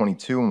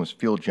 2022 and was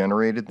field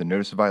generated. The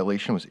notice of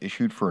violation was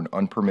issued for an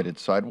unpermitted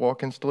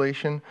sidewalk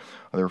installation.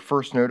 They were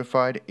first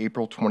notified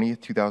April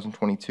 20th,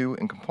 2022,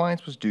 and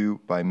compliance was due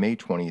by May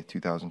 20th,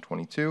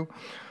 2022.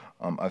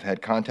 I've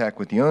had contact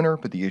with the owner,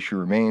 but the issue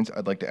remains.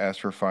 I'd like to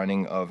ask for a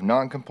finding of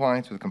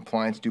non-compliance with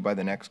compliance due by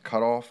the next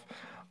cutoff,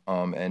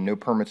 and no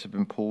permits have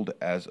been pulled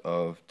as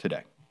of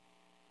today.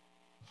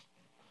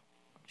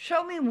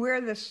 Show me where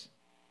this...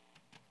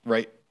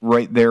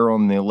 Right there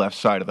on the left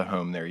side of the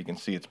home there. You can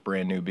see it's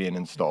brand new being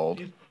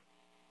installed.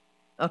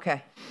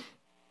 Okay.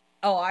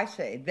 Oh, I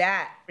see.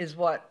 That is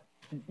what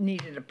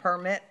needed a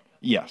permit?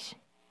 Yes.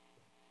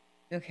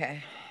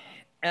 Okay.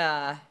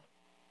 And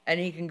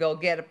he can go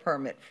get a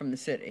permit from the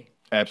city?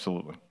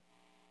 Absolutely.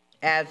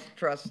 As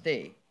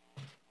trustee?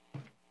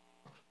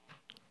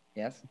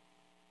 Yes?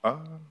 I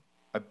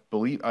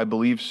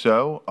believe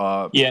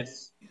so.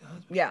 Yes.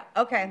 Yeah,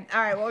 okay.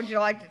 All right, what would you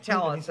like to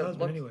tell us?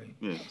 Anyway.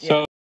 Yeah.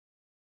 So,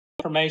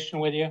 information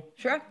with you?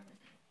 Sure.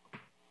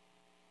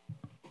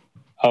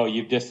 Oh,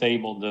 you've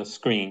disabled the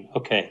screen.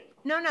 Okay.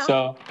 No.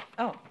 So,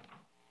 oh.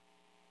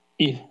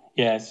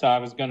 Yeah, so I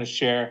was going to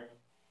share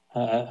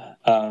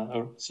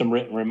some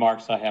written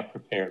remarks I have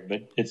prepared,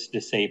 but it's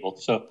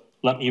disabled. So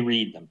let me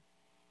read them.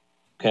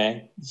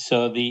 Okay.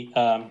 So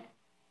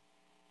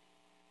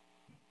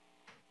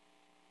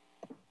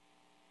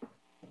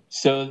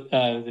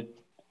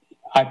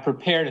I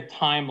prepared a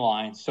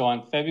timeline. So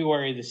on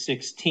February the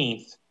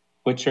 16th,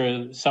 which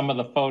are some of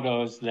the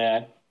photos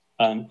that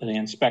the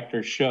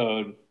inspector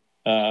showed,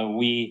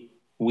 we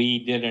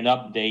did an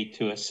update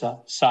to a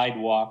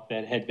sidewalk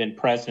that had been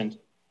present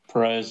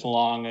for as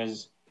long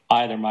as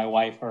either my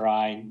wife or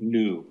I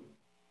knew,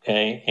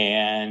 okay?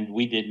 And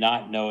we did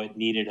not know it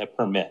needed a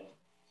permit.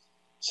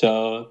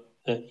 So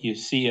you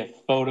see a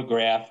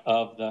photograph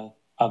of the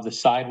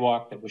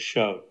sidewalk that was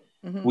showed.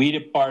 Mm-hmm. We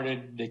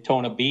departed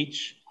Daytona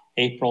Beach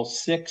April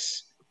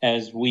 6th,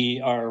 as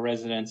we are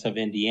residents of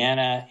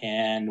Indiana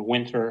and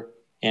winter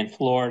in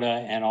Florida,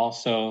 and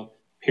also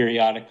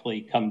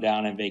periodically come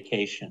down on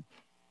vacation.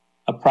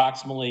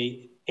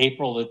 Approximately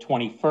April the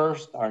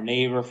 21st, our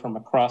neighbor from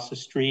across the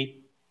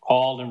street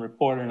called and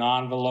reported an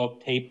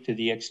envelope taped to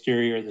the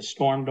exterior of the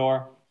storm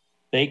door.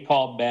 They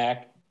called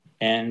back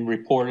and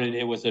reported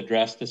it was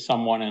addressed to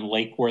someone in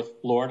Lake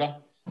Worth,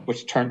 Florida,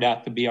 which turned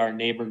out to be our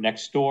neighbor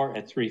next door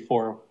at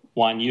 345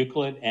 1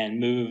 Euclid and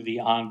move the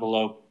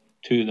envelope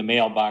to the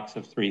mailbox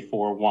of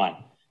 341.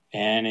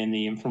 And in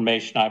the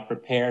information I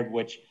prepared,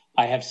 which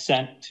I have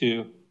sent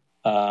to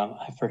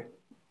the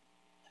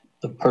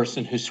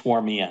person who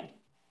swore me in.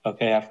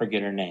 Okay, I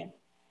forget her name.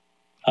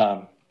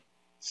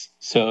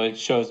 So it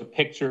shows a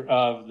picture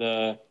of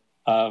a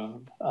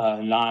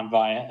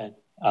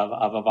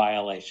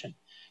violation.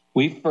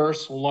 We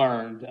first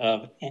learned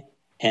of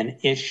an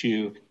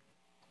issue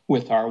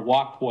with our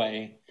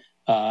walkway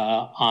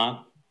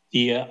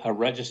via a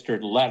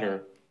registered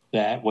letter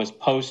that was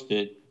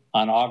posted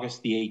on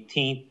August the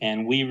 18th,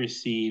 and we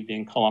received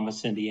in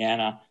Columbus,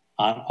 Indiana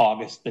on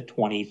August the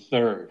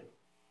 23rd.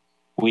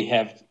 We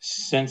have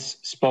since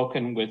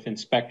spoken with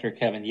Inspector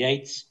Kevin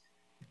Yates.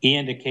 He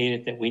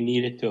indicated that we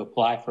needed to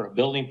apply for a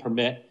building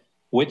permit,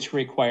 which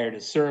required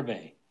a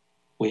survey.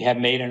 We have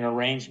made an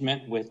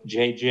arrangement with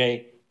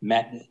J.J.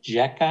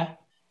 Metjeka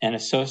and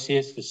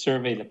Associates to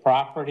survey the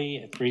property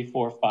at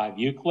 345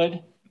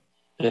 Euclid.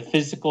 The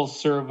physical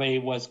survey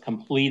was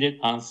completed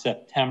on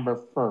September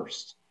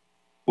 1st.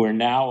 We're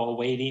now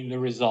awaiting the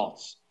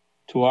results.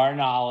 To our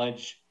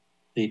knowledge,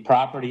 the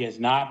property has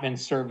not been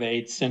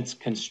surveyed since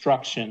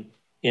construction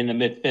in the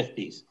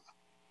mid-50s.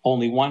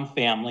 Only one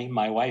family,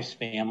 my wife's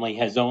family,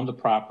 has owned the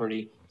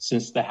property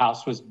since the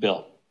house was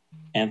built.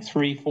 And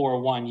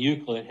 341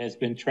 Euclid has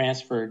been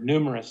transferred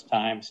numerous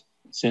times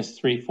since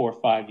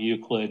 345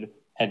 Euclid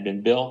had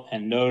been built,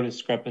 and no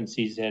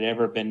discrepancies had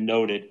ever been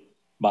noted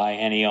by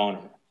any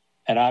owner.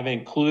 And I've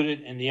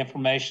included in the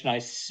information I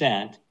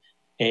sent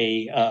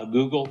a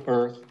Google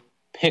Earth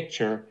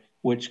picture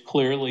which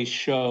clearly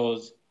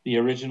shows the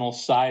original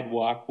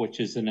sidewalk, which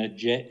is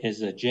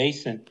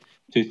adjacent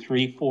to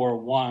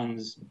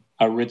 341's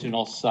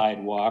original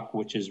sidewalk,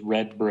 which is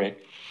red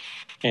brick.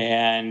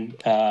 And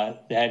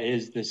that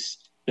is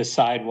the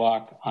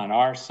sidewalk on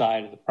our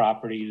side of the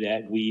property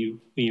that we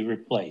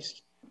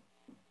replaced.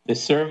 The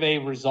survey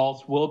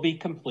results will be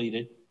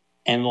completed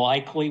and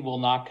likely will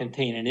not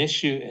contain an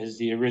issue, as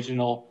the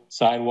original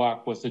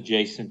sidewalk was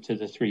adjacent to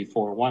the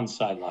 341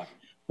 sidewalk.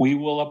 We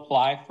will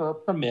apply for a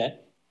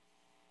permit.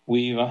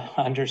 We've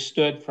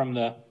understood from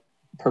the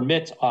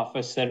permits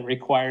office that it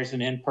requires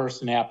an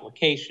in-person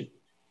application,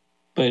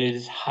 but it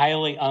is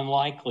highly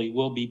unlikely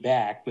we'll be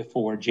back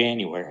before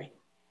January,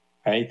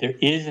 right? There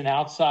is an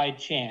outside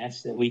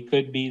chance that we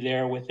could be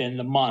there within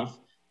the month,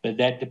 but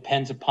that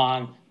depends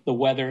upon the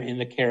weather in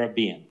the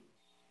Caribbean.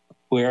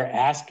 We're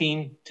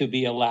asking to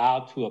be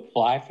allowed to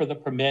apply for the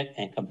permit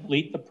and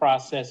complete the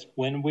process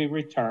when we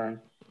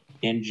return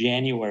in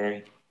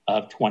January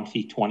of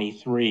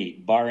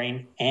 2023,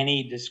 barring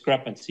any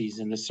discrepancies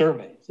in the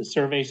survey. If the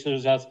survey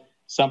shows us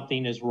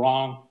something is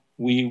wrong,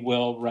 we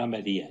will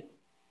remedy it.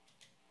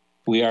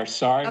 We are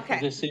sorry for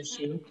this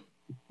issue.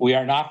 We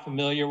are not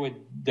familiar with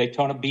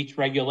Daytona Beach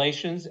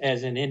regulations,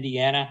 as in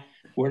Indiana,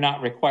 we're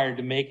not required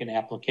to make an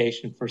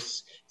application for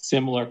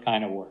similar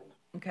kind of work.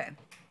 Okay,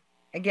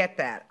 I get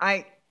that.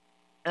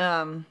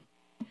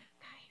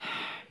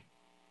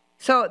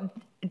 So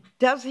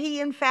does he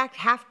in fact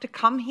have to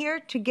come here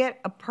to get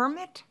a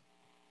permit?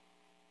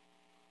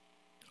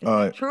 Is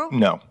that true?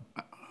 No.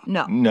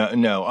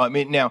 No. I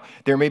mean, now,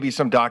 there may be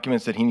some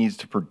documents that he needs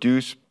to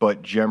produce,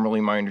 but generally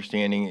my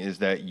understanding is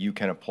that you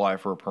can apply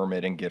for a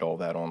permit and get all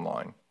that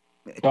online.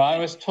 Well, I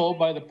was told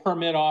by the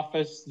permit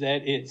office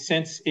that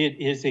since it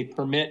is a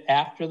permit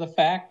after the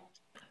fact,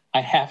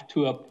 I have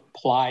to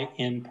apply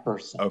in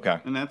person. Okay.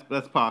 And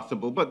that's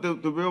possible, but the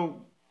real,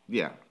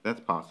 yeah,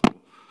 that's possible.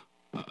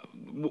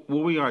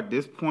 Where we are at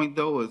this point,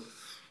 though, is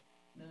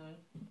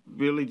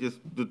really just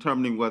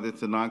determining whether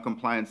it's a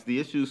non-compliance. The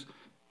issues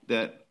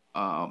that,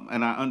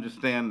 and I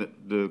understand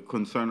that the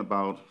concern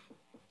about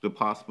the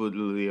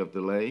possibility of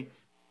delay,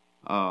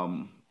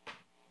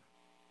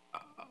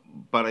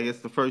 but I guess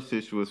the first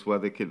issue is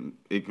whether it can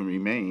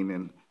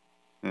remain,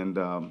 and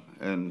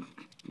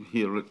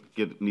he'll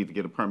need to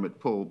get a permit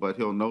pulled, but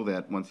he'll know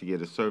that once he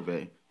gets a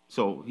survey.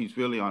 So he's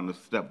really on the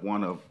step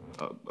one of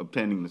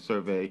obtaining the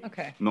survey,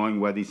 knowing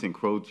whether he's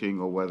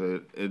encroaching or whether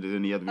there's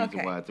any other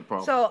reason why it's a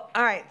problem. So,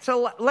 all right,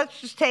 so let's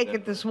just take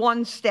it this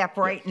one step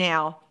right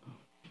now,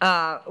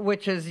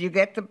 which is you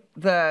get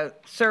the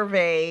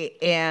survey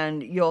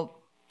and you'll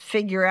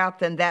figure out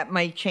then that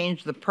might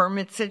change the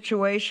permit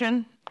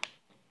situation?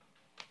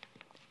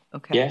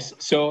 Okay. Yes,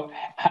 so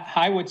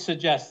I would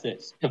suggest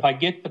this. If I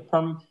get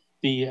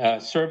the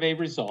survey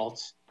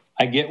results,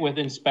 I get with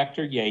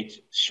Inspector Yates,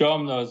 show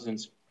him those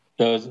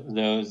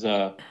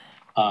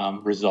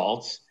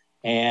results,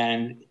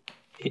 and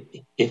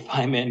if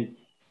I'm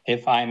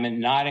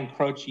not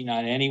encroaching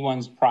on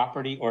anyone's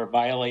property or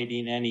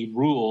violating any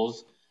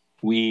rules,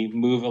 we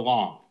move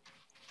along.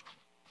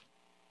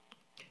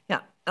 Yeah.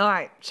 All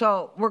right.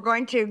 So we're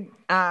going to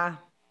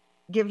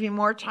give you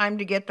more time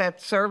to get that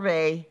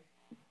survey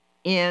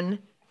in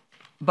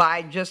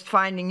by just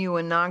finding you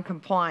in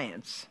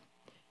non-compliance.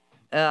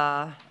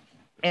 And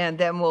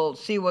then we'll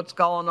see what's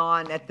going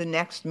on at the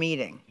next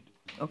meeting.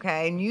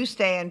 Okay? And you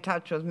stay in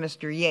touch with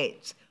Mr.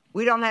 Yates.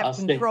 We don't have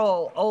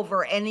control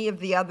over any of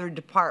the other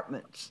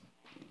departments.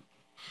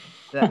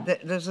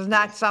 This is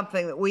not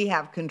something that we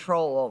have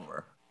control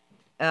over.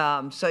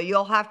 So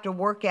you'll have to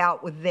work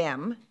out with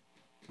them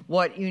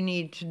what you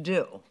need to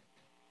do.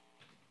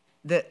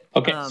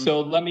 Okay,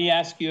 so let me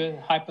ask you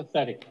a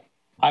hypothetical.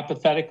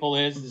 Hypothetical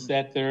is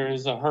that there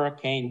is a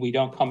hurricane, we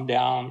don't come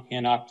down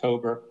in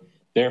October,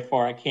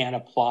 therefore I can't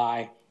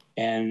apply,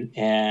 and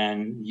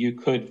you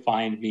could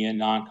find me in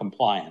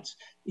non-compliance.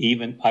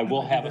 Even, I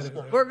will have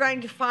a... We're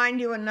going to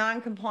find you in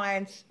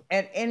non-compliance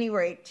at any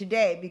rate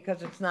today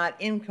because it's not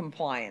in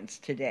compliance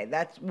today.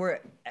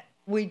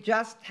 We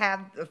just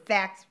have the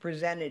facts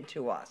presented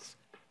to us.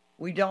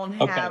 We don't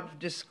have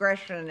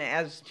discretion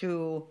as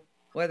to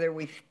whether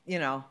we,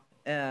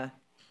 and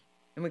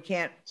we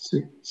can't.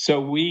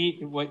 So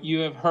what you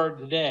have heard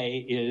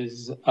today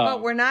is.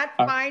 But we're not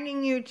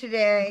finding you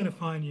today. I'm going to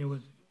find you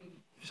with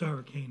this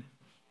hurricane.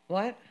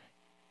 What?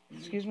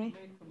 Excuse me?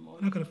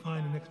 I'm not going to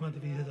find him next month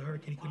if he has a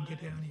hurricane. He couldn't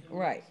get down here.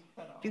 Right.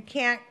 You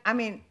can't,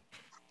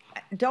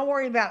 don't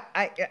worry about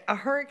a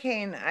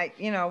hurricane.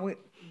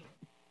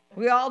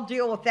 We all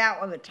deal with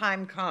that when the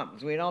time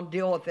comes. We don't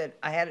deal with it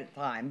ahead of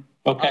time,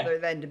 other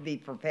than to be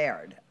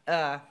prepared.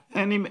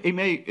 And he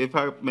may, if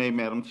I may,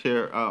 Madam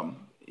Chair,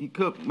 he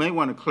may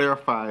want to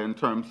clarify in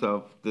terms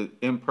of the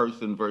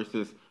in-person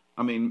versus,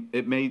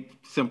 it may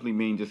simply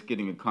mean just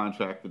getting a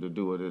contractor to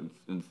do it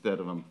instead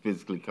of him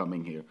physically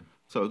coming here.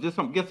 So just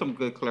get some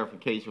good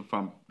clarification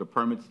from the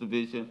permits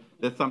division.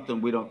 That's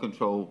something we don't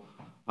control.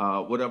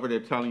 Whatever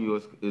they're telling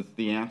you is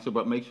the answer,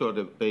 but make sure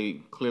that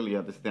they clearly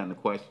understand the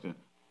question.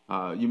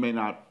 You may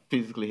not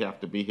physically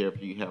have to be here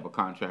if you have a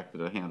contractor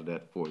to handle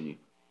that for you.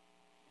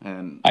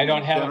 And I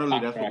don't have a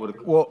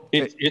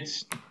contractor.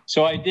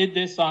 So I did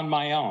this on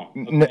my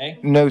own. Okay?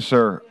 No,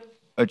 sir.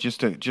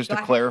 Just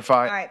to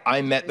clarify,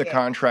 I met the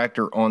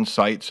contractor on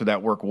site, so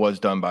that work was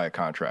done by a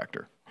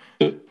contractor.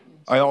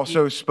 I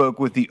also spoke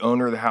with the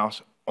owner of the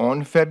house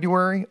on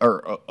February,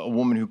 or a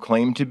woman who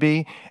claimed to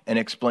be, and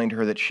explained to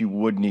her that she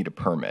would need a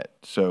permit.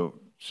 So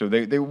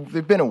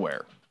they've been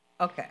aware.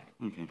 Okay.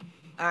 Okay.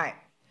 All right.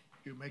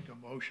 You make a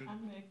motion.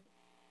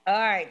 All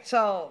right,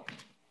 so,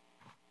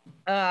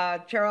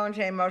 Chair will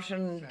entertain a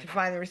motion to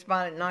find the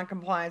respondent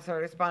non-compliance or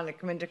respondent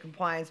come into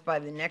compliance by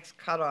the next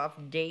cutoff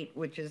date,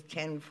 which is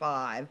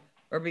 10/5,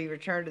 or be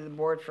returned to the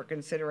board for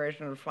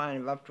consideration of a fine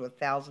of up to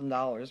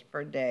 $1,000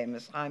 per day.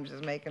 Ms. Himes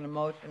is making a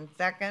motion.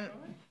 Second,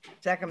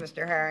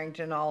 Mr.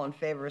 Harrington. All in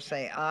favor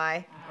say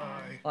aye.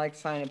 Aye. Like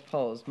sign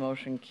opposed.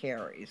 Motion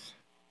carries.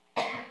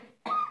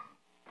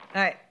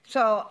 All right,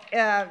 so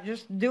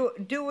just do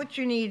what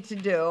you need to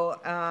do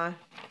and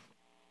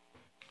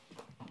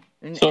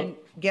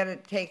get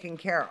it taken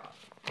care of.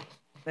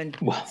 And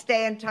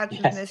stay in touch with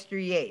Mr.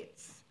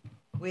 Yates.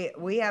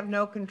 We have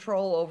no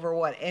control over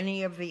what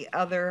any of the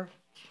other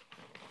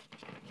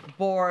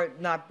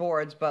not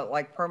boards, but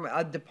like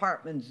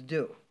departments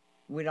do.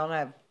 We don't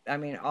have,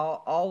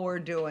 all we're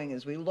doing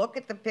is we look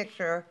at the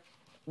picture,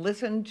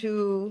 listen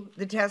to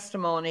the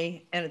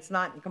testimony, and it's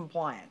not in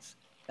compliance.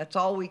 That's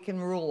all we can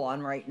rule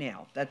on right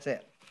now. That's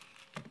it.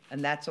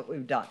 And that's what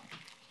we've done.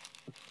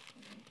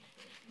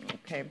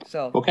 Okay,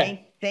 so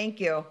thank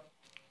you.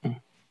 All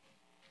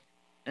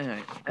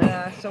right.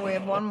 So we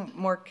have one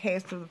more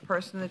case of the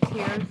person that's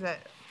here.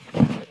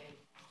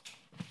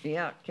 Is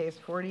that, case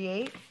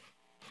 48?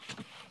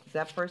 Is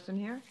that person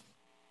here?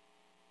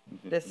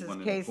 This is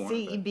case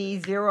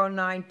CEB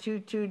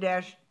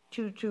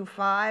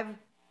 0922-225,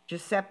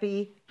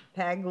 Giuseppe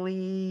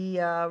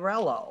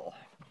Pagliarello.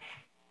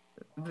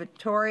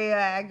 Victoria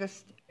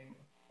Agostino.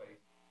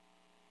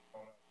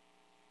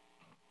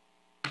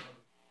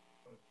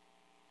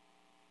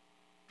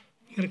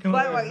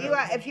 By the way,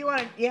 if you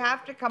want to, you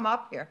have to come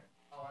up here.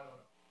 Oh,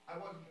 I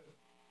don't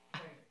know.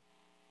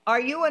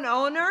 Are you an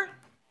owner?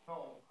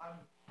 No, I'm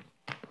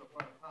a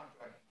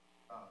contractor.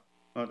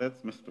 Oh,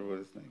 that's Mr. What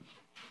is his name?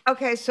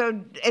 Okay,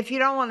 so if you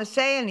don't want to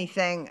say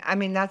anything,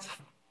 that's.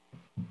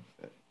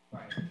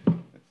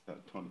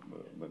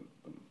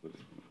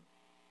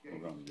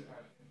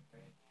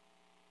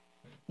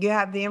 You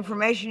have the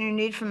information you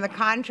need from the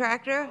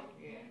contractor?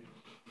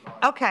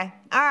 Okay,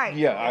 all right.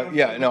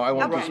 No, I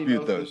won't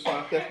dispute those.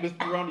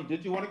 Mr. Roney,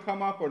 did you want to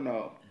come up or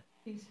no?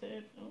 He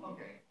said,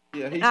 okay.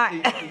 Yeah, He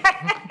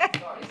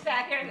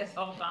sat here this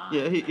whole time.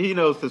 Yeah, he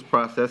knows this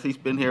process. He's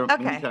been here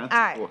many times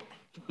before.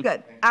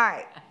 Good, all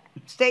right.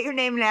 State your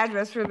name and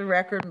address for the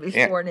record and be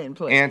sworn in,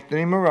 please.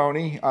 Anthony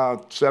Maroney,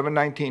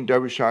 719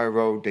 Derbyshire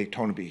Road,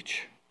 Daytona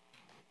Beach.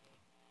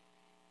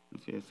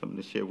 If you have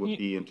something to share, we'll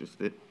be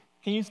interested.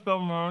 Can you spell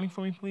Maroney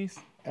for me, please?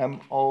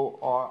 Morrone.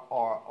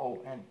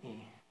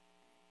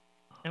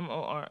 I'm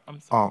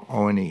sorry.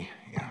 R-O-N-E,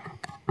 yeah.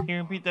 Can you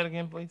repeat that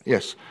again, please?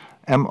 Yes,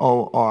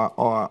 Morrone.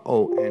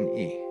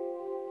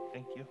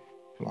 Thank you.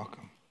 You're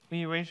welcome. Will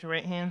you raise your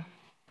right hand?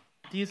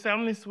 Do you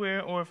solemnly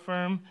swear or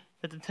affirm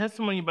that the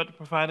testimony you're about to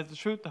provide is the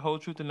truth, the whole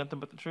truth, and nothing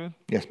but the truth?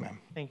 Yes, ma'am.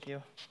 Thank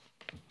you.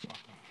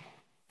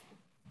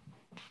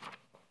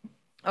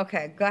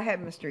 Okay, go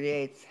ahead, Mr.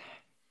 Yates.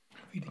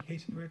 Read the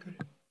case of the record.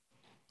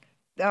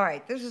 All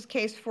right, this is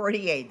case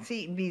 48,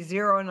 CB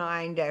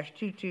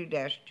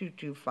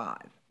 09-22-225.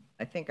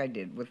 I think I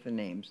did with the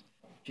names.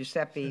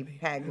 Giuseppe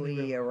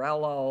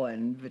Pagliarello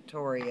and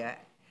Vittoria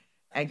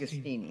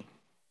Agostini.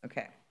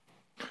 Okay.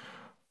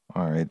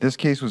 All right, this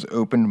case was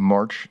opened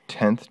March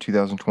 10th,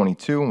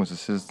 2022, and was a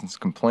citizen's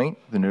complaint.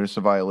 The notice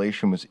of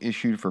violation was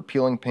issued for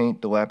peeling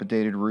paint,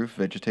 dilapidated roof,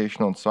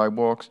 vegetation on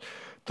sidewalks,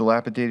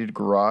 dilapidated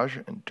garage,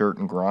 and dirt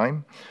and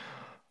grime.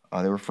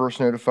 They were first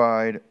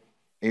notified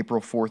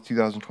April 4th,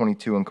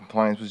 2022, and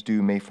compliance was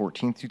due May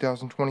 14th,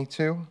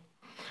 2022.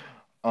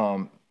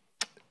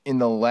 In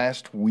the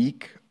last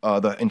week,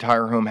 the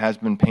entire home has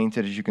been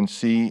painted, as you can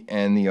see,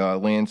 and the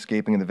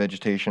landscaping and the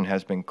vegetation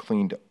has been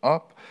cleaned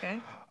up. Okay.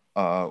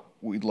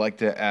 We'd like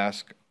to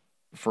ask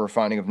for a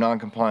finding of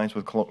non-compliance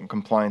with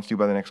compliance due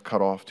by the next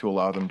cutoff to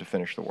allow them to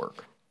finish the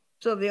work.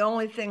 So the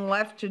only thing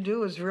left to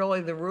do is really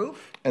the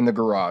roof? And the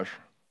garage.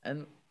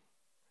 And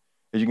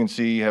As you can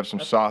see, you have some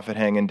soffit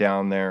hanging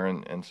down there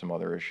and some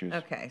other issues.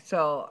 okay,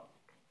 so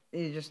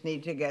you just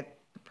need to get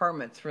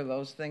permits for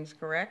those things,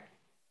 correct?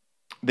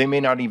 They may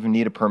not even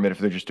need a permit if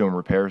they're just doing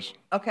repairs.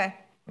 Okay,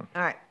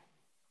 all right.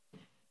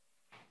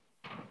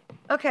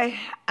 Okay,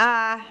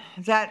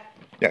 is that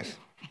Yes.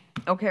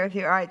 okay with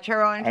you? All right, Chair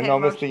will I entertain know a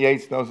motion- Mr.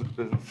 Yates knows his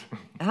business.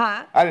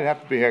 Huh? I didn't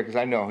have to be here because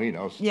I know he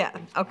knows. Yeah,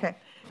 okay.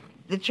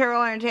 The chair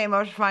will entertain a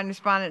motion to find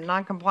respondent in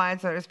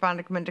non-compliance or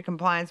respondent come into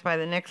compliance by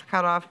the next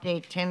cutoff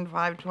date,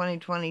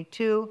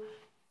 10/5/2022,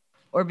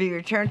 or be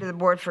returned to the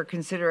board for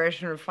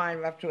consideration of a fine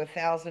of up to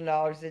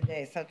 $1,000 a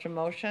day. Such a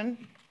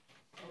motion?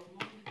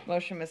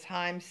 Motion, Ms.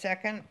 Himes,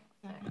 second.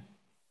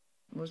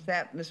 Was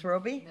that Ms.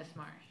 Roby? Ms.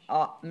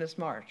 Marsh. Ms.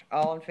 Marsh.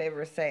 All in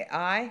favor say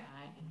aye.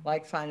 Aye.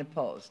 Like, sign,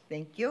 opposed.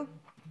 Thank you.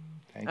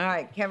 Thank All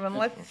right, Kevin,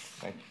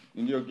 let's,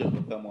 And you'll get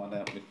with them on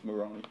that, Ms.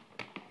 Maroney?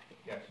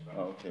 Yes.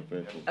 Oh, okay,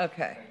 very cool.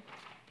 okay.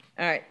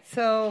 All right,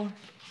 so,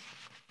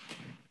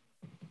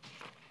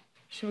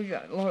 should we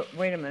go,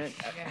 wait a minute.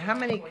 How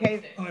many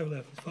cases? 5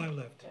 left, there's 5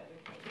 left.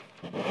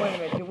 Wait a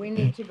minute, do we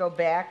need to go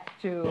back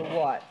to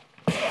what?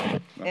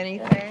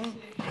 Anything?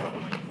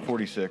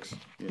 46.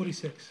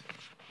 46.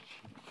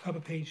 Top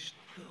of page.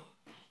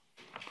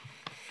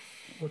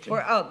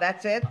 Oh,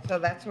 that's it? So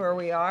that's where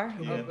we are?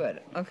 Yeah. Oh,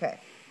 good, okay.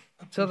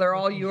 So they're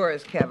all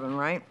yours, Kevin,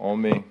 right? All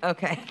me.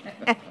 Okay.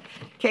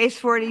 Case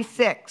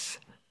 46,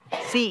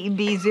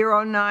 CEB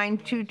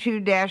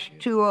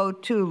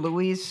 0922-202,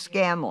 Louise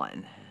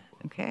Scanlon.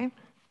 Okay?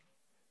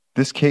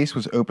 This case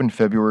was opened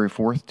February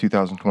 4th,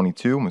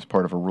 2022, and was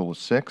part of a Rule of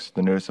 6.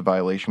 The notice of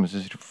violation was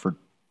issued for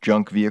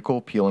junk vehicle,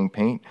 peeling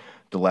paint,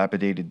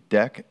 dilapidated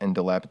deck, and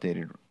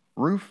dilapidated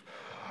roof.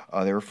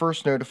 They were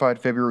first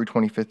notified February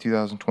 25th,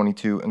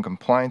 2022, and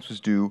compliance was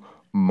due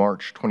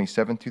March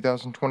 27th,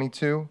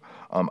 2022.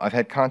 I've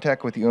had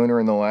contact with the owner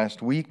in the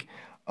last week,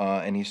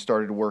 and he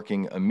started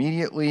working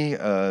immediately.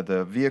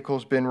 The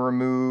vehicle's been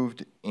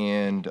removed,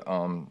 and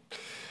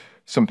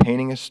some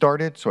painting has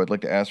started, so I'd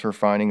like to ask for a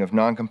finding of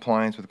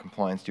non-compliance with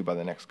compliance due by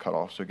the next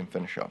cutoff so we can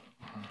finish up.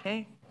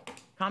 Okay,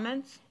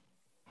 comments?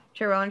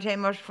 Chair will entertain a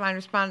motion to find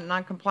respondent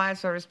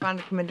non-compliance or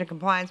respondent come into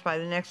compliance by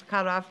the next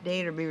cutoff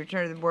date or be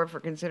returned to the board for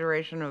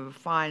consideration of a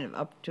fine of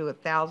up to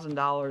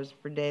 $1,000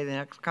 per day. The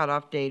next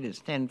cutoff date is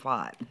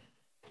 10/5.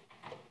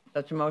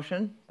 Such a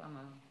motion?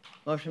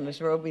 Motion, Ms.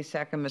 Roby,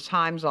 second, Ms.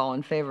 Himes. All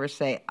in favor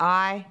say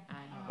aye. Aye.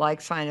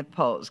 Like, sign,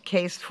 opposed.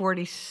 Case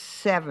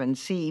 47,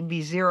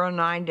 CEB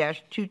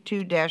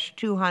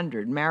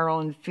 09-22-200,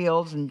 Marilyn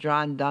Fields and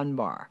John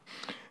Dunbar.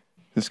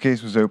 This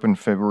case was opened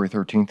February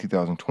 13,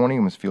 2020,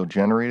 and was field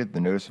generated. The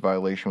notice of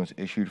violation was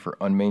issued for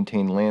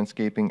unmaintained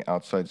landscaping,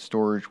 outside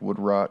storage, wood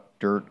rot,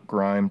 dirt,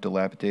 grime,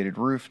 dilapidated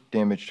roof,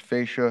 damaged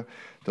fascia,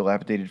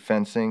 dilapidated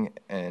fencing,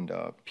 and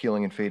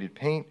peeling and faded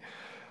paint.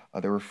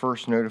 They were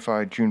first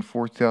notified June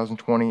 4,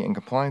 2020, and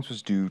compliance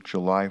was due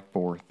July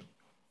 4,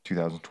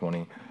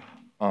 2020.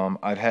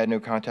 I've had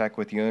no contact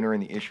with the owner,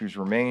 and the issues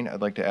remain.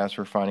 I'd like to ask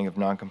for a finding of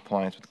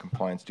non-compliance with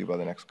compliance due by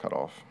the next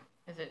cutoff.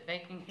 Is it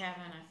vacant,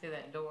 Kevin? I see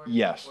that door.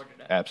 Yes,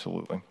 boarded up.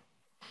 absolutely.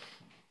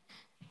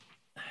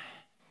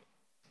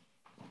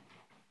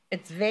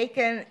 It's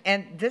vacant,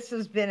 and this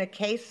has been a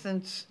case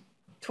since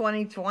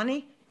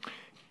 2020?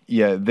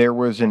 Yeah, there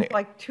was an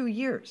Like 2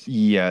 years.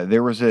 yeah,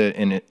 there was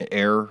an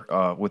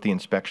error with the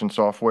inspection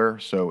software,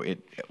 so it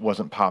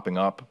wasn't popping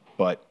up,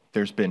 but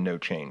there's been no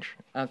change.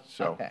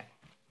 So Okay.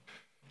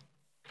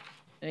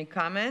 Any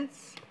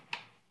comments?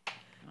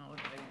 Oh,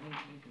 they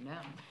need to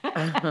know.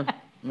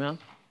 No.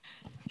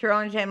 Chair will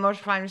entertain a motion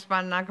to find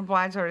respondent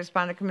non-compliance or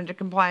respondent come into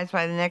compliance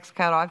by the next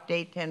cutoff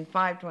date,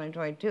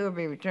 10/5/2022, or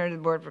be returned to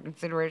the board for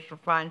consideration of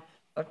fine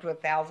up to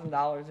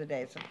 $1,000 a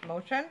day. Such a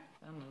motion?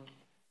 So moved.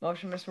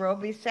 Motion, Ms.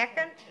 Roby,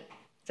 second.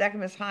 Second,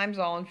 Ms. Himes.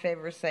 All in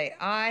favor say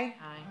aye.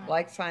 Aye.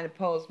 Like, sign,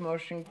 opposed,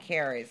 motion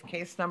carries.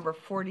 Case number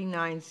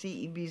 49,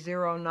 CEB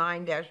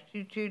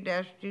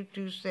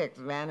 09-22-226,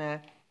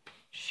 Vanna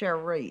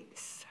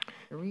Cherise.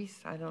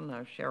 Cherise? I don't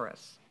know,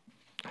 Cherise.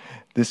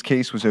 this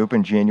case was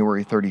opened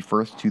January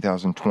 31st,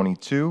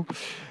 2022,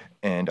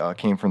 and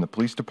came from the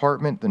police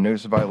department. The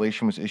notice of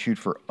violation was issued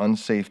for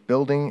unsafe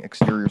building,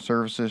 exterior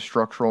services,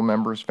 structural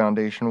members,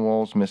 foundation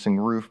walls, missing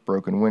roof,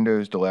 broken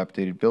windows,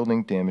 dilapidated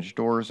building, damaged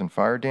doors, and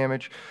fire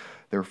damage.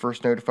 They were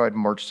first notified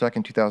March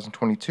 2nd,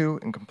 2022,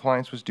 and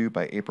compliance was due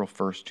by April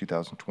 1st,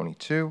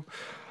 2022.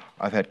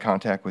 I've had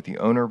contact with the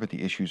owner, but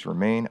the issues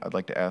remain. I'd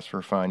like to ask for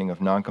a finding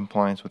of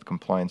noncompliance with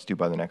compliance due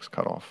by the next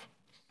cutoff.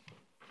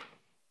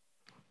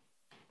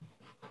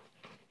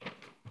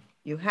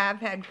 You have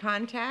had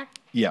contact,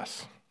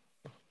 Yes.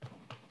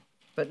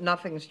 but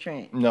nothing's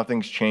changed.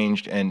 Nothing's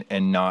changed, and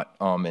not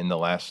in the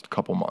last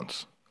couple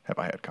months have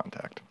I had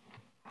contact.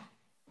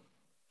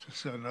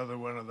 Just another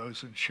one of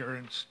those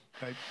insurance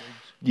type things.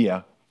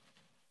 Yeah.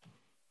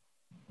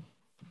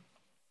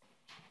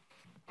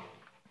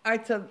 All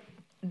right, so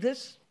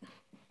this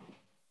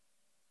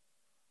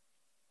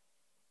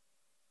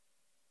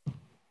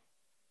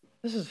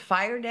is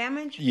fire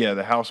damage? Yeah,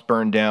 the house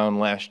burned down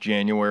last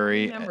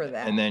January. Remember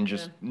that, And then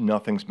just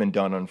nothing's been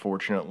done,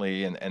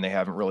 unfortunately, and they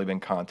haven't really been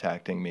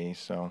contacting me,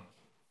 so.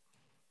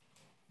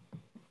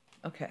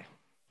 Okay.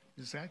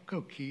 Is that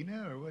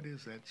coquina or what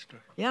is that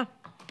stuff? Yeah.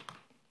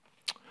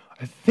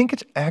 I think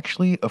it's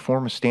actually a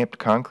form of stamped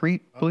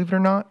concrete, believe it or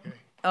not.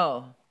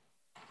 Oh,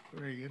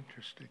 Very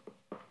interesting.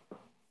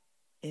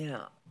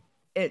 yeah.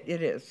 It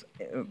is.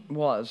 It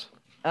was.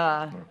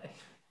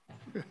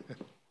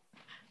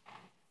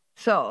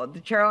 So the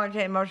chair will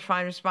entertain a motion to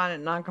find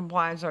respondent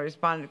non-compliance or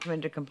respondent to come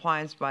into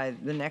compliance by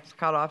the next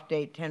cutoff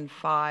date,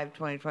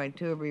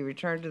 10/5/2022, will be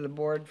returned to the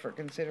board for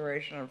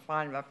consideration of a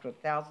fine of up to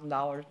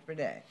 $1,000 per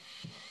day.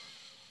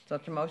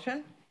 Such a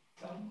motion?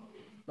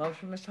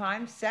 Motion, Ms.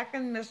 Himes.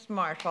 Second, Ms.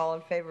 Marsh. All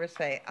in favor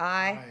say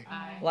aye.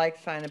 Aye. Like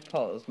sign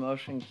opposed.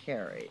 Motion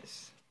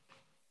carries.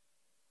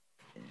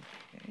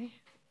 Okay.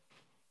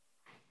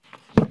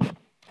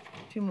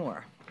 Two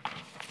more.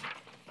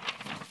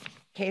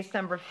 Case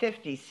number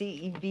 50,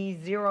 CEB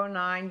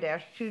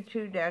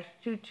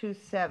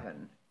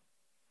 09-22-227,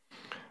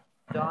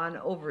 Don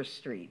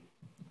Overstreet.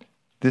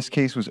 This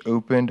case was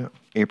opened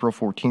April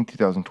 14,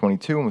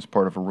 2022, and was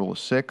part of a Rule of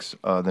 6.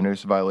 The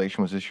notice of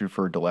violation was issued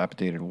for a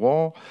dilapidated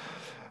wall.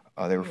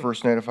 They were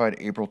first notified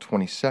April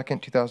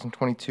 22nd,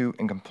 2022,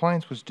 and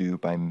compliance was due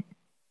by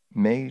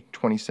May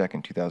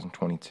 22nd,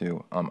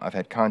 2022. I've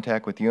had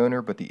contact with the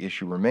owner, but the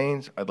issue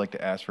remains. I'd like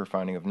to ask for a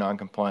finding of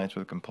non-compliance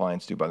with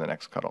compliance due by the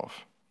next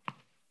cutoff.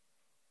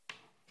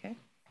 Okay.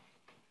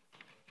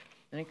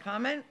 Any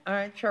comment? All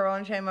right, Chair will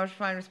entertain a motion to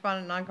find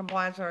respondent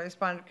non-compliance or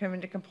respondent come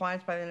into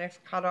compliance by the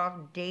next cutoff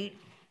date,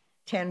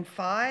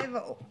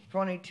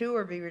 10/5/22,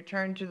 or be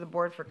returned to the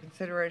board for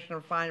consideration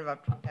of a fine of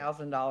up to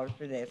 $1,000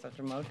 per day. Such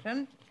a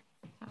motion?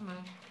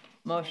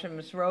 Motion,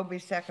 Ms. Roby,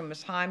 second,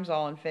 Ms. Himes.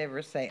 All in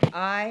favor say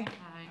aye.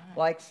 Aye.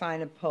 Like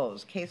sign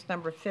opposed. Case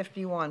number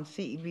 51,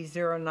 CEB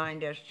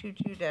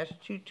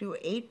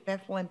 09-22-228,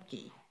 Beth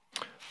Lemke.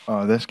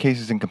 This case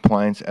is in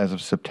compliance as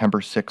of September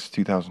 6,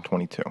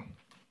 2022.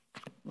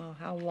 Well,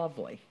 how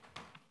lovely.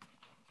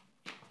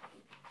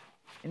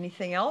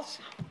 Anything else?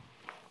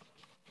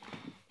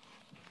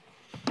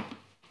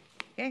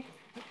 Okay.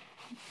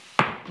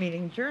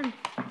 Meeting adjourned.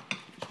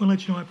 Just want to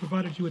let you know, I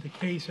provided you with a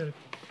case that